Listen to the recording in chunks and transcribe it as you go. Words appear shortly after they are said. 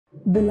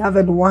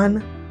Beloved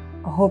one,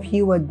 I hope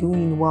you are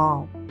doing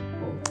well.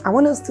 I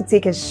want us to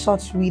take a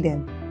short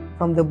reading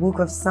from the book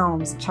of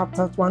Psalms,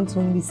 chapter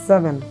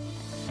 127.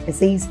 It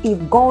says,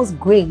 if God's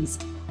grace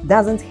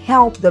doesn't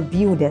help the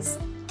builders,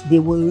 they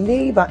will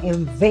labor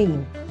in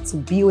vain to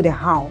build a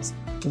house.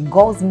 If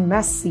God's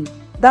mercy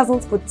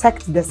doesn't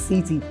protect the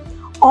city,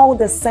 all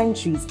the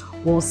centuries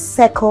will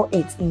circle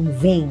it in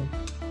vain.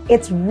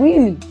 It's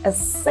really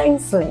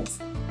senseless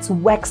to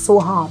work so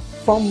hard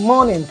from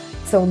morning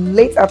till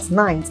late at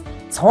night,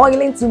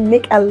 toiling to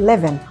make a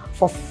living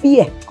for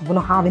fear of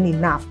not having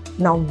enough.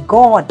 Now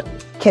God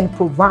can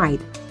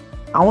provide.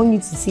 I want you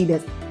to see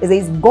this. It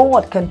says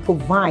God can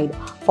provide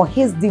for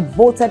his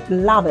devoted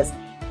lovers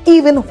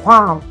even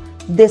while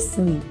they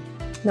sleep.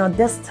 Now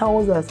this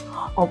tells us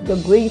of the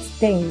great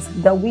things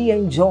that we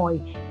enjoy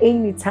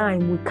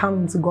anytime we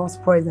come into God's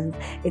presence.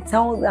 It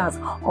tells us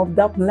of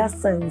the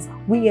blessings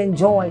we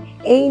enjoy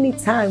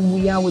anytime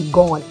we are with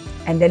God.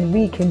 And then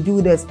we can do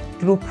this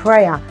through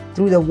prayer,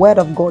 through the word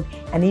of God,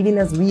 and even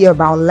as we are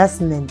about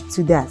listening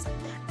to that.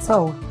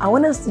 So I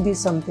want us to do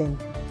something.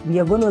 We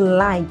are going to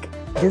like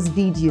this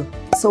video.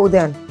 So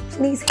then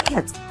please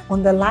hit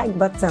on the like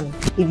button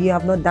if you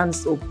have not done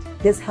so.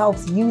 This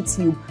helps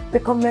YouTube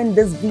recommend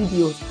these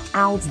videos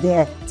out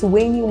there to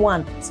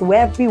anyone, so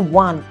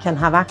everyone can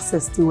have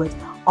access to it.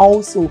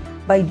 Also,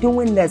 by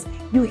doing this,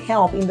 you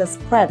help in the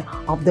spread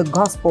of the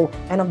gospel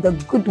and of the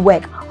good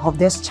work of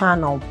this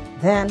channel.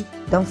 Then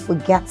don't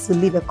forget to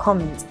leave a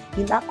comment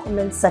in that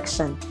comment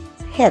section.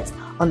 Hit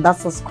on that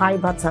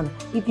subscribe button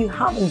if you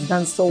haven't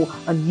done so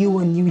and you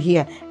are new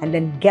here, and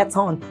then get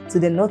on to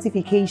the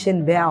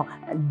notification bell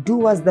and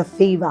do us the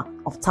favor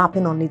of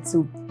tapping on it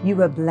too.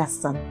 You are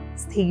blessed.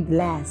 Stay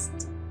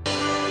blessed.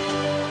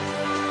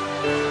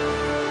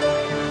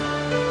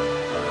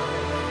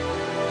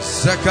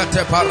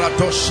 Zekate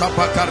paratos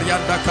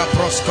shapakarianda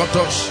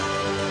kaproskotos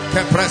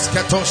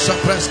kepresketos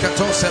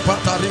shapresketos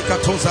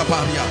sepatarikatos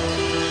abaria.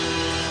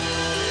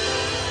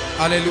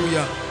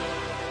 Hallelujah.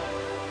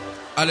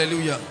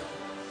 Hallelujah.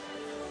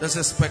 There's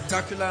a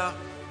spectacular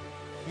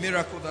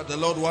miracle that the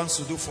Lord wants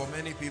to do for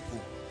many people.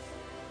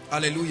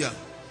 Hallelujah.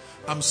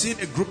 I'm seeing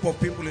a group of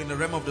people in the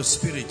realm of the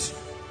spirit.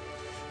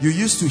 You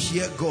used to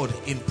hear God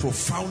in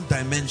profound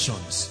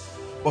dimensions,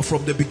 but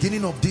from the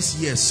beginning of this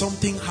year,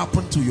 something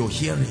happened to your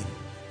hearing,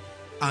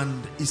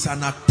 and it's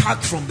an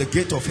attack from the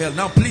gate of hell.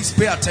 Now please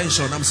pay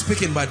attention. I'm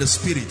speaking by the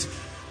spirit.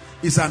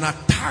 It's an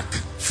attack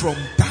from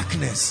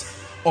darkness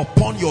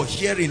upon your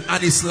hearing,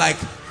 and it's like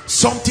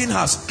something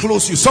has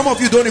closed you. Some of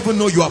you don't even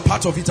know you are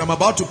part of it. I'm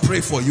about to pray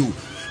for you,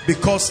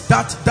 because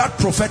that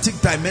prophetic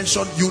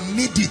dimension, you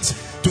need it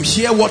to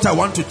hear what I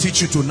want to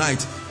teach you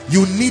tonight.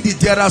 You need it.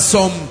 There are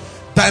some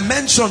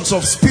dimensions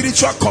of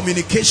spiritual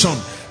communication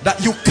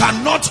that you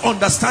cannot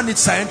understand it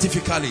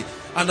scientifically,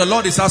 and the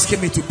Lord is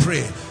asking me to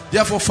pray.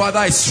 Therefore, Father,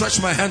 I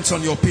stretch my hands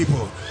on your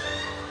people.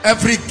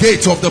 Every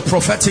gate of the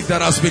prophetic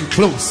that has been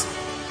closed,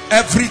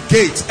 every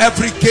gate,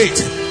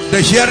 the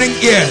hearing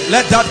ear,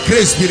 let that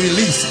grace be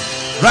released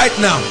right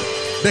now.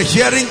 The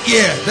hearing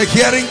ear,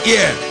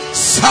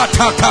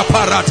 Sataka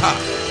parata.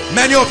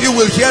 Many of you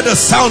will hear the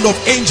sound of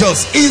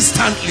angels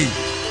instantly,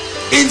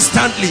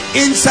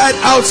 inside,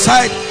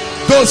 outside.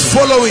 Those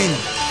following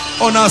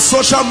on our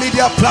social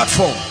media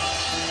platform,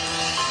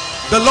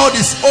 the Lord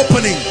is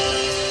opening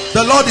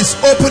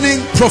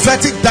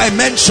prophetic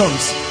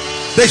dimensions.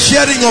 The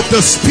hearing of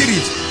the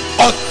spirit,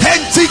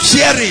 authentic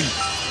hearing,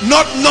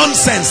 not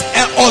nonsense,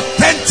 an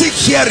authentic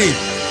hearing.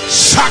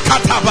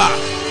 Shakataba,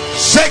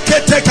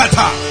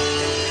 sheketekata,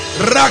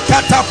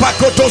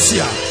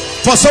 rakatapakotosia.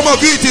 For some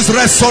of you it is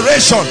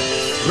restoration.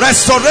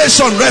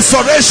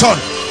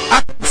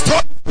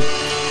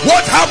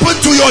 What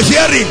happened to your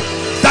hearing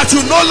that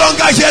you no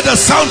longer hear the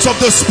sounds of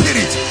the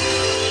spirit?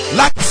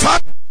 Like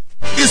fire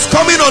is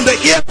coming on the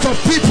ears of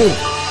people.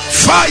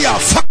 Fire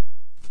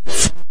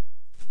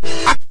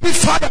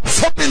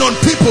falling on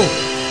people.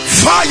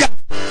 Fire.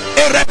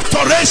 A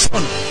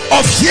restoration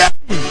of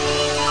hearing.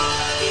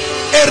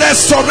 A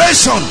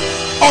restoration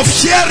of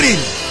hearing.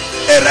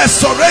 A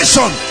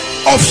restoration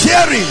of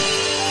hearing.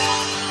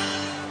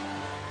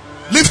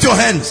 Lift your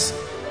hands.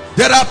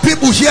 There are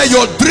people here,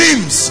 your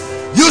dreams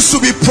used to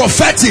be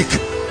prophetic,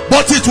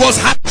 but it was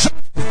hijacked.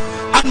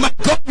 And my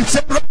God,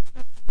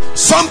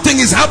 something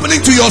is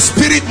happening to your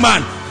spirit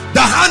man.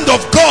 The hand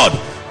of God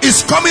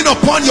is coming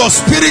upon your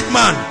spirit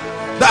man.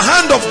 The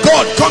hand of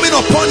God coming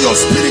upon your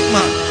spirit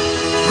man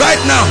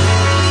right now.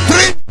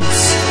 Dreams,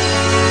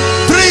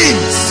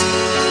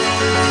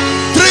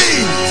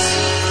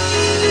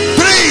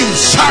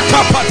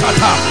 shaka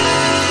patata,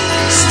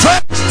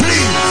 strange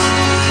dreams,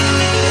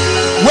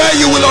 where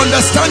you will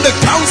understand the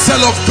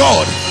counsel of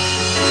God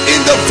in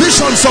the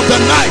visions of the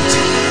night.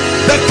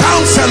 The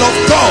counsel of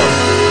God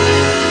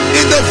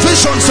in the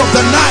visions of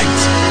the night.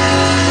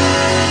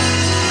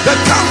 The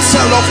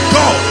counsel of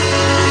God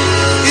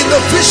in the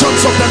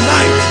visions of the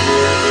night.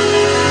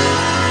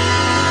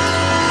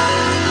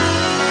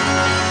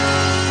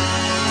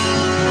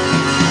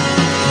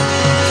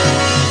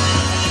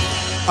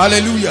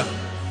 Hallelujah.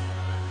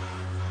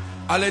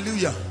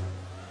 Hallelujah.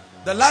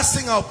 The last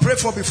thing I'll pray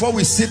for before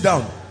we sit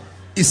down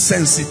is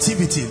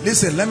sensitivity.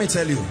 Listen, let me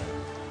tell you.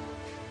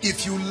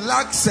 If you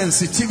lack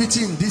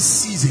sensitivity in this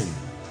season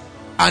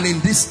and in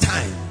this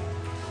time,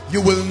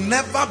 you will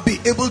never be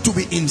able to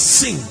be in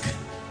sync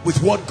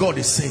with what God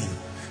is saying.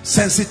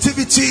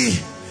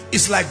 Sensitivity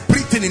is like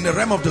breathing in the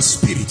realm of the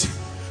spirit.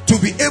 To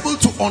be able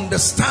to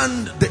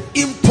understand the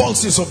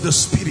impulses of the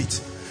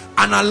spirit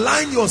and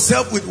align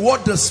yourself with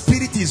what the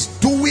spirit is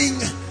doing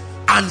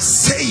and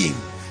saying.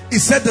 He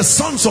said the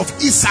sons of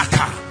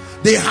Issachar,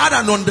 they had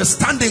an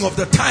understanding of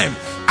the time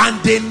and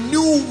they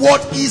knew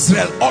what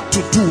Israel ought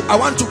to do. I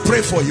want to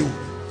pray for you.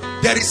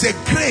 There is a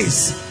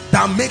grace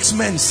that makes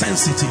men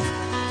sensitive.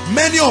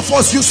 Many of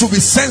us used to be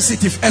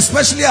sensitive,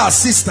 especially our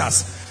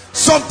sisters.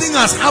 Something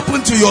has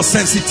happened to your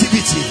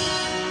sensitivity.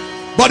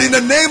 But in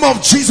the name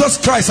of Jesus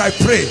Christ, I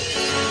pray,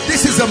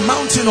 this is a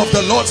mountain of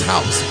the Lord's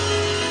house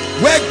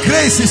where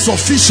grace is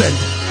sufficient.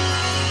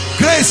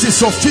 Grace is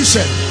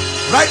sufficient.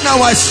 Right now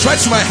I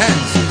stretch my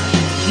hands.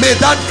 May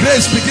that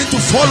grace begin to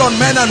fall on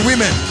men and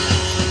women.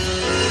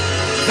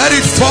 Let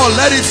it fall,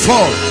 let it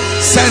fall.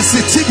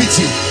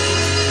 Sensitivity,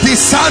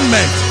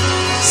 discernment,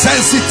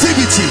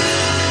 sensitivity,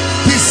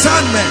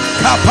 discernment,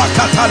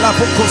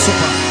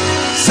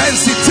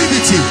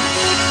 sensitivity,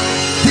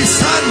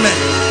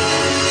 discernment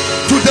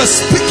to the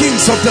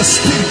speakings of the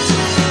spirit,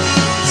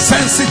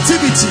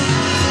 sensitivity,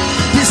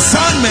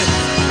 discernment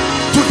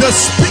to the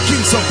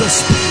speakings of the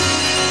spirit.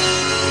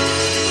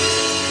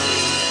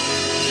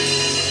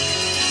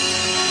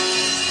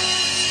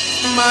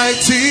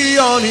 Mighty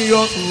on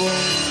your throne,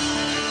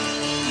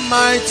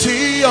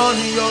 mighty on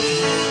your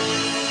throne,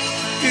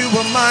 you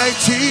are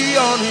mighty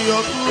on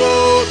your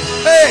throne.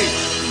 Hey,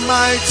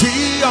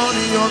 mighty on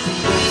your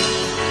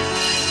throne,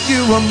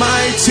 you are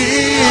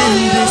mighty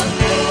in this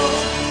place.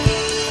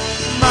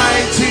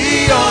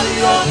 Mighty on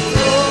your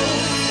throne,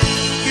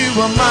 you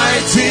are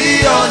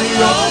mighty on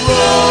your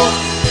throne.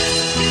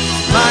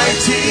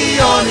 Mighty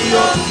on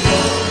your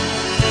throne,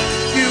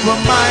 you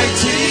are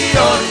mighty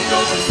on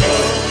your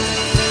throne.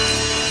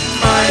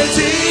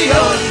 Mighty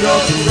on your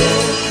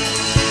throne,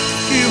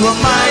 you are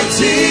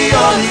mighty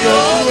on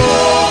your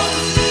throne.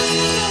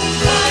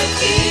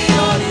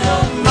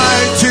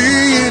 Mighty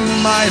in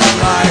my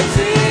life,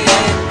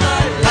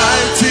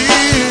 mighty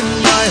in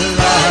my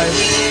life,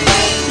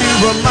 you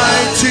are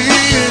mighty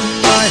in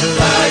my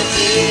life.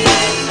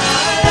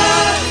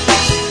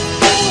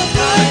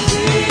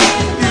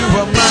 You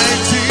are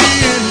mighty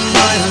in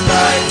my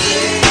life,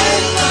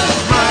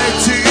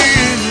 mighty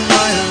in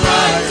my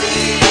life,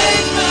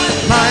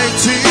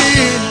 mighty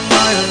in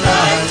my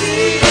life.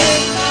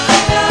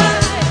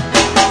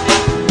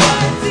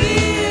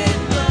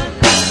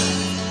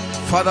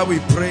 Father, we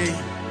pray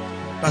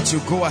that you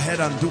go ahead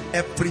and do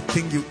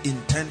everything you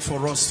intend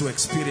for us to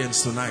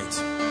experience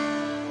tonight.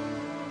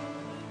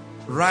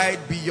 Right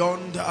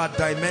beyond our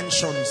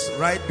dimensions,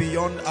 right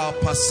beyond our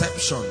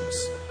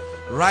perceptions,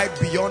 right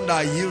beyond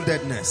our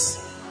yieldedness.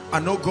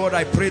 And oh God,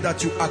 I pray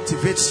that you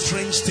activate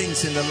strange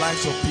things in the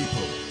lives of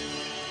people.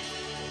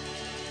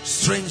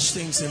 Strange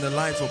things in the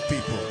life of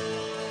people.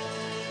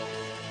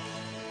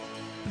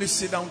 Please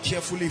sit down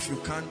carefully if you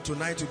can.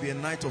 Tonight will be a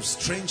night of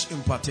strange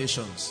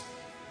impartations.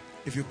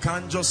 If you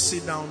can't, just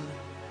sit down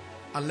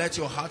and let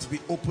your heart be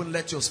open.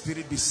 Let your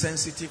spirit be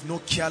sensitive. No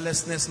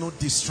carelessness, no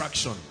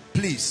distraction.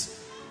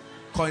 Please.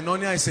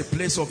 Koinonia is a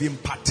place of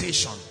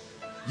impartation.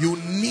 You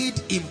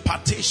need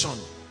impartation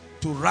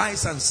to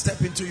rise and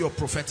step into your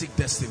prophetic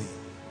destiny.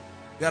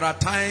 There are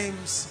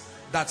times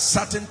that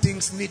certain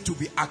things need to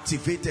be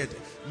activated.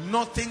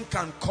 Nothing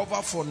can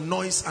cover for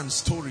noise and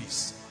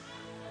stories.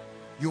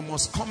 You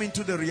must come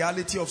into the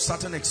reality of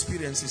certain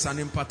experiences, and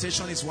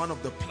impartation is one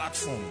of the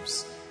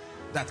platforms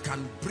that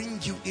can bring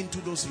you into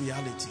those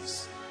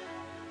realities.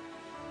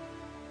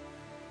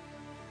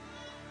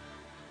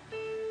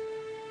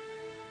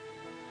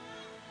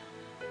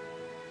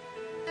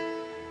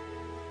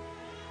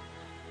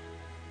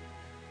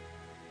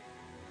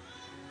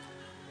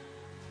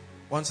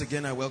 Once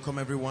again, I welcome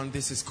everyone.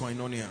 This is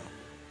Koinonia.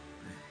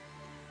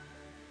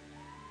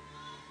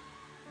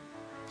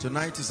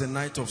 Tonight is a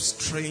night of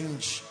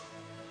strange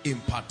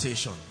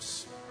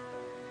impartations.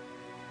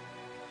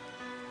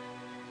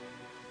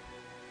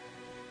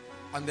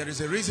 And there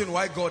is a reason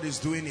why God is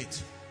doing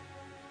it.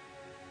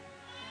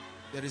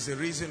 There is a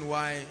reason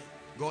why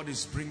God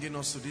is bringing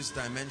us to this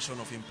dimension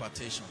of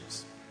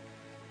impartations.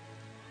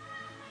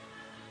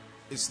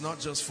 It's not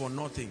just for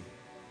nothing.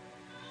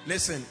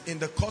 Listen, in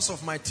the course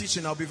of my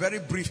teaching, I'll be very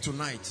brief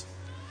tonight.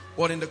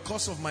 But in the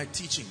course of my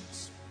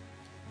teachings,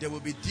 there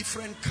will be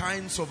different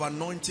kinds of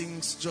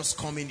anointings just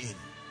coming in.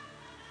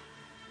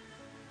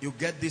 You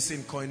get this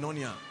in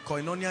Koinonia.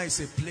 Koinonia is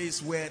a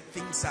place where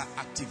things are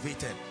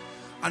activated.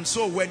 And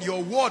so when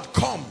your word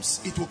comes,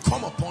 it will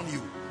come upon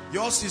you.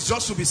 Yours is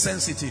just to be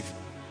sensitive.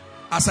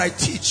 As I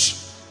teach,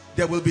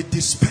 there will be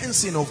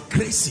dispensing of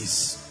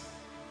graces.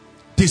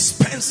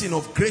 Dispensing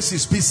of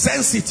graces. Be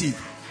sensitive.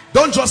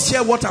 Don't just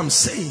hear what I'm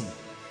saying.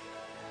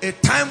 A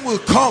time will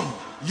come,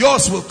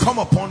 yours will come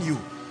upon you.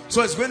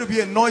 So it's going to be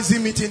a noisy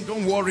meeting.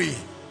 Don't worry.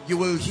 You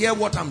will hear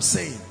what I'm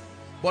saying.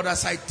 But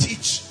as I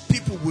teach,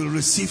 people will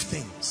receive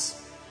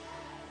things.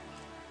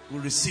 Will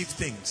receive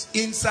things.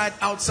 Inside,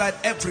 outside,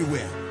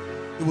 everywhere.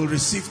 They will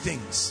receive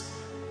things.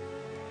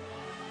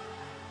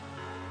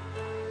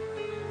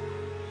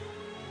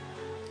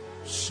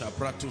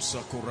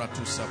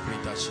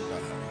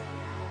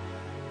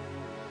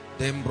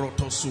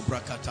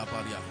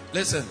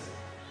 Listen.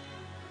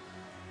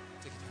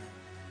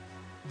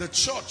 The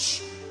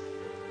church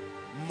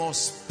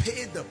must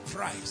pay the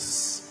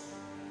price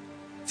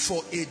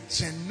for a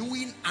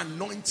genuine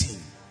anointing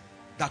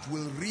that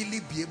will really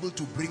be able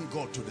to bring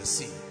God to the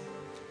scene.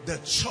 The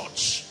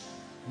church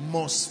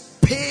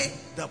must pay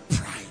the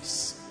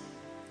price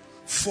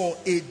for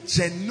a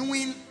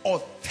genuine,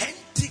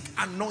 authentic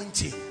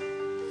anointing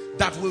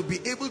that will be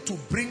able to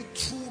bring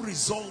true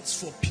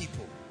results for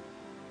people.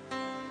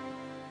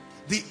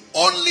 The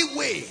only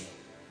way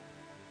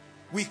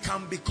we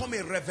can become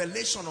a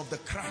revelation of the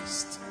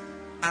Christ,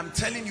 I'm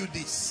telling you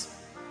this,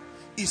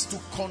 is to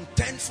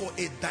contend for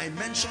a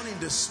dimension in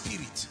the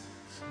spirit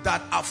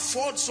that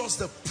affords us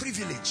the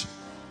privilege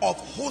of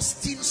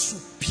hosting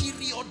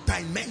superior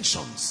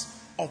dimensions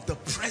of the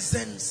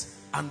presence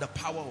and the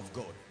power of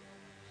God.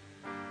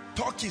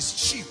 Talk is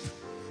cheap.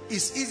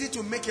 It's easy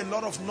to make a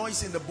lot of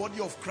noise in the body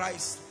of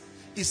Christ.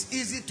 It's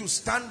easy to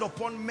stand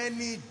upon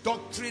many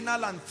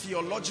doctrinal and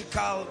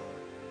theological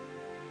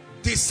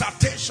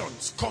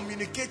dissertations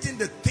communicating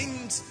the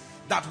things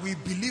that we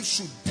believe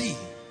should be.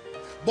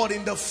 But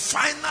in the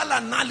final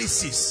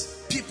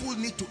analysis, people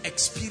need to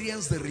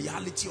experience the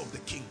reality of the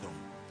kingdom.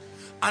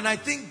 And I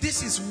think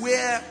this is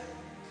where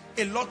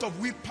a lot of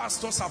we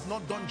pastors have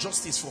not done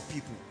justice for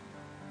people.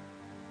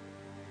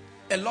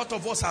 A lot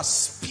of us are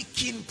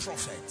speaking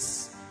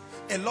prophets.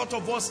 A lot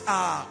of us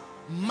are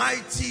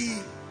mighty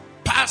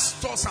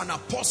pastors and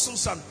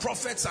apostles and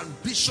prophets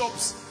and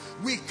bishops.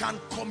 We can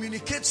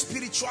communicate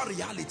spiritual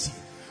reality.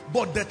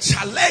 But the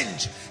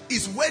challenge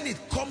is when it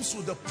comes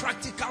to the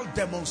practical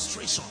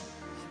demonstration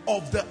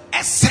of the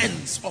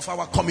essence of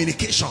our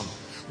communication.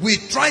 We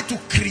try to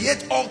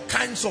create all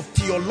kinds of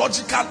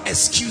theological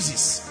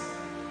excuses.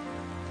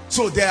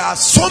 So there are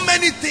so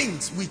many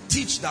things we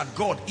teach that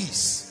God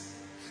is.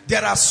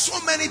 There are so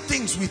many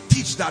things we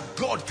teach that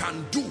God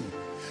can do.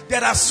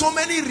 There are so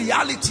many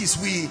realities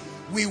we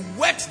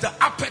whet the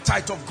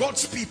appetite of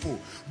God's people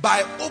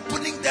by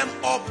opening them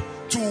up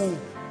to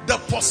the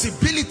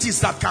possibilities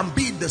that can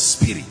be in the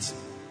spirit.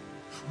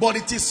 But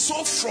it is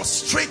so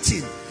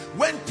frustrating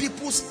when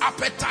people's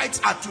appetites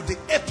are to the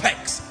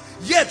apex,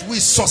 yet we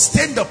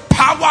sustain the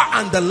power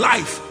and the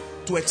life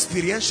to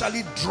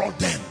experientially draw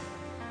them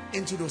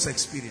into those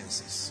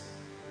experiences.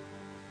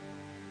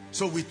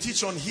 So we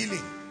teach on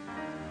healing.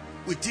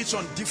 We teach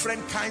on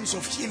different kinds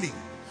of healing,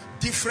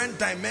 different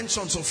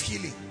dimensions of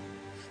healing.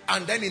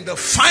 And then in the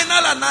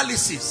final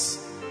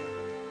analysis,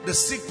 the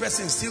sick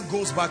person still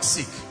goes back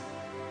sick.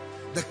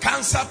 The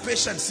cancer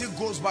patient still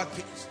goes back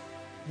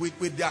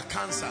with their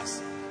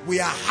cancers. We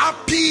are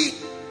happy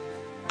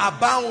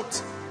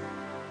about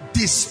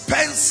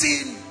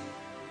dispensing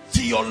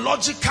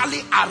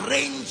theologically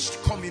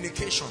arranged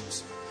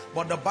communications.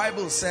 But the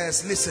Bible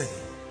says, listen,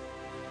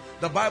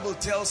 the Bible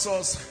tells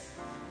us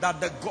that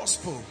the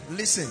gospel,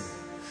 listen,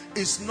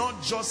 is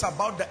not just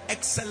about the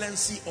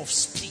excellency of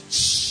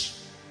speech,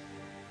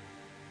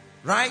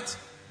 right?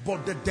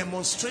 But the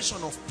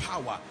demonstration of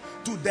power,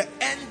 to the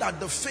end that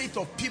the faith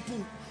of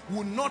people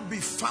will not be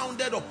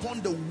founded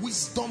upon the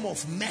wisdom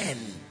of men,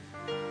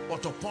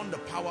 but upon the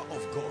power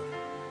of God.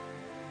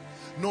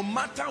 No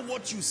matter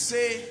what you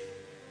say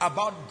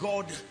about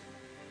God,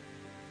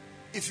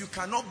 if you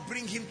cannot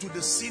bring him to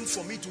the scene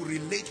for me to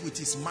relate with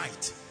his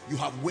might, you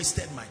have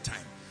wasted my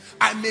time.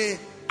 I may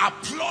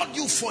applaud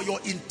you for your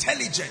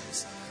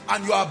intelligence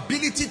and your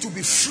ability to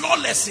be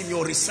flawless in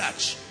your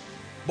research,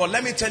 but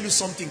let me tell you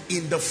something.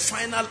 In the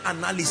final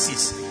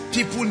analysis,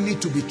 people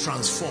need to be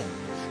transformed.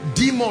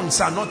 Demons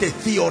are not a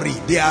theory,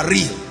 they are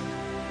real.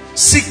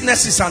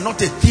 Sicknesses are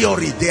not a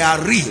theory, they are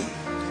real.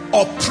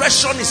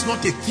 Oppression is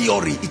not a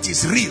theory, it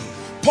is real.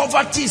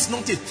 Poverty is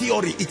not a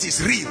theory, it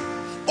is real.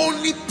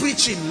 Only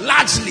preaching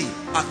largely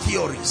are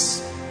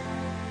theories.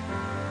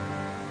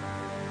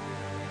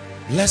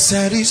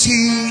 Blessed is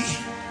he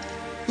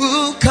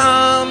who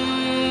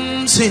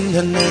comes in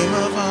the name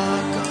of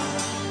our God.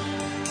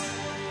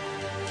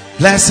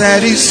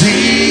 Blessed is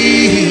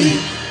he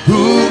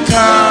who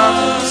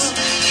comes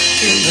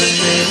in the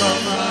name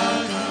of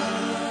our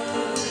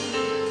God.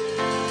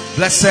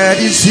 Blessed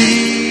is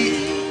he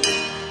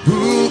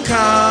who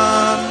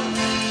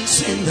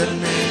comes in the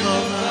name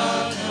of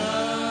our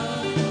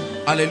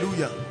God.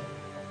 Hallelujah.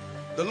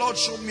 The Lord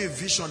showed me a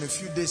vision a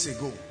few days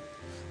ago.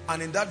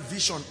 And in that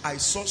vision, I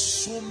saw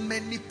so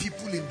many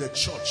people in the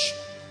church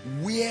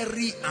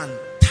weary and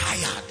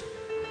tired.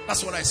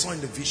 That's what I saw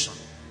in the vision.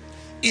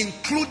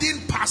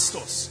 Including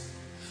pastors.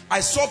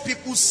 I saw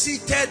people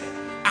seated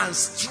and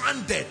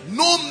stranded.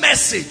 No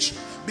message.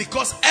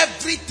 Because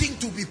everything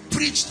to be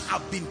preached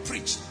have been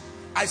preached.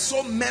 I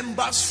saw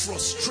members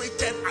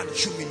frustrated and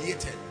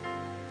humiliated.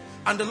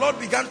 And the Lord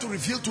began to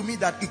reveal to me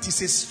that it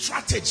is a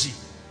strategy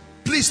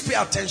Please pay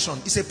attention.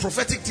 It's a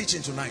prophetic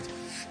teaching tonight.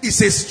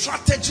 It's a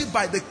strategy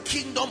by the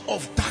kingdom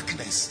of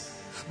darkness.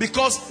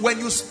 Because when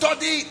you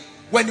study,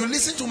 when you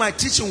listen to my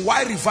teaching,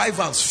 why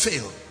revivals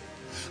fail,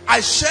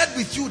 I shared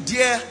with you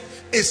there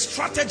a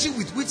strategy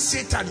with which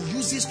Satan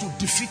uses to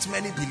defeat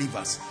many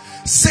believers.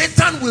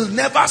 Satan will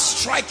never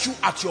strike you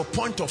at your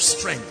point of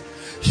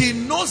strength. He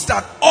knows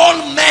that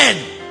all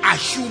men are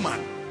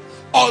human.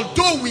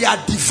 Although we are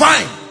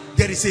divine,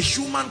 there is a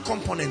human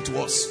component to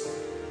us.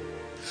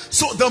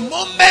 So the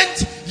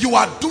moment you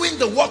are doing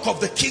the work of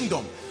the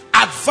kingdom,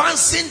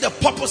 advancing the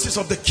purposes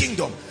of the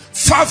kingdom,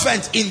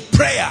 fervent in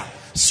prayer,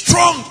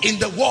 strong in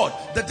the word,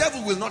 the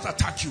devil will not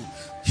attack you.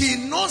 He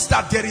knows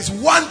that there is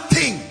one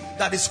thing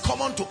that is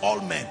common to all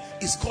men.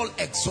 It's called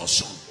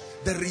exhaustion.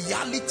 The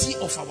reality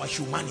of our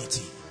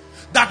humanity.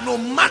 That no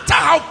matter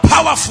how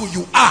powerful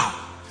you are,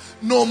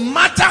 no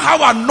matter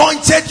how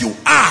anointed you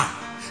are,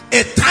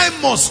 a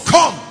time must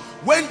come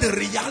when the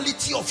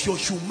reality of your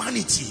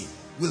humanity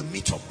will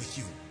meet up with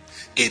you.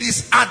 It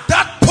is at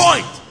that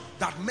point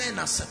that men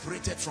are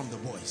separated from the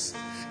boys.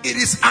 It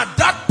is at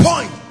that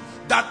point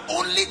that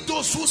only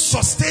those who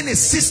sustain a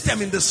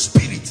system in the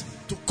spirit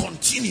to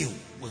continue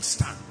will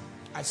stand.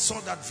 I saw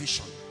that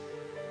vision.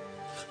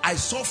 I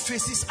saw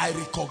faces I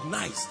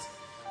recognized,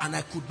 and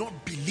I could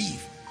not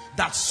believe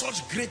that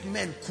such great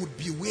men could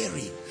be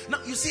weary. Now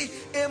you see,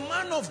 a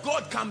man of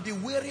God can be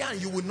weary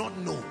and you will not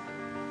know.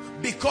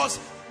 Because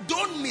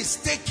don't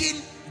mistake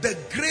the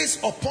grace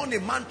upon a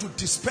man to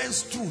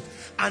dispense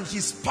truth and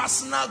his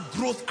personal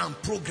growth and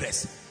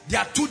progress. They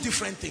are two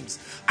different things.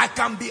 I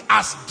can be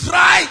as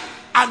dry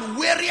and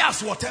weary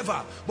as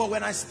whatever, but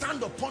when I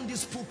stand upon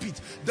this pulpit,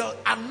 the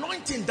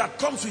anointing that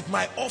comes with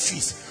my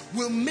office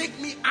will make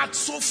me act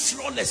so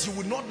flawless you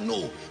will not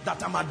know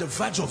that I'm at the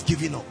verge of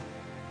giving up.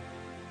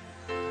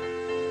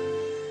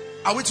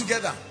 Are we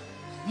together?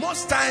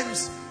 Most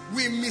times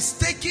we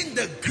mistaken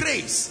the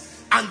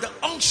grace and the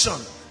unction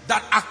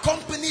that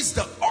accompanies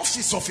the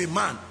office of a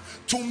man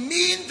to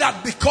mean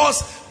that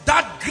because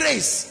that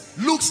grace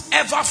looks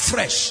ever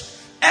fresh,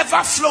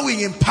 ever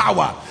flowing in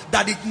power,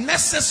 that it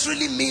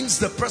necessarily means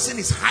the person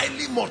is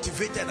highly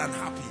motivated and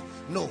happy.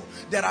 No,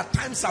 there are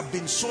times I've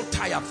been so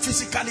tired,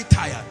 physically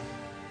tired,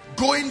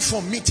 going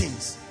for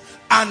meetings,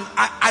 and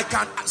I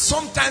can,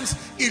 sometimes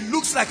it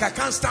looks like I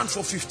can't stand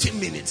for 15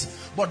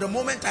 minutes, but the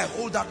moment I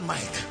hold that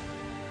mic,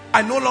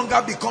 I no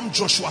longer become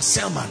Joshua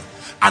Selman.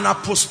 An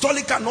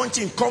apostolic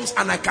anointing comes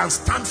and I can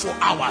stand for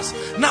hours.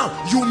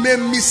 Now, you may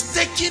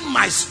mistake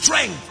my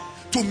strength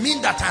to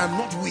mean that I am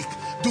not weak.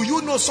 Do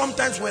you know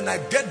sometimes when I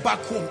get back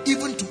home,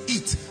 even to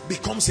eat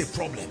becomes a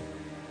problem?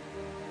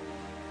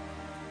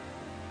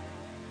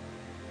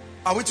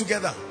 Are we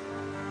together?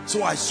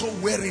 So I saw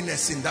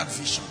weariness in that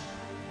vision.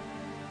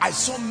 I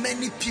saw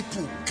many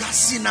people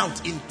gassing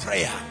out in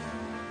prayer,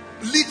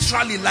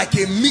 literally like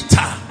a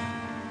meter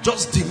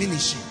just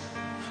diminishing.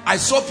 I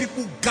saw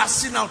people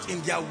gassing out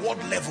in their word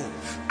level,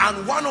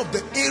 and one of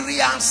the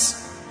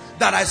areas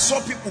that I saw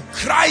people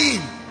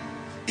crying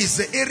is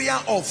the area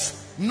of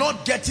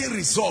not getting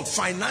results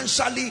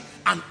financially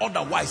and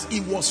otherwise.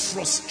 It was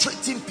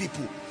frustrating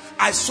people.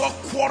 I saw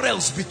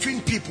quarrels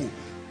between people,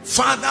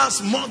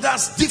 fathers,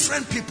 mothers,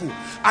 different people.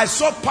 I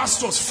saw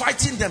pastors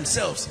fighting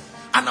themselves,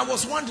 and I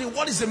was wondering,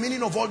 what is the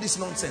meaning of all this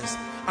nonsense?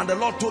 And the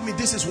Lord told me,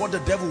 this is what the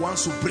devil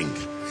wants to bring.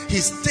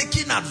 He's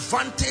taking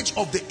advantage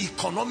of the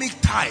economic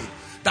tide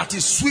that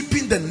is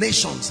sweeping the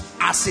nations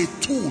as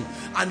a tool,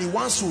 and he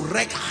wants to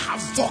wreak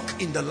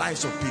havoc in the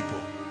lives of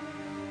people.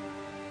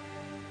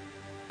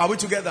 Are we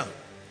together?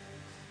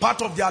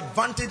 Part of the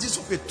advantages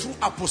of a true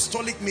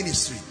apostolic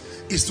ministry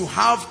is to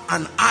have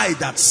an eye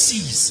that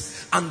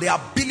sees and the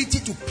ability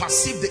to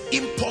perceive the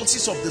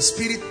impulses of the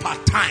spirit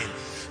part time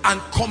and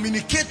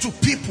communicate to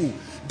people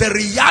the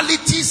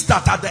realities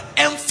that are the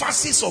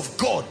emphasis of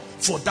God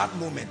for that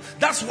moment.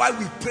 That's why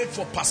we prayed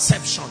for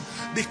perception,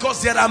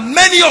 because there are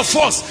many of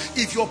us,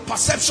 if your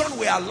perception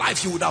were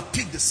alive, you would have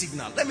picked the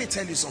signal. Let me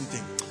tell you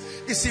something.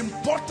 It's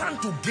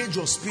important to gauge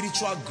your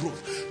spiritual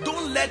growth.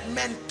 Don't let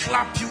men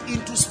clap you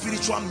into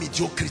spiritual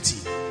mediocrity.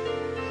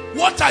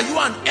 What are you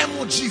an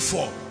emoji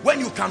for when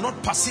you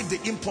cannot perceive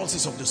the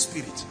impulses of the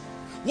spirit?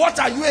 What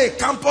are you a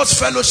campus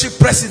fellowship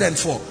president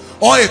for,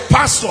 or a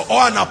pastor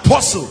or an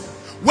apostle,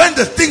 when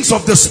the things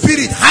of the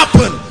spirit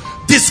happen?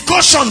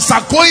 Discussions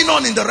are going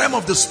on in the realm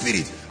of the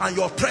spirit, and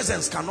your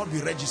presence cannot be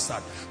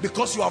registered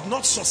because you have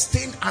not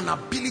sustained an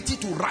ability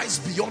to rise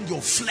beyond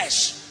your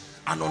flesh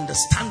and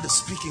understand the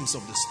speakings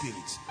of the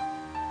spirit.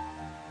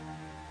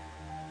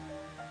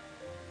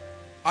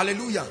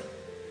 Hallelujah.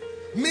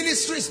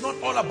 Ministry is not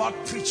all about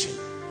preaching,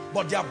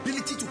 but the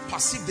ability to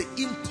perceive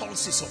the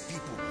impulses of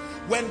people.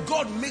 When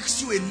God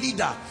makes you a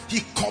leader,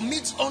 he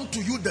commits unto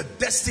you the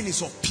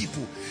destinies of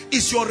people.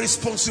 It's your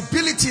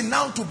responsibility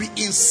now to be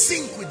in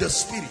sync with the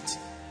spirit.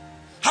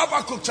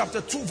 Habakkuk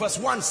chapter 2 verse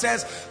 1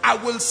 says, I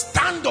will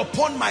stand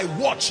upon my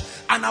watch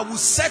and I will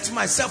set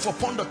myself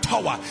upon the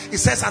tower. It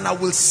says, and I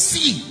will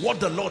see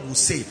what the Lord will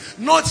say.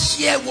 Not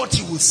hear what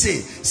he will say.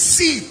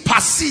 See,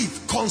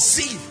 perceive,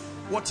 conceive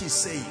what he's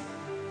saying.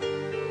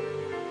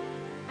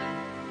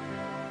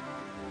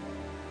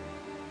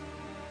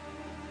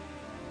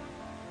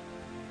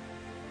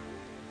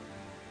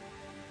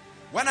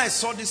 When I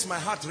saw this, my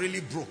heart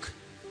really broke.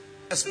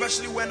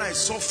 Especially when I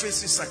saw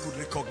faces I could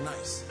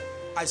recognize.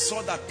 I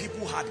saw that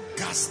people had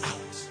gassed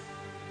out.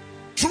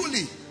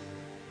 Truly.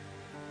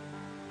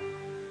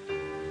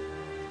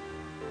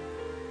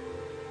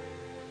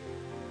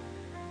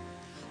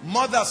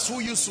 Mothers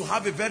who used to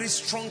have a very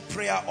strong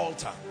prayer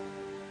altar.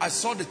 I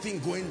saw the thing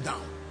going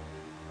down.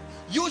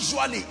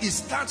 Usually it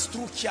starts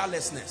through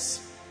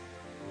carelessness.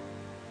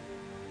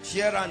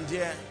 Here and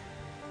there.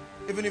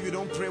 Even if you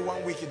don't pray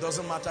 1 week, it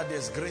doesn't matter.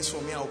 There's grace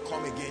for me. I'll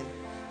come again.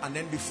 And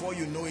then before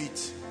you know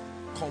it,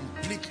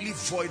 completely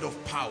void of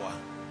power.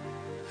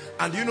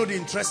 And you know the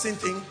interesting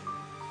thing?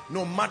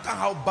 No matter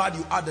how bad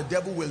you are, the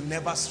devil will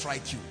never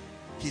strike you.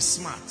 He's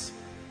smart.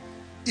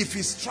 If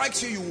he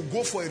strikes you, you will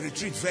go for a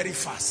retreat very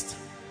fast.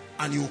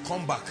 And you will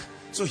come back.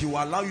 So he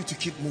will allow you to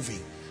keep moving.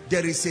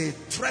 There is a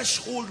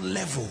threshold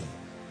level.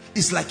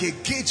 It's like a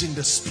gauge in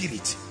the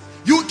spirit.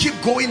 You keep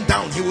going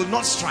down, he will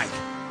not strike.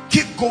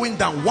 Keep going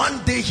down.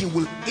 One day he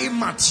will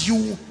aim at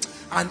you.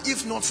 And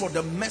if not for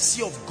the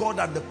mercy of God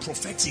and the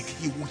prophetic,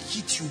 he will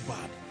hit you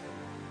bad.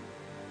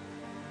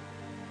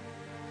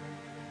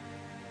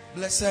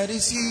 Blessed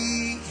is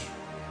he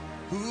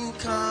who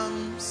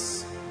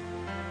comes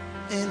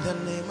in the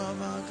name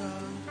of our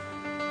God.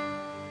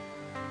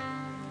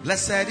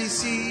 Blessed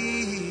is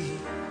he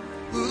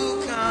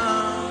who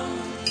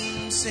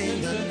comes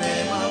in the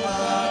name of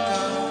our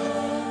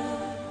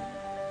God.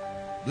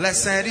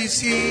 Blessed is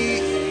he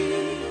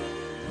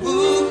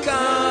who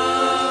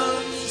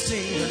comes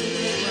in the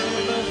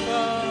name of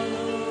our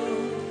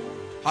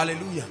Lord.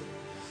 Hallelujah.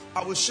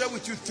 I will share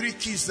with you 3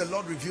 keys the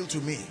Lord revealed to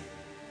me.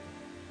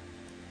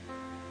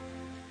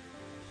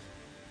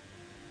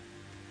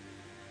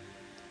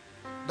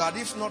 That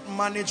if not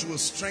managed will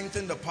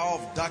strengthen the power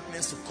of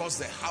darkness to cause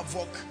the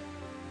havoc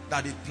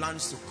that it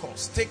plans to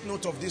cause. Take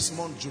note of this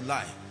month,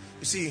 July.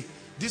 You see,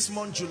 this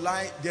month,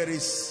 July, there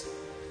is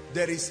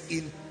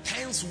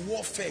intense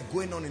warfare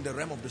going on in the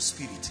realm of the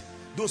spirit.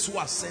 Those who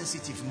are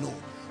sensitive know.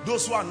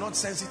 Those who are not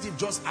sensitive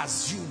just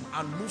assume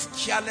and move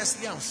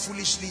carelessly and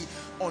foolishly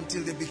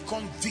until they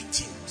become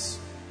victims.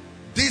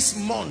 This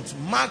month,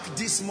 mark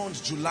this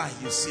month, July,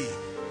 you see,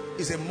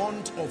 is a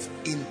month of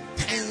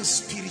intense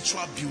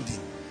spiritual building.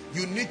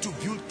 You need to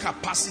build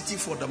capacity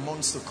for the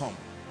months to come.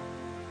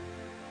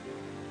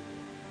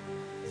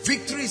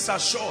 Victory is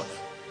assured,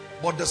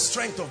 but the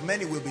strength of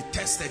many will be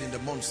tested in the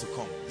months to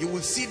come. You will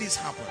see this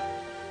happen.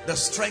 The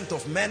strength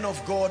of men of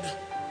God,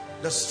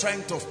 the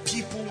strength of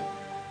people,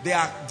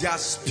 their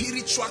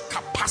spiritual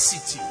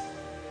capacity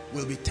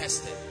will be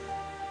tested.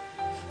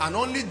 And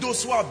only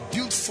those who have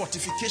built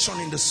fortification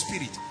in the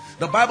spirit,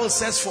 the Bible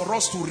says for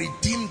us to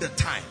redeem the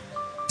time.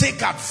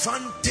 Take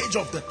advantage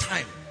of the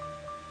time.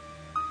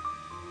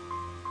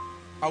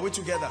 Are we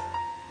together?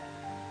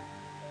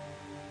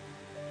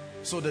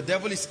 So the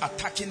devil is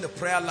attacking the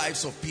prayer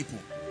lives of people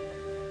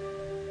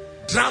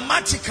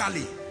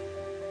dramatically.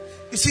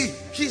 You see,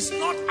 he's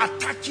not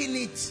attacking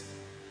it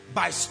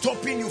by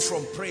stopping you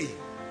from praying.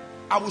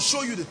 I will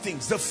show you the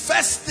things. The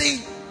first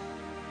thing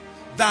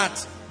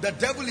that the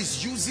devil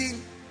is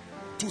using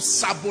to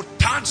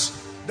sabotage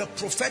the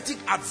prophetic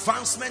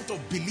advancement of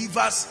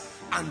believers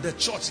and the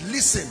church,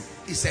 listen,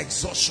 is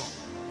exhaustion.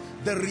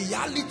 The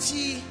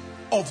reality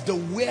of the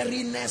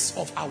weariness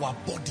of our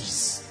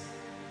bodies.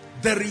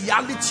 The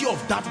reality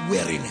of that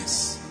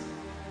weariness.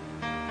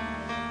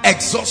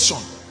 Exhaustion.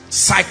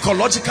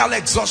 Psychological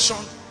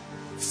exhaustion.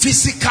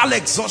 Physical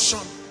exhaustion.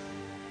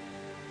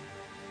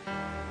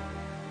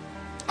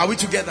 Are we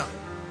together?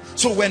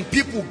 So when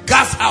people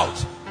gas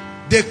out,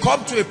 they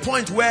come to a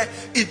point where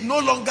it no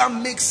longer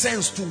makes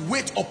sense to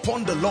wait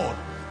upon the Lord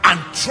and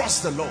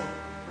trust the Lord.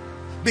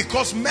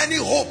 Because many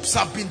hopes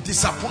have been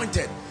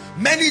disappointed.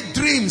 Many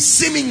dreams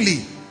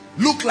seemingly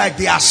look like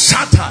they are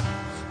shattered.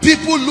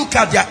 People look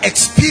at their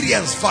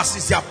experience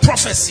versus their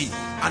prophecy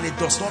and it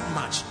does not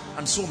match.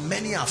 And so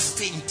many are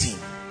fainting,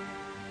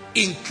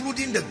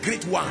 including the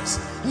great ones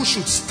who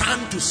should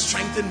stand to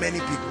strengthen many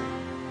people.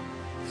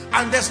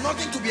 And there's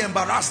nothing to be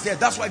embarrassed there.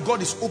 That's why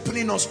God is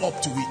opening us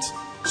up to it,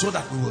 so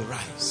that we will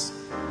rise.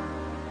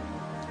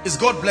 Is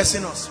God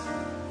blessing us?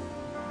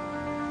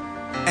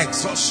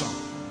 Exhaustion,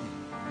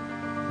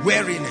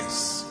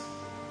 weariness,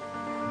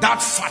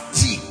 that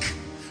fatigue,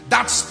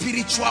 that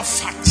spiritual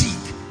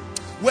fatigue,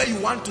 where you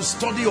want to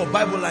study your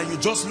Bible and you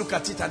just look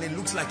at it and it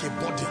looks like a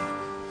burden.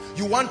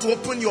 You want to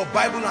open your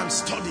Bible and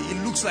study,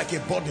 it looks like a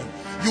burden.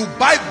 You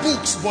buy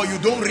books but you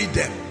don't read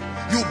them.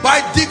 You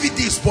buy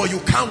DVDs but you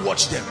can't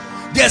watch them.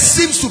 There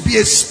seems to be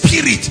a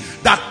spirit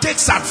that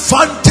takes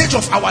advantage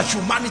of our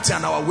humanity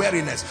and our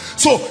weariness.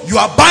 So you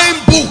are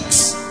buying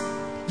books,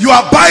 you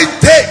are buying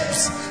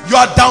tapes, you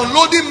are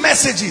downloading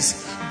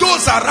messages.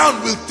 Those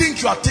around will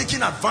think you are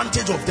taking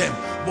advantage of them,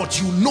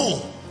 but you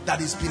know that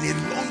it's been a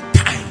long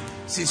time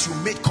since you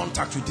made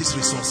contact with these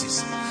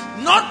resources.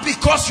 Not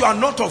because you are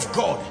not of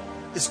God.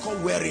 It's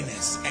called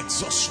weariness,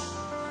 exhaustion.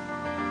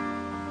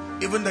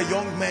 Even the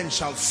young men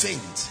shall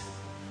faint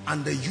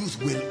and the youth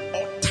will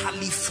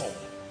utterly fall,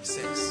 he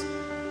says.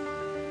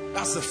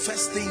 That's the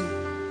first thing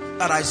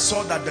that I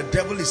saw that the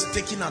devil is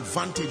taking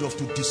advantage of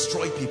to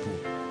destroy people.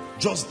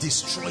 Just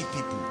destroy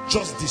people.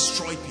 Just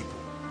destroy people.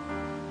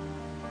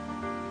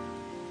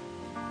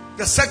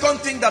 The second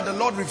thing that the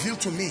Lord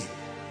revealed to me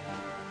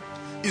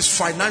is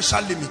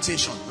financial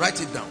limitation.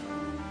 Write it down.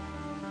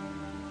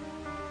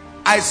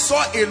 I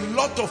saw a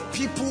lot of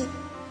people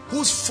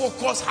whose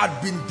focus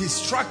had been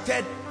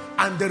distracted,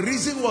 and the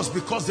reason was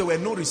because there were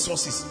no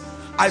resources.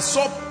 I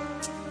saw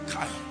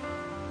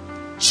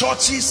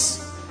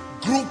churches,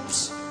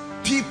 groups,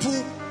 people,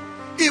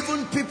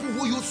 even people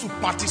who used to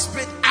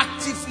participate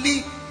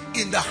actively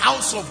in the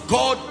house of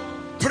God,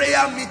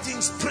 prayer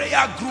meetings,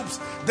 prayer groups,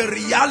 the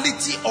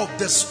reality of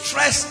the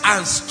stress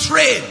and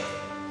strain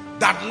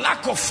that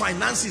lack of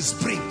finances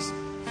brings.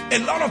 A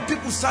lot of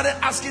people started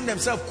asking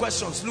themselves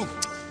questions. Look,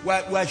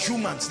 we're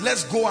humans.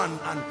 Let's go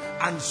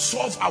and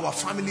solve our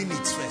family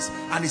needs first.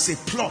 And it's a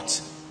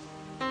plot.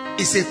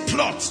 It's a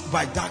plot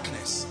by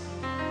darkness.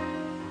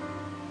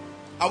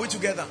 Are we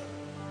together?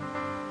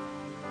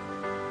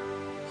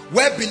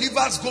 Where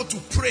believers go to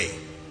pray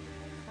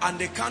and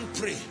they can't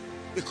pray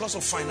because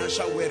of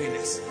financial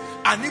weariness.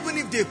 And even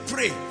if they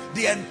pray,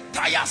 the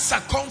entire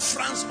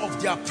circumference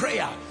of their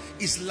prayer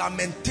is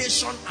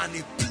lamentation and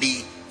a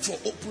plea for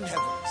open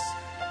heavens.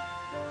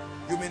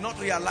 You may not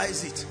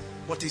realize it,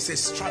 but it's a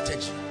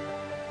strategy.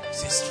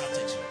 It's a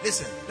strategy.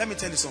 Listen, let me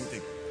tell you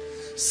something.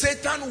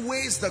 Satan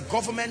weighs the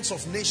governments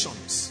of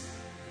nations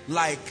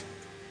like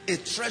a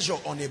treasure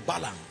on a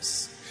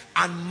balance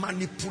and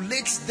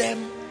manipulates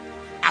them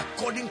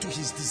according to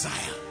his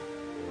desire.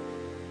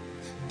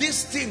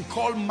 This thing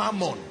called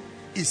mammon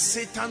is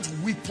Satan's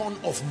weapon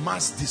of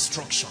mass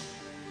destruction.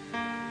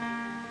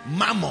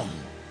 Mammon.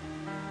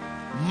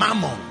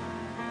 Mammon.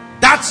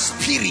 That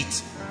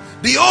spirit,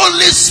 the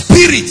only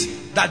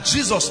spirit that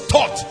Jesus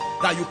taught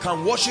that you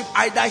can worship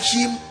either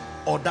him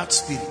or that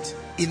spirit.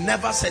 He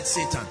never said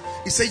Satan.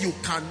 He said you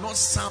cannot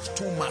serve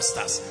two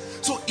masters.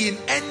 So in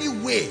any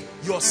way,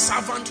 your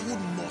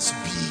servanthood must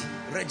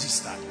be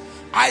registered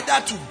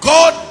either to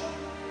God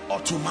or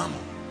to mammon.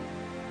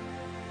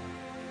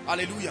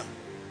 Hallelujah.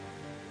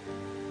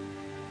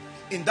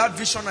 In that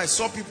vision, I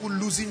saw people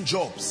losing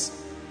jobs,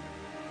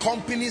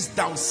 companies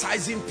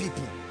downsizing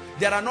people.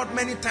 There are not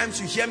many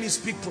times you hear me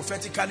speak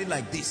prophetically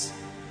like this,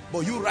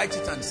 but you write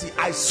it and see.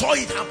 I saw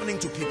it happening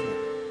to people.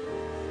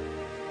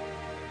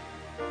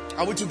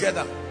 Are we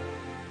together?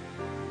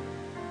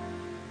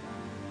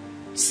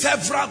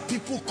 Several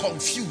people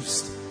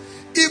confused.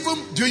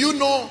 Even, do you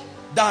know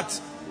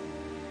that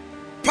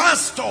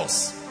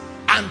pastors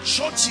and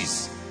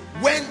churches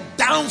went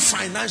down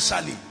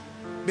financially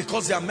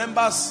because their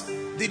members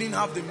didn't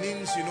have the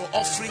means,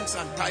 offerings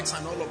and tithes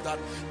and all of that,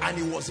 and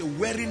it was a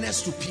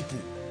weariness to people.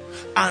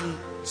 And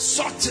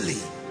subtly,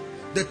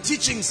 the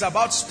teachings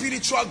about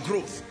spiritual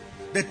growth,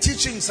 the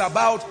teachings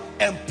about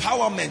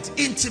empowerment,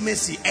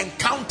 intimacy,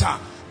 encounter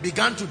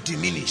began to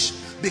diminish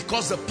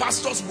because the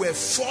pastors were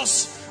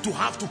forced to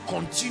have to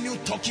continue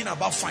talking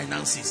about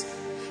finances.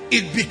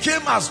 It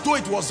became as though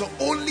it was the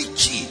only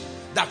key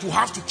that will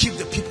have to keep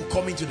the people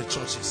coming to the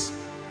churches.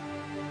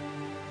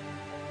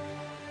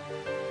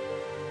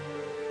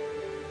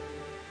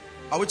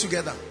 Are we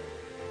together?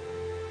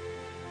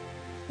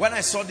 When I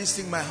saw this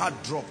thing, my heart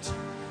dropped.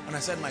 And I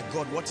said, my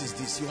God, what is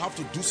this? You have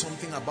to do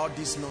something about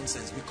this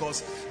nonsense,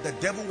 because the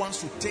devil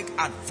wants to take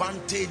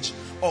advantage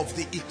of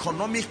the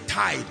economic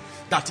tide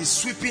that is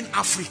sweeping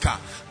Africa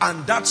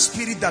and that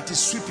spirit that is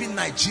sweeping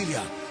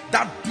Nigeria.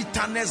 That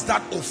bitterness,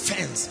 that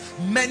offense.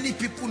 Many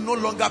people no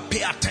longer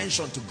pay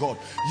attention to God.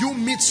 You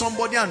meet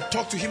somebody and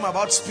talk to him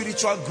about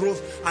spiritual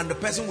growth and the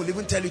person will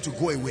even tell you to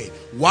go away.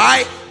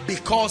 Why?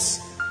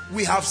 Because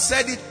we have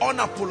said it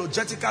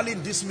unapologetically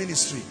in this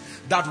ministry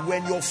that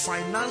when your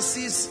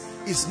finances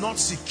is not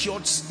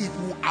secured, it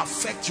will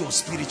affect your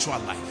spiritual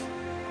life.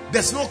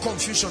 There's no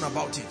confusion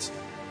about it.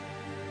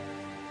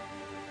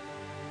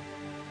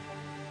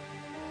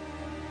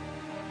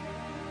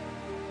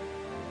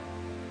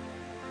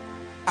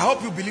 I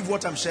hope you believe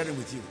what I'm sharing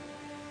with you.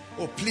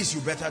 Oh, please,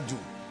 you better do.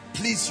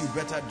 Please, you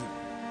better do.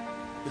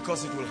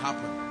 Because it will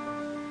happen.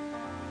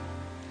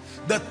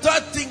 The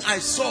third thing I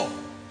saw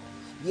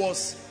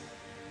was,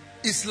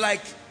 it's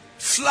like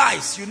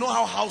flies. You know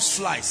how house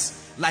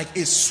flies? Like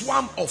a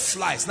swarm of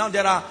flies. Now,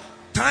 there are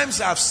times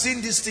I've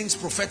seen these things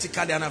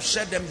prophetically and I've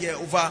shared them here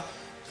over.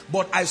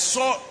 But I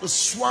saw a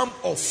swarm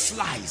of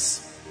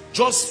flies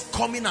just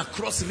coming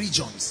across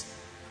regions.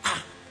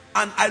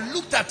 And I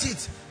looked at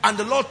it and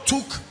the Lord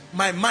took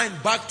my mind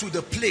back to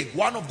the plague.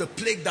 One of the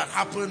plague that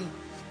happened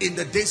in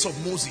the days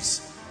of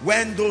Moses.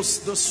 When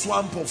those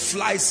swarm of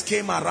flies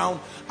came around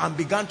and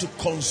began to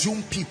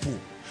consume people.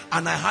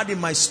 And I had in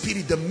my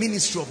spirit the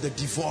ministry of the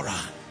devourer.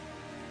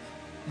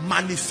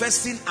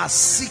 Manifesting as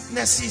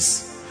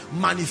sicknesses,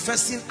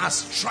 manifesting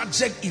as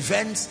tragic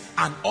events,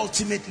 and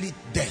ultimately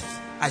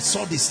death. I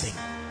saw this thing.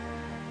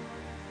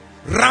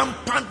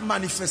 Rampant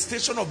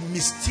manifestation of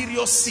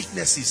mysterious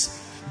sicknesses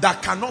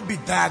that cannot be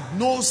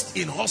diagnosed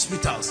in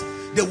hospitals.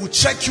 They will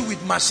check you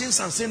with machines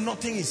and say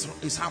nothing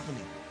is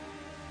happening.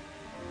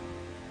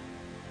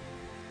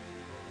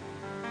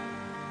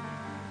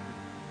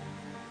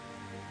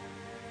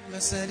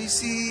 Blessed is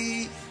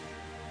he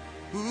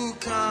who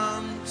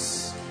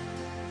comes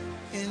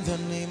in the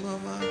name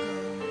of our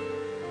God.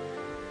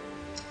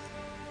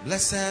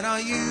 Blessed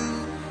are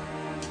you,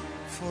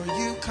 for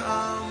you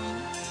come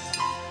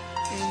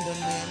in the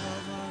name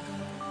of our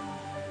God.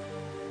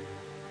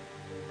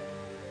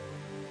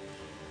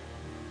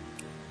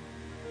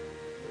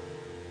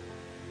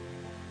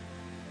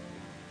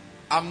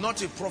 I'm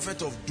not a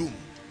prophet of doom.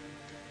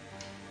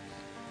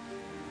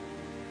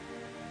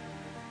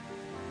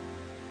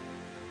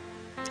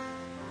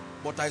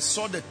 But I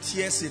saw the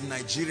tears in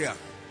Nigeria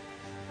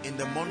in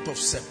the month of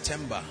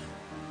September.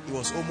 It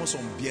was almost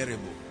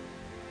unbearable.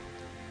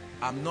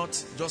 I'm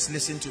not, just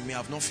listen to me,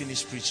 I've not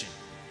finished preaching.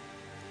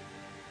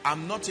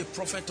 I'm not a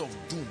prophet of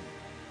doom.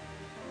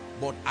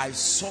 But I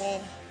saw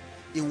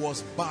it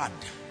was bad.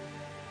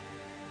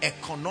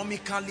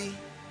 Economically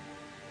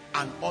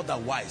and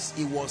otherwise.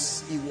 It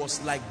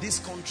was like this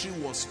country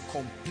was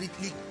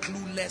completely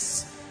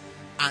clueless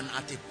and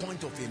at a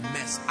point of a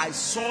mess. I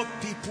saw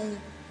people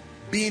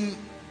being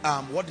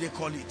what do they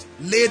call it?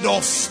 Laid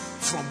off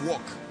from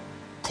work.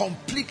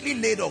 Completely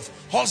laid off.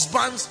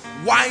 Husbands,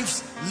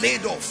 wives,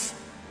 laid off.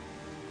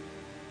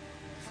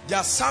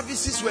 Their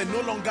services were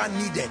no longer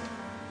needed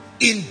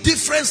in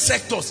different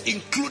sectors,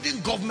 including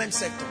government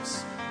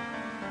sectors.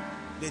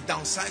 They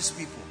downsized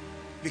people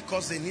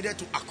because they needed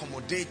to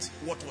accommodate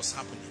what was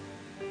happening.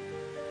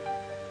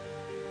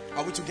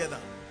 Are we together?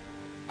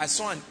 I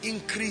saw an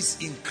increase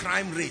in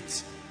crime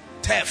rate,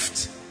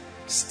 theft,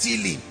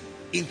 stealing,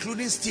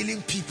 including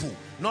stealing people.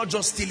 Not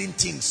just stealing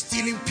things,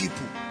 stealing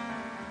people.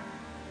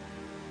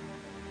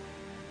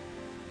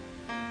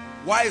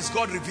 Why is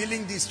God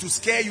revealing this? To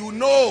scare you?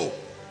 No.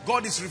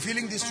 God is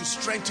revealing this to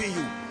strengthen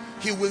you.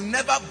 He will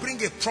never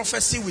bring a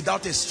prophecy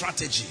without a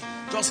strategy.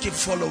 Just keep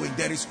following.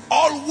 There is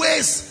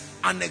always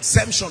an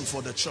exemption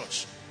for the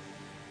church.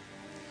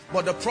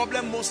 But the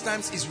problem most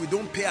times is we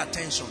don't pay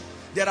attention.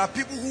 There are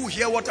people who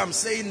hear what I'm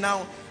saying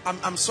now.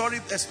 I'm sorry,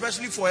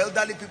 especially for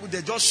elderly people,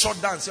 they just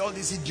shut down and say, all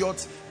these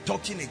idiots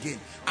talking again.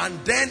 And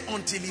then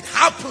until it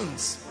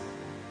happens,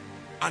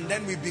 and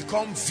then we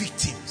become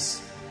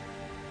victims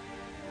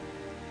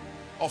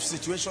of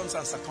situations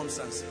and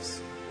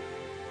circumstances.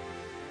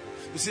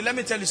 You see, let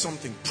me tell you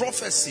something.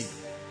 Prophecy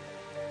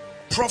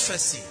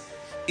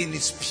in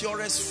its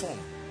purest form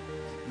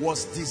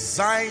was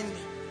designed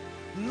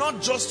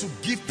not just to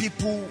give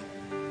people,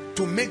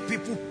 to make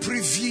people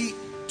privy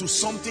to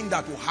something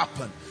that will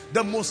happen.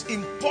 The most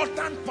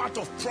important part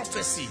of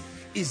prophecy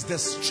is the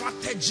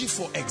strategy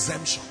for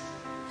exemption.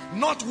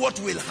 Not what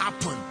will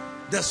happen,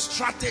 the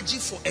strategy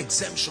for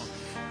exemption.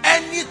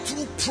 Any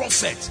true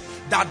prophet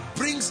that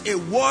brings a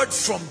word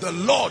from the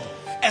Lord,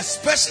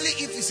 especially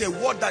if it's a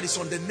word that is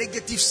on the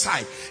negative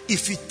side,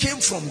 if it came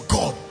from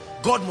God,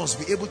 God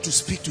must be able to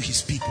speak to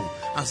his people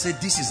and say,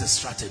 this is a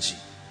strategy.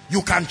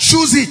 You can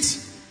choose it,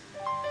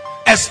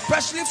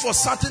 especially for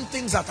certain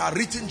things that are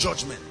written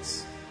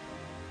judgments.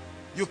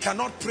 You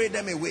cannot pray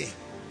them away,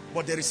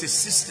 but there is a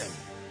system.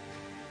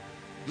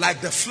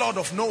 Like the flood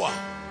of Noah,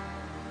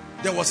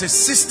 there was a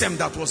system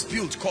that was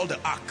built called the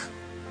ark.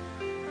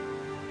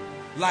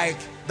 Like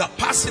the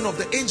passing of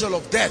the angel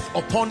of death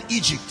upon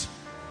Egypt,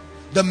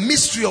 the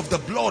mystery of the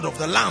blood of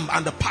the lamb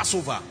and the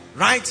Passover,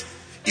 right?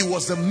 It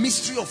was the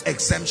mystery of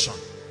exemption.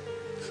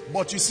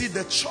 But you see,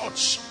 the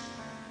church,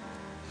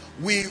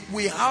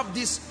 we have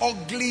this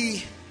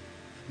ugly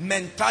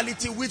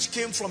mentality which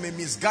came from a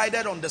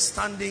misguided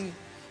understanding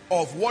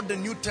of what the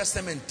New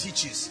Testament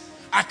teaches.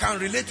 I can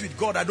relate with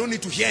God. I don't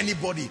need to hear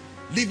anybody.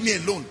 Leave me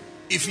alone.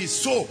 If it's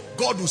so,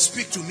 God will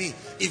speak to me.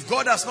 If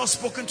God has not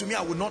spoken to me,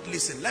 I will not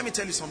listen. Let me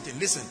tell you something.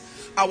 Listen,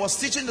 I was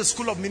teaching the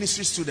School of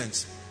Ministry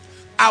students.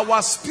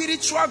 Our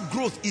spiritual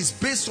growth is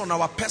based on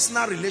our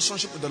personal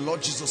relationship with the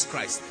Lord Jesus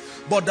Christ.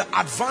 But the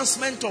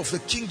advancement of the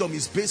kingdom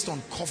is based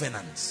on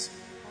covenants.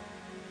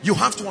 You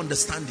have to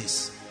understand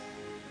this.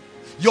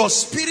 Your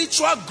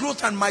spiritual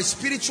growth and my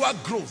spiritual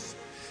growth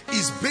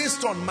is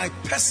based on my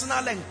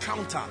personal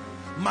encounter,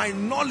 my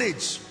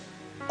knowledge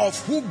of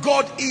who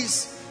God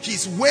is,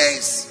 his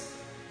ways,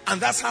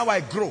 and that's how I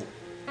grow.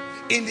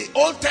 In the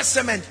Old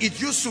Testament, it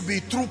used to be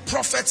through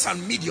prophets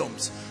and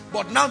mediums.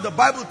 But now the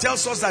Bible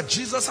tells us that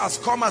Jesus has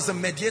come as a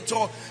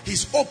mediator.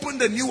 He's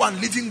opened a new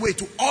and living way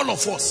to all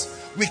of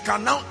us. We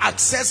can now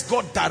access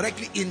God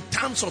directly in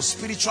terms of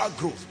spiritual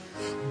growth.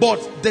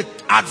 But the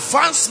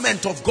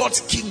advancement of God's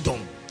kingdom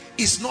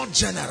is not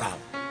general.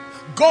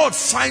 God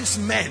finds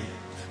men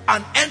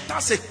and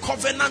enters a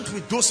covenant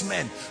with those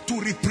men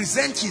to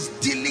represent his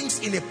dealings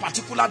in a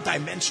particular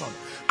dimension.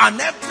 And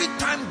every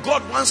time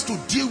God wants to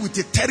deal with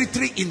a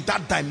territory in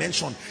that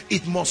dimension,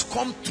 it must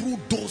come through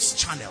those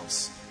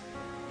channels.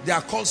 They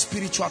are called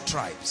spiritual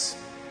tribes.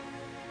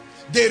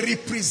 They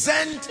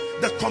represent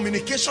the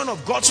communication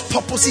of God's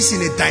purposes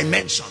in a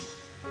dimension.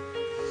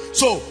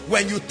 So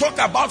when you talk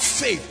about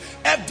faith,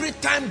 every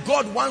time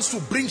God wants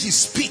to bring his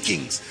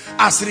speakings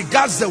as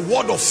regards the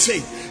word of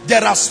faith,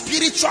 there are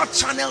spiritual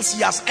channels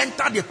he has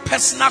entered a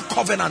personal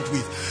covenant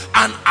with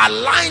and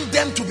aligned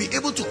them to be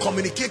able to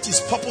communicate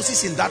his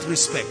purposes in that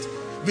respect.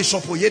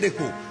 Bishop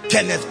Oyedepo,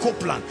 Kenneth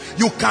Copeland.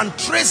 You can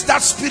trace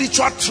that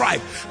spiritual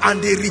tribe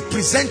and they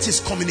represent his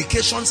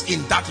communications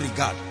in that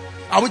regard.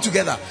 Are we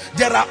together?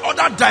 There are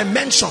other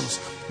dimensions.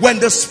 When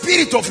the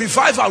spirit of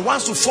revival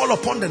wants to fall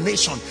upon the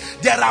nation,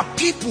 there are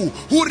people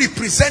who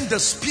represent the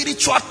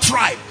spiritual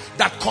tribe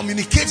that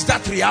communicates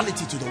that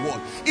reality to the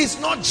world. It's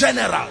not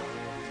general.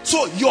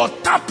 So your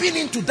tapping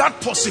into that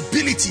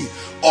possibility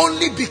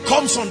only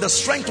becomes on the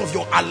strength of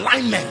your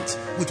alignment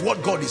with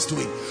what God is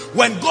doing.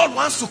 When God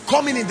wants to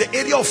come in the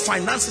area of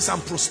finances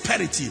and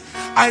prosperity,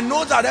 I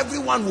know that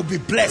everyone will be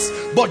blessed,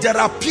 but there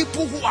are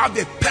people who have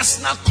a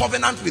personal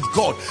covenant with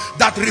God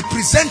that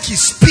represent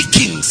his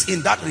speakings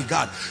in that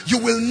regard. You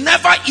will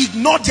never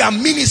ignore their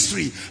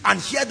ministry and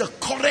hear the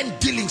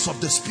current dealings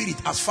of the spirit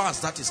as far as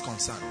that is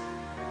concerned.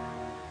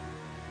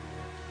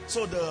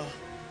 So the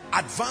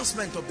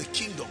advancement of the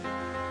kingdom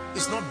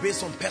is not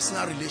based on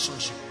personal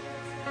relationship.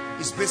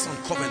 It's based on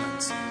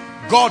covenants.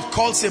 God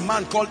calls a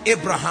man called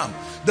Abraham,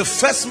 the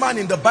first man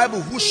in the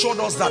Bible who showed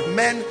us that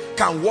men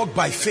can walk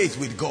by faith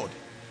with God.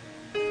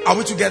 Are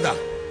we together?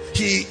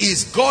 He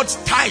is God's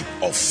type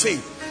of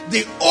faith.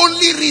 The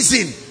only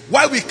reason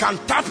why we can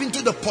tap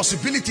into the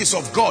possibilities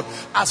of God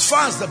as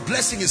far as the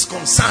blessing is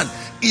concerned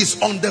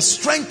is on the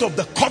strength of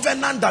the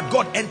covenant that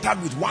God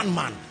entered with one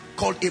man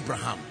called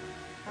Abraham.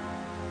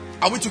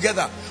 Are we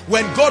together?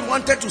 When God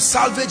wanted to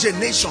salvage a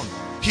nation,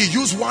 he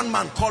used one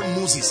man called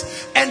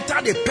Moses,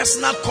 entered a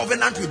personal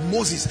covenant with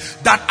Moses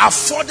that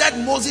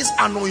afforded Moses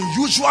an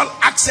unusual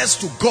access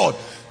to God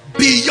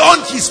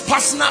beyond his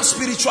personal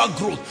spiritual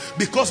growth,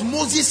 because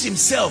Moses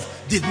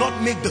himself did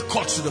not make the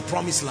cut to the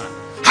promised land.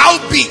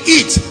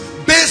 Howbeit,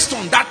 based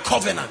on that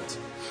covenant,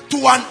 to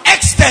an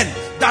extent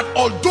that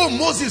although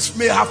Moses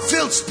may have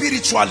failed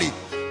spiritually,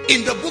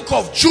 in the book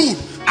of Jude,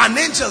 an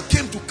angel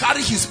came to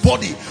carry his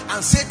body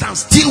and Satan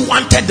still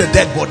wanted the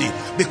dead body,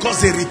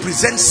 because they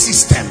represent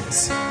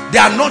systems. They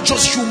are not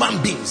just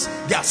human beings,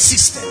 they are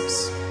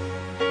systems.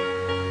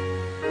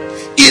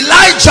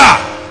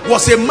 Elijah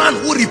was a man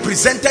who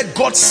represented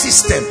God's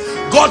system,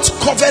 God's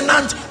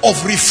covenant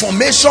of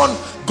reformation,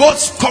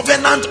 God's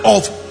covenant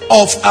of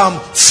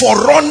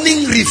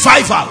forerunning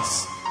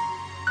revivals.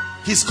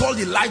 He's called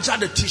Elijah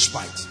the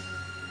Tishbite.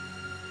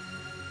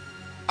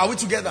 Are we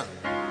together?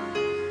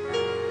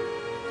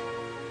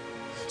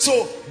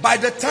 So by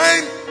the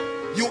time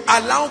you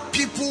allow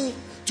people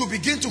to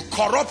begin to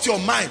corrupt your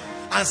mind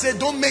and say,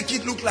 don't make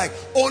it look like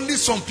only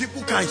some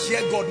people can hear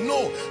God.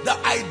 No, the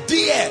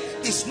idea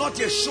is not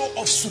a show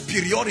of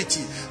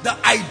superiority. The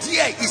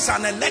idea is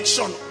an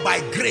election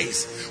by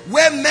grace,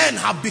 where men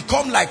have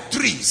become like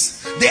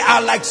trees. They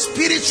are like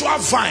spiritual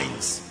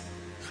vines,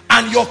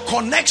 and your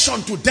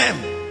connection to them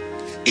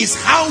is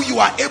how you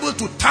are able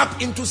to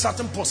tap into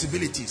certain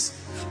possibilities.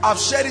 I've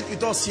shared it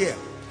with us here.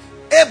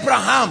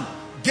 Abraham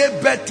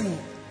gave birth to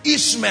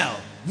Ishmael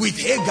with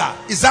Hagar.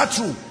 Is that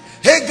true?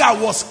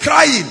 Hagar was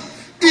crying,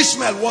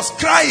 Ishmael was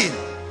crying,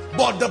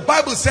 but the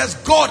Bible says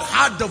God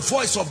heard the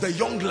voice of the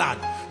young lad,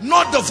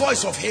 not the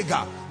voice of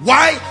Hagar.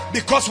 Why?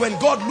 Because when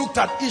God looked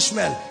at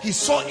Ishmael, he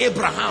saw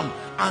Abraham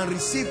and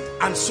received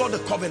and saw the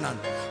covenant.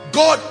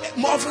 God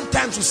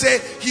oftentimes will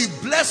say he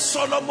blessed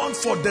Solomon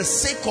for the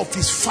sake of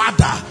his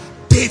father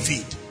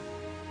David.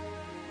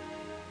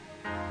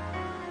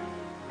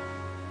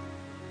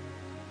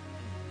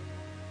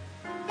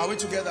 Are we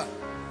together?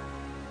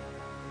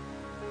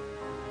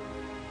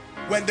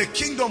 When the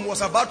kingdom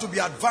was about to be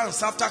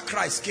advanced after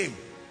Christ came,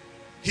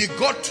 he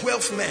got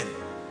 12 men,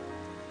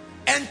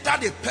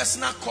 entered a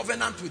personal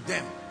covenant with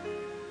them.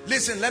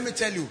 Listen, let me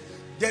tell you,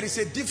 there is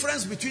a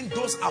difference between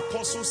those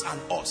apostles and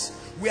us.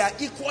 We are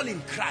equal in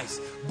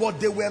Christ,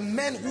 but there were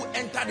men who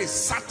entered a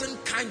certain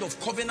kind of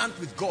covenant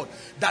with God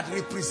that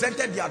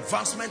represented the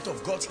advancement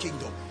of God's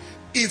kingdom.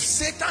 If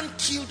Satan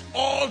killed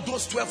all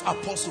those 12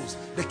 apostles,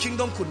 the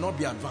kingdom could not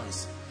be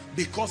advanced,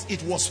 because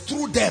it was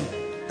through them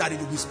that it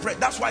would be spread.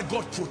 That's why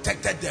God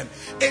protected them.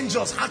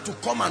 Angels had to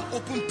come and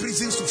open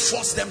prisons to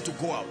force them to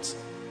go out.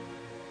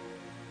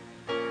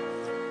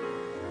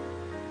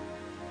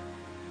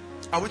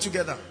 Are we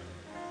together?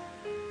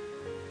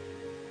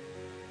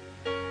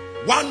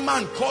 One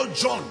man called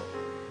John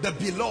the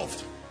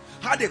Beloved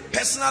had a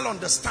personal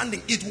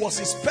understanding. It was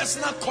his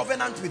personal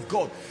covenant with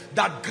God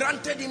that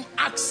granted him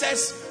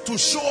access to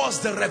show us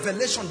the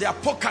revelation, the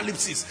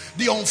apocalypses,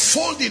 the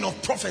unfolding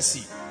of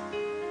prophecy.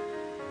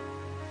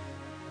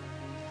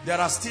 There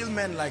are still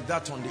men like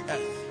that on the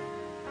earth.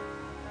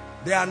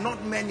 There are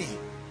not many,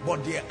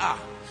 but there are.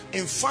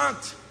 In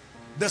fact,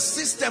 the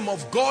system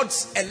of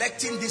God's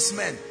electing these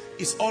men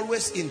is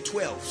always in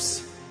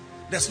 12s.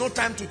 There's no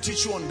time to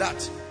teach you on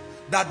that.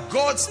 That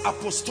God's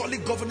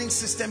apostolic governing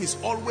system is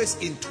always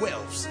in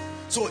 12s.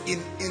 So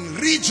in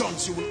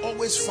regions, you will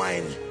always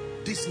find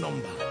this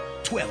number,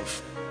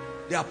 12.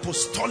 The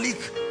apostolic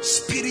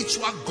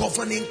spiritual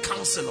governing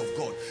council of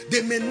God.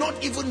 They may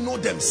not even know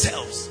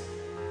themselves,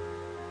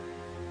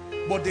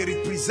 but they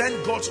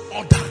represent God's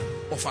order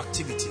of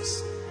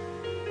activities.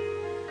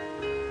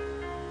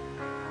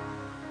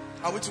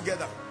 Are we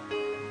together?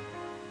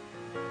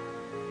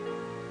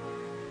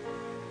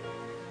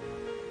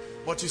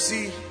 But you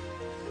see,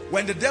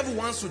 when the devil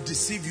wants to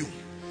deceive you,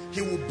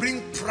 he will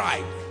bring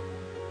pride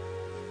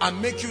and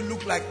make you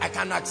look like I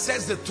can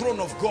access the throne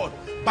of God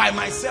by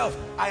myself.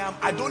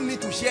 I don't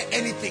need to hear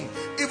anything.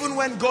 Even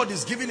when God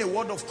is giving a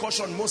word of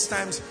caution, most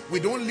times we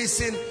don't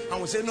listen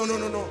and we say, no,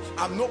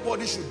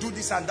 nobody should do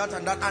this and that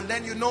and that. And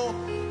then, you know,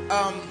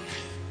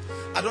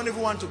 I don't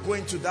even want to go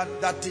into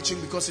that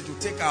teaching because it will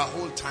take our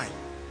whole time.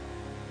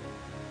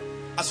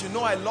 As you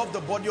know, I love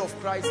the body of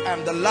Christ. I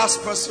am the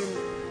last person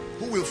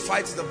who will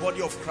fight the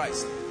body of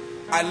Christ.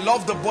 I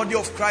love the body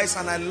of Christ,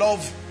 and I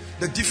love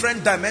the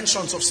different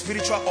dimensions of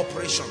spiritual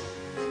operation.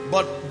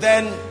 But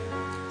then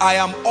I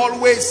am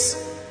always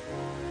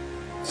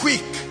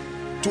quick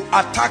to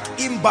attack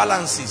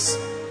imbalances,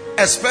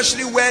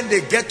 especially when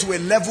they get to a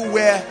level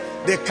where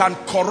they can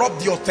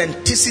corrupt the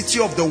authenticity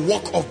of the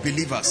work of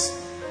believers.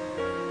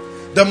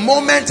 The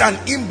moment an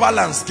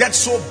imbalance gets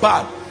so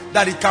bad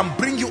that it can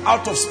bring you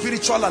out of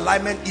spiritual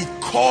alignment, it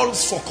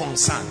calls for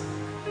concern.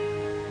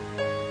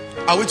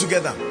 Are we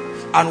together?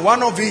 And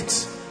one of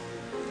it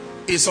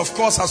is, of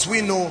course, as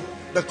we know,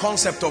 the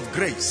concept of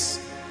grace.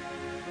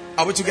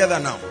 Are we together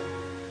now?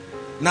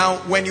 Now,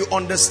 when you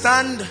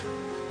understand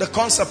the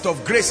concept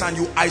of grace and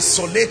you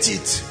isolate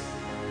it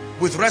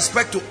with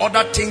respect to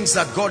other things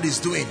that God is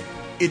doing,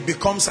 it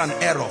becomes an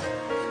error.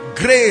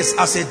 Grace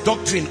as a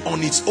doctrine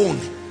on its own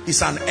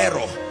is an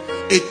error.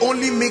 It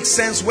only makes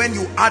sense when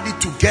you add it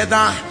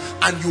together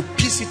and you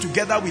piece it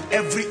together with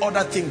every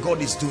other thing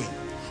God is doing.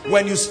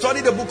 When you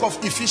study the book of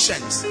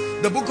Ephesians,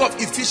 the book of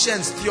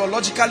Ephesians,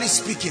 theologically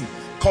speaking,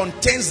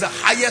 contains the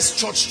highest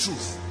church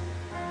truth.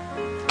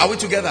 Are we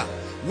together?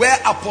 Where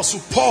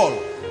Apostle Paul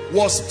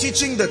was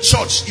teaching the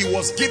church, he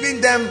was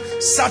giving them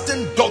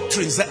certain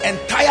doctrines, the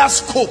entire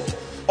scope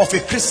of a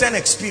Christian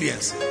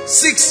experience.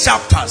 6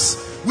 chapters,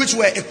 which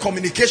were a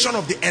communication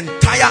of the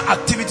entire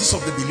activities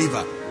of the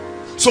believer.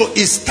 So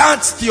it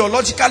starts,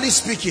 theologically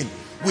speaking,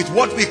 with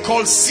what we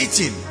call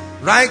sitting,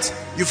 right?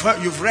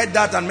 You've read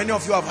that, and many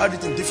of you have heard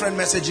it in different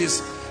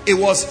messages. It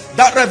was,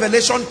 that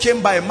revelation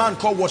came by a man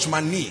called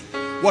Watchman Nee.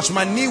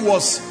 Watchman Nee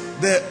was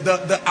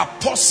the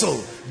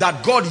apostle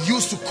that God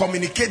used to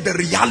communicate the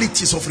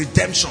realities of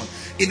redemption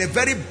in a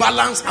very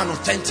balanced and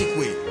authentic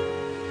way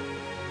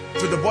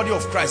to the body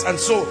of Christ. And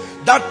so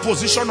that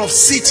position of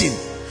sitting,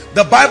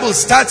 the Bible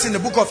starts in the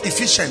book of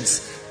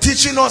Ephesians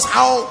teaching us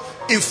how,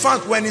 in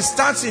fact, when it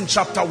starts in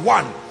chapter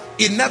 1,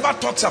 it never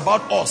talks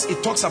about us,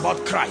 it talks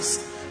about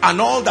Christ and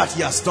all that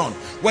he has done.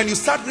 When you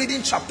start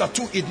reading chapter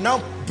 2, it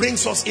now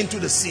brings us into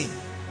the scene,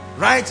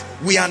 right?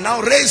 We are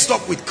now raised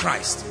up with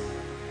Christ.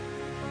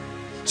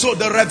 So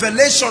the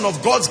revelation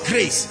of God's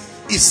grace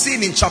is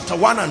seen in chapter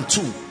 1 and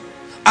 2.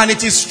 And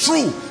it is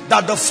true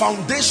that the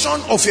foundation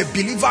of a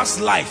believer's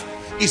life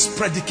is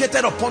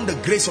predicated upon the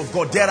grace of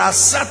God. There are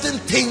certain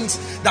things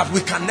that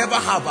we can never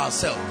have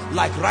ourselves,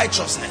 like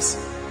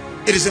righteousness.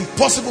 It is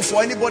impossible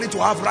for anybody to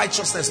have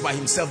righteousness by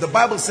himself. The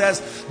Bible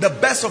says the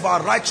best of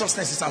our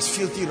righteousness is as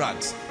filthy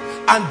rags.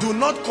 And do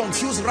not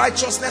confuse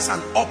righteousness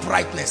and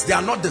uprightness. They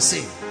are not the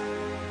same.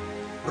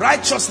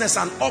 Righteousness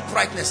and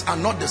uprightness are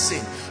not the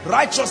same.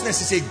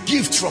 Righteousness is a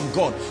gift from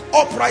God.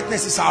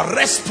 Uprightness is our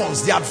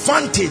response, the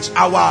advantage,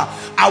 our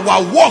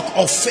walk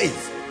of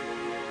faith.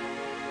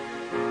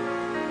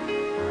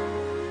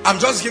 I'm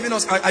just giving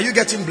us, are you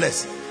getting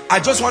blessed? I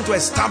just want to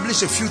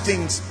establish a few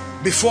things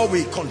before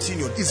we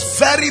continue. It's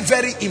very,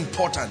 very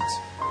important.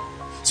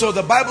 So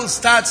the Bible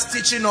starts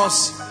teaching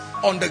us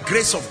on the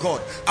grace of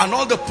God and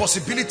all the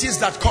possibilities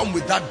that come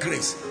with that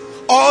grace.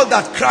 All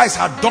that Christ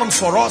had done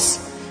for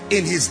us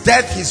in his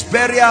death, his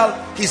burial,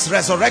 his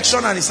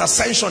resurrection, and his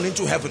ascension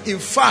into heaven. In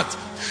fact,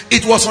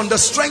 it was on the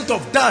strength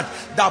of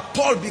that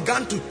Paul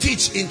began to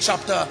teach in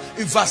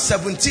verse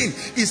 17.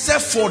 He said,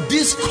 for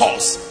this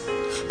cause,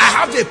 I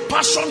have a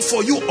passion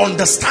for you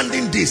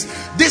understanding this.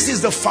 This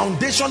is the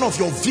foundation of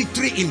your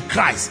victory in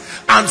Christ.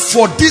 And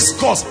for this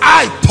cause,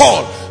 I,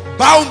 Paul,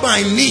 bow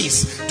my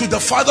knees to the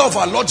Father of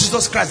our Lord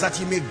Jesus Christ, that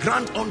he may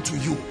grant unto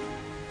you,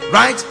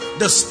 right,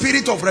 the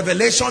spirit of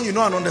revelation, you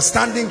know, and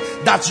understanding,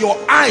 that your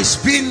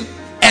eyes being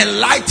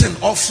enlightened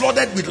or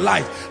flooded with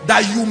light,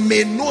 that you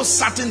may know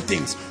certain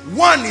things.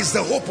 One is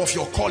the hope of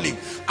your calling,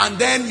 and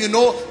then, you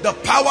know, the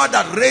power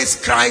that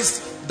raised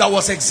Christ, that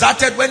was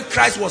exerted when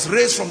Christ was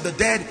raised from the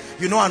dead,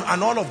 you know,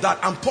 and all of that.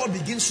 And Paul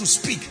begins to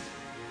speak.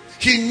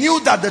 He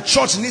knew that the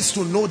church needs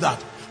to know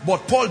that,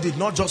 but Paul did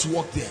not just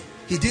walk there.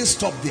 He didn't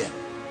stop there.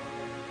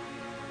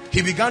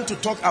 He began to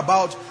talk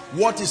about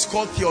what is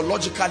called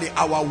theologically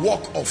our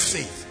walk of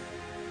faith,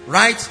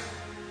 right?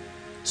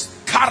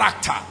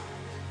 Character.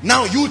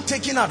 Now you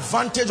taking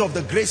advantage of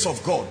the grace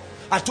of God.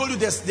 I told you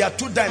there are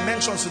 2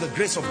 dimensions to the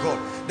grace of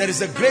God. There is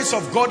the grace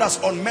of God as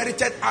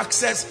unmerited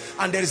access,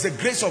 and there is the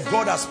grace of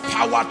God as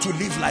power to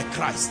live like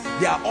Christ.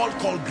 They are all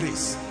called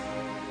grace.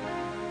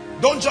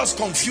 Don't just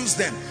confuse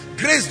them.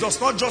 Grace does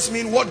not just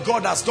mean what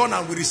God has done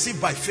and we receive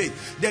by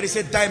faith. There is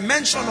a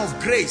dimension of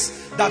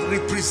grace that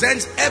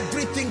represents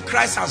everything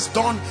Christ has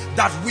done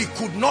that we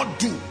could not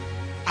do,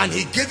 and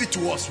he gave it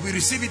to us. We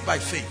receive it by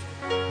faith.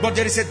 But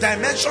there is a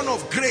dimension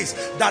of grace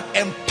that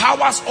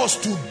empowers us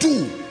to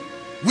do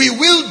We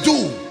will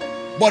do,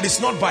 but it's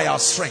not by our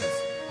strength.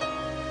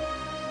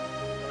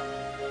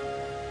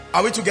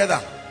 Are we together?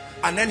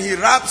 And then he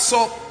wraps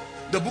up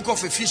the book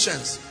of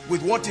Ephesians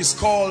with what is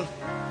called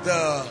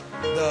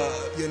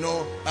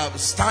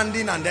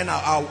standing, and then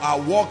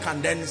our walk,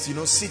 and then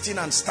sitting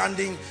and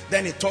standing.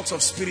 Then it talks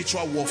of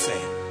spiritual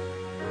warfare,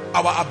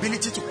 our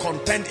ability to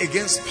contend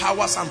against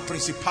powers and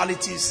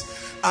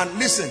principalities. And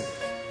listen,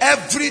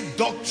 every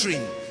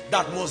doctrine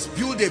that must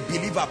build a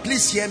believer,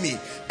 please hear me,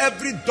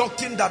 every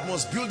doctrine that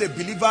must build a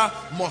believer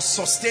must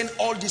sustain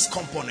all these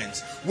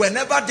components.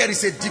 Whenever there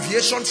is a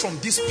deviation from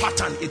this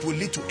pattern, it will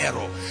lead to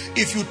error.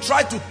 If you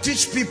try to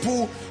teach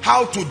people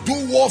how to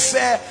do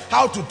warfare,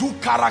 how to do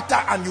character,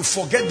 and you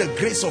forget the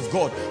grace of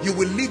God, you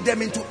will lead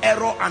them into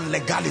error and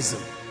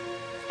legalism.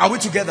 Are we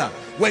together?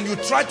 When you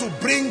try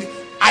to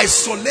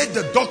isolate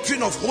the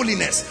doctrine of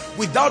holiness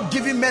without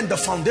giving men the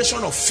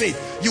foundation of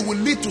faith, you will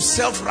lead to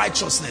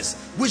self-righteousness,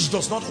 which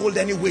does not hold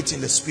any weight in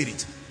the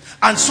spirit.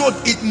 And so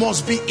it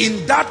must be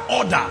in that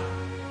order.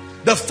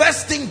 The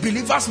first thing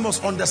believers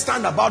must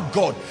understand about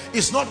God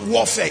is not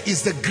warfare,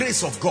 it's the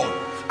grace of God.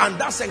 And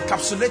that's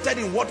encapsulated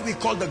in what we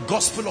call the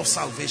gospel of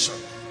salvation,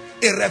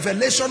 a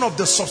revelation of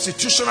the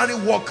substitutionary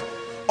work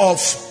of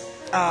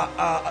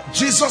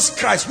Jesus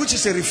Christ, which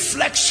is a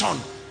reflection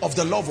of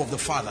the love of the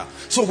Father.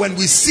 So when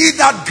we see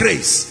that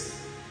grace,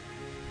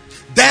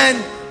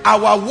 then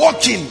our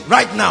walking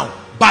right now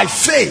by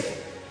faith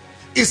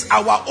is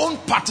our own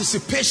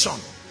participation.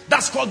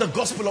 That's called the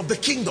gospel of the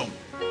kingdom.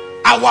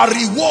 Our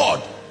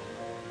reward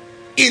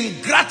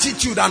in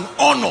gratitude and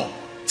honor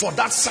for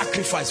that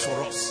sacrifice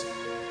for us.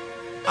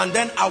 And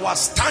then our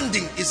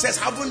standing, it says,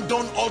 having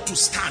done all to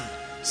stand,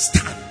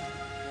 stand.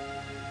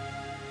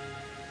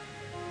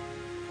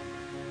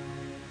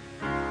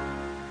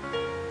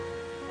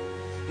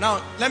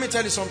 Now, let me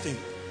tell you something.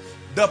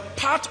 The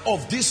part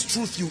of this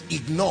truth you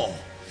ignore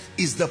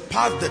is the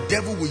part the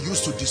devil will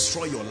use to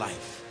destroy your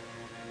life.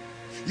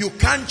 You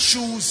can't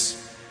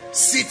choose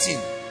sitting,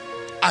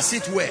 as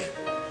it were,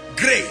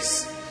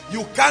 grace.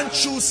 You can't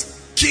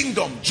choose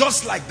kingdom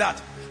just like that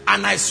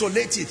and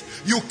isolate it.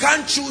 You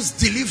can't choose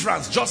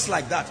deliverance just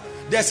like that.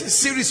 There's a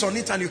series on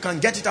it, and you can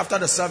get it after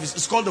the service.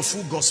 It's called the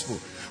Full Gospel,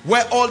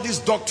 where all these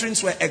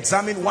doctrines were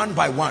examined one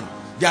by one.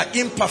 Their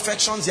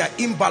imperfections, their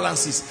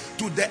imbalances,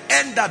 to the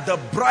end that the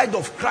bride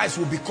of Christ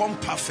will become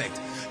perfect.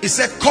 He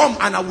said, come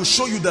and I will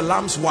show you the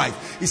Lamb's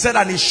wife. He said,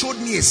 and he showed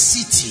me a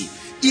city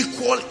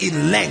equal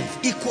in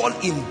length, equal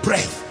in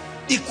breadth,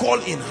 equal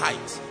in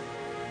height.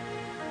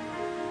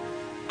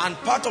 And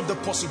part of the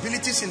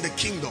possibilities in the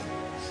kingdom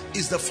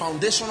is the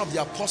foundation of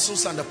the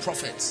apostles and the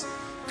prophets.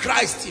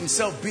 Christ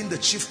himself being the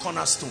chief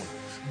cornerstone.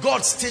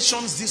 God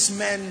stations these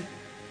men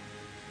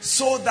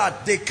so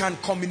that they can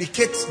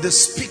communicate the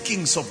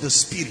speakings of the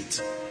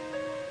Spirit.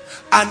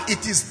 And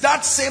it is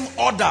that same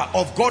order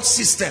of God's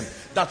system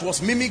that was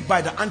mimicked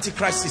by the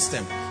Antichrist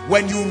system.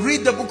 When you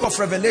read the book of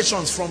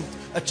Revelations from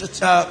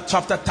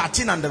chapter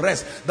 13 and the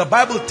rest, the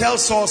Bible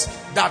tells us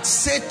that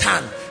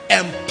Satan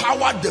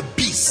empowered the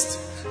beast.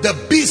 The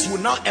beast will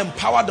now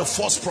empower the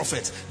false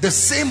prophets. The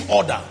same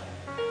order.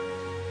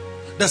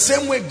 The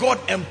same way God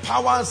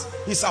empowers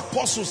his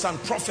apostles and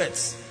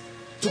prophets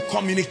to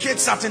communicate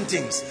certain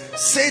things,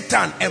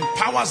 Satan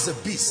empowers the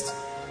beast,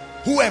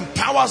 who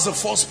empowers the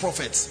false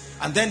prophets,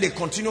 and then they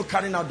continue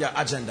carrying out their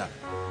agenda.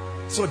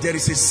 So there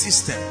is a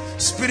system.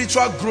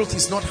 Spiritual growth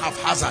is not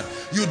haphazard.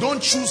 You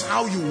don't choose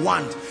how you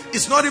want.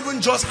 It's not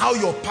even just how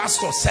your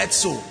pastor said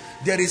so.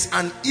 There is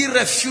an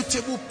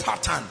irrefutable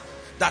pattern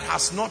that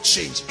has not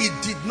changed. It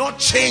did not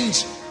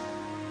change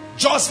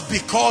just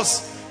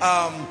because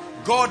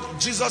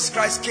Jesus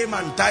Christ came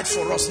and died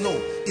for us. No,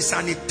 it's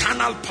an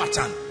eternal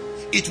pattern.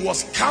 It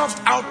was carved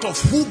out of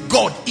who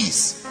God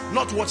is,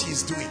 not what he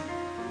is doing.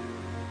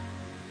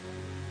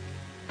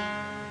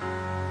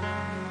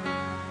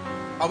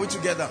 Are we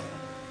together?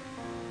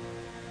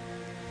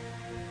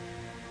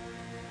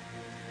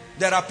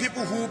 There are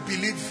people who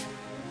believe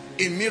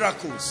in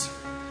miracles,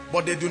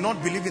 but they do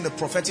not believe in the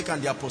prophetic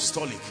and the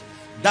apostolic.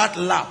 That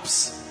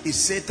lapse is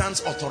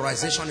Satan's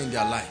authorization in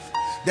their life.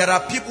 There are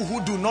people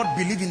who do not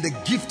believe in the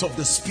gift of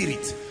the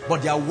Spirit,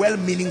 but they are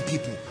well-meaning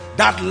people.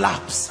 That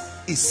lapse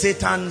is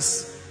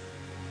Satan's,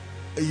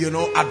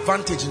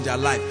 advantage in their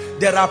life.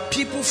 There are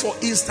people, for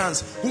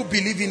instance, who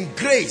believe in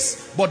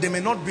grace, but they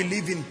may not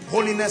believe in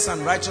holiness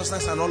and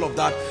righteousness and all of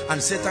that,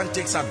 and Satan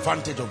takes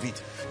advantage of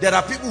it. There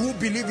are people who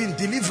believe in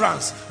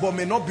deliverance, but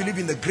may not believe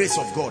in the grace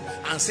of God,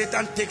 and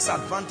Satan takes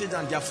advantage,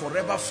 and they are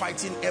forever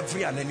fighting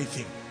every and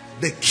anything.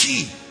 The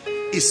key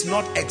is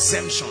not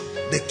exemption.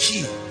 The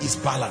key is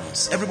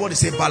balance. Everybody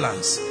say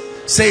balance.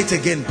 Say it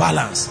again,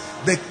 balance.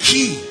 The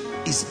key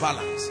is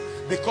balance.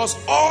 Because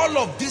all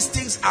of these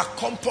things are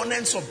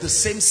components of the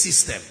same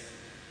system.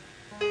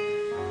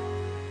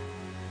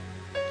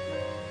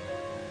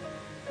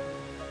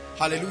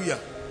 Hallelujah.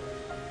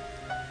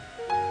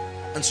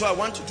 And so I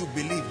want you to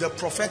believe the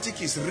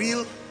prophetic is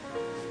real.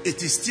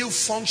 It is still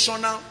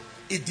functional.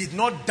 It did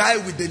not die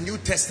with the New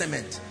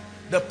Testament.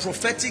 The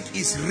prophetic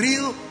is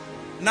real.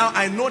 Now,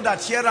 I know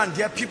that here and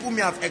there, people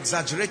may have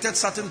exaggerated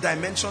certain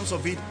dimensions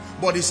of it,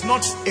 but it's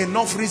not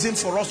enough reason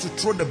for us to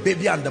throw the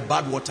baby and the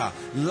bathwater.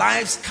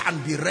 Lives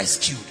can be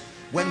rescued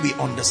when we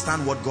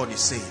understand what God is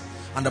saying.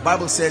 And the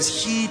Bible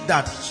says, he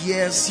that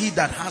hears, he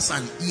that has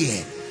an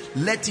ear,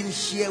 let him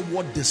hear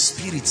what the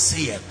Spirit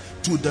saith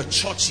to the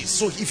churches.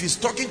 So if he's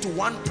talking to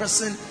one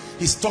person,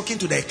 he's talking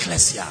to the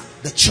ecclesia,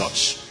 the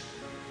church.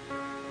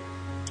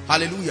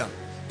 Hallelujah.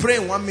 Pray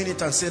in 1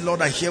 minute and say,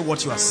 Lord, I hear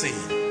what you are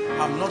saying.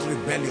 I'm not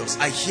rebellious.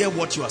 I hear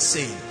what you are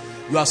saying.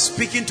 You are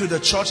speaking to the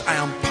church. I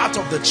am part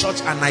of the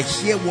church and I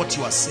hear what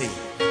you are saying.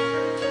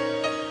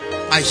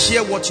 I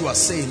hear what you are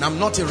saying. I'm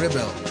not a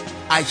rebel.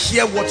 I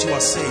hear what you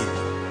are saying.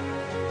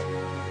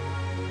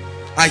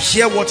 I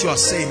hear what you are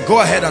saying.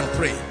 Go ahead and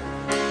pray.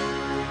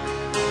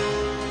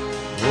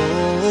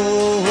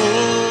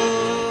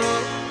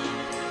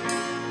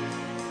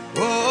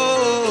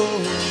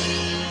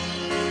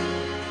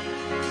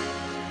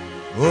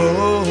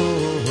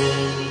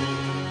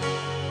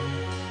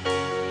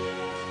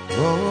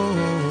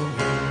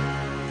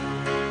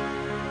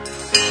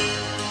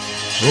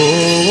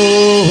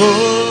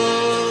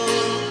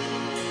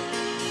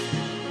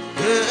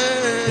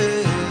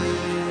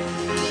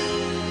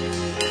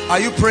 Are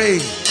you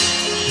praying?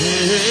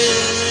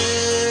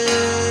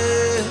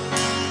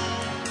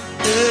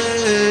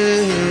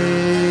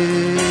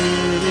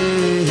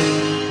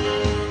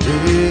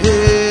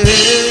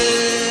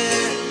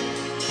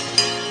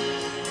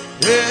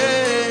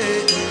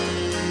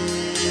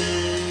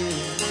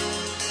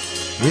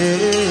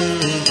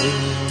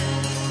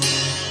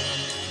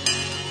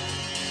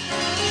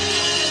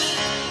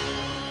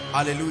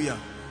 Hallelujah.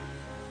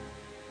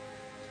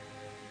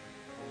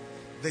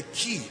 The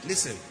key,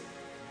 listen.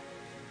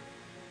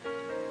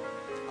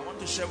 I want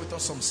to share with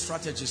us some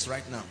strategies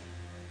right now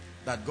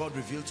that God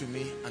revealed to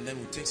me, and then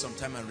we'll take some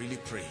time and really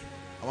pray.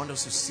 I want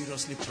us to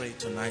seriously pray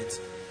tonight,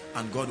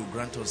 and God will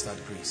grant us that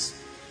grace.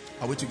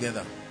 Are we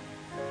together?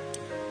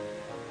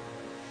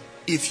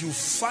 If you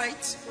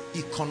fight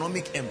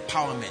economic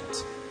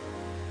empowerment,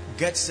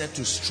 get set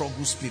to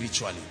struggle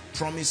spiritually.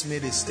 Promise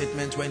made a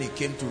statement when he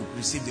came to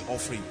receive the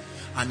offering,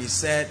 and he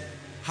said,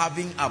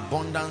 having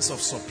abundance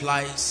of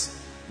supplies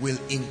will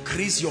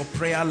increase your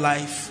prayer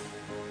life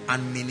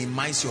and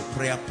minimize your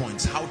prayer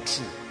points. How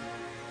true.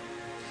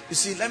 You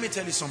see, let me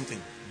tell you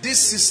something. This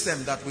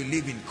system that we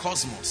live in,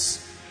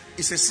 cosmos,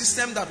 is a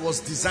system that was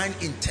designed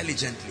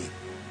intelligently.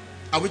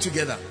 Are we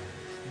together?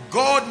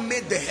 God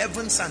made the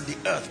heavens and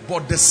the earth,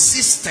 but the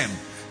system,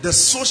 the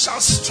social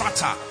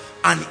strata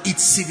and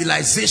its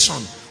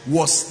civilization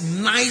was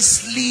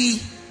nicely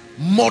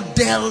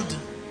modeled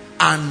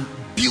and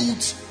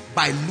built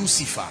by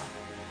Lucifer,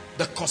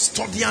 the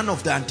custodian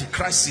of the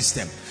Antichrist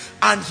system.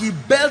 And he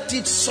built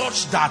it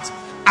such that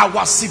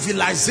our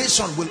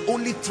civilization will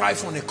only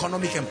thrive on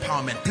economic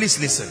empowerment. Please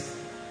listen.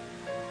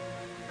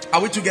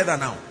 Are we together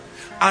now?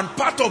 And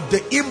part of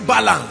the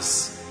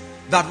imbalance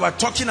that we're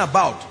talking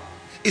about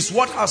is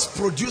what has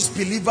produced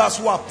believers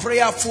who are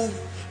prayerful,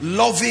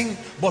 loving,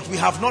 but we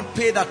have not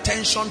paid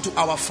attention to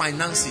our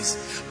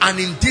finances. And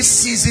in this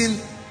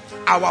season,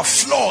 our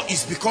flaw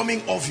is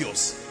becoming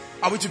obvious.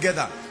 Are we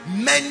together?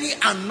 Many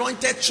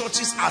anointed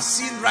churches are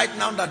seeing right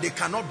now that they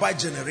cannot buy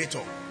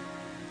generator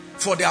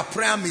for their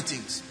prayer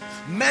meetings.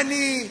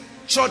 Many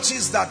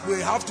churches that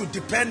will have to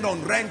depend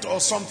on rent or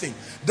something.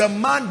 The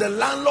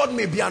landlord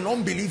may be an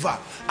unbeliever,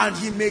 and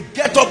he may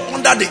get up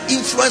under the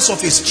influence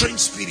of a strange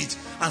spirit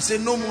and say,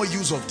 no more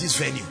use of this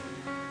venue.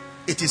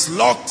 It is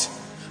locked,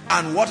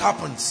 and what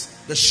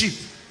happens? The sheep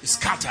is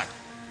scattered.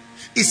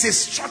 It's a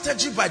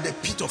strategy by the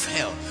pit of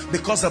hell,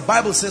 because the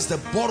Bible says the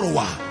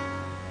borrower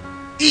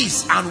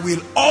is and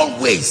will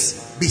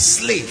always be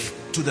slave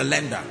to the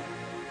lender.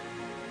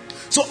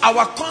 So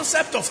our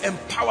concept of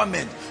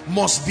empowerment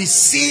must be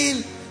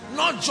seen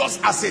not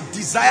just as a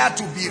desire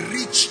to be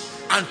rich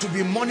and to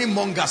be money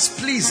mongers.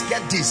 Please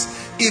get this.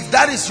 If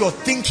that is your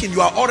thinking,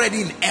 you are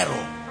already in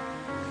error.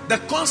 The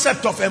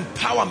concept of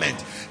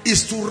empowerment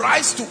is to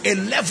rise to a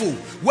level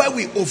where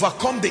we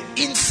overcome the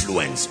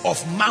influence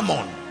of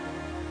mammon.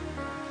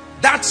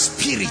 That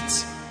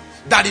spirit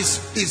that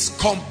is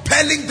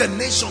compelling the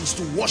nations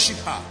to worship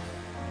her.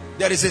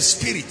 There is a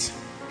spirit.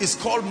 It's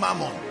called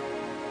mammon.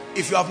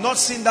 If you have not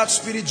seen that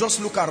spirit,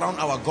 just look around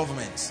our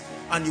governments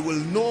and you will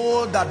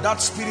know that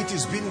that spirit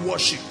is being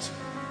worshipped.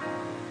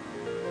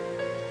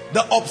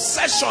 The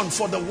obsession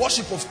for the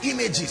worship of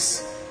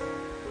images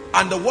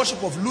and the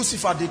worship of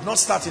Lucifer did not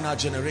start in our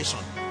generation,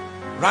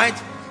 right?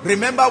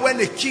 Remember when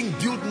a king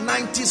built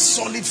 90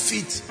 solid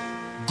feet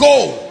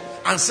gold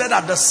and said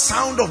at the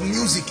sound of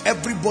music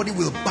everybody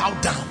will bow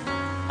down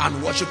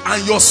and worship,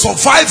 and your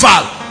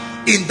survival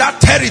in that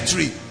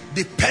territory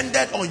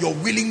depended on your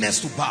willingness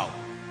to bow.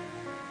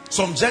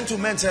 Some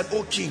gentlemen said,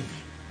 oh king,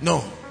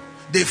 no.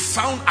 They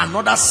found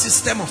another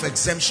system of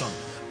exemption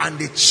and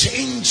they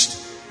changed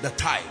the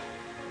tide.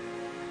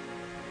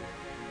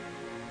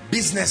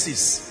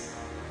 Businesses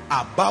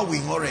are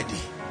bowing already.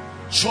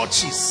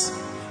 Churches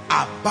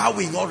are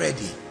bowing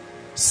already.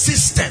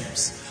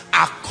 Systems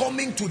are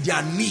coming to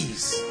their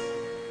knees.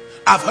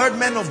 I've heard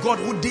men of God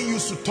who didn't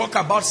used to talk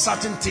about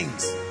certain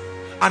things,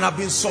 and I've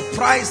been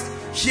surprised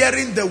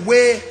hearing the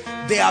way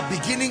they are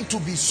beginning to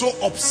be so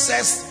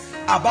obsessed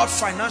about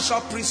financial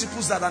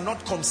principles that are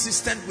not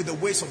consistent with the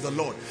ways of the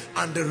Lord.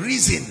 And the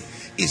reason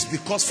is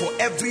because for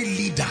every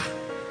leader,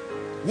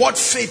 what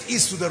faith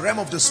is to the realm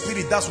of the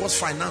spirit, that's what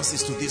finance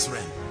is to this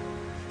realm.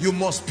 You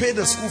must pay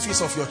the school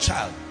fees of your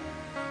child.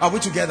 Are we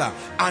together?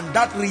 And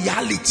that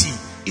reality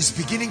is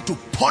beginning to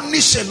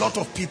punish a lot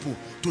of people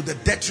to the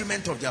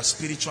detriment of their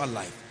spiritual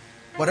life.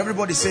 But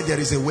everybody say there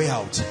is a way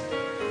out.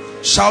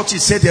 Shout it,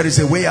 say there is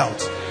a way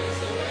out.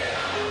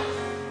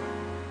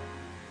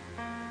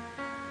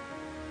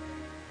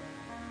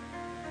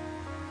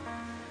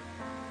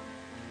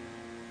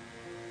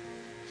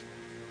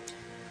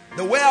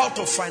 The way out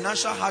of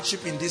financial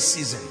hardship in this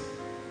season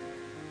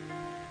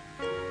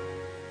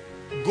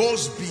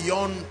goes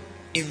beyond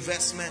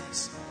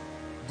investments,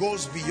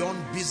 goes beyond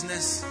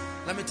business.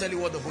 Let me tell you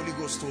what the Holy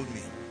Ghost told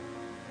me.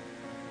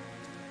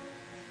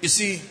 You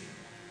see,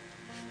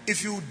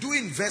 if you do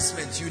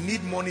investments, you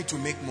need money to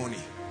make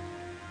money.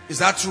 Is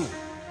that true?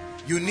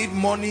 You need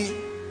money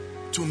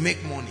to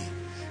make money.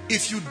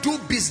 If you do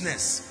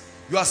business,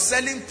 you are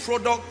selling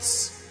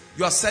products,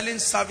 you are selling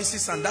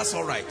services, and that's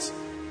all right.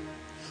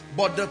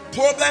 But the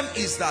problem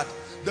is that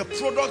the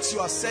products you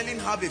are selling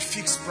have a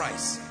fixed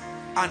price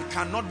and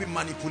cannot be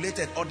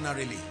manipulated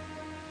ordinarily.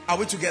 Are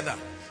we together?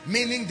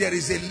 Meaning there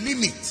is a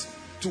limit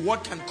to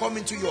what can come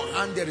into your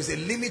hand. There is a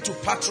limit to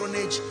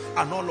patronage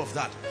and all of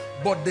that.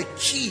 But the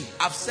key,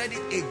 I've said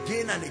it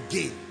again and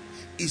again,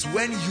 is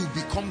when you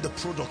become the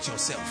product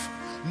yourself.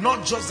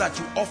 Not just that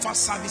you offer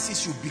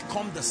services, you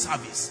become the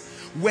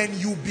service. When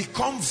you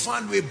become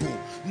valuable,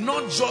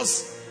 not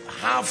just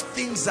have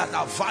things that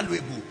are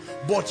valuable,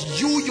 but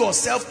you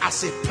yourself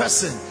as a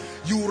person,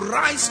 you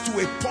rise to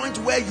a point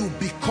where you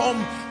become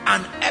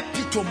an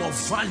epitome of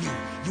value.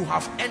 You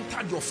have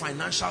entered your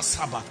financial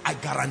Sabbath, I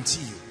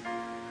guarantee you.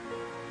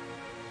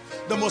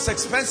 The most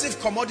expensive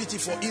commodity,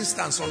 for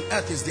instance, on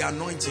earth is the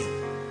anointing.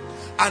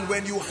 And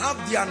when you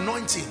have the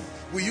anointing,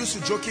 we used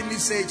to jokingly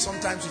say it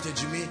sometimes with a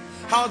Jimmy,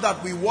 how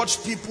that we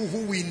watch people who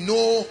we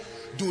know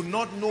do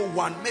not know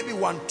maybe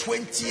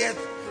 1/20th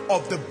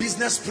of the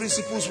business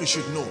principles we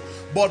should know.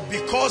 But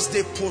because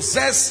they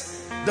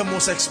possess the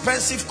most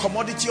expensive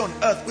commodity on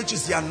earth, which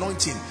is the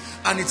anointing,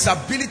 and its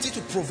ability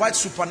to provide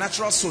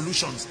supernatural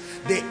solutions,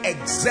 they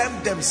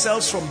exempt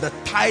themselves from the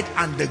tide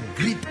and the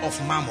grip of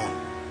mammon.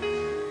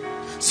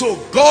 So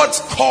God's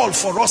call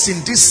for us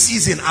in this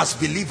season as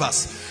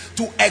believers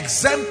to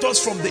exempt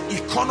us from the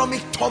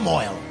economic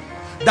turmoil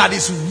that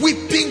is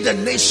whipping the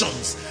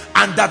nations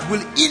and that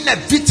will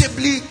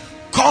inevitably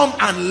come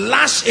and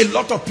lash a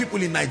lot of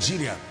people in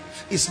Nigeria.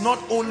 It's not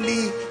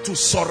only to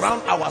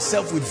surround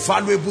ourselves with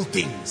valuable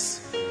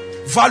things.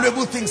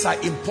 Valuable things are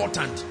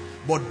important,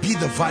 but be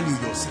the value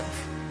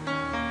yourself.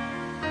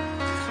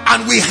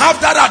 And we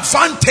have that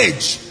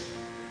advantage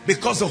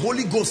because the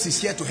Holy Ghost is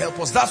here to help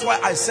us. That's why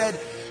I said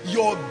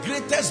your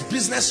greatest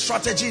business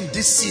strategy in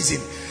this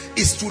season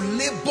is to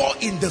labor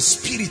in the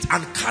spirit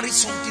and carry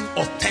something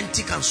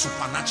authentic and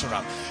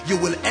supernatural. You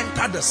will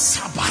enter the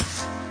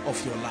Sabbath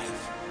of your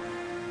life.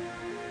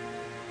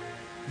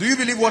 Do you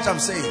believe what I'm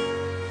saying?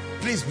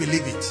 Please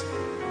believe it.